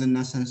ሰንራይዝ እና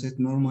ሰንሴት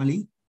ኖርማሊ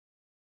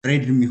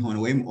ሬድ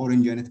የሚሆነው ወይም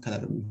ኦሬንጅ አይነት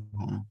ከለር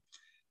የሚሆነው።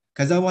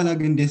 ከዛ በኋላ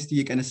ግን ዴንሲቲ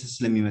እየቀነሰ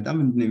ስለሚመጣ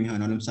ምንድነው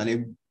የሚሆነው? ለምሳሌ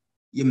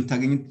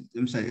የምታገኙት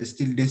ለምሳሌ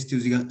ስቲል ዴንሲቲው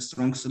እዚህ ጋር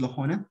ስትሮንግ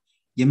ስለሆነ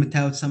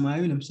የምታዩት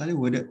ሰማያዊ ለምሳሌ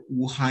ወደ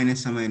ውሃ አይነት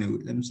ሰማይ ነው።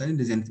 ለምሳሌ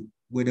እንደዚህ አይነት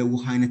ወደ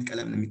ውሃ አይነት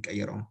ቀለም ነው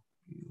የሚቀየረው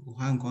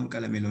ውሃ እንኳን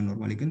ቀለም የለው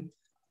ኖርማሊ ግን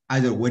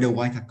አይደር ወደ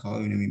ዋይት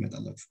አካባቢ ነው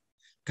የሚመጣላችሁ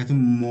ከቱም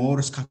ሞር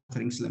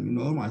ስካተሪንግ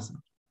ስለሚኖር ማለት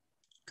ነው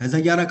ከዛ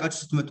ያራቃችሁ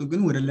ስትመጡ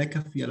ግን ወደ ላይ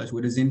ከፍ ያላችሁ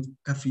ወደ ዜንት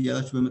ከፍ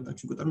ያላችሁ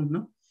በመጣችሁ ቁጥር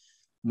ነው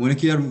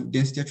ሞለኪውላር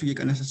ዴንሲቲያችሁ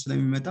እየቀነሰ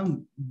ስለሚመጣ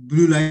ብሉ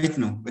ላይት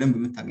ነው በደንብ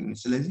የምታገኙት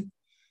ስለዚህ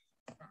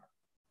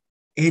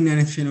ይሄን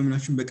አይነት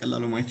ፌኖሜናችን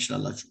በቀላሉ ማየት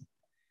ይችላልላችሁ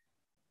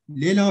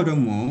ሌላው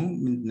ደግሞ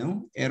ምንድነው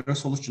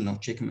ኤሮሶሎች ነው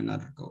ቼክ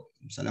የምናደርገው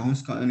ለምሳሌ አሁን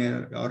እስካሁን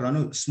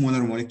ያወራነው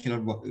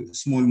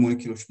ስሞል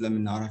ሞለኪውሎች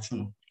ለምናወራቸው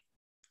ነው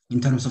in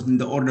terms of in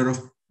the order of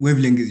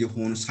wavelength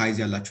የሆኑ ሳይዝ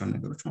ያላቸው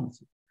ነገሮች ማለት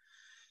ነው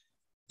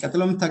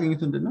ቀጥሎ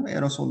የምታገኙት ምንድነው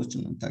ኤሮሶሎች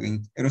ነው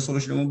የምታገኙት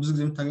ኤሮሶሎች ደግሞ ብዙ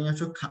ጊዜ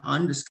የምታገኛቸው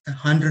ከ1 እስከ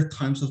 100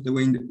 times of the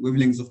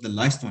wavelength of the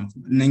light ማለት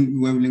ነው እነኚህ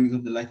wavelength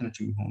of the light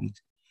ናቸው የሚሆኑት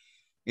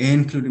ይሄን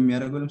ኢንክሉድ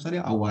የሚያደርገው ለምሳሌ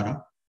አዋራ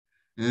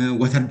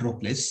water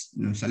droplets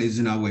ለምሳሌ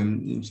ዝናብ ወይም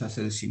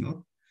ለምሳሌ ሲኖር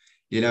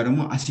ሌላ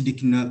ደግሞ አሲዲክ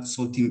እና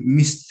ሶልቲ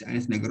ሚስት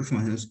አይነት ነገሮች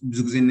ማለት ነው ብዙ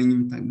ጊዜ እነኚህ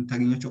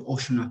የምታገኛቸው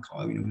ኦሽን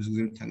አካባቢ ነው ብዙ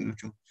ጊዜ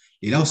የምታገኛቸው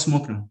ሌላው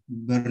ስሞክ ነው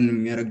በርን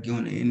የሚያደርግ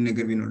የሆነ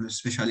ነገር ቢኖር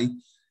ስፔሻሊ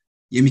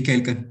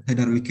የሚካኤል ቀን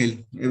ተዳር ሚካኤል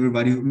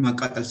ኤቨሪባዲ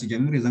ማቃጠል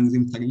ሲጀምር የዛን ጊዜ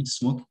የምታገኙት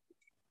ስሞክ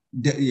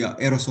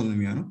ኤሮሶል ነው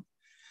የሚሆነው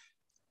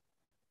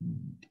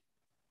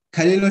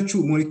ከሌሎቹ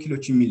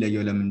ሞለኪውሎች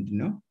የሚለየው ለምንድን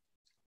ነው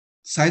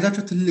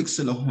ሳይዛቸው ትልቅ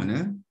ስለሆነ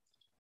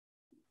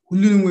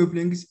ሁሉንም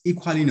ዌቭሌንግስ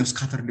ኢኳሊ ነው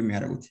ስካተርድ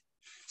የሚያደርጉት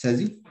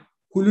ስለዚህ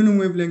ሁሉንም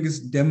ዌቭሌንግስ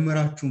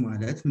ደምራችሁ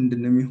ማለት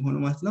ምንድነው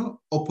የሚሆነው ማለት ነው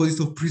ኦፖዚት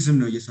ኦፍ ፕሪዝም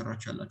ነው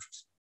እየሰራችሁ ያላችሁት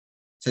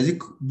ስለዚህ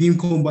ቢም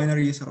ኮምባይነር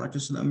እየሰራችሁ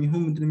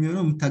ስለሚሆን ምንድነው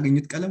የሚሆነው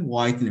የምታገኙት ቀለም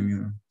ዋይት ነው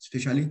የሚሆነው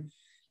ስፔሻሊ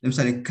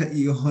ለምሳሌ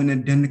የሆነ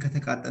ደን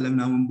ከተቃጠለ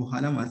ምናምን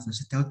በኋላ ማለት ነው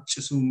ስታዩት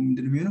ጭሱ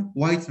ምንድነው የሚሆነው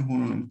ዋይት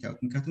ሆኖ ነው የምታዩት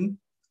ምክንያቱም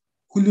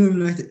ሁሉንም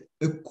ላይት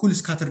እኩል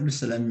ስካተርድ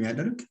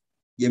ስለሚያደርግ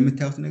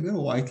የምታዩት ነገር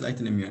ዋይት ላይት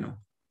ነው የሚሆነው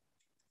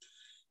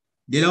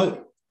ሌላው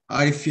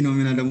አሪፍ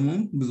ፊኖሜና ደግሞ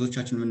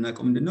ብዙዎቻችን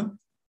የምናውቀው ምንድነው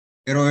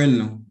ኤሮዌል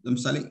ነው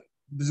ለምሳሌ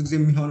ብዙ ጊዜ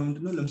የሚሆነው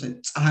ምንድነው ለምሳሌ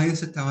ፀሐይን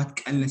ስታዋት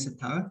ቀን ላይ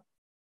ስታዋት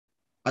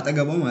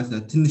አጠገቧ ማለት ነው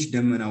ትንሽ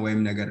ደመና ወይም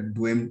ነገር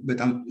ወይም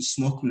በጣም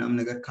ስሞክ ምናምን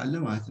ነገር ካለ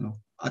ማለት ነው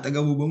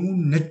አጠገቡ በሙሉ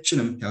ነጭ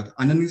ነው የምታዩት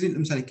አንዳንድ ጊዜ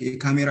ለምሳሌ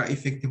የካሜራ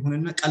ኢፌክት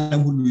የሆነና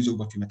ቀለም ሁሉ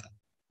ይዞባችሁ ይመጣል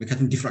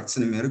ምክንያቱም ዲፍራክት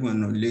ስለሚያደርግ ማለት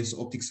ነው ሌንስ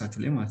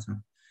ኦፕቲክሳችሁ ላይ ማለት ነው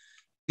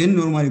ግን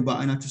ኖርማሊ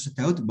በአይናችሁ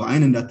ስታዩት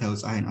በአይን እንዳታዩ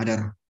ፀሐይን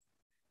አደራ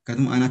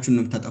ምክንያቱም አይናችሁን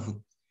ነው የምታጠፉት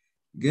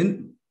ግን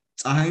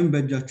ፀሐይን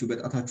በእጃችሁ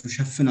በጣታችሁ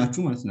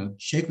ሸፍናችሁ ማለት ነው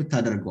ቼክ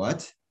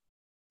ብታደርጓት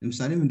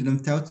ለምሳሌ ምንድነው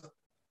የምታዩት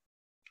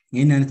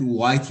ይሄን አይነት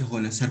ዋይት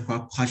የሆነ ሰርክል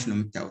ፓሽ ነው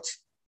የምታዩት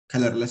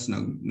ከለርለስ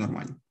ነው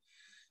ኖርማሊ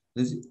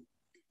ስለዚህ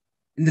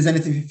እንደዛ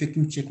አይነት ኢፌክት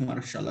ቼክ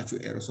ማድረግ ይችላልላችሁ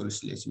ኤሮሶልስ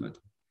ላይ ሲመጡ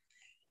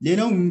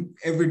ሌላው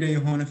ኤቭሪዴይ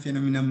የሆነ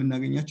ፌኖሜና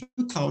የምናገኛቸው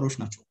ክላውዶች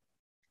ናቸው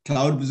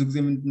ክላውድ ብዙ ጊዜ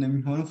ምንድነው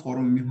የሚሆነው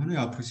ፎርም የሚሆነው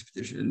ያ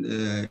ፕሬሲፒቴሽን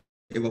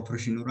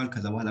ኤቫፖሬሽን ይኖራል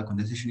ከዛ በኋላ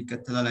ኮንደንሴሽን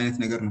ይከተላል አይነት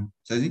ነገር ነው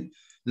ስለዚህ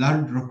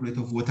ላርጅ ድሮፕሌት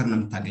ኦፍ ዋተር ነው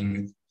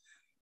የምታገኙት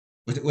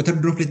ዋተር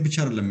ድሮፕሌት ብቻ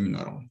አይደለም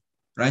የሚኖረው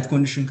ራይት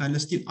ኮንዲሽን ካለ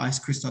ስቲል አይስ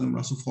ክሪስታልም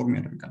ራሱ ፎርም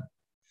ያደርጋል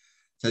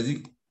ስለዚህ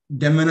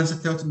ደመና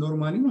ስታዩት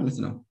ኖርማሊ ማለት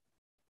ነው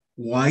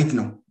ዋይት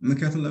ነው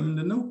ምክንያቱም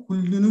ለምንድነው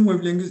ሁሉንም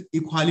ዌቭሌንግስ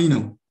ኢኳሊ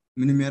ነው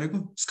ምን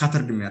የሚያደርገው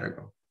ስካተርድ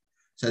የሚያደርገው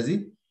ስለዚህ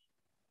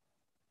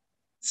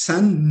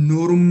ሰን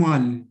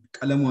ኖርማል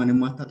ቀለሟን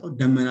የማታጣው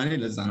ደመና ላይ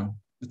ለዛ ነው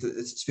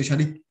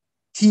ስፔሻሊ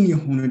ቲን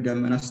የሆነ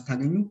ደመና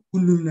ስታገኙ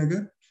ሁሉም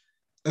ነገር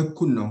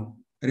እኩል ነው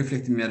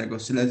ሪፍሌክት የሚያደርገው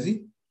ስለዚህ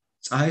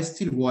ፀሐይ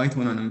ስቲል ዋይት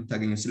ሆና ነው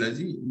የምታገኘው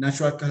ስለዚህ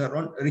ናቹራል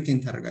ከለሯን ሪቴን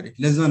ታደርጋለች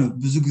ለዛ ነው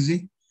ብዙ ጊዜ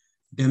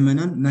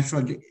ደመናን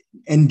ናቹራል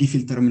ኤንዲ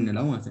ፊልተር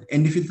የምንለው ማለት ነው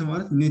ኤንዲ ፊልተር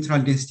ማለት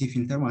ኒውትራል ዴንሲቲ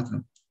ፊልተር ማለት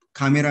ነው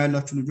ካሜራ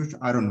ያላችሁ ልጆች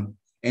አሮ ነው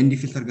ኤንዲ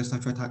ፊልተር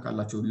ገዝታችሁ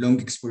ታውቃላችሁ ሎንግ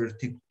ኤክስፖዠር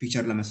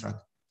ፒክቸር ለመስራት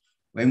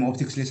ወይም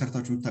ኦፕቲክስ ላይ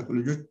ሰርታችሁ የምታውቁ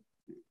ልጆች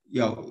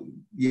ያው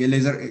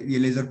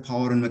የሌዘር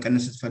ፓወርን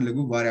መቀነስ ስትፈልጉ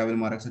ቫሪያብል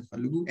ማድረግ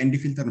ስትፈልጉ ኤንዲ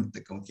ፊልተር ነው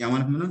የምትጠቀሙት ያ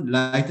ማለት ምን ነው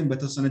ላይትን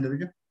በተወሰነ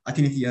ደረጃ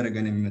አቲኔት እያደረገ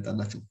ነው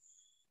የሚመጣላችሁ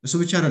እሱ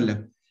ብቻ አይደለም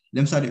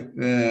ለምሳሌ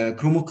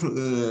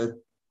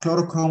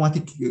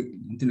ክሎሮክሮማቲክ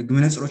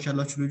መነጽሮች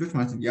ያላችሁ ልጆች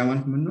ማለት ያ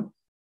ማለት ምን ነው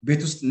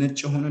ቤት ውስጥ ነጭ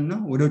ሆነና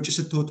ወደ ውጭ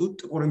ስትወጡ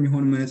ጥቁር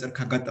የሚሆን መነጽር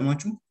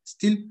ካጋጠማችሁ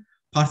ስቲል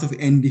ፓርት ኦፍ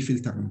ኤንዲ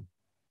ፊልተር ነው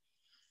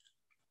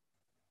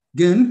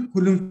ግን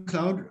ሁሉም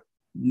ክላውድ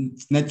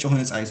ነጭ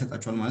ሆነ ፀሐይ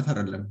ይሰጣቸዋል ማለት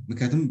አይደለም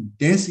ምክንያቱም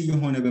ዴንስ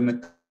የሆነ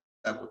በመጣ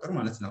ቁጥር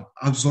ማለት ነው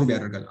አብዞርብ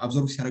ያደርጋል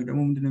አብዞርብ ሲያደርግ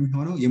ደግሞ ምንድነው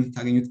የሚሆነው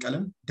የምታገኙት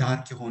ቀለም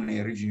ዳርክ የሆነ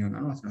የሪጅን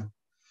ይሆናል ማለት ነው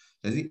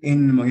ስለዚህ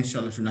ይሄን ማግኘት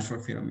ይችላልላችሁ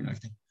ናቹራል ፌኖሜና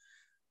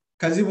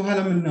ከዚህ በኋላ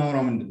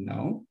የምናወራው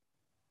ምንድነው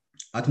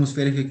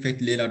አትሞስፌሪክ ኢፌክት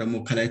ሌላ ደግሞ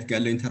ከላይት ጋር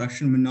ያለው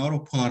ኢንተራክሽን የምናወራው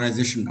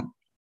ፖላራይዜሽን ነው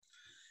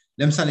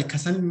ለምሳሌ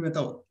ከሰን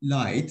የሚመጣው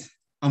ላይት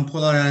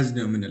አንፖላራይዝድ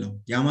ነው የምንለው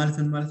ያ ማለት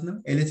ምን ማለት ነው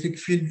ኤሌክትሪክ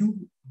ፊልዱ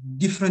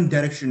ዲፈረንት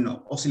ዳይሬክሽን ነው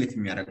ኦሲሌት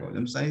የሚያደርገው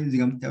ለምሳሌ እዚህ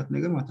ጋር የምታዩት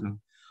ነገር ማለት ነው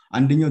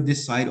አንደኛው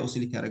this side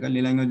ኦሲሌት ያደርጋል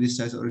ሌላኛው this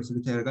side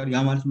ኦሲሌት ያደርጋል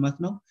ያ ማለት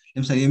ነው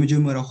ለምሳሌ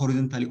የመጀመሪያው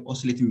ሆሪዞንታሊ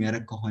ኦሲሌት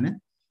የሚያደርግ ከሆነ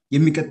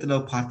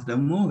የሚቀጥለው ፓርት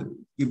ደግሞ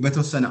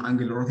በተወሰነ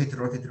አንግል ሮቴት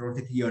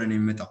እየሆነ ነው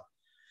የሚመጣው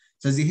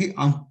ስለዚህ ይሄ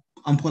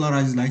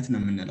አንፖላራይዝድ ላይት ነው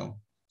የምንለው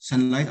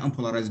ሰንላይት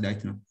አንፖላራይዝድ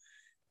ላይት ነው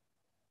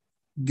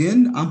ግን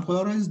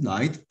አንፖላራይዝድ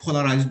ላይት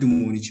ፖላራይዝድ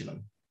መሆን ይችላል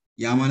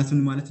ያ ማለት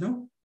ምን ማለት ነው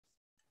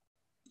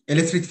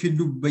ኤሌክትሪክ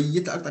ፊልዱ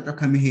በየአቅጣጫው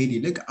ከመሄድ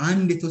ይልቅ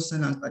አንድ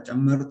የተወሰነ አቅጣጫ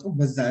መርጦ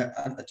በዛ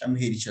አቅጣጫ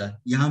መሄድ ይችላል።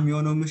 ያም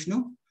የሆነው ምንሽ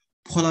ነው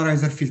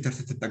ፖላራይዘር ፊልተር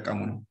ስትጠቀሙ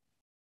ነው።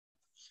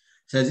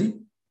 ስለዚህ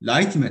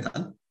ላይት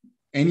ይመጣል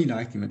ኤኒ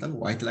ላይት ይመጣል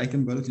ዋይት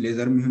ላይትም በሉት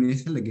ሌዘርም ይሁን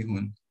የፈለገ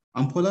ይሁን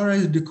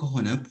አንፖላራይዝድ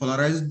ከሆነ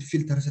ፖላራይዝድ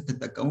ፊልተር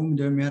ስትጠቀሙ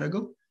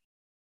እንደሚያደርገው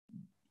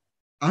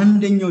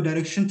አንደኛው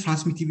ዳይሬክሽን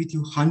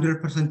ትራንስሚቲቪቲው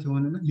 100%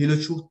 የሆነና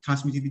ሌሎቹ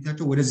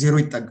ትራንስሚቲቪቲያቸው ወደ ዜሮ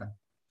ይጠጋል።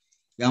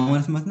 ያ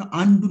ማለት ነው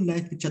አንዱን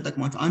ላይት ብቻ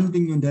ተጠቅማችሁ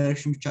አንደኛውን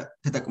ዳይሬክሽን ብቻ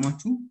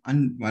ተጠቅማችሁ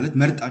ማለት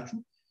መርጣችሁ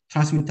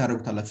ትራንስሚት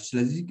ታደርጉታላችሁ።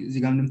 ስለዚህ እዚህ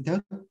ጋር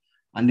እንደምታዩት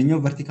አንደኛው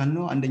ቨርቲካል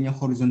ነው አንደኛው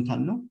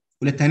ሆሪዞንታል ነው።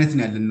 ሁለት አይነት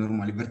ነው ያለን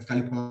ኖርማሊ ቨርቲካሊ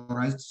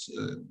ፖላራይዝድ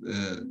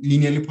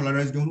ሊኒየርሊ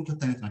ፖላራይዝድ የሆኑ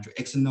ሁለት አይነት ናቸው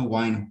ኤክስ እና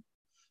ዋይ ነው።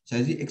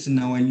 ስለዚህ ኤክስ እና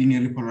ዋይ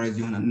ሊኒየርሊ ፖላራይዝድ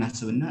ይሆናል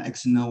እናስብና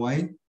ኤክስ እና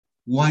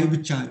ዋይ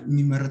ብቻ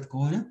የሚመረጥ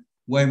ከሆነ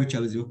ዋይ ብቻ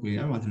በዚህ በኩል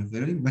ይላል ማለት ነው።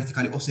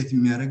 ቨርቲካሊ ኦፍሴት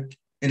የሚያደርግ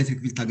ኤሌክትሪክ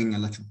ፊልድ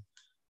ታገኛላችሁ።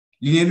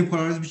 ሊኒየርሊ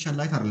ፖላራይዝድ ብቻ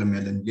ላይት አይደለም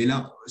ያለን ሌላ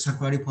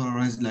ሰርኩላሪ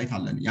ፖላራይዝድ ላይት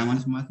አለን። ያ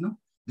ማለት ነው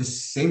the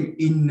same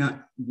ኢን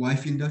ዋይ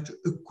ፊልዳቸው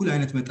እኩል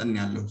አይነት መጠን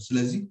ያለው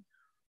ስለዚህ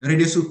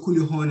ሬዲየሱ እኩል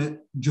የሆነ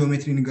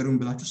ጂኦሜትሪ ንገሩን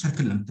ብላችሁ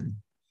ሰርክል ነው የምትሉት።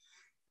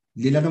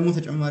 ሌላ ደግሞ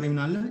ተጨማሪ ምን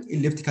አለ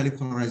ኤሊፕቲካሊ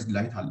ፖላራይዝድ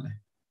ላይት አለ።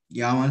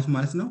 ያ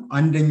ማለት ነው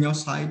አንደኛው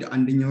ሳይድ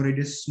አንደኛው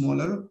ሬዲየስ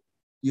ስሞለር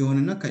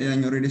የሆነና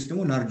ከሌላኛው ሬዲየስ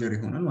ደግሞ ላርጀር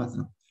ይሆናል ማለት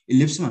ነው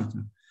ኢሊፕስ ማለት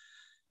ነው።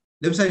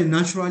 ለምሳሌ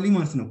ናቹራሊ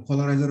ማለት ነው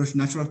ፖላራይዘሮች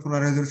ናቹራል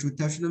ፖላራይዘሮች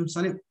ብታዩት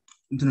ለምሳሌ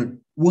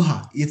ውሃ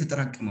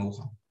የተጠራቀመ ውሃ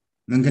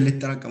መንገድ ላይ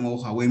የተጠራቀመ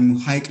ውሃ ወይም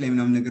ሃይቅ ላይ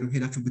ምናምን ነገር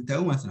ሄዳችሁ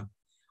ብታዩ ማለት ነው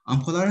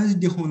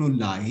አንፖላራይዝድ የሆነው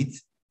ላይት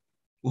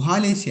ውሃ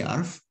ላይ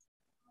ሲያርፍ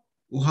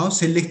ውሃው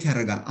ሴሌክት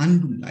ያደርጋል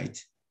አንዱን ላይት።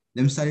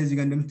 ለምሳሌ እዚህ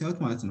ጋር እንደምታዩት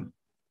ማለት ነው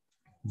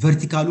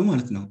ቨርቲካሉ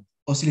ማለት ነው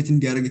ኦሲሌት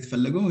እንዲያደርግ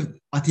የተፈለገው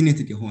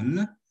አቲኔትድ የሆነ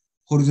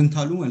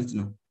ሆሪዞንታሉ ማለት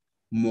ነው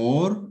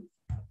ሞር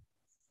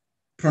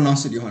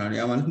ፕሮናውንስድ ይሆናል።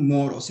 ያ ማለት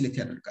ሞር ኦሲሌት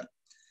ያደርጋል።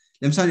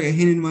 ለምሳሌ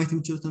ይሄንን ማየት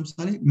የምትችሉት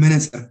ለምሳሌ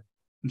መነጽር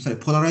ለምሳሌ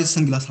ፖላራይዝድ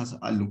ሰንግላስ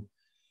አሉ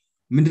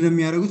ምንድነው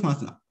የሚያደርጉት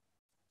ማለት ነው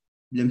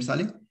ለምሳሌ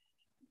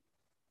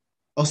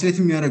ኦሲሌት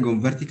የሚያደርገው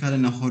ቨርቲካል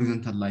እና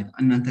ሆሪዞንታል ላይት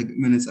እናንተ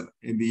መነጽር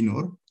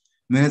ቢኖር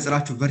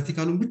መነጽራችሁ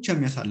ቨርቲካሉን ብቻ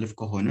የሚያሳልፍ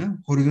ከሆነ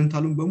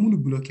ሆሪዞንታሉን በሙሉ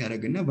ብሎክ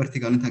ያደርግና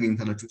ቨርቲካሉን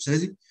ታገኙታላችሁ።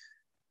 ስለዚህ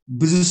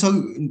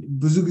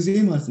ብዙ ጊዜ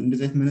ማለት ነው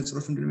እንደዚህ አይነት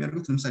መነጽሮች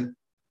እንደሚያደርጉት ለምሳሌ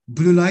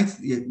ብሉ ላይት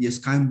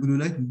የስካይን ብሉ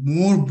ላይት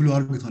ሞር ብሉ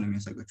አድርገው ነው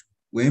የሚያሳያችሁ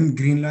ወይም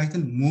ግሪን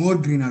ላይትን ሞር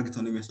ግሪን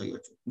አድርገው ነው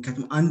የሚያሳያችሁ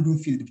ምክንያቱም አንዱን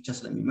ፊልድ ብቻ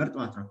ስለሚመርጥ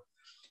ማለት ነው።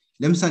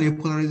 ለምሳሌ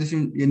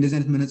የፖላራይዜሽን የእንደዚህ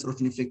አይነት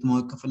መነጽሮችን ኢፌክት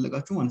ማወቅ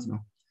ከፈለጋችሁ ማለት ነው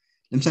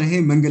ለምሳሌ ይሄ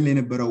መንገድ ላይ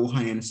የነበረው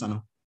ውሃን ያነሳ ነው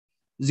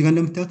እዚህ ጋር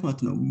እንደምታዩት ማለት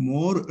ነው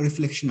ሞር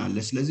ሪፍሌክሽን አለ።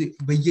 ስለዚህ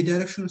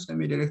በየዳይሬክሽኑ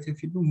ስለሚሄድ ኤሌክትሪክ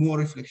ፊልዱ ሞር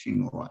ሪፍሌክሽን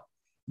ይኖረዋል።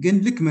 ግን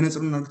ልክ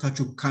መነጽሩን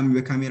አድርጋችሁ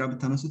በካሜራ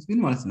ብታነሱት ግን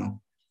ማለት ነው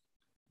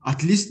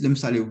አትሊስት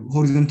ለምሳሌ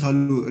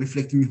ሆሪዞንታሉ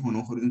ሪፍሌክት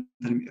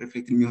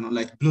የሚሆነው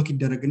ላይት ብሎክ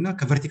ይደረግና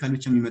ከቨርቲካል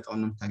ብቻ የሚመጣው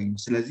ነው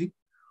የምታገኙት። ስለዚህ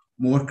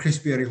ሞር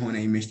ክሪስፒየር የሆነ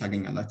ኢሜጅ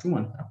ታገኛላችሁ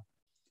ማለት ነው።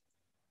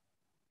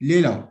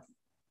 ሌላው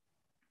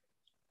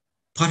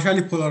ፓርሻሊ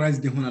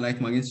ፖላራይዝድ የሆነ ላይት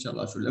ማግኘት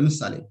ትችላላችሁ።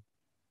 ለምሳሌ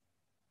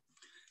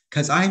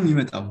ከፀሐይ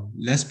የሚመጣው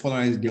ለስ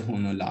ፖላራይዝድ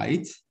የሆነ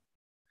ላይት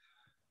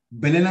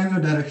በሌላኛው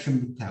ዳይሬክሽን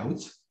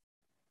ብታዩት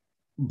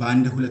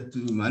በአንድ ሁለት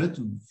ማለት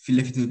ፊት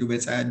ለፊት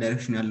በፀሐይ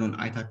ዳይሬክሽን ያለውን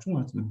አይታችሁ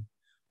ማለት ነው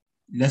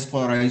ለስ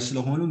ፖላራይዝድ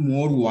ስለሆነ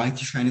ሞር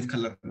ዋይቲሽ አይነት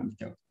ከለር ነው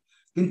የምታዩት።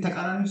 ግን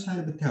ተቃራኒ ሳይድ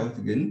ብታዩት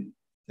ግን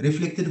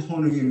ሪፍሌክትድ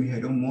ሆኖ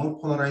የሚሄደው ሞር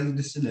ፖላራይዝድ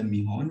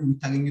ስለሚሆን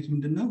የምታገኙት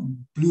ምንድነው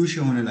ብሉሽ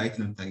የሆነ ላይት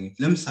ነው የምታገኙት።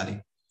 ለምሳሌ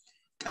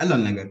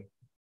ቀላል ነገር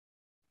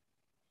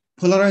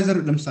ፖላራይዘር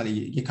ለምሳሌ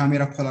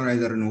የካሜራ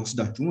ፖላራይዘር ነው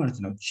ወስዳችሁ ማለት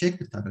ነው ቼክ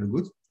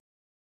ብታደርጉት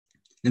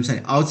ለምሳሌ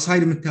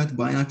አውትሳይድ የምታዩት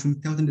በአይናችሁ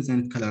የምታዩት እንደዚህ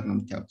አይነት ከለር ነው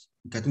የምታዩት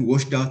ምክንያቱም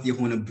ዋሽድ አውት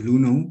የሆነ ብሉ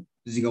ነው።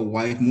 እዚህ ጋር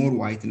ዋይት ሞር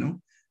ዋይት ነው።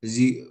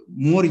 እዚህ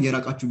ሞር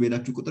እየራቃችሁ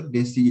በሄዳችሁ ቁጥር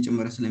ዴንሲቲ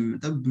እየጨመረ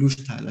ስለሚመጣ ብሉሽ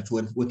ታያላችሁ።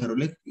 ወተር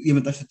ላይ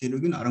የመጣችሁ ስትሄዱ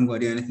ግን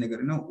አረንጓዴ አይነት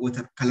ነገር ነው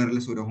ወተር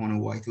ከለርለስ ወደ ሆነ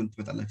ዋይት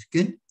ትመጣላችሁ።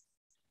 ግን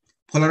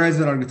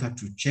ፖላራይዘር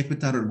አድርጋችሁ ቼክ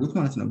ብታደርጉት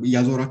ማለት ነው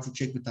እያዞራችሁ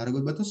ቼክ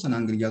ብታደርጉት በተወሰነ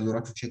አንግል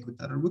እያዞራችሁ ቼክ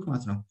ብታደርጉት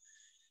ማለት ነው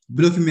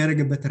ብሎክ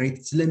የሚያደርግበት ሬት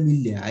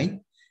ስለሚለያይ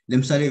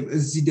ለምሳሌ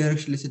እዚህ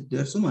ዳይሬክሽን ላይ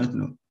ስትደርሱ ማለት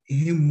ነው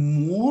ይሄ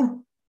ሞር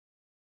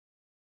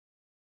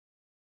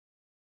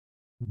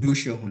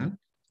ብሉሽ ይሆናል።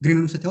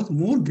 ግሪኑን ስታዩት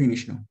ሞር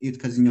ግሪኒሽ ነው። ይሄ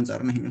ከዚህኛው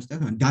አንፃርና ይሄኛው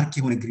ስታዩት ዳርክ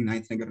የሆነ ግሪን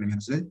አይነት ነገር ነው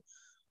የሚሆነው። ስለዚህ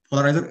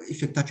ፖላራይዘር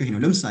ኢፌክታቸው ይሄ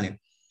ነው። ለምሳሌ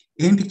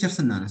ይሄን ፒክቸር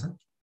ስናነሳ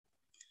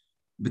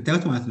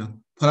ብታዩት ማለት ነው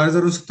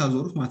ፖላራይዘሩን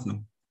ስታዞሩት ማለት ነው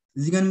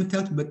እዚህ ጋር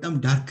የምታዩት በጣም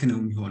ዳርክ ነው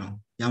የሚሆነው።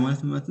 ያ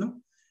ማለት ነው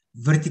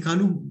ቨርቲካሉ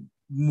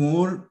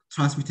ሞር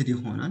ትራንስሚትድ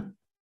ይሆናል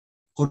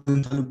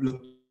ሆሪዞንታሉ ብሎክ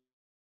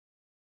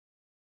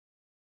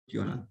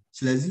ይሆናል።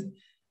 ስለዚህ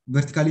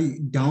ቨርቲካሊ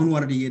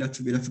ዳውንዋርድ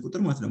እየሄዳችሁ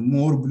ቁጥር ማለት ነው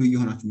ሞር ብሉ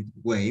እየሆናችሁ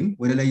ወይም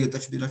ወደ ላይ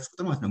እየወጣችሁ በሄዳችሁ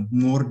ቁጥር ማለት ነው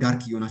ሞር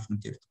ዳርክ እየሆናችሁ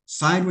የምትሄዱት።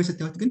 ሳይድ ወይ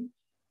ስታዩት ግን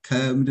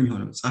ከምንድን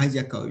ነው ፀሐይ እዚህ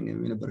አካባቢ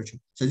ነው የነበረችው።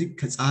 ስለዚህ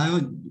ከፀሐይ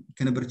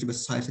ከነበረችበት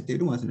ሳይድ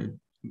ስትሄዱ ማለት ነው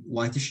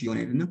ዋይቲሽ እየሆነ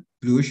ሄድና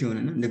ብሉሽ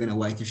የሆነና እንደገና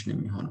ዋይቲሽ ነው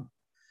የሚሆነው።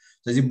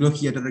 ስለዚህ ብሎክ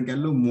እያደረገ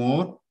ያለው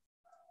ሞር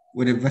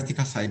ወደ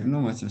ቨርቲካል ሳይድ ነው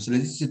ማለት ነው።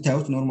 ስለዚህ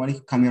ስታዩት ኖርማሊ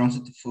ካሜራውን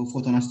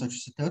ፎቶን አንስታችሁ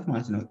ስታዩት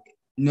ማለት ነው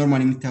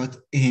ኖርማሊ የምታዩት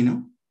ይሄ ነው።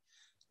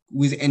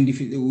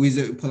 with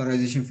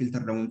polarization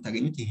filter ደግሞ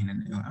የምታገኙት ይሄንን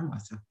ይሆናል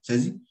ማለት ነው።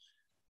 ስለዚህ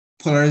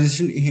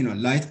ፖላራይዜሽን ይሄ ነው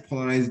ላይት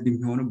ፖላራይዝድ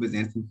የሚሆነው በዚህ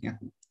አይነት ምክንያት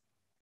ነው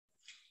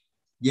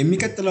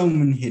የሚቀጥለው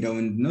ምን ሄዳው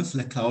ምንድነው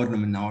ስለ ክላውድ ነው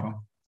የምናወራው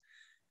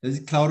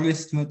ስለዚህ ክላውድ ላይ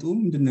ስትመጡ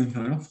ምንድነው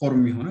የሚሆነው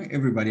ፎርም የሚሆነው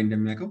ኤቭሪባዲ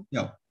እንደሚያውቀው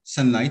ያው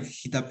ሰንላይት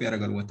ሂት አፕ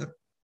ያደርጋል ወተር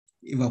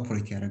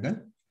ኢቫፖሬት ያደርጋል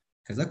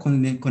ከዛ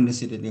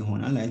ኮንደንሴትድ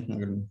ይሆናል አይነት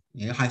ነገር ነው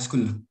ይሄ ሃይ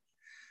ስኩል ነው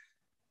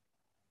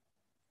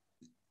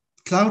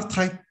ክላውድ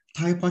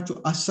ታይፓቸው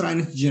 10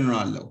 አይነት ጀነራል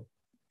አለው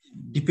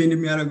ዲፔንድ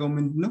የሚያደርገው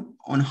ምንድነው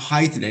ኦን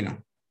ሃይት ላይ ነው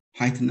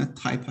ሃይት እና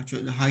ታይፓቸው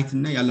ሃይት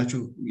እና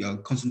ያላቸው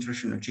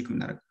ኮንሰንትሬሽን ነው ቼክ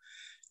የምናደርገው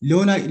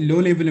ሎ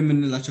ሌቭል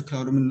የምንላቸው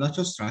ክላውድ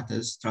የምንላቸው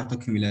ስትራተስ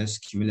ስትራቶኪሙለስ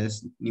ኪሙለስ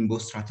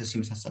ኒምቦስ ስትራተስ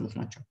የመሳሰሉት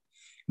ናቸው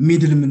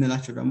ሚድል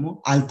የምንላቸው ደግሞ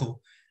አልቶ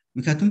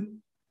ምክንያቱም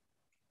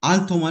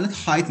አልቶ ማለት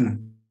ሃይት ነው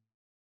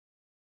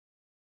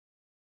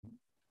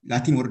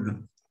ላቲን ወርድ ነው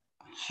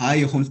ሃይ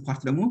የሆኑት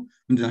ፓርት ደግሞ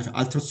ምንድናቸው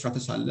አልትሮ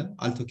ስትራተስ አለ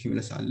አልቶ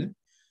ኪሙለስ አለ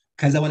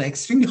ከዛ በኋላ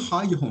ኤክስትሪምሊ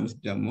ሃይ የሆኑት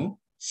ደግሞ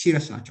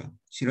ሲረስ ናቸው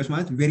ሲረስ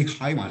ማለት ቬሪ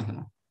ሃይ ማለት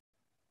ነው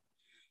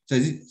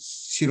ስለዚህ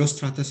ሲሮስ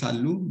ስትራተስ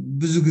አሉ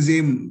ብዙ ጊዜ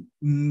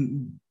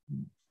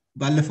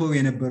ባለፈው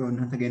የነበረው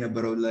እናንተ ጋር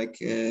የነበረው ላይክ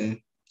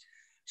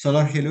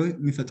ሶላር ሄሎ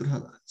የሚፈጥሩ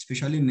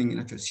ስፔሻሊ እነኚህ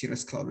ናቸው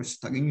ሲረስ ክላውድስ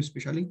ታገኙ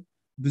ስፔሻሊ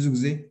ብዙ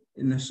ጊዜ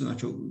እነሱ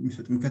ናቸው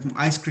የሚፈጥሩ ምክንያቱም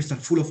አይስ ክሪስታል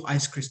ፉል ኦፍ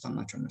አይስ ክሪስታል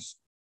ናቸው እነሱ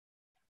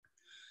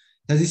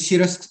ስለዚህ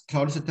ሲረስ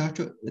ክላውድስ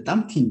ታያቸው በጣም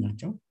ቲን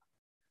ናቸው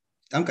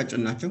በጣም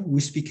ቀጭን ናቸው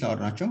ዊስፒ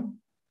ክላውድ ናቸው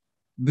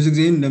ብዙ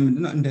ጊዜ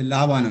እንደምንድነው እንደ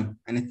ላቫ ነው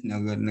አይነት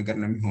ነገር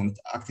ነው የሚሆኑት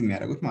አክት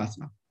የሚያደርጉት ማለት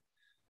ነው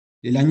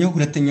ሌላኛው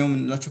ሁለተኛው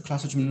ምንላቸው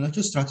ክላሶች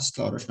ምንላቸው ስትራተስ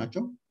ክላውዶች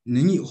ናቸው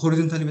እነኚህ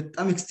ሆሪዞንታሊ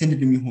በጣም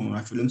ኤክስቴንድድ የሚሆኑ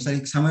ናቸው ለምሳሌ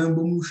ሰማዩን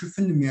በሙሉ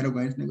ሽፍን የሚያደርጉ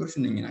አይነት ነገሮች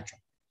እነኚህ ናቸው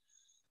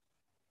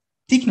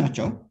ቲክ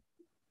ናቸው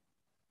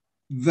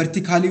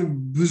ቨርቲካሊ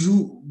ብዙ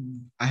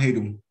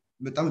አይሄዱም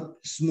በጣም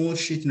ስሞል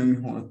ሺት ነው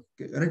የሚሆኑት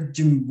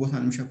ረጅም ቦታ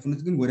ነው የሚሸፍኑት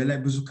ግን ወደ ላይ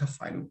ብዙ ከፍ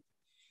አይሉም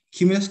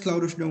ኪሙለስ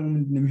ክላውዶች ደግሞ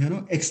ምንድነው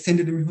የሚሆነው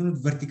ኤክስቴንድድ የሚሆኑት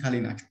ቨርቲካሊ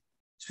ናቸው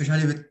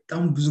ስፔሻሊ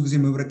በጣም ብዙ ጊዜ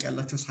መብረቅ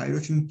ያላቸው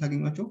ሳይዶች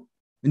የምታገኟቸው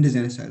እንደዚህ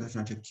አይነት ሳይዶች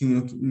ናቸው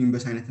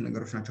ኒምበስ አይነት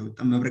ነገሮች ናቸው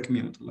በጣም መብረቅ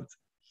የሚያመጡላቸው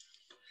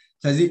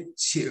ስለዚህ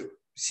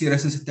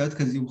ሲረስን ስታዩት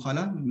ከዚህ በኋላ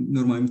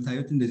ኖርማል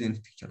የምታዩት እንደዚህ አይነት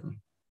ፒክቸር ነው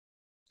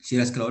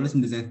ሲረስ ክላውድስ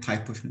እንደዚህ አይነት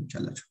ታይፖች ነው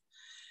ያላቸው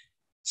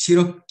ሲሮ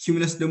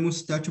ኪሙለስ ደግሞ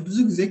ስታያቸው ብዙ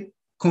ጊዜ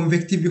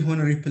ኮንቬክቲቭ የሆነ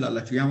ሪፕል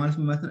አላቸው ያ ማለት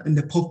ማለት እንደ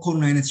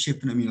ፖፕኮርን አይነት ሼፕ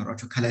ነው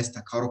የሚኖራቸው ከላይ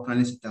ከአውሮፕላን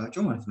ላይ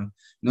ስታያቸው ማለት ነው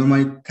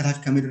ኖርማሊ ከታች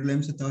ከምድር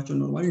ላይም ስታያቸው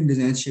ኖርማሊ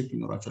እንደዚህ አይነት ሼፕ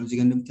ይኖራቸዋል እዚህ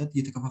ጋር እንደምታዩት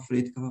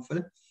እየተከፋፈለ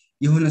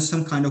የሆነ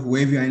ሰም ካይንድ ኦፍ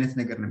ዌቭ አይነት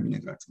ነገር ነው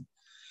የሚነግራቸው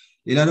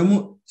ሌላ ደግሞ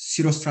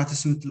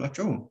ሲሮስትራተስ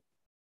የምትሏቸው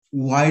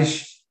ዋይድ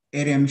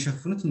ኤሪያ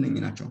የሚሸፍኑት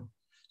እነኚህ ናቸው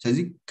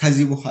ስለዚህ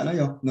ከዚህ በኋላ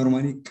ያው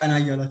ኖርማሊ ቀና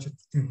ያላችሁ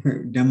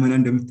ደመና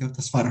እንደምታዩት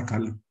ተስፋ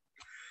አደርጋለሁ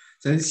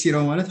ስለዚህ ሲሮ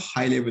ማለት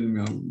ሃይ ሌቭል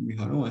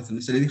የሚሆነው ማለት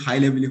ነው ስለዚህ ሃይ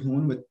ሌቭል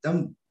የሆኑ በጣም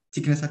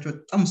ቲክነሳቸው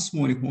በጣም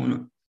ስሞል የሆኑ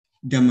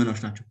ደመናዎች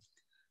ናቸው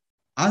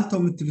አልቶ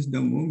የምትሉት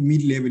ደግሞ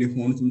ሚድ ሌቭል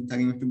የሆኑት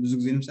የምታገኛቸው ብዙ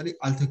ጊዜ ለምሳሌ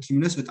አልቶ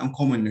ኪሙለስ በጣም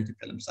ኮመን ነው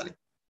ኢትዮጵያ ለምሳሌ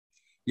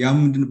ያ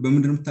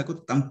በምንድነው የምታውቁት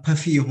በጣም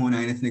ፐፊ የሆነ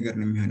አይነት ነገር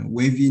ነው የሚሆነው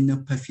ዌቪ እና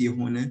ፐፊ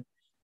የሆነ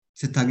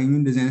ስታገኙ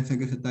እንደዚህ አይነት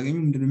ነገር ስታገኙ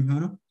ምንድነው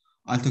የሚሆነው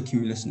አልቶ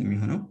ኪሙለስ ነው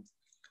የሚሆነው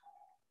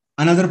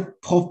another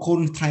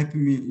popcorn type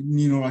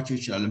ሊኖራቸው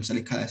ይችላል ለምሳሌ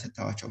ከላይ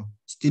ስታዋቸው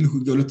still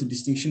የሁለቱ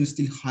ዲስቲንክሽን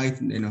still height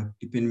ነው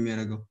ዲፔንድ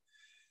የሚያደርገው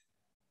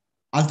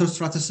አልቶ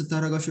ስትራተስ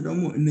ስታደርጋቸው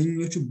ደግሞ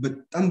እነኚህኞቹ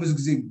በጣም ብዙ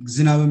ጊዜ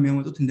ዝናብ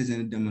የሚያመጡት እንደዚህ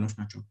አይነት ደመናዎች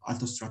ናቸው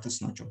አልቶ ስትራተስ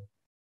ናቸው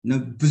እና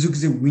ብዙ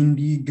ጊዜ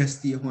ዊንዲ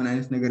ገስቲ የሆነ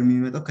አይነት ነገር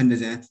የሚመጣው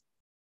ከእንደዚህ አይነት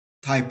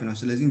ታይፕ ነው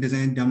ስለዚህ እንደዚህ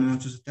አይነት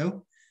ደመናዎች ስታዩ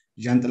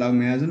ጃንጥላው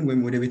መያዝን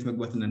ወይም ወደ ቤት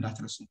መግባትን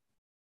እንዳትረሱ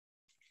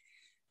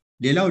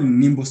ሌላው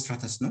ኒምቦስ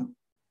ስትራተስ ነው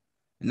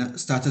እና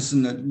ስታተስ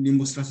እና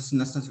ኒምቦስ ስትራተስ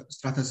እና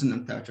ስትራተስ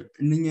እንታያቸው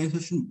እነኛ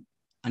አይነቶች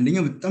አንደኛ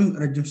በጣም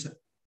ረጅም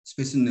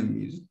ስፔስ ነው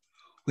የሚይዙት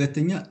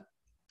ሁለተኛ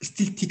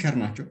ስቲል ቲከር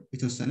ናቸው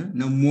የተወሰነ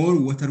እና ሞር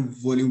ዋተር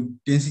ቮሊዩም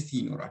ዴንሲቲ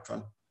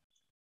ይኖራቸዋል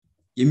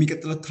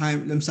የሚቀጥለው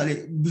ታይም ለምሳሌ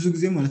ብዙ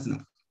ጊዜ ማለት ነው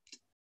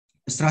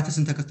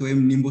ስትራተስን ተከትለው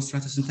ወይም ኒምቦስ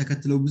ስትራተስን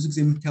ተከትለው ብዙ ጊዜ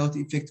የምታዩት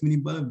ኢፌክት ምን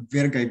ይባላል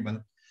ቬርጋ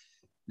ይባላል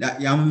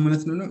ያ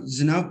ማለት ነው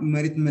ዝናብ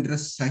መሬት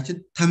መድረስ ሳይችል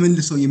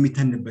ተመልሶ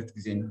የሚተንበት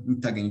ጊዜ ነው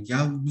የምታገኙት ያ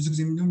ብዙ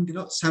ጊዜ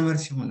ምንድነው ሰመር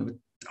ሲሆን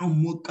በጣም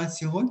ሞቃት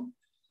ሲሆን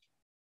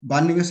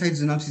በአንደኛው ሳይድ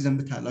ዝናብ ሲዘንብ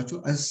ታያላችሁ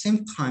at the same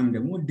time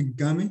ደግሞ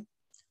ድጋሜ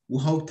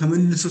ውሃው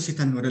ተመልሶ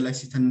ሲተን ወደ ላይ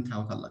ሲተን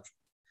ታያላችሁ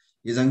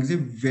የዛን ጊዜ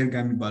ቬርጋ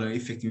የሚባለው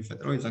ኢፌክት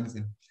የሚፈጥረው የዛን ጊዜ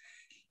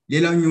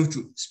ሌላኞቹ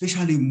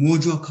ስፔሻሊ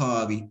ሞጆ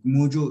አካባቢ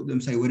ሞጆ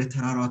ለምሳሌ ወደ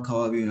ተራራው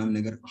አካባቢ ምናምን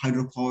ነገር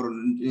ሃይድሮ ፓወር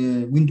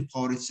ዊንድ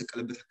ፓወር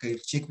የተሰቀለበት አካባቢ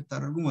ቼክ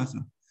ብታደርጉ ማለት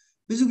ነው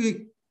ብዙ ጊዜ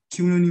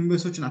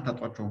ኪሙሎኒምበሶችን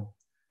አታጧቸው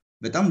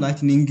በጣም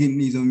ላይትኒንግን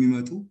ይዘው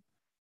የሚመጡ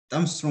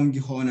በጣም ስትሮንግ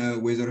የሆነ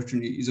ዌዘሮችን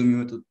ይዘው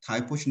የሚመጡ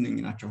ታይፖች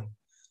እነኚህ ናቸው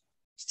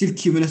ስቲል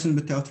ኪሙለስን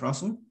ብታዩት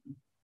ራሱ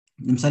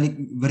ለምሳሌ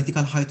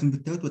ቨርቲካል ሃይቱን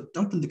ብታዩት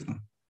በጣም ትልቅ ነው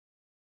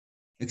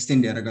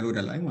ኤክስቴንድ ያደርጋል ወደ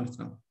ላይ ማለት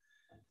ነው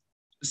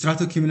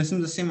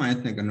ስትራቶኪሙለስም ዘሴም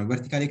አይነት ነገር ነው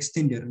ቨርቲካል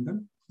ኤክስቴንድ ያደርጋል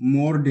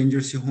ሞር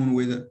ዴንጀረስ የሆኑ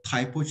ዌዘር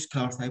ታይፖች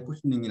ክላውድ ታይፖች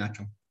እነኚህ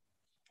ናቸው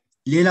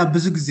ሌላ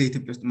ብዙ ጊዜ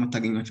ኢትዮጵያ ውስጥ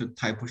የማታገኛቸው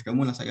ታይፖች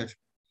ደግሞ ላሳያችሁ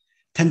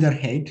ተንደር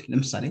ሄድ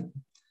ለምሳሌ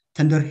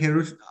ተንደር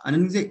ሄዶች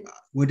አንድ ጊዜ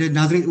ወደ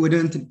ናዝሬት ወደ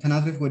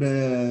ከናዝሬት ወደ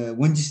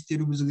ወንጂ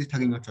ስትሄዱ ብዙ ጊዜ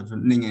ታገኛቸዋለሁ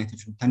እነኛ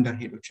አይነቶች ተንደር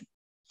ሄዶች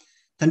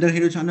ተንደር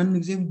ሄዶች አንዳንድ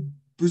ጊዜ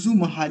ብዙ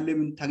መሃል ላይ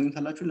ምን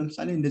ታገኙታላችሁ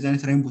ለምሳሌ እንደዚህ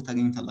አይነት ሬንቦ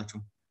ታገኙታላችሁ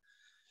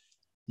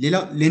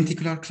ሌላው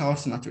ሌንቲኩላር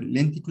ክላውድስ ናቸው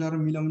ሌንቲኩላር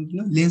የሚለው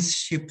ምንድነው ሌንስ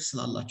ሼፕ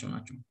ስላላቸው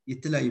ናቸው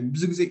የተለያዩ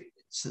ብዙ ጊዜ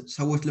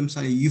ሰዎች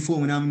ለምሳሌ ዩፎ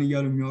ምናምን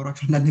እያሉ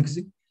የሚያወራቸው አንዳንድ ጊዜ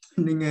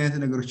እነኛ አይነት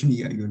ነገሮችን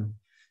እያዩ ነው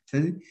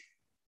ስለዚህ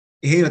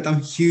ይሄ በጣም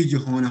ሂውጅ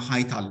የሆነ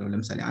ሃይት አለው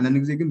ለምሳሌ አንዳንድ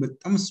ጊዜ ግን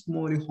በጣም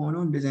ስሞል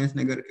የሆነው እንደዚህ አይነት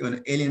ነገር የሆነ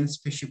ኤሊየን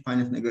ስፔስሺፕ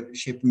አይነት ነገር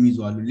ሼፕ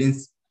የሚይዙዋሉ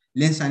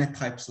ሌንስ አይነት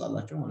ታይፕ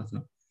ስላላቸው ማለት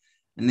ነው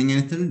እነኛ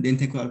አይነት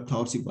ሌንቲኩላር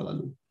ክላውድስ ይባላሉ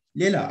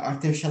ሌላ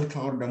አርቲፊሻል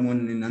ክላውድ ደግሞ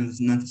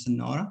እናንተ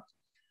ስናወራ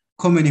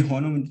ኮመን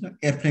የሆነው ምንድነው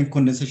ኤርፕሌን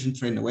ኮንደንሴሽን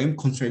ትሬን ወይም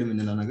ኮንትሬል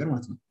የምንለው ነገር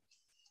ማለት ነው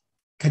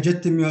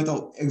ከጀት የሚወጣው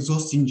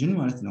ኤግዞስት ኢንጂን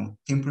ማለት ነው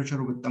ቴምፕሬቸሩ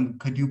በጣም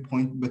ከዲው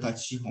ፖይንት በታች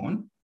ሲሆን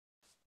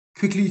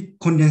quickly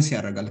ኮንደንስ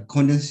ያደርጋል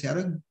ኮንደንስ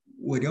ያደርግ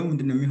ወዲያው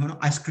ምንድነው የሚሆነው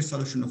አይስ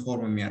ክሪስታሎች ነው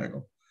ፎርም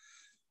የሚያደርገው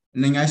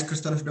እነኛ አይስ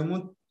ክሪስታሎች ደግሞ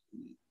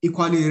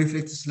ኢኳሊ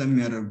ሪፍሌክት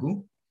ስለሚያደርጉ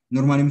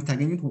ኖርማሊ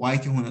የምታገኙት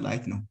ዋይት የሆነ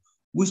ላይት ነው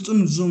ውስጡን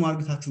ዙም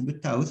አድርጋችሁ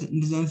ብታዩት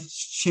እንደዚህ አይነት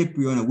ሼፕ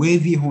የሆነ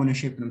ዌቪ የሆነ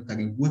ሼፕ ነው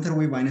የምታገኙት ዋተር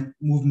ዌቭ አይነት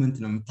ሙቭመንት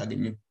ነው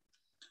የምታገኙት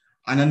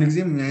አንዳንድ ጊዜ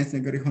ምን አይነት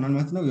ነገር ይሆናል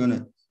ማለት ነው የሆነ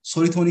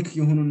ሶሊቶኒክ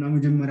የሆኑና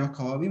መጀመሪያ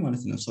አካባቢ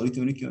ማለት ነው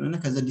ሶሊቶኒክ የሆነና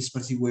ከዛ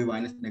ዲስፐርሲቭ ዌቭ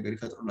አይነት ነገር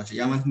ይፈጥሩላችሁ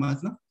ያ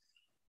ማለት ነው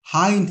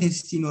ሃይ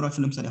ኢንቴንሲቲ ይኖራችሁ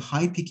ለምሳሌ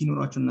ሃይ ፒክ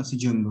ይኖራችሁና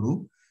ሲጀምሩ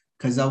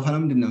ከዛ በኋላ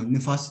ምንድነው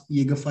ንፋስ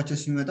እየገፋቸው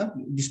ሲመጣ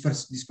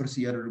ዲስፐርስ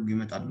እያደረጉ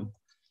ይመጣሉ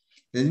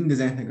ስለዚህ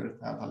እንደዚህ አይነት ነገር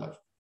ታያላችሁ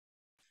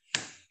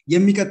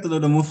የሚቀጥለው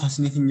ደግሞ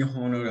ፋሲኔቲንግ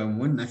የሆነው ደግሞ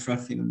ናቹራል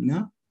ፊኖሜና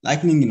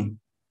ላይትኒንግ ነው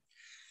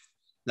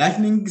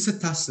ላይትኒንግ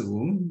ስታስቡ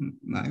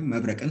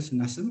መብረቅን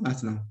ስናስብ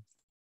ማለት ነው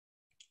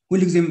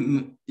ሁልጊዜም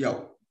ያው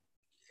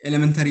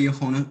ኤሌመንተሪ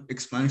የሆነ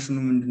ኤክስፕላኔሽኑ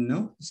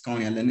ምንድነው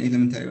እስካሁን ያለን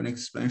ኤሌመንተሪ የሆነ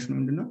ኤክስፕላኔሽኑ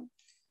ምንድነው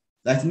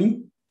ላይትኒንግ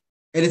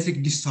ኤሌክትሪክ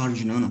ዲስቻርጅ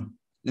ነው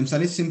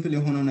ለምሳሌ ሲምፕል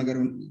የሆነ ነገር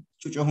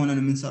ጩጭ የሆነ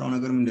የምንሰራው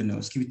ነገር ምንድነው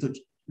እስኪቢቶች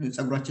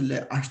ጸጉራችን ላይ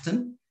አሽተን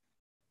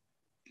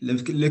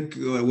ለምሳሌ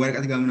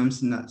ወረቀት ጋር ምናምን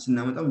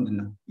ስናመጣው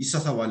ምንድነው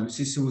ይሳሳባሉ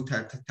ሲስቡ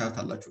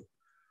ታያታላችሁ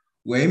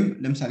ወይም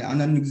ለምሳሌ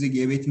አንዳንድ ጊዜ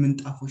የቤት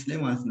ምንጣፎች ላይ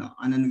ማለት ነው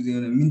አንዳንድ ጊዜ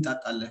የሆነ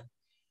ምንጣጣለ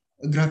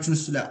እግራችሁን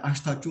እሱ ላይ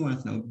አሽታችሁ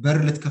ማለት ነው በር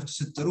ልትከፍቱ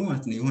ስትጥሩ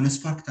ማለት ነው የሆነ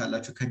ስፓርክ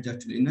ታላችሁ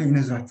ከእጃችሁ ላይ እና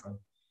ይነዝራችኋል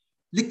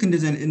ልክ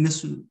እንደዚህ እነሱ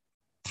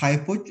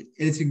ታይፖች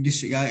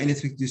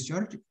ኤሌክትሪክ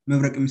ዲስቻርጅ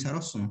መብረቅ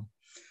የሚሰራው እሱ ነው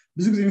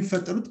ብዙ ጊዜ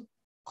የሚፈጠሩት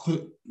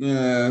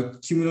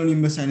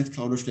ኪሙሎኒመስ አይነት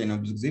ክላውዶች ላይ ነው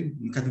ብዙ ጊዜ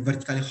ምክንያቱም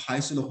ቨርቲካሊ ሃይ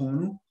ስለሆኑ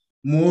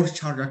ሞር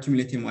ቻርጅ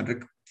አኪሙሌት የማድረግ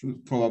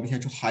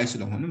ፕሮባቢሊቲያቸው ሃይ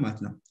ስለሆነ ማለት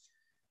ነው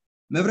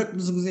መብረቅ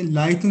ብዙ ጊዜ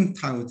ላይቱን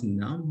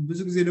ታዩትና ብዙ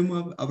ጊዜ ደግሞ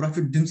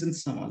አብራችሁ ድምጽን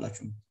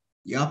ትሰማላችሁ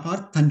ያ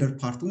ፓርት ተንደር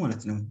ፓርቱ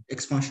ማለት ነው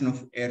ኤክስፓንሽን ኦፍ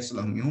ኤር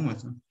ስለሚሆን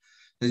ማለት ነው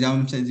ስለዚህ አሁን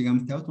ለምሳሌ እዚህ ጋር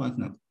የምታዩት ማለት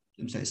ነው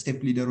ለምሳሌ ስቴፕ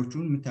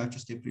ሊደሮቹን የምታያቸው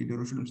ስቴፕ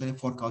ሊደሮቹ ለምሳሌ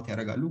ፎርክ አውት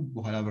ያደርጋሉ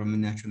በኋላ አብረን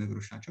የምናያቸው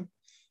ነገሮች ናቸው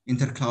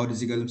ኢንተር ክላውድ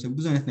እዚህ ጋር ለምሳሌ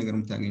ብዙ አይነት ነገር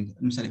የምታገኙት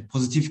ለምሳሌ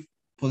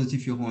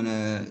ፖዚቲቭ የሆነ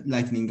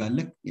ላይትኒንግ አለ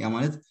ያ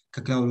ማለት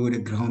ከክላውድ ወደ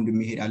ግራውንድ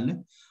የሚሄድ አለ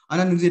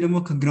አንዳንድ ጊዜ ደግሞ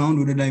ከግራውንድ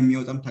ወደ ላይ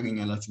የሚወጣም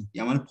ታገኛላችሁ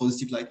ያ ማለት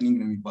ፖዚቲቭ ላይትኒንግ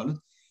ነው የሚባሉት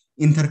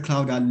ኢንተር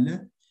ክላውድ አለ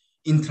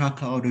ኢንትራ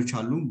ክላውዶች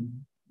አሉ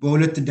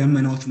በሁለት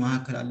ደመናዎች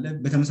መካከል አለ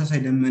በተመሳሳይ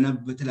ደመና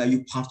በተለያዩ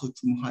ፓርቶቹ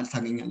መሃል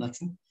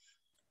ታገኛላችሁ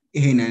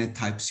ይሄን አይነት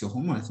ታይፕ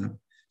ሲሆን ማለት ነው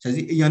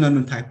ስለዚህ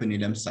እያንዳንዱን ታይፕ ነው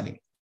ለምሳሌ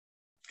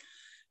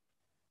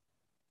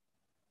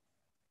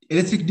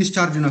ኤሌክትሪክ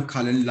ዲስቻርጅ ነው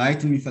ካለን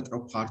ላይት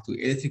የሚፈጥረው ፓርቱ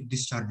ኤሌክትሪክ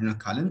ዲስቻርጅ ነው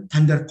ካለን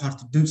ተንደር ፓርቱ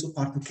ድምጽ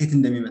ፓርቱ ከየት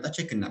እንደሚመጣ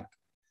ቼክ እናድርግ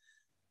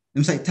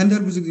ለምሳሌ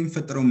ተንደር ብዙ ጊዜ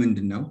የሚፈጠረው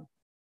ምንድነው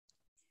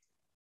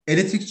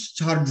ኤሌክትሪክ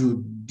ቻርጁ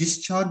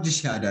ዲስቻርጅ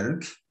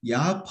ሲያደርግ ያ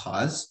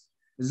ፓዝ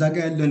እዛ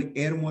ጋር ያለን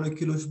ኤር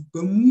ሞለኪውሎች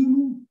በሙሉ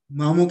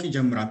ማሞቅ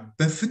ይጀምራል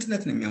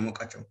በፍጥነት ነው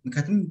የሚያሞቃቸው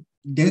ምክንያቱም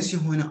ዴንስ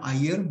የሆነ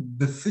አየር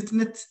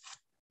በፍጥነት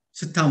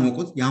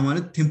ስታሞቁት ያ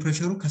ማለት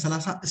ቴምፕሬቸሩ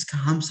ከ30 እስከ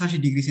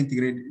 50 ዲግሪ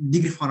ሴንቲግሬድ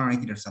ዲግሪ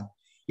ፋራናይት ይደርሳል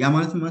ያ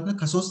ማለት ነው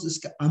ከ3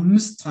 እስከ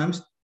 5 ታይምስ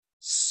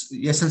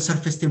የሰን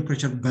ሰርፌስ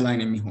ቴምፕሬቸር በላይ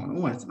ነው የሚሆነው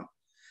ማለት ነው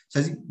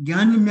ስለዚህ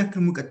ያን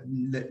የሚያክል ሙቀት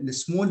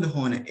ለስሞል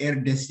ለሆነ ኤር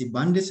ዴንሲቲ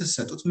ባንድ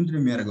ሲሰጡት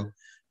ምንድነው የሚያደርገው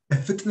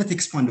በፍጥነት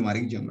ኤክስፓንድ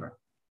ማድረግ ይጀምራል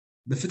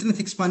በፍጥነት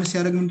ኤክስፓንድ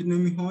ሲያደርግ ምንድነው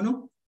የሚሆነው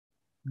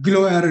ግሎ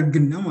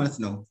ያደርግና ማለት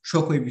ነው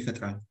ሾክ ዌቭ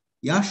ይፈጥራል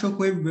ያ ሾክ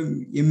ዌቭ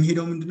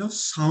የሚሄደው ምንድነው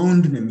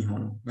ሳውንድ ነው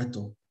የሚሆነው መጥቶ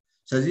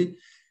ስለዚህ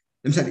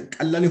ለምሳሌ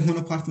ቀላል የሆነ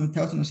ፓርት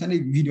የምታዩት ለምሳሌ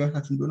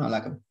ቪዲዮአታችሁ እንደሆነ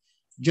አላቀም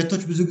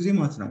ጀቶች ብዙ ጊዜ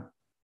ማለት ነው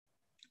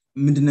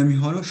ምንድነው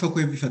የሚሆነው ሾክ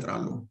ዌቭ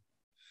ይፈጥራሉ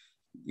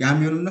ያ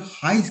የሚሆነው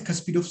ሃይ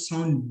ከስፒድ ኦፍ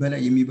ሳውንድ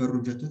በላይ የሚበሩ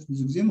ጀቶች ብዙ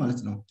ጊዜ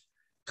ማለት ነው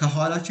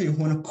ከኋላቸው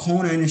የሆነ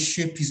ኮን አይነት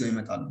ሼፕ ይዘው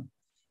ይመጣሉ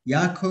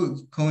ያ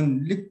ኮን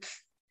ልክ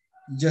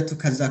ጀቱ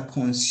ከዛ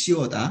ኮን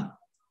ሲወጣ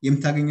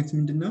የምታገኙት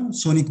ምንድነው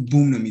ሶኒክ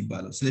ቡም ነው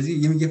የሚባለው ስለዚህ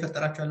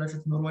የሚፈጠራቸው ያላችሁ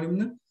ኖርማሊ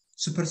ምን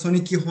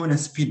ሱፐርሶኒክ የሆነ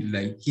ስፒድ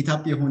ላይ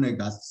ሂታፕ የሆነ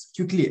ጋዝ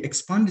quickly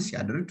ኤክስፓንድ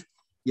ሲያደርግ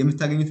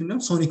የምታገኙት ነው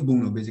ሶኒክ ቡም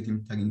ነው ቤዚክሊ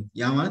የምታገኙት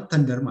ያ ማለት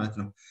ተንደር ማለት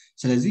ነው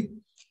ስለዚህ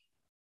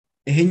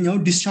ይሄኛው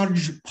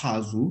ዲስቻርጅ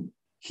ፓዙ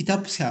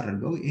ሂታፕ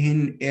ሲያደርገው ይሄን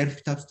ኤር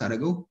ሂታፕ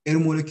ታደርገው ኤር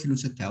ሞለኪውሉን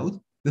ስታዩት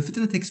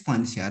በፍጥነት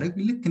ኤክስፓንድ ሲያደርግ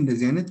ልክ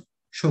እንደዚህ አይነት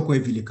ሾክ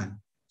ዌቭ ይልካል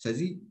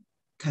ስለዚህ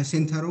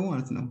ከሴንተሩ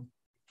ማለት ነው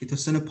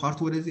የተወሰነ ፓርት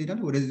ወደዚህ ይሄዳል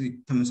ወደዚህ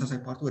ተመሳሳይ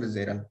ፓርት ወደዚህ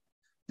ይሄዳል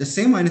the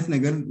same አይነት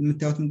ነገር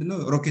የምታዩት ምንድነው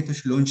ሮኬቶች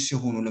ሎንች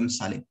ሲሆኑ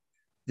ለምሳሌ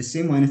the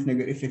same አይነት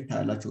ነገር ኢፌክት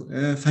አላቸው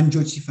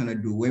ፈንጆች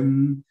ሲፈነዱ ወይም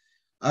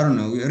I don't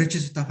know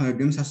ሪችስ ስታፈነዱ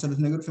የመሳሰሉት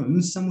ነገሮች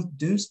የምትሰሙት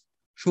ድምፅ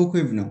ሾክ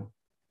ዌቭ ነው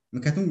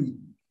ምክንያቱም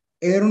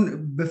ኤሩን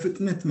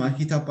በፍጥነት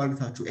ማሂት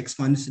አባልታችሁ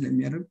ኤክስፓንድ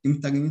ስለሚያደርግ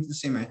የምታገኙት the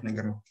አይነት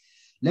ነገር ነው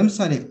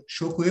ለምሳሌ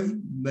ሾክ ዌቭ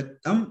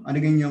በጣም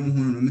አደገኛ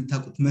መሆኑን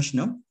የምታውቁት መች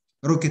ነው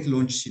ሮኬት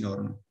ሎንች ሲኖር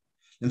ነው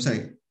ለምሳሌ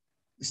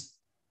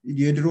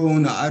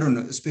የድሮን I don't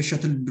know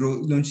ስፔሻል ድሮን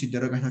ሎንች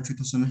ሲደረጋታችሁ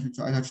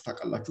ተሰናችሁ አይታችሁ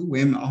ታውቃላችሁ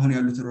ወይም አሁን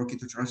ያሉት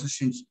ሮኬቶች ራሱ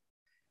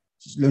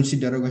ሎንች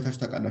ሲደረጋታችሁ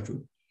ታውቃላችሁ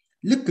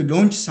ልክ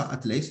ሎንች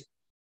ሰዓት ላይ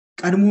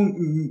ቀድሞ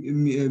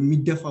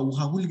የሚደፋ ውሃ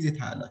ሁሉ ጊዜ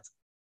ታያላችሁ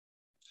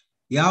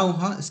ያ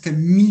ውሃ እስከ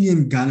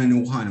ሚሊዮን ጋለን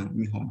ውሃ ነው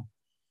የሚሆነው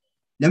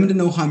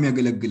ለምንድነው ውሃ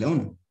የሚያገለግለው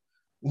ነው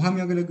ውሃ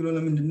የሚያገለግለው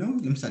ለምንድነው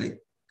ለምሳሌ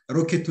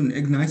ሮኬቱን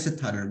ኢግናይት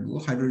ስታደርጉ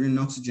ሃይድሮጅን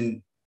እና ኦክሲጅን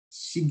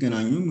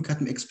ሲገናኙ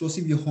ምክንያቱም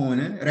ኤክስፕሎሲቭ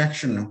የሆነ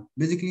ሪአክሽን ነው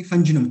ቤዚክሊ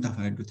ፈንጂ ነው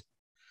የምታፈነዱት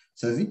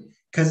ስለዚህ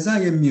ከዛ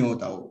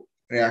የሚወጣው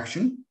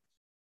ሪአክሽን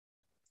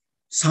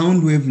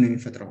ሳውንድ ዌቭ ነው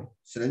የሚፈጥረው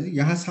ስለዚህ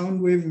ያ ሳውንድ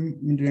ዌቭ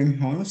ምንድነው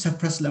የሚሆነው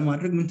ሰፕረስ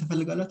ለማድረግ ምን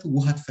ትፈልጋላችሁ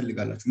ውሃ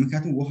ትፈልጋላችሁ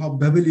ምክንያቱም ውሃ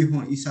በብል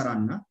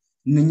ይሰራና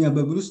እነኛ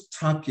በብል ውስጥ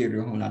ትራፕ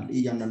ይሆናል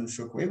እያንዳንዱ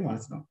ሾክ ዌቭ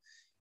ማለት ነው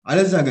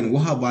አለዛ ግን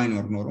ውሃ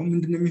ባይኖር ኖሮ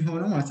ምንድነው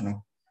የሚሆነው ማለት ነው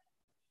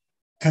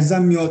ከዛ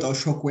የሚወጣው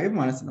ሾክ ዌቭ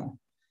ማለት ነው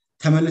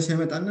ተመለሰ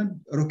ይመጣና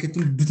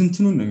ሮኬቱን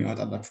ብትንትኑን ነው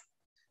የሚያወጣላችሁ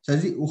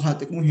ስለዚህ ውሃ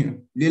ጥቅሙ ይሄ ነው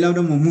ሌላው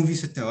ደግሞ ሙቪ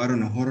ስታዩ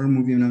ነው ሆረር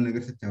ሙቪ ምናምን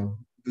ነገር ስታዩ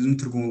ብዙም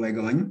ትርጉሙ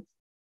ባይገባኝም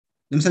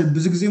ለምሳሌ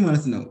ብዙ ጊዜ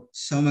ማለት ነው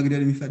ሰው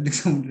መግደል የሚፈልግ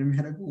ሰው ምንድነው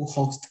የሚያደርገው ውሃ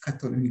ውስጥ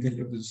ከተው ነው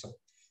የሚገለው ብዙ ሰው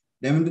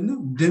ለምንድነው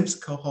ድምጽ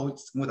ከውሃ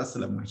ውስጥ መውጣት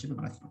ስለማይችል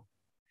ማለት ነው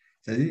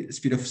ስለዚህ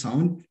ስፒድ ኦፍ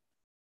ሳውንድ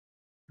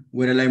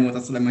ወደ ላይ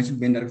መውጣት ስለማይችል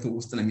በኢንዳይሬክት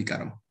ውስጥ ነው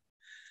የሚቀረው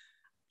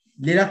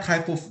ሌላ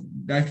ታይፕ ኦፍ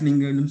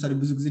ላይትኒንግ ለምሳሌ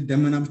ብዙ ጊዜ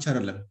ደመና ብቻ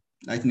አይደለም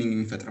ላይትኒንግ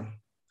የሚፈጥረው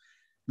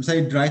ለምሳሌ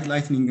ድራይት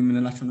ላይትኒንግ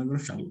የምንላቸው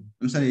ነገሮች አሉ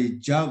ለምሳሌ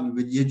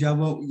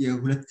የጃቫው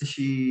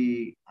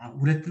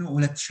የ2002 ነው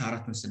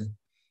 2004 መሰለኝ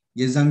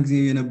የዛን ጊዜ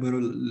የነበረው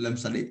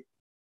ለምሳሌ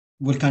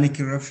ቮልካኒክ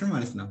ኢረፕሽን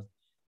ማለት ነው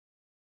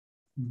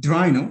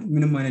ድራይ ነው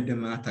ምንም አይነት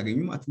ደመና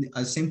አታገኙም at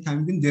the same time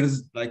ግን there is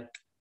like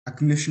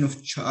accumulation of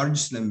charge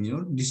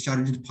ስለሚኖር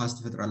discharged path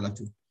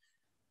ተፈጥራላችሁ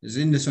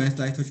እዚህ እንደሱ አይነት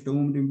ላይቶች ደግሞ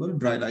ምንድነው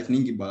ድራይ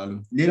ላይትኒንግ ይባላሉ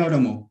ሌላው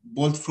ደግሞ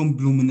ቦልት ፍሮም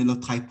ብሉ ምንለው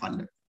ታይፕ አለ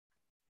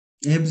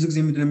ይሄ ብዙ ጊዜ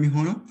ምንድነው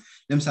የሚሆነው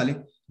ለምሳሌ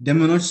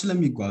ደመናዎች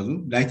ስለሚጓዙ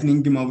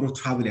ላይትኒንግ አብሮ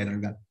ትራቭል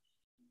ያደርጋል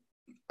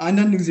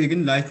አንዳንድ ጊዜ ግን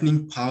ላይትኒንግ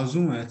ፓውዙ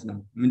ማለት ነው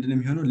ምንድነው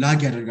የሚሆነው ላግ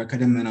ያደርጋል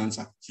ከደመና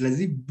አንፃር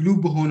ስለዚህ ብሉ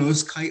በሆነው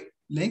ስካይ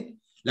ላይ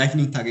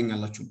ላይትኒንግ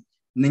ታገኛላችሁ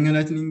እነኛ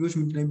ላይትኒንጎች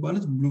ምንድነው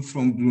ይባላል ብሉ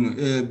ፍሮም ብሉ ነው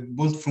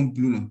ቦልት ፍሮም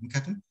ብሉ ነው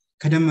ምክንያቱም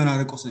ከደመና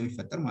ርቆ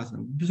ስለሚፈጠር ማለት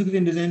ነው ብዙ ጊዜ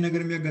እንደዚህ አይነት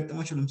ነገር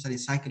የሚያጋጥማቸው ለምሳሌ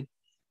ሳይክል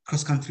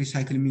ክሮስ ካንትሪ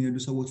ሳይክል የሚነዱ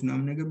ሰዎች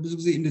ምናምን ነገር ብዙ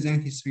ጊዜ እንደዚህ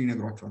አይነት ሂስትሪ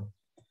ይነግሯቸዋል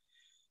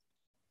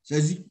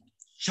ስለዚህ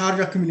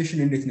ቻርጅ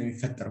አኩሙሌሽን እንዴት ነው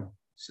የሚፈጠረው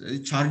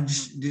ቻርጅ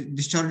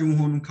ዲስቻርጅ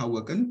መሆኑን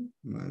ካወቅን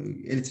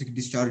ኤሌክትሪክ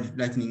ዲስቻርጅ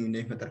ላይትኒንግ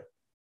እንደሚፈጠር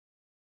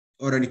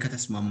ኦሬዲ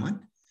ከተስማማን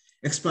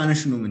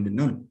ኤክስፕላኔሽኑ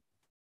ምንድነው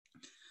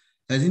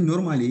ስለዚህ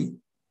ኖርማሊ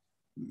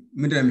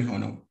ምንድነው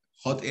የሚሆነው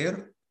ሆት ኤር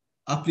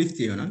አፕሊፍት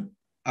ይሆናል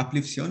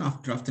አፕሊፍት ሲሆን አፍ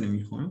ድራፍት ነው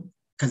የሚሆነው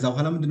ከዛ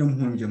በኋላ ምንድነው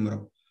መሆኑ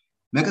ጀምረው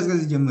መቀዝቀዝ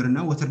ይጀምርና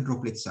ወተር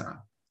ድሮፕሌት ይሰራል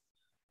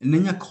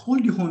እነኛ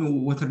ኮልድ የሆኑ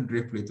ወተር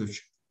ድሮፕሌቶች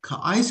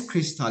ከአይስ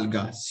ክሪስታል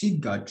ጋር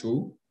ሲጋጩ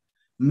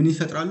ምን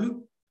ይፈጥራሉ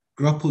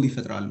ግሮፕል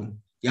ይፈጥራሉ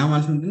ያ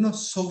ማለት ምንድነው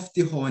ሶፍት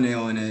የሆነ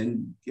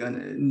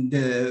እንደ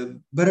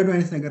በረዶ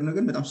አይነት ነገር ነው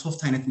ግን በጣም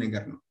ሶፍት አይነት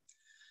ነገር ነው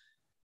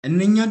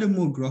እነኛ ደግሞ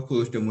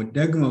ግሮፕሎች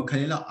ደግሞ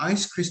ከሌላ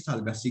አይስ ክሪስታል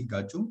ጋር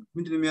ሲጋጩ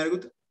ምንድነው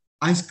የሚያደርጉት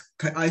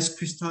አይስ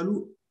ክሪስታሉ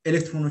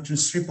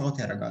ኤሌክትሮኖችን ስትሪፕ አውት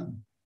ያደርጋሉ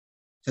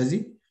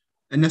ስለዚህ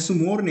እነሱ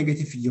ሞር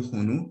ኔጌቲቭ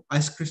እየሆኑ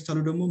አይስ ክሪስታሉ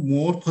ደግሞ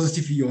ሞር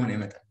ፖዚቲቭ እየሆነ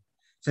ይመጣል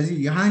ስለዚህ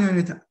የሃይን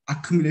አይነት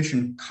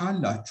አኩሙሌሽን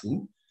ካላችሁ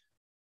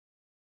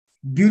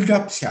ቢልድ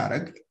አፕ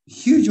ሲያደርግ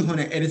ሂውጅ የሆነ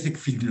ኤሌክትሪክ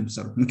ፊልድ ነው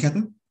የሚሰሩት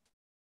ምክንያቱም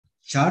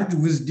ቻርጅ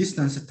ዊዝ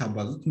ዲስታንስ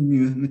ተባዙት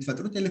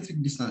የምትፈጥሩት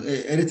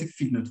ኤሌክትሪክ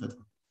ፊልድ ነው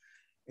የምትፈጥሩት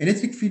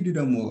ኤሌክትሪክ ፊልድ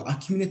ደግሞ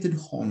አኩሙሌትድ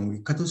ሆኖ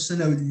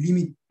ከተወሰነ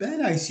ሊሚት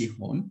በላይ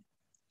ሲሆን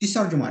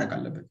ዲስቻርጅ ማድረግ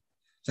አለበት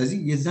ስለዚህ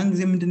የዛን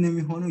ጊዜ ምንድነው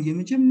የሚሆነው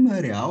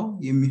የመጀመሪያው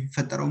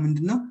የሚፈጠረው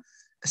ምንድነው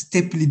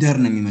ስቴፕ ሊደር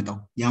ነው የሚመጣው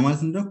ያ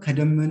ማለት እንደው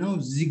ከደመናው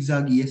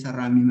ዚግዛግ እየሰራ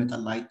የሚመጣ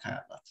ላይት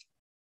ታያላችሁ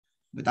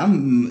በጣም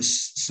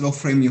ስሎ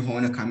ፍሬም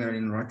የሆነ ካሜራ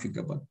ሊኖራችሁ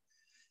ይገባል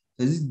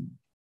ስለዚህ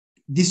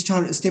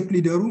ዲስቻርጅ ስቴፕ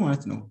ሊደሩ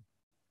ማለት ነው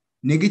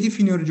ኔጌቲቭ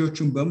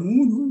ኢነርጂዎችን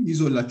በሙሉ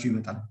ይዞላችሁ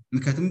ይመጣል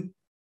ምክንያቱም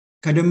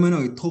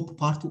ከደመናው ቶፕ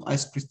ፓርቱ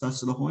አይስ ክሪስታል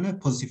ስለሆነ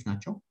ፖዚቲቭ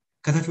ናቸው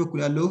ከታች በኩል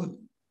ያለው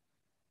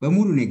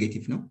በሙሉ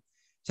ኔጌቲቭ ነው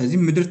ስለዚህ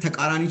ምድር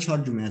ተቃራኒ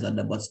ቻርጅ መያዝ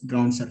አለባት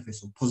ግራውንድ ሰርፌሱ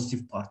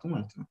ፖዚቲቭ ፓርቱ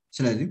ማለት ነው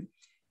ስለዚህ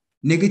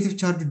ኔጌቲቭ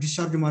ቻርጅ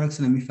ዲስቻርጅ ማድረግ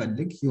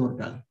ስለሚፈልግ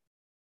ይወርዳል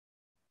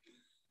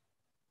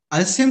at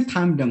the same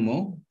time ደግሞ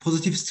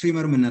ፖዚቲቭ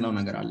ስትሪመር ምንለው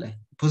ነገር አለ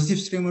ፖዚቲቭ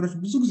ስትሪመሮች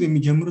ብዙ ጊዜ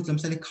የሚጀምሩት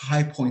ለምሳሌ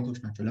ከሃይ ፖይንቶች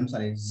ናቸው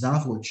ለምሳሌ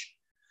ዛፎች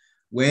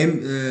ወይም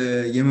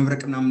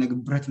የመብረቅና ነገር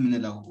ብረት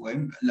ምንለው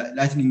ወይም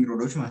ላይትኒንግ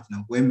ሮዶች ማለት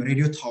ነው ወይም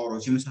ሬዲዮ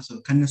ታወሮች የመሳሰሉ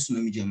ከነሱ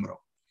ነው የሚጀምረው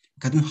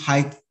ምክንያቱም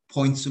ሃይ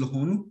ፖይንት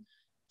ስለሆኑ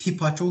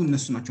ቲፓቸው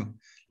እነሱ ናቸው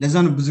ለዛ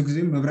ነው ብዙ ጊዜ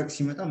መብረቅ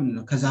ሲመጣ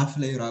ምንለው ከዛፍ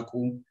ላይ ራቁ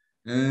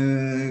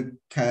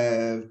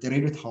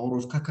ከሬዲዮ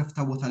ታወሮች ከከፍታ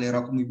ቦታ ላይ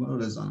ራቁ የሚባለው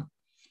ለዛ ነው።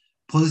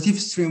 ፖዚቲቭ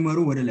ስትሪመሩ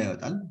ወደ ላይ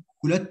ይወጣል።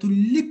 ሁለቱ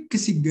ልክ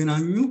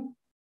ሲገናኙ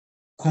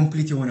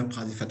ኮምፕሊት የሆነ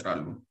ፓዝ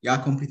ይፈጥራሉ። ያ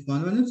ኮምፕሊት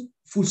ማለት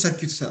ፉል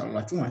ሰርኪዩት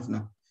ይሰራላችሁ ማለት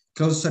ነው።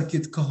 ክሎዝ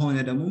ሰርኪዩት ከሆነ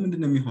ደግሞ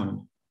ምንድነው የሚሆነው?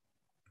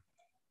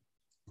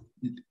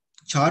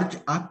 ቻርጅ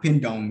አፕ ኤንድ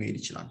ዳውን መሄድ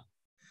ይችላል።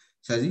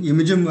 ስለዚህ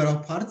የመጀመሪያው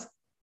ፓርት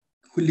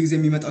ሁሉ ጊዜ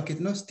የሚመጣው ከየት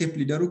ነው? ስቴፕ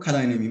ሊደሩ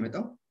ከላይ ነው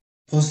የሚመጣው።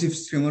 ፖዚቲቭ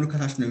ስትሪመሩ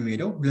ከታች ነው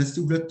የሚሄደው።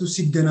 ሁለቱ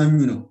ሲገናኙ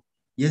ነው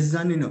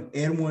የዛኔ ነው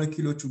ኤር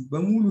ሞለኪውሎቹ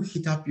በሙሉ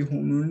ሂት አፕ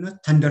የሆኑና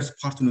ተንደርስ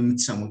ፓርቱ ነው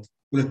የምትሰሙት።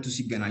 ሁለቱ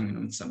ሲገናኙ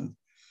ነው የምትሰሙት።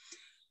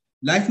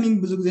 ላይትኒንግ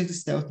ብዙ ጊዜ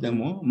ስታዩት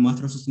ደግሞ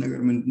ማትረሱት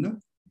ነገር ምንድነው?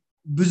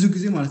 ብዙ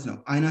ጊዜ ማለት ነው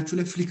አይናችሁ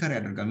ላይ ፍሊከር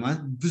ያደርጋል ማለት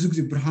ብዙ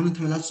ጊዜ ብርሃኑን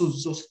ተመላልሶ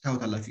እዛው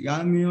ስታዩታላችሁ። ያ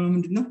የሚሆነው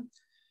ምንድነው?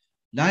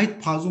 ላይት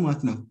ፓዙ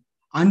ማለት ነው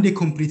አንዴ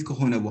ኮምፕሊት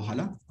ከሆነ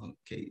በኋላ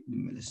ኦኬ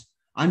ልመለስ።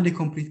 አንዴ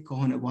ኮምፕሊት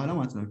ከሆነ በኋላ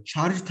ማለት ነው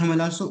ቻርጅ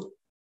ተመላልሶ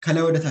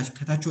ከላይ ወደ ታች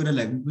ከታች ወደ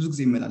ላይ ብዙ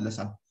ጊዜ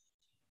ይመላለሳል።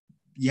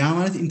 ያ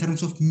ማለት ኢን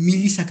ተርምስ ኦፍ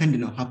ሚሊ ሰከንድ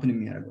ነው ሃፕን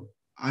የሚያደርገው።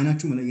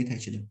 አይናችሁ መለየት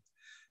አይችልም።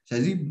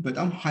 ስለዚህ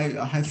በጣም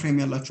ሃይ ፍሬም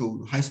ያላቸው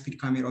ሃይ ስፒድ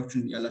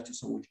ካሜራዎችን ያላቸው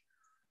ሰዎች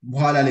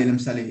በኋላ ላይ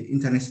ለምሳሌ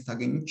ኢንተርኔት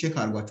ስታገኙ ቼክ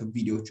አድርጓቸው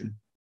ቪዲዮዎችን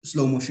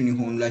ስሎው ሞሽን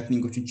የሆኑ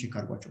ላይትኒንጎችን ቼክ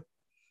አድርጓቸው።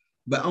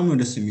 በጣም ነው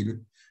ደስ የሚሉት።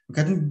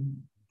 ምክንያቱም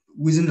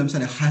ዊዝን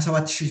ለምሳሌ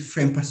 27000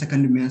 ፍሬም ፐር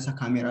ሰከንድ የሚያነሳ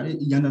ካሜራ ላይ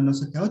እያንዳንዱ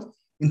ስታዩት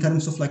ኢን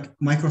ተርምስ ኦፍ ላይክ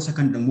ማይክሮ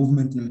ሰከንድ ነው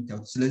ሙቭመንት ነው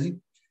የምታዩት። ስለዚህ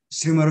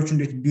ስትሪመሮች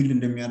እንዴት ቢልድ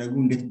እንደሚያደርጉ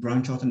እንዴት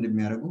ብራንች አውት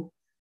እንደሚያደርጉ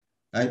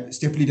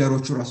ስቴፕ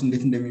ሊደሮቹ ራሱ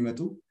እንዴት እንደሚመጡ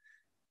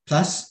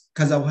ፕላስ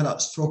ከዛ በኋላ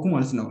ስትሮኩ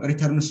ማለት ነው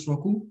ሪተርን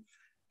ስትሮኩ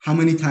how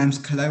many times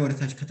ከላይ ወደ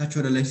ታች ከታች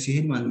ወደ ላይ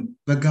ሲሄድ ማለት ነው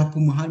በጋፑ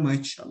መሃል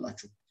ማየት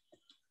ይችላልላችሁ።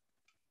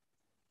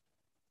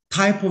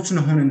 ታይፖችን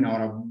አሁን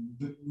እናወራ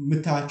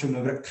የምታያቸው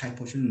መብረቅ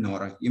ታይፖችን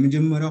እናወራ።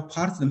 የመጀመሪያው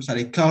ፓርት ለምሳሌ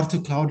ክላውድ ቱ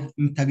ክላውድ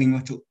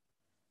የምታገኟቸው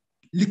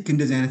ልክ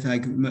እንደዚህ አይነት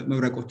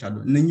መብረቆች አሉ።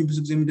 እነኚህ ብዙ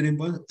ጊዜ ምንድነው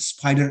የሚባሉት?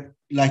 ስፓይደር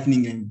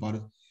ላይትኒንግ ነው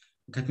የሚባሉት።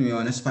 ምክንያቱም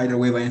የሆነ ስፓይደር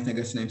ዌብ አይነት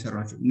ነገር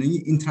ስለሚሰራቸው እነኚህ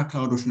ኢንትራ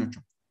ክላውዶች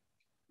ናቸው።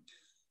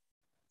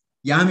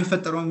 ያ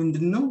የሚፈጠረው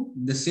ምንድነው?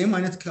 ሴም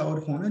አይነት ክላውድ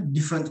ሆነ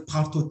ዲፍረንት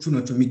ፓርቶቹ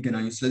ናቸው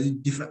የሚገናኙ። ስለዚህ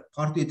ዲፍረንት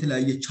ፓርቱ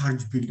የተለያየ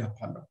ቻርጅ ቢልድ አፕ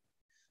አለው።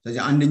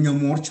 ስለዚህ አንደኛው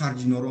ሞር ቻርጅ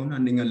ይኖረውና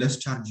አንደኛው ለስ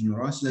ቻርጅ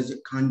ይኖረዋል። ስለዚህ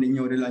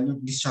ከአንደኛው ወደ ላኛው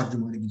ዲስቻርጅ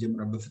ማድረግ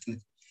ይጀምራል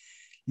በፍጥነት።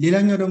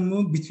 ሌላኛው ደግሞ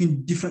ቢትዊን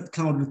ዲፍረንት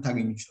ክላውድ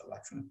ልታገኙ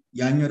ይችላላችሁ።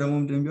 ያኛው ደግሞ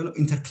ምንድነው የሚባለው?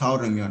 ኢንተር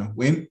ክላውድ ነው የሚሆነው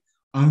ወይም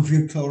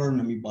አንቪር ክላውድ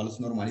ነው የሚባሉት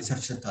ኖርማሊ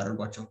ሰርች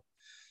ስታደርጓቸው።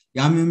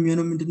 ያም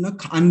የሚሆነው ምንድነው?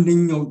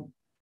 ከአንደኛው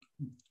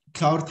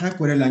ክላውድ ታይፕ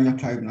ወደ ላኛው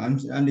ክላውድ ነው።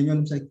 አንደኛው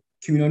ለምሳሌ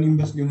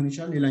ኪሚኖኒምበስ ሊሆን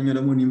ይችላል። ሌላኛው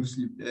ደግሞ ኒምበስ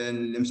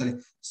ለምሳሌ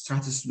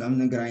ስትራተስ ምናምን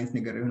ነገር አይነት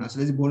ነገር ይሆናል።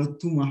 ስለዚህ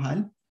በሁለቱ መሃል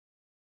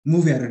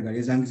ሙቭ ያደርጋል።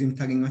 የዛን ጊዜ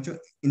የምታገኟቸው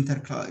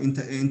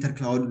ኢንተር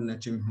ክላውድ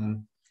ናቸው የሚሆኑ።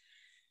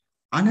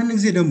 አንዳንድ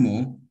ጊዜ ደግሞ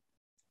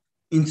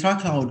ኢንትራ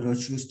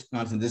ክላውዶች ውስጥ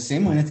ማለት ነው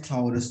ሴም አይነት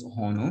ክላውድ ውስጥ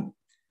ሆኖ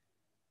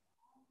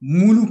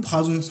ሙሉ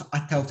ፓዙን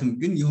አታዩትም፣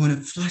 ግን የሆነ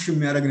ፍላሽ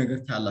የሚያደርግ ነገር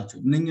ታያላችሁ።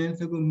 እነኛ አይነት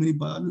ደግሞ ምን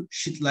ይባላሉ?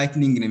 ሺት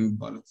ላይትኒንግ ነው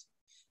የሚባሉት።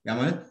 ያ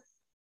ማለት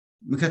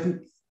ምክንያቱም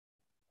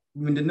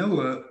ምንድነው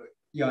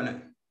ያው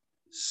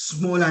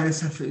ስሞል አይነት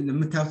ሰርፌስ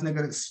የምታዩት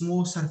ነገር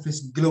ስሞል ሰርፌስ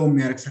ግሎው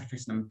የሚያደርግ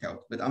ሰርፌስ ነው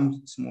የምታዩት፣ በጣም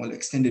ስሞል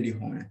ኤክስቴንድድ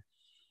የሆነ።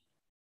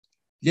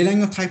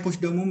 ሌላኛው ታይፖች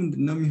ደግሞ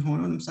ምንድነው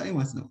የሚሆነው? ለምሳሌ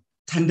ማለት ነው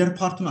ተንደር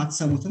ፓርቱን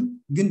አትሰሙትም፣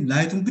 ግን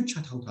ላይቱን ብቻ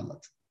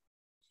ታውታላችሁ።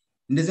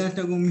 እንደዚህ አይነት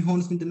ደግሞ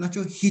የሚሆኑት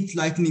ምንድናቸው? ሂት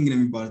ላይትኒንግ ነው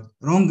የሚባሉት።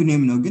 ሮንግ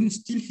ኔም ነው ግን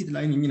ስቲል ሂት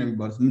ላይትኒንግ ነው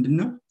የሚባሉት።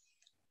 ምንድነው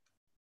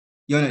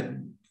ያው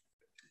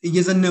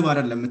እየዘነበ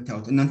አይደለም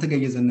የምታዩት፣ እናንተ ጋር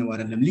እየዘነበ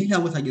አይደለም፣ ሌላ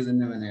ቦታ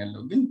እየዘነበ ነው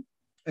ያለው፣ ግን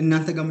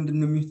እናንተ ጋር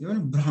ምንድነው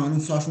የሚሆነው?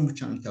 ብርሃኑን ፍላሹን ብቻ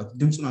ነው የምታዩት፣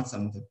 ድምጹን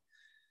አትሰሙትም።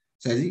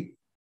 ስለዚህ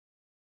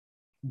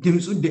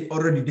ድምጹ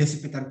ኦልሬዲ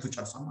ዴሲፔት አድርጎ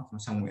ጨርሷል ማለት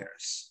ነው somewhere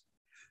else።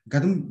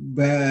 ምክንያቱም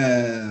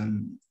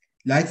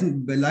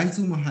በላይቱ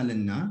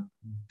መሀልና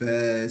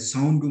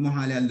በሳውንዱ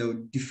መሀል ያለው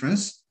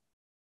ዲፍረንስ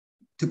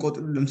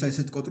ትቆጥሩ ለምሳሌ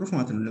ስትቆጥሩት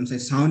ማለት ነው። ለምሳሌ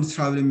ሳውንድ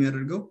ትራቭል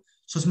የሚያደርገው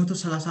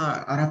 334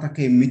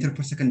 አካባቢ ሜትር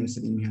ፐር ሰከንድ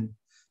መሰለኝ የሚሆነው።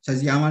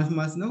 ስለዚህ ያ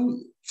ማለት ነው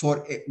for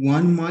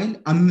 1 ማይል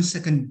 5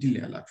 ሰከንድ ዲል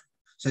ያላችሁ።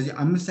 ስለዚህ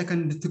 5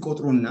 ሰከንድ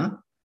ትቆጥሩና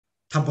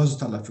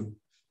ታባዙታላችሁ።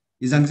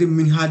 የዛን ጊዜ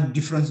ምን ያህል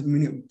ዲፍረንስ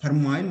ፐር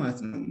ማይል ማለት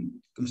ነው።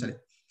 ለምሳሌ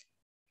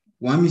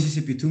 1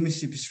 ሚሲሲፒ 2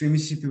 ሚሲሲፒ 3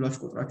 ሚሲሲፒ ብላችሁ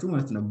ቆጥራችሁ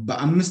ማለት ነው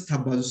በ5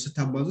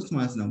 ስታባዙት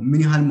ማለት ነው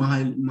ምን ያህል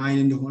ማይል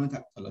እንደሆነ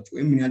ታውቃላችሁ፣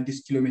 ወይም ምን ያህል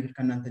ኪሎ ሜትር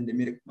ከእናንተ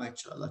እንደሚርቅ ማየት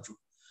ይችላልላችሁ።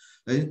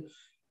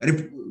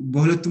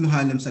 በሁለቱ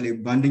መሃል ለምሳሌ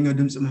በአንደኛው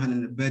ድምጽ መሃል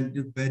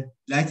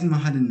በላይትን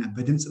መሃልና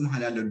በድምጽ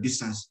መሃል ያለው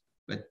ዲስታንስ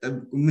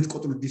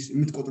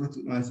የምትቆጥሩት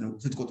ማለት ነው።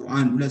 ስትቆጥሩ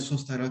 1 2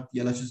 3 4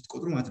 ያላችሁ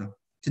ስትቆጥሩ ማለት ነው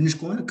ትንሽ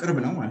ከሆነ ቅርብ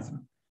ነው ማለት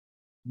ነው።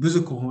 ብዙ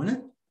ከሆነ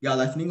ያ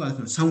ላይትኒንግ ማለት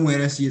ነው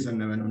somewhere else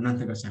እየዘነበ ነው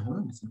እናንተ ጋር ሳይሆን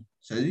ማለት ነው።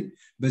 ስለዚህ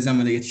በዛ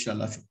መለየት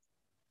ይችላልላችሁ።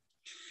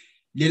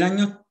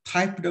 ሌላኛው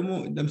ታይፕ ደግሞ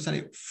ለምሳሌ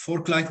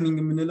ፎርክ ላይትኒንግ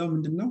የምንለው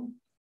ምንድነው?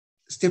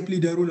 ስቴፕ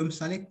ሊደሩ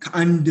ለምሳሌ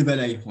ከአንድ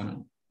በላይ ሆነ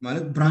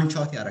ማለት ብራንች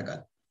አውት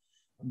ያደርጋል።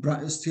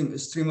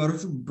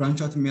 ስትሪመሮቹ ብራንች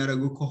አውት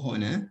የሚያደርጉ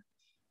ከሆነ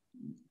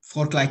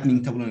ፎርክ ላይትኒንግ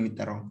ተብሎ ነው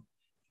የሚጠራው።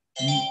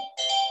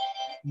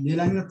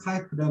 ሌላኛው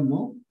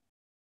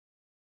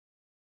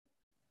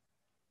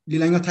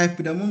ታይፕ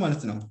ደግሞ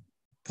ማለት ነው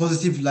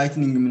ፖዚቲቭ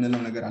ላይትኒንግ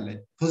የምንለው ነገር አለ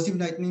ፖዚቲቭ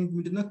ላይትኒንግ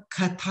ምንድነው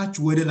ከታች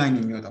ወደ ላይ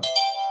ነው የሚወጣው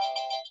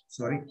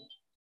ሶሪ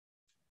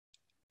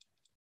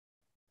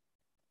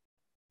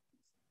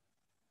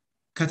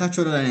ከታች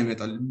ወደ ላይ ነው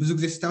የሚወጣው ብዙ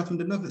ጊዜ ስታውት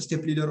ምንድነው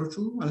ስቴፕ ሊደሮቹ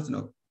ማለት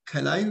ነው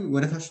ከላይ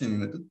ወደ ታች ነው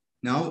የሚመጡት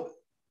ናው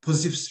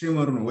ፖዚቲቭ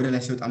ስትሪመሩ ነው ወደ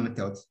ላይ ሲወጣ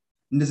የምታዩት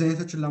እንደዚህ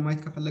አይነቶችን ለማየት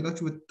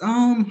ከፈለጋችሁ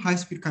በጣም ሃይ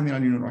ስፒድ ካሜራ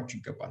ሊኖራችሁ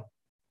ይገባል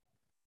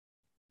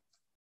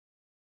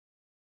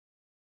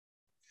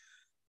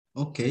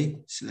ኦኬ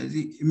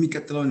ስለዚህ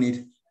የሚቀጥለው ኔድ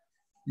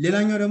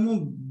ሌላኛው ደግሞ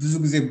ብዙ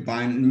ጊዜ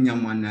ባንኛ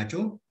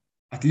ማናቸው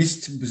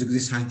አትሊስት ብዙ ጊዜ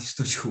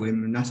ሳይንቲስቶች ወይም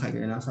ናሳ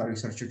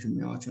ሪሰርቸሮች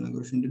የሚያዋቸው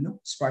ነገሮች ምንድነው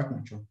ስፓርክ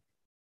ናቸው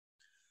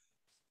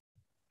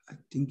I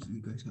think you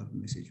guys have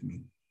messaged me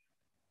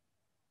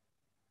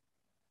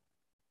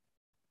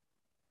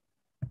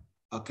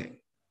okay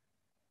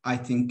I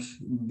think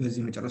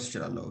በዚህ መጨረስ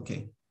ይችላልው okay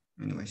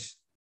anyways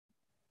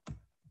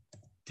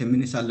 10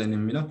 minutes አለን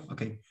የሚለው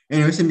okay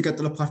anyways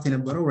የሚቀጥለው ፓርት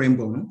የነበረው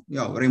ሬንቦው ነው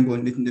ያው ሬንቦው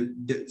እንዴት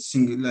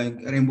ሲንግል ላይክ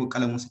ሬንቦው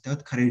ቀለሙን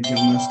ስታዩት ከሬድ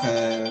ጀምሮ እስከ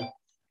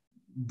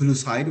ብሉ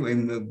ሳይድ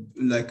ወይም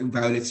ላይክ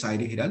ቫዮሌት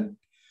ሳይድ ይሄዳል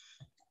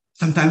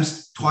sometimes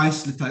twice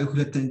ልታዩ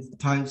ሁለት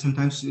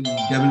sometimes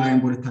double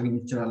rainbow ልታገኙ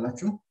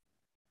ትችላላችሁ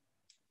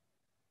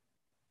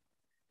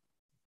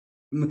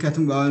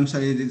ምክንያቱም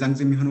ለምሳሌ ዛንግ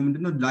የሚሆነው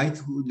ምንድነው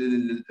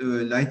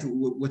ላይት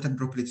ወተር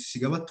ድሮፕሌት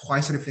ሲገባ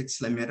twice ሪፍሌክት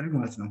ስለሚያደርግ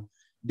ማለት ነው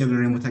ደብል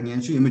ሬንቦው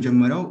ታገኛችሁ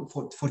የመጀመሪያው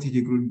 40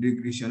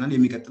 ዲግሪ ሲሆናል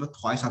የሚቀጥለው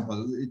twice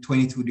about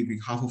 22 ዲግሪ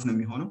half of ነው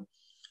የሚሆነው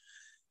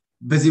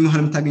በዚህ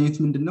መሃል የምታገኙት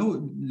ምንድነው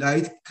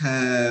ላይት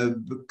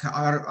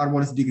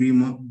ከ42 ዲግሪ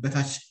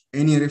በታች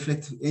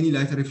any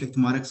light reflect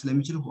ማድረግ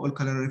ስለሚችል all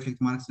color reflect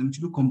ማድረግ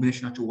ስለሚችሉ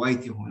ኮምቢኔሽናቸው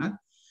ዋይት ይሆናል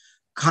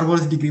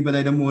ከ42 ዲግሪ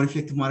በላይ ደግሞ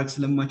ሪፍሌክት ማድረግ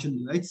ስለማይችል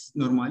ላይት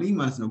ኖርማሊ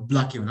ማለት ነው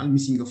ብላክ ይሆናል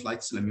ሚሲንግ ኦፍ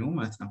ላይት ስለሚሆን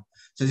ማለት ነው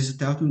ስለዚህ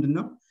ስታዩት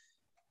ምንድነው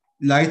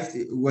ላይት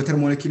ወተር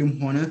ሞለኪውልም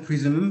ሆነ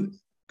ፕሪዝምም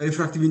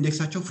ሪፍራክቲቭ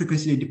ኢንዴክሳቸው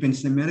ፍሪኩዌንሲ ላይ ዲፔንድ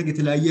ስለሚያደርግ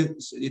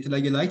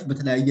የተለያየ ላይት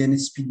በተለያየ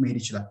ስፒድ መሄድ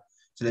ይችላል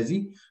ስለዚህ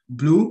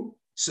ብሉ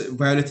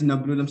ቫዮሌት እና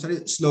ብሉ ለምሳሌ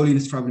ስሎሊ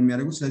ትራቨል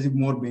የሚያደርጉ ስለዚህ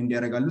ሞር ቤንድ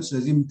ያደርጋሉ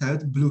ስለዚህ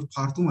የምታዩት ብሉ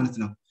ፓርቱ ማለት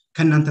ነው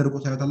ከናንተ ርቆ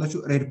ታዩታላችሁ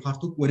ሬድ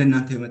ፓርቱ ወደ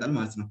እናንተ ይመጣል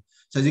ማለት ነው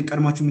ስለዚህ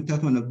ቀድማችሁ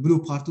የምታዩት ማለት ነው ብሉ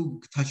ፓርቱ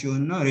ታች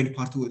ይሆንና ሬድ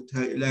ፓርቱ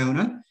ላይ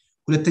ይሆናል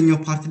ሁለተኛው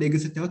ፓርት ላይ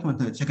ግን ስታዩት ማለት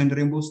ነው ሰከንድ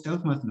ሬንቦው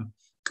ስታዩት ማለት ነው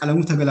ቀለሙ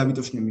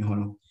ተገላቢጦች ነው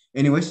የሚሆነው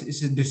ኤኒዌይስ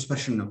ኢትስ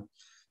ዲስፐርሽን ነው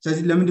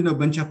ስለዚህ ለምንድን ነው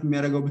በንቻፕ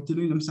የሚያደርገው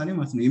ብትሉኝ ለምሳሌ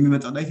ማለት ነው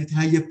የሚመጣው ላይት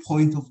የተለያየ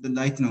ፖይንት ኦፍ ዘ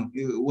ላይት ነው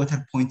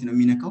ወተር ፖይንት ነው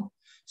የሚነካው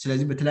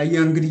ስለዚህ በተለያየ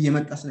እንግዲህ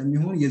የመጣ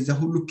ስለሚሆን የዛ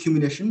ሁሉ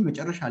ኩሙሌሽን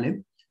መጨረሻ ላይ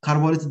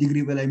ከ42 ዲግሪ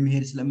በላይ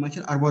መሄድ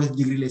ስለማይችል 42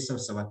 ዲግሪ ላይ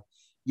ይሰበሰባል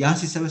ያ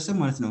ሲሰበሰብ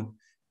ማለት ነው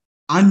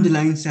አንድ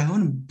ላይን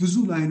ሳይሆን ብዙ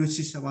ላይኖች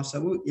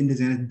ሲሰባሰቡ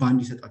እንደዚህ አይነት ባንድ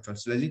ይሰጣቸዋል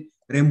ስለዚህ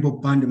ሬንቦው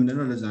ባንድ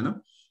ምንድነው ለዛ ነው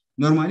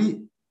ኖርማሊ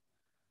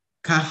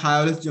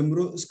ከ22 ጀምሮ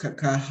እስከ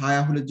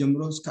ከ22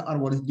 ጀምሮ እስከ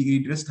 42 ዲግሪ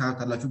ድረስ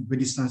ታያታላችሁ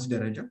በዲስታንስ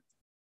ደረጃ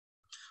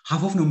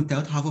half of ነው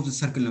የምታዩት half of the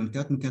circle ነው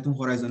የምታዩት ምክንያቱም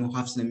ሆራይዘኑ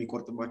half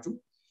ስለሚቆርጥባችሁ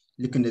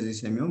ልክ እንደዚህ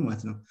ስለሚሆን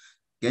ማለት ነው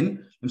ግን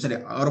ለምሳሌ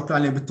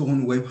አውሮፕላን ላይ ብትሆኑ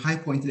ወይም ሃይ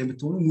ፖይንት ላይ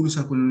ብትሆኑ ሙሉ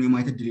ሰርክሉን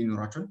የማየት እድል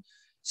ይኖራችኋል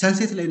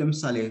ሰንሴት ላይ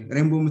ለምሳሌ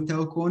ሬንቦው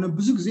የምታዩት ከሆነ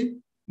ብዙ ጊዜ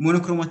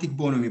ሞኖክሮማቲክ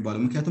ቦው ነው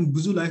የሚባለው ምክንያቱም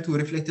ብዙ ላይቱ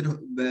ሪፍሌክትድ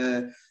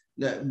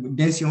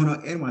በዴንስ የሆነው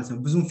ኤር ማለት ነው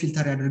ብዙም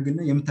ፊልተር ያደርግና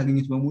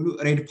የምታገኙት በሙሉ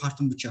ሬድ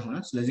ፓርቱን ብቻ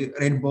ይሆናል ስለዚህ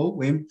ሬድ ቦው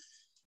ወይም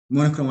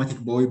ሞኖክሮማቲክ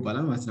ቦው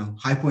ይባላል ማለት ነው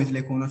ሃይ ፖይንት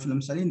ላይ ከሆናችሁ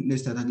ለምሳሌ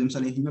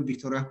ለምሳሌ ይሄኛው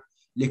ቪክቶሪያ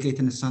ሌክ ላይ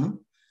የተነሳ ነው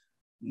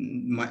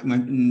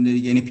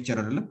የኔ ፒክቸር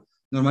አይደለም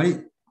ኖርማሊ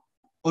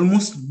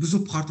ኦልሞስት ብዙ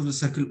ፓርት ኦፍ ዘ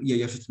ሰርክል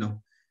እያያችሁት ነው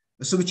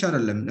እሱ ብቻ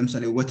አይደለም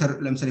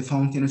ለምሳሌ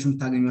ፋውንቴኖች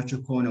የምታገኟቸው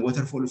ከሆነ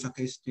ወተር ፎሎች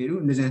አካባቢ ስትሄዱ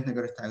እንደዚህ አይነት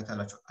ነገር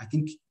ታዩታላችሁ አይ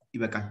ቲንክ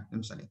ይበቃል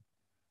ለምሳሌ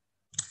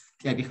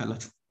ጥያቄ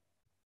ካላችሁ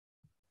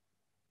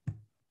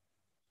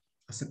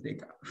 10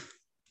 ደቂቃ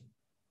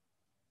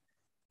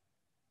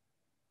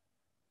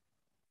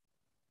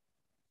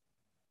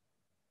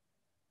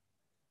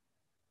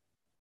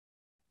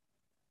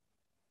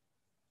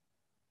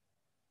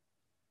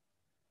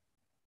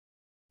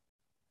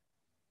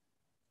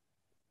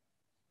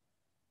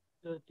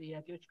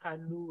ጥያቄዎች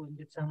ካሉ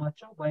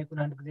እንድትሰማቸው ባይኩን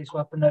አንድ ጊዜ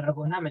ስዋፕ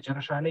እናደርገውና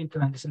መጨረሻ ላይ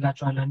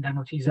እንትመልስላችኋለሁ እንደ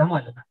ኖት ይዘህ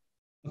ማለት ነው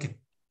ኦኬ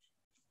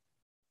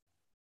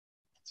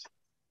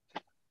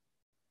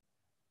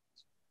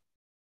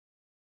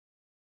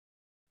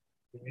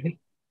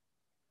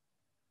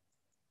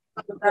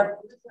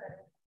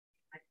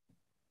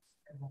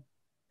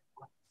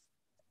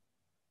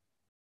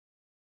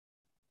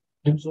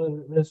ድምፁ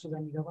ለሱ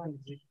ለሚገባ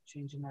እዚህ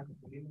ቼንጅ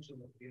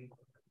እናደርጋለን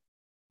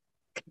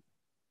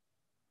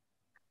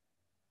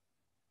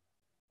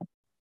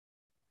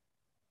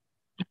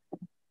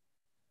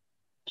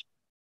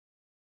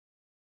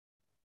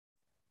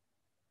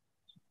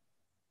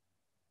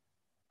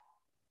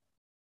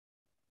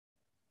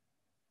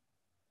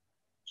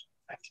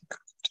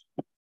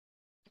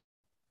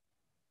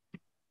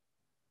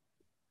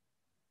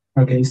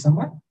Okay,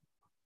 someone?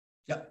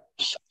 Yeah.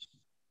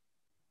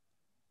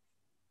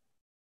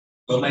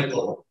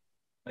 Michael.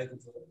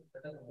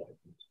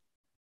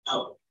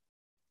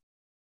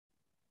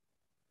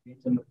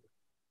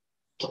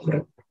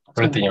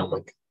 ሁለተኛው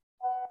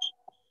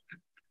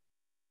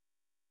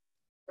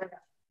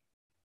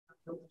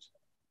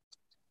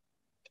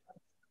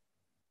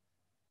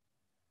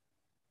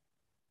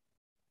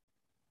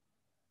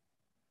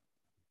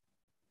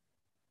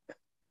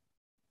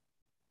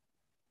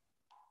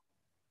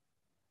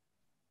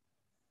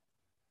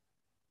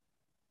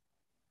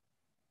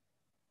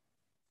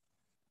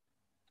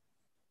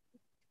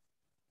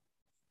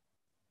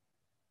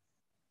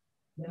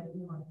I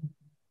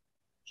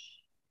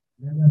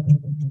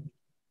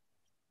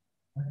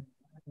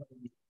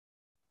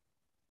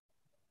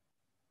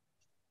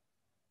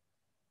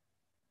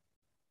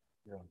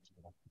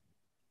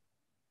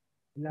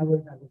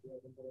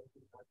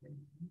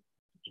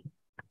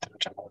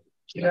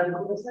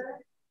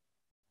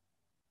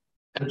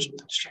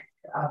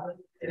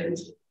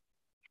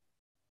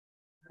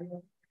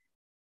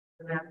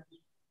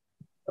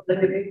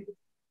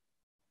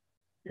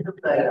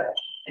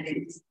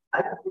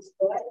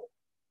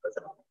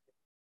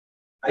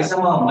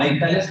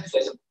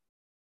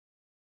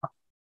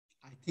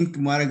think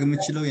ማድረግ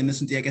የምችለው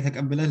የነሱን ጥያቄ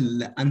ተቀበለ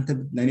ለአንተ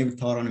ለኔ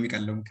ብታወራ ነው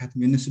የሚቀለው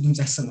ምክንያቱም የነሱ ድምጽ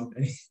ያሰማው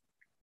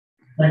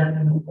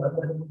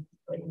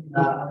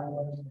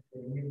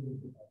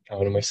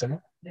አሁን ማይሰማ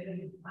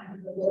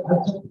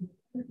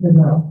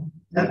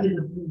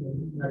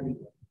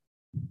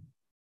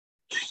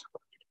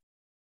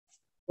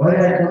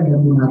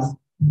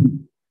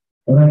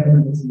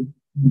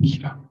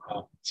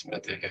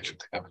ስመጥያችሁ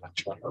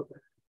ተቀበላችኋል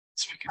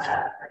ስፒክ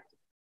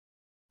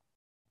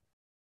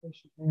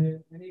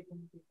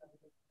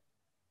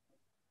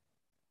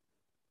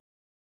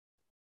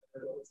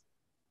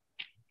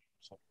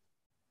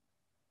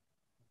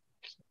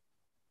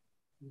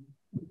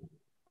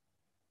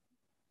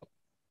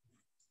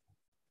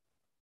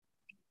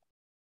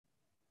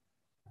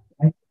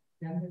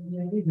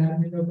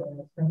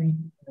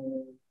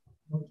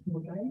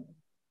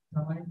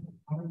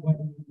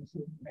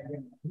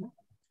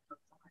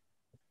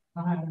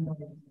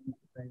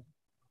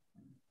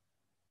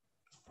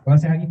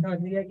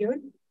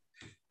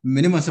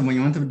ምንም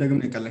አሰማኝም አንተ ብትደግም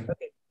ነው ይቀላል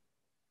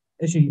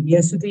እሺ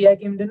የሱ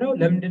ጥያቄ ምንድነው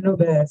ለምንድነው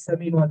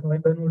በሰሜን ዋልታ ወይ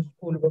በኖርዝ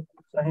ፖል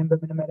በኩል ፀሐይን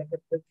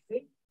በምንመለከትበት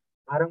ጊዜ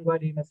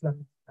አረንጓዴ መስላም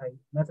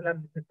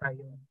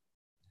ትታየው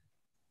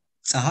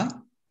ፀሐይ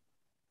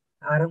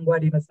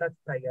አረንጓዴ መስላ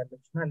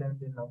ትታያለች እና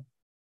ለምንድነው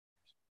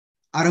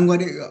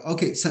አረንጓዴ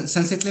ኦኬ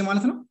ሰንሴት ላይ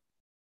ማለት ነው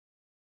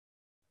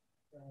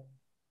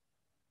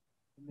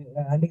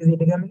አንድ ጊዜ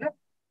ድገምልኝ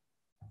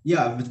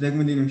ያ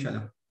ብትደግምልኝ ነው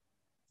የሚሻለው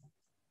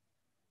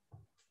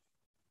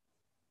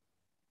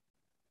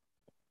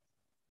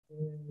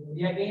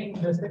ያገኝ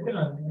በትክክል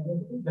ነው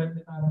ለምን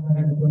አረንጓዴ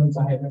ነው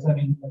ፀሐይ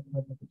በሰሜን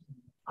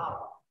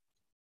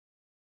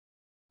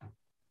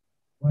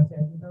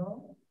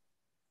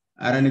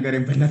አረ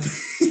ንገረኝ በእናትህ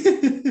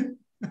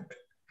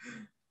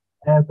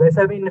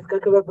በሰሜን ንፍቀ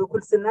ክበብ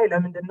በኩል ስናይ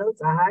ለምንድነው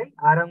ፀሐይ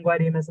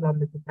አረንጓዴ መስላ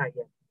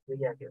የምትታየው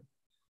ጥያቄው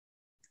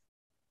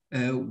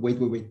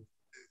ወይ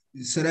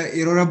ስለ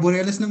ኤሮራ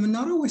ቦሪያለስ ነው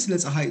የምናወራው ወይ ስለ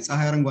ፀሐይ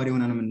አረንጓዴ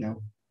ሆና ነው የምናየው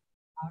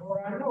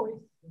አሮራ ነው ወይ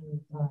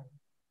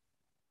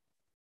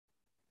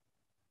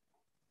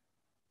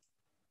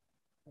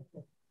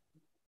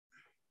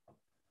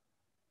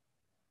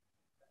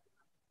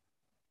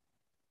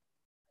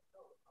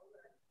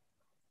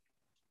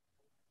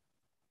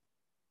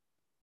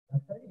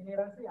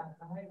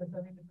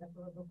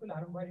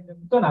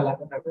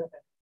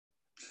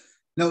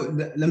ነው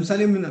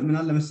ለምሳሌ ምን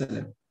አለ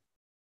መሰለህ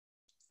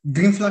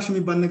ግሪን ፍላሽ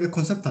የሚባል ነገር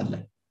ኮንሰፕት አለ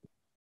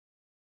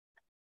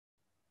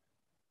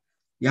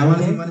ያ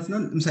ማለት ነው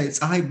ለምሳሌ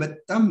ፀሐይ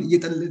በጣም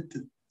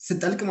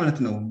ስትጠልቅ ማለት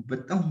ነው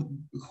በጣም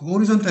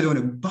ሆሪዞንታል የሆነ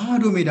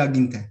ባዶ ሜዳ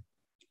አግኝተ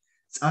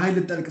ፀሐይ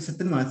ልትጠልቅ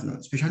ስትል ማለት ነው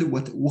ስፔሻሊ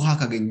ውሃ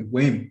ካገኘ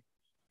ወይም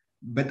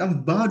በጣም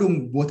ባዶ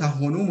ቦታ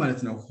ሆኖ ማለት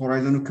ነው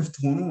ሆራይዞኑ ክፍት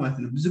ሆኖ ማለት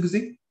ነው ብዙ ጊዜ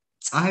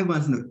ፀሐይ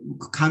ማለት ነው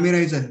ካሜራ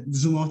ይዘህ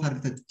ዙም አውት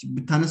አድርገህ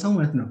ብታነሳው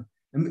ማለት ነው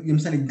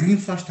ለምሳሌ ግሪን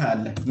ፍላሽ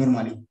ታያለ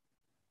ኖርማሊ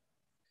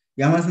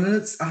ያ ማለት ነው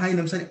ፀሐይ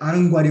ለምሳሌ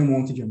አረንጓዴ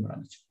መሆን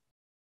ትጀምራለች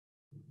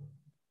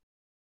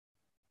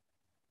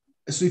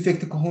እሱ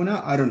ኢፌክት ከሆነ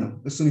አረ ነው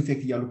እሱ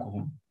ኢፌክት ያሉ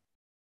ከሆነ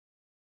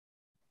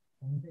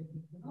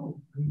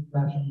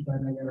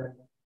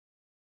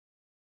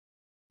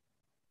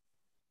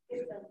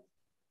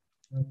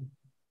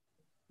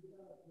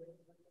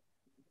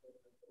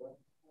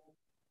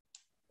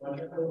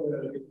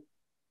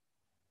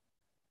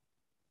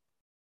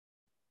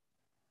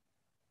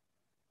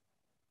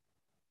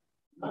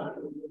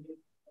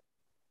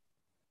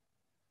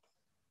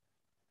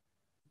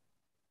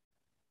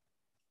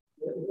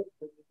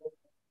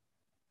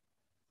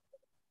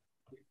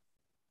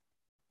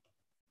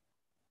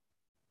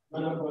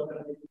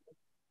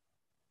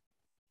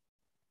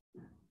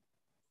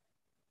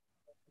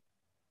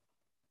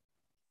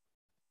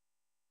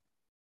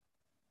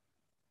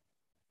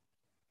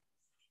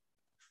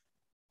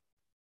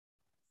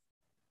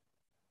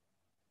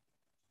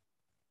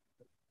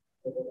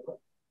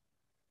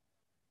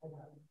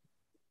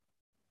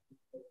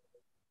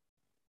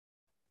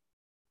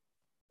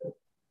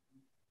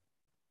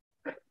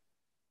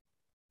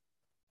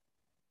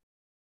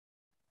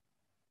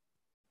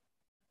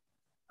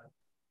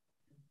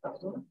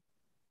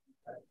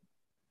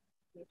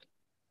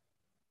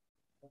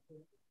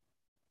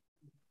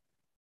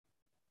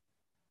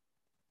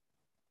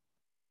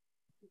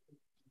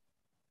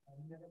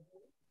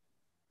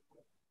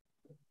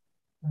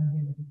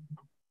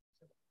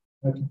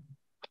Okay.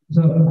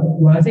 So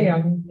was I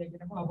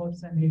about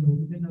Sun Halo?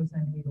 You know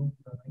Sun Halo.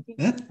 I think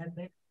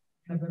that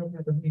number of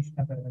notification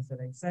number was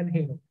like Sun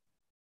Halo.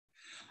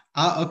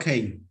 Okay.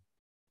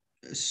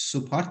 So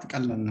part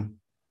ቀላል ነው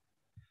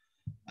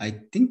I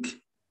think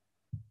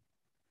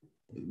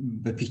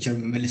በፒክቸር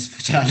መመለስ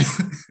እችላለሁ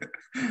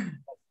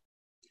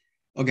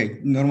Okay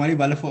normally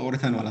ባለፈው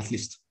አውርተናል at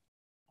least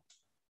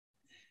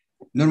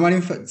normally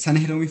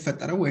ሰንሄሎ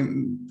የሚፈጠረው ወይም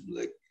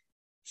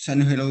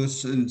ሰንሄሎ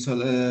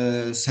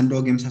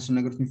ሰንዶግ የመሳሰሉ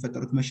ነገሮች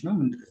የሚፈጠሩት መች ነው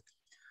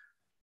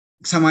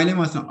ሰማይ ላይ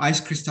ማለት ነው አይስ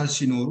ክሪስታል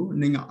ሲኖሩ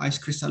እነኛ አይስ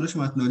ክሪስታሎች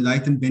ማለት ነው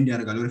ላይትን ቤንድ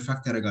ያደርጋሉ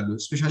ሪፍራክት ያደርጋሉ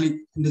ስፔሻሊ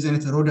እንደዚህ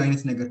አይነት ሮድ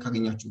አይነት ነገር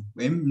ካገኛችሁ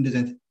ወይም እንደዚህ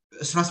አይነት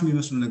ስራስ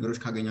የሚመስሉ ነገሮች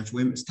ካገኛችሁ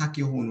ወይም ስታክ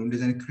የሆኑ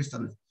እንደዚህ አይነት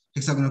ክሪስታሎች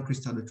ሄክሳጎናል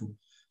ክሪስታሎች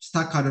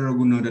ስታክ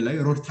ካደረጉና ወደ ላይ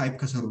ሮድ ታይፕ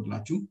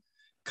ከሰሩላችሁ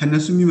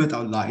ከነሱ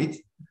የሚመጣው ላይት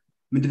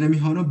ምንድነው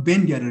የሚሆነው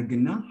ቤንድ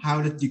ያደርግና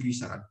 22 ዲግሪ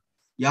ይሰራል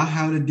ያ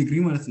 22 ዲግሪ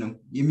ማለት ነው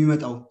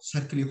የሚመጣው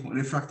ሰርክል የሆነ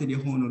ሪፍራክትድ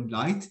የሆነ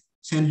ላይት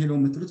ሰንሄሎ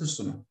የምትሉት እሱ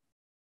ነው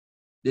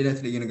ሌላ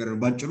የተለየ ነገር ነው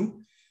ባጭሩ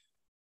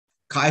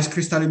ከአይስ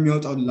ክሪስታል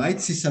የሚወጣው ላይት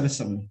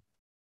ሲሰበሰብ ነው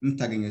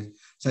የምታገኙት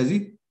ስለዚህ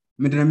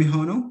ምንድነው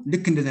የሚሆነው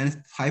ልክ እንደዚህ አይነት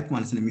ታይፕ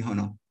ማለት ነው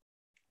የሚሆነው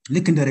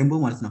ልክ እንደ ሬንቦው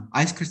ማለት ነው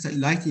አይስ ክሪስታል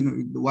ላይት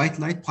ዋይት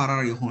ላይት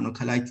ፓራራል የሆነው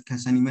ከላይት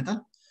ከሰን ይመጣል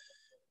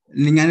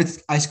እነኛ አይነት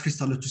አይስ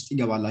ክሪስታሎች ውስጥ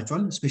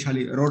ይገባላቸዋል ስፔሻሊ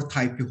ሮድ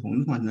ታይፕ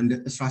የሆኑት ማለት ነው እንደ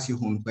እስራስ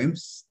የሆኑት ወይም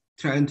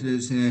ትራይንት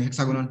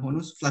ሄክሳጎናል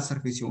ሆኖስ ፍላት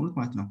ሰርፌስ የሆኑት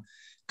ማለት ነው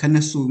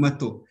ከነሱ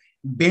መጥቶ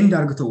ቤንድ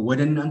አርግቶ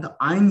ወደ እናንተ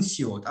አይን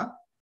ሲወጣ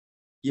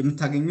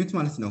የምታገኙት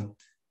ማለት ነው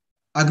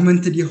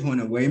አግመንትድ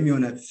የሆነ ወይም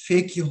የሆነ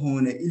ፌክ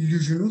የሆነ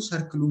ኢሉዥኑ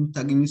ሰርክሉ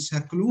የምታገኙት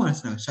ሰርክሉ ማለት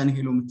ነው ሰን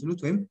ሄሎ የምትሉት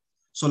ወይም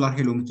ሶላር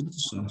ሄሎ የምትሉት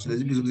እሱ ነው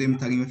ስለዚህ ብዙ ጊዜ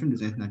የምታገኙት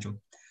እንደዚህ አይነት ናቸው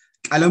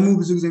ቀለሙ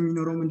ብዙ ጊዜ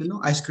የሚኖረው ምንድነው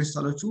አይስ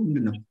ክሪስታሎቹ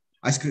ምንድነው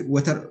አይስ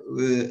ወተር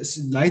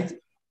ላይት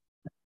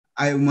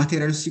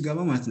ማቴሪያል ሲገባ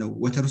ማለት ነው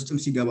ወተር ውስጥም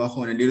ሲገባ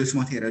ሆነ ሌሎች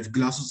ማቴሪያሎች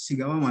ግላስ ውስጥ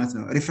ሲገባ ማለት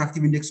ነው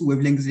ሪፍራክቲቭ ኢንዴክሱ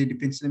ዌቭሌንግዝ ላይ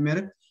ዲፔንድ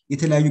ስለሚያደርግ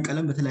የተለያዩ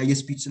ቀለም በተለያየ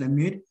ስፒድ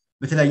ስለሚሄድ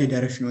በተለያየ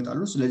ዳይሬክሽን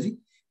ይወጣሉ ስለዚህ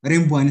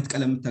ሬንቦው አይነት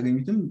ቀለም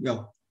የምታገኙትም ያው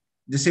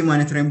the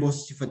አይነት ሬንቦውስ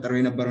ሲፈጠረው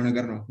የነበረው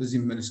ነገር ነው በዚህ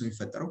መልሶ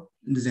የሚፈጠረው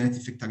እንደዚህ አይነት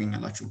ኢፌክት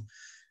ታገኛላችሁ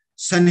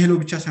ሰን ሄሎ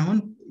ብቻ ሳይሆን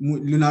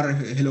ሉናር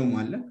ሄሎም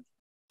አለ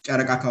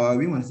ጨረቃ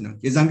አካባቢ ማለት ነው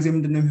የዛን ጊዜ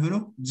ምንድነው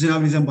የሚሆነው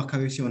ዝናብ ሊዘንብ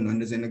አካባቢ ሲሆን ነው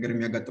እንደዚህ ነገር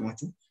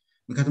የሚያጋጥማችሁ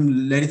ምክንያቱም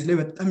ሌሊት ላይ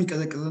በጣም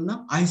ይቀዘቅዝና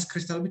አይስ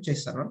ክሪስታል ብቻ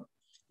ይሰራል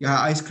ያ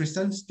አይስ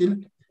ክሪስታል ስቲል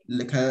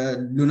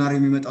ከሉናር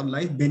የሚመጣው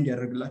ላይት ቤንድ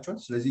ያደርግላቸዋል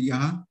ስለዚህ ያ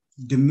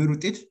ድምር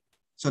ውጤት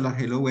ሶላር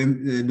ሄሎ ወይም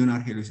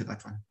ሉናር ሄሎ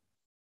ይሰጣቸዋል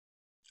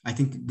I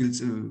think ግልጽ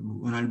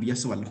ሆናል ብዬ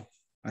አስባለሁ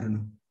I don't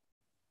know.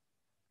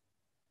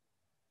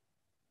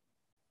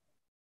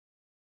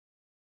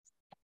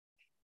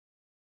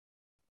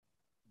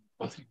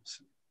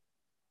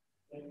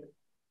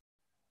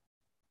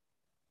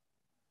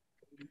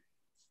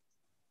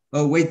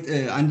 Oh wait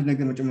አንድ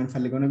ነገር መጨመር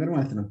ፈልገው ነገር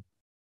ማለት ነው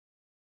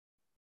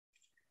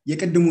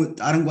የቀድሞ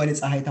አረንጓዴ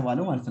ፀሐይ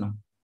ተባለው ማለት ነው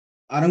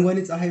አረንጓዴ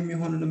ፀሐይ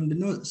የሚሆነው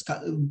ምንድነው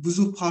ብዙ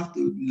ፓርት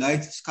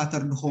ላይት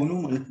ስካተርድ ሆኖ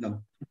ማለት ነው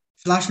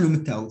ፍላሽ ነው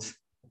የምታዩት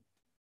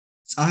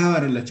ፀሐይ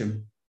አይደለችም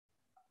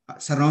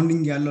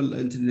ሰራውንዲንግ ያለው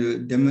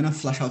ደመና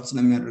ፍላሽ አውት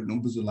ስለሚያደርግ ነው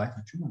ብዙ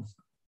ላይታችሁ ማለት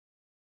ነው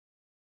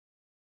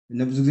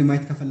ለብዙ ጊዜ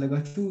ማየት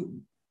ከፈለጋችሁ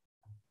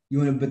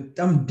የሆነ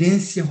በጣም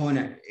ዴንስ የሆነ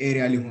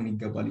ኤሪያ ሊሆን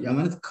ይገባል ያ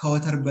ማለት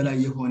ከወተር በላይ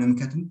የሆነ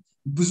ምክንያቱም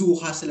ብዙ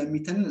ውሃ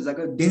ስለሚተን እዛ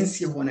ጋር ዴንስ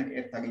የሆነ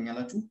ኤር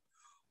ታገኛላችሁ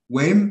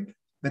ወይም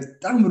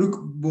በጣም ሩቅ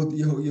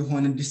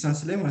የሆነ ዲስታንስ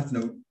ላይ ማለት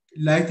ነው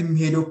ላይት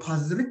የሚሄደው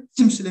ፓዝ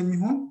ረጅም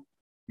ስለሚሆን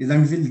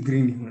የዛን ጊዜ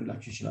ግሪን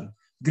ሊሆንላችሁ ይችላል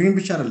ግሪን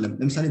ብቻ አይደለም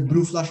ለምሳሌ ብሉ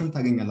ፍላሽም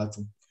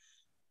ታገኛላችሁ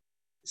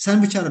ሰን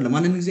ብቻ አይደለም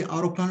አንድ ጊዜ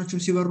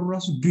አውሮፕላኖችም ሲበሩ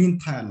ራሱ ግሪን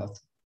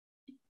ታያላችሁ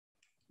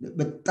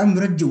በጣም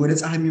ረጅም ወደ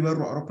ፀሐይ የሚበሩ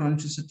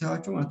አውሮፕላኖች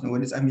ስታዩቸው ማለት ነው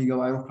ወደ ፀሐይ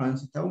የሚገባ አውሮፕላን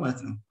ስታዩ ማለት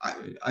ነው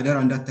አደራ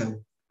እንዳታዩ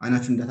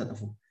አይናችሁን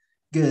እንዳታጠፉ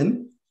ግን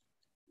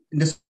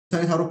እንደ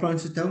ሳይት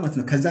አውሮፕላኖች ስታዩ ማለት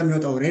ነው ከዛ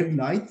የሚወጣው ሬድ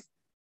ላይት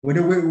ወደ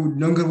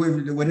ሎንገር ዌቭ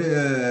ወደ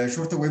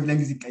ሾርተር ዌቭ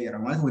ሌንግዝ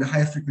ይቀየራል ማለት ወደ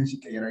ሃየር ፍሪኩዌንሲ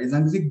ይቀየራል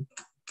የዛን ጊዜ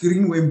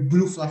ግሪን ወይም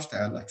ብሉ ፍላሽ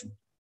ታያላችሁ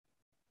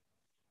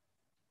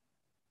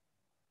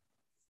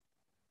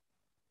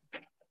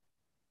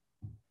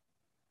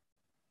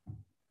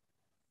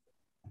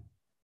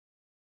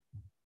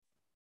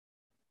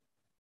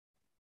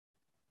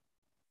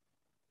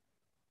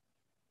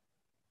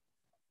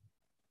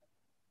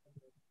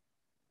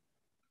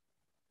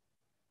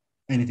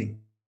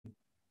anything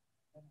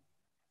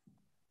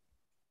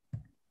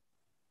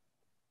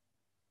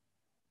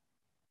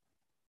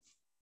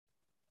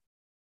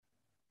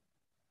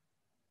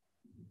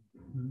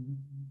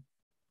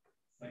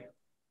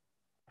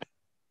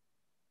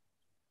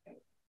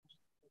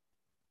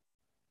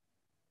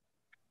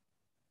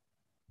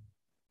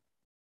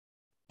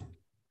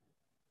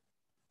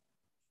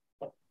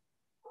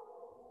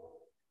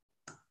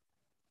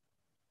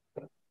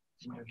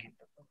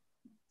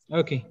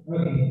Okay.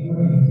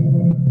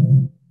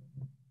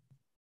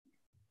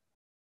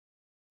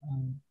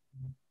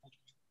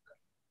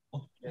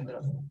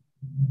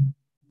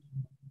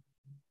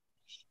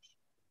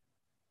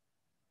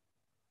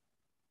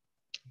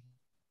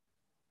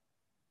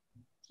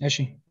 እሺ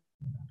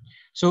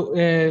ሶ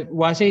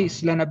ዋሴ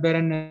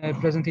ስለነበረን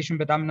ፕሬዘንቴሽን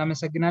በጣም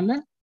እናመሰግናለን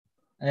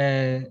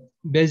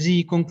በዚህ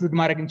ኮንክሉድ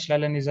ማድረግ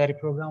እንችላለን የዛሬ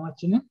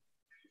ፕሮግራማችንን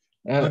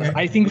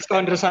አይ ቲንክ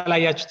እስካሁን ድረስ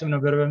አላያችሁትም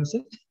ነበር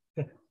በምስል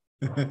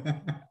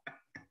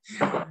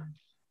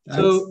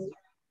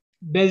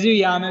በዚህ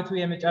የአመቱ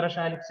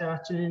የመጨረሻ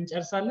ሌክቸራችንን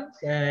እንጨርሳለን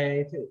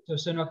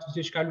የተወሰኑ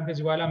አክቲቪቲዎች ካሉ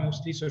ከዚህ በኋላ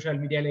ሞስትሊ ሶሻል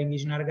ሚዲያ ላይ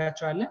ኢንጌጅ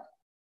እናደርጋቸዋለን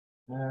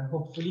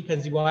ሆፕፉሊ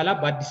ከዚህ በኋላ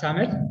በአዲስ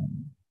አመት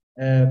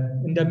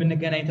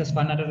እንደምንገናኝ ተስፋ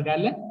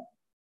እናደርጋለን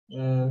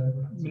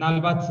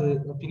ምናልባት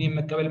ኦፒኒየን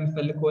መቀበል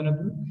የምትፈልግ ከሆነ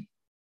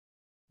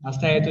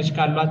አስተያየቶች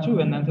ካሏችሁ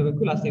በእናንተ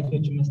በኩል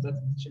አስተያየቶችን መስጠት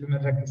ትችሉ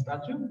መድረክ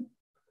መስጣችሁ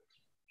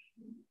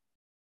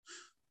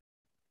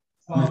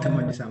መልካም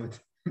አዲስ አመት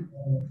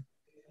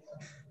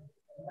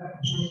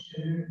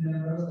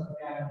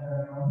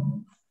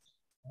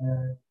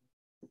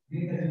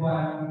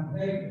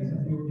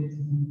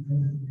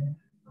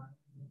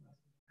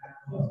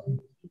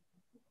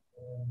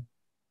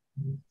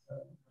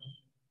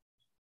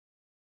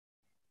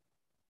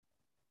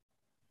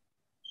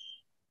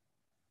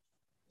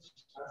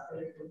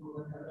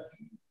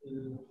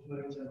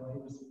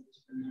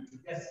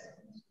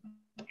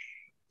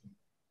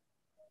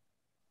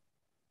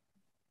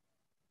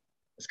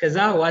እስከዛ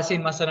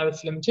ዋሴን ማሰናበት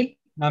ስለምችል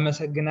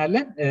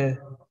እናመሰግናለን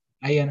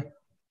አየነ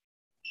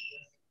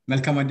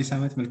መልካም አዲስ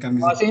አመት መልካም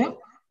ጊዜ ዋሴ ነው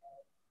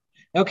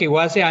ኦኬ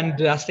ዋሴ አንድ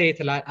አስተያየት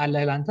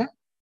አለ ላንተ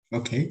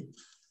ኦኬ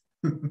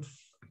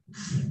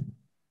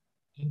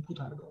ኢንፑት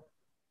አድርገው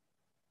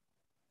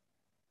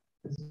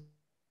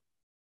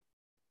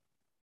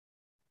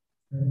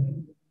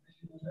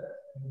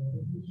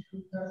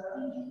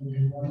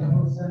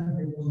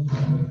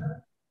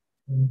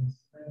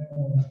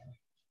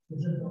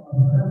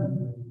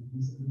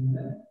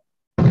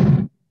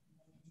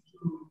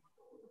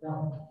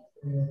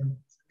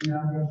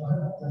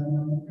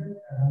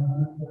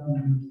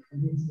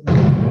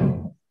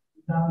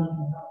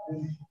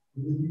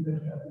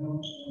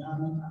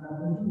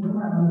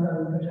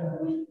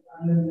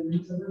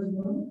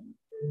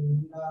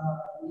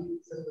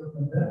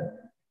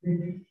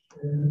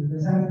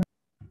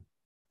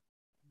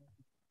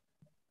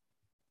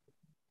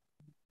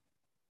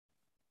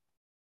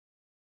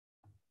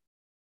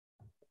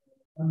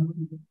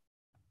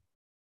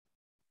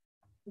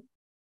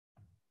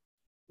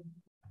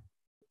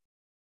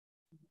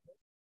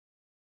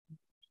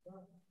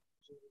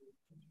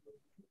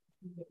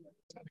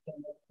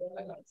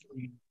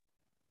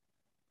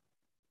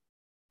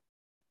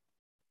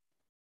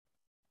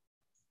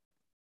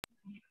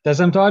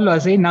ተሰምተዋል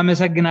ዋሴ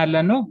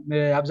እናመሰግናለን ነው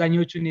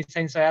አብዛኞቹን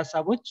የሳይንሳዊ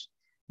ሐሳቦች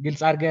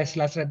ግልጽ አድርገህ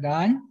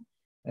ስላስረዳኸን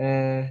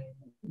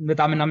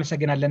በጣም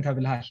እናመሰግናለን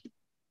ተብለሃል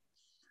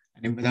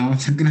እኔም በጣም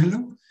አመሰግናለሁ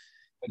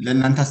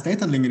ለእናንተ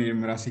አስተያየት አለኝ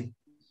እኔም ራሴ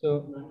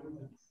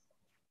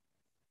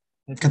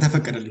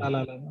ከተፈቀደልኝ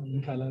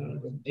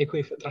ኤኮ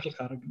ይፈጥራል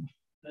ካረግነው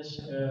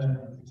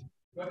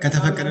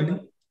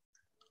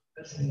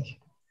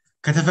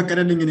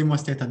ከተፈቀደልኝ እኔም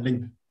አስተያየት አለኝ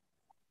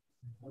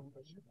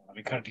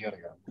ሪካርድ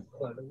ያደርጋል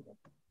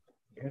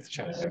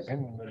የተቻለ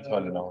ግን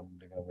ምርቷል ነው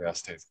እንደገና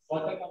ያስተያየት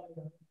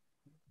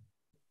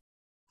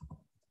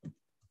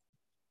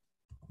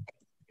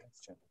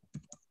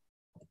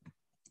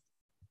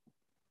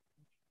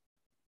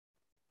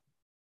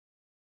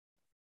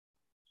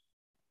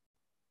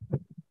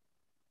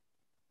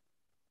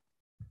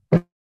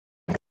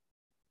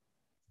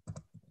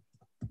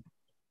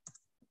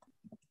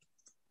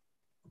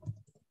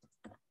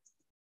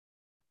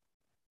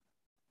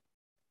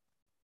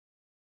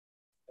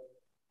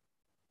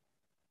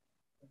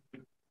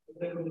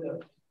Thank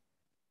you.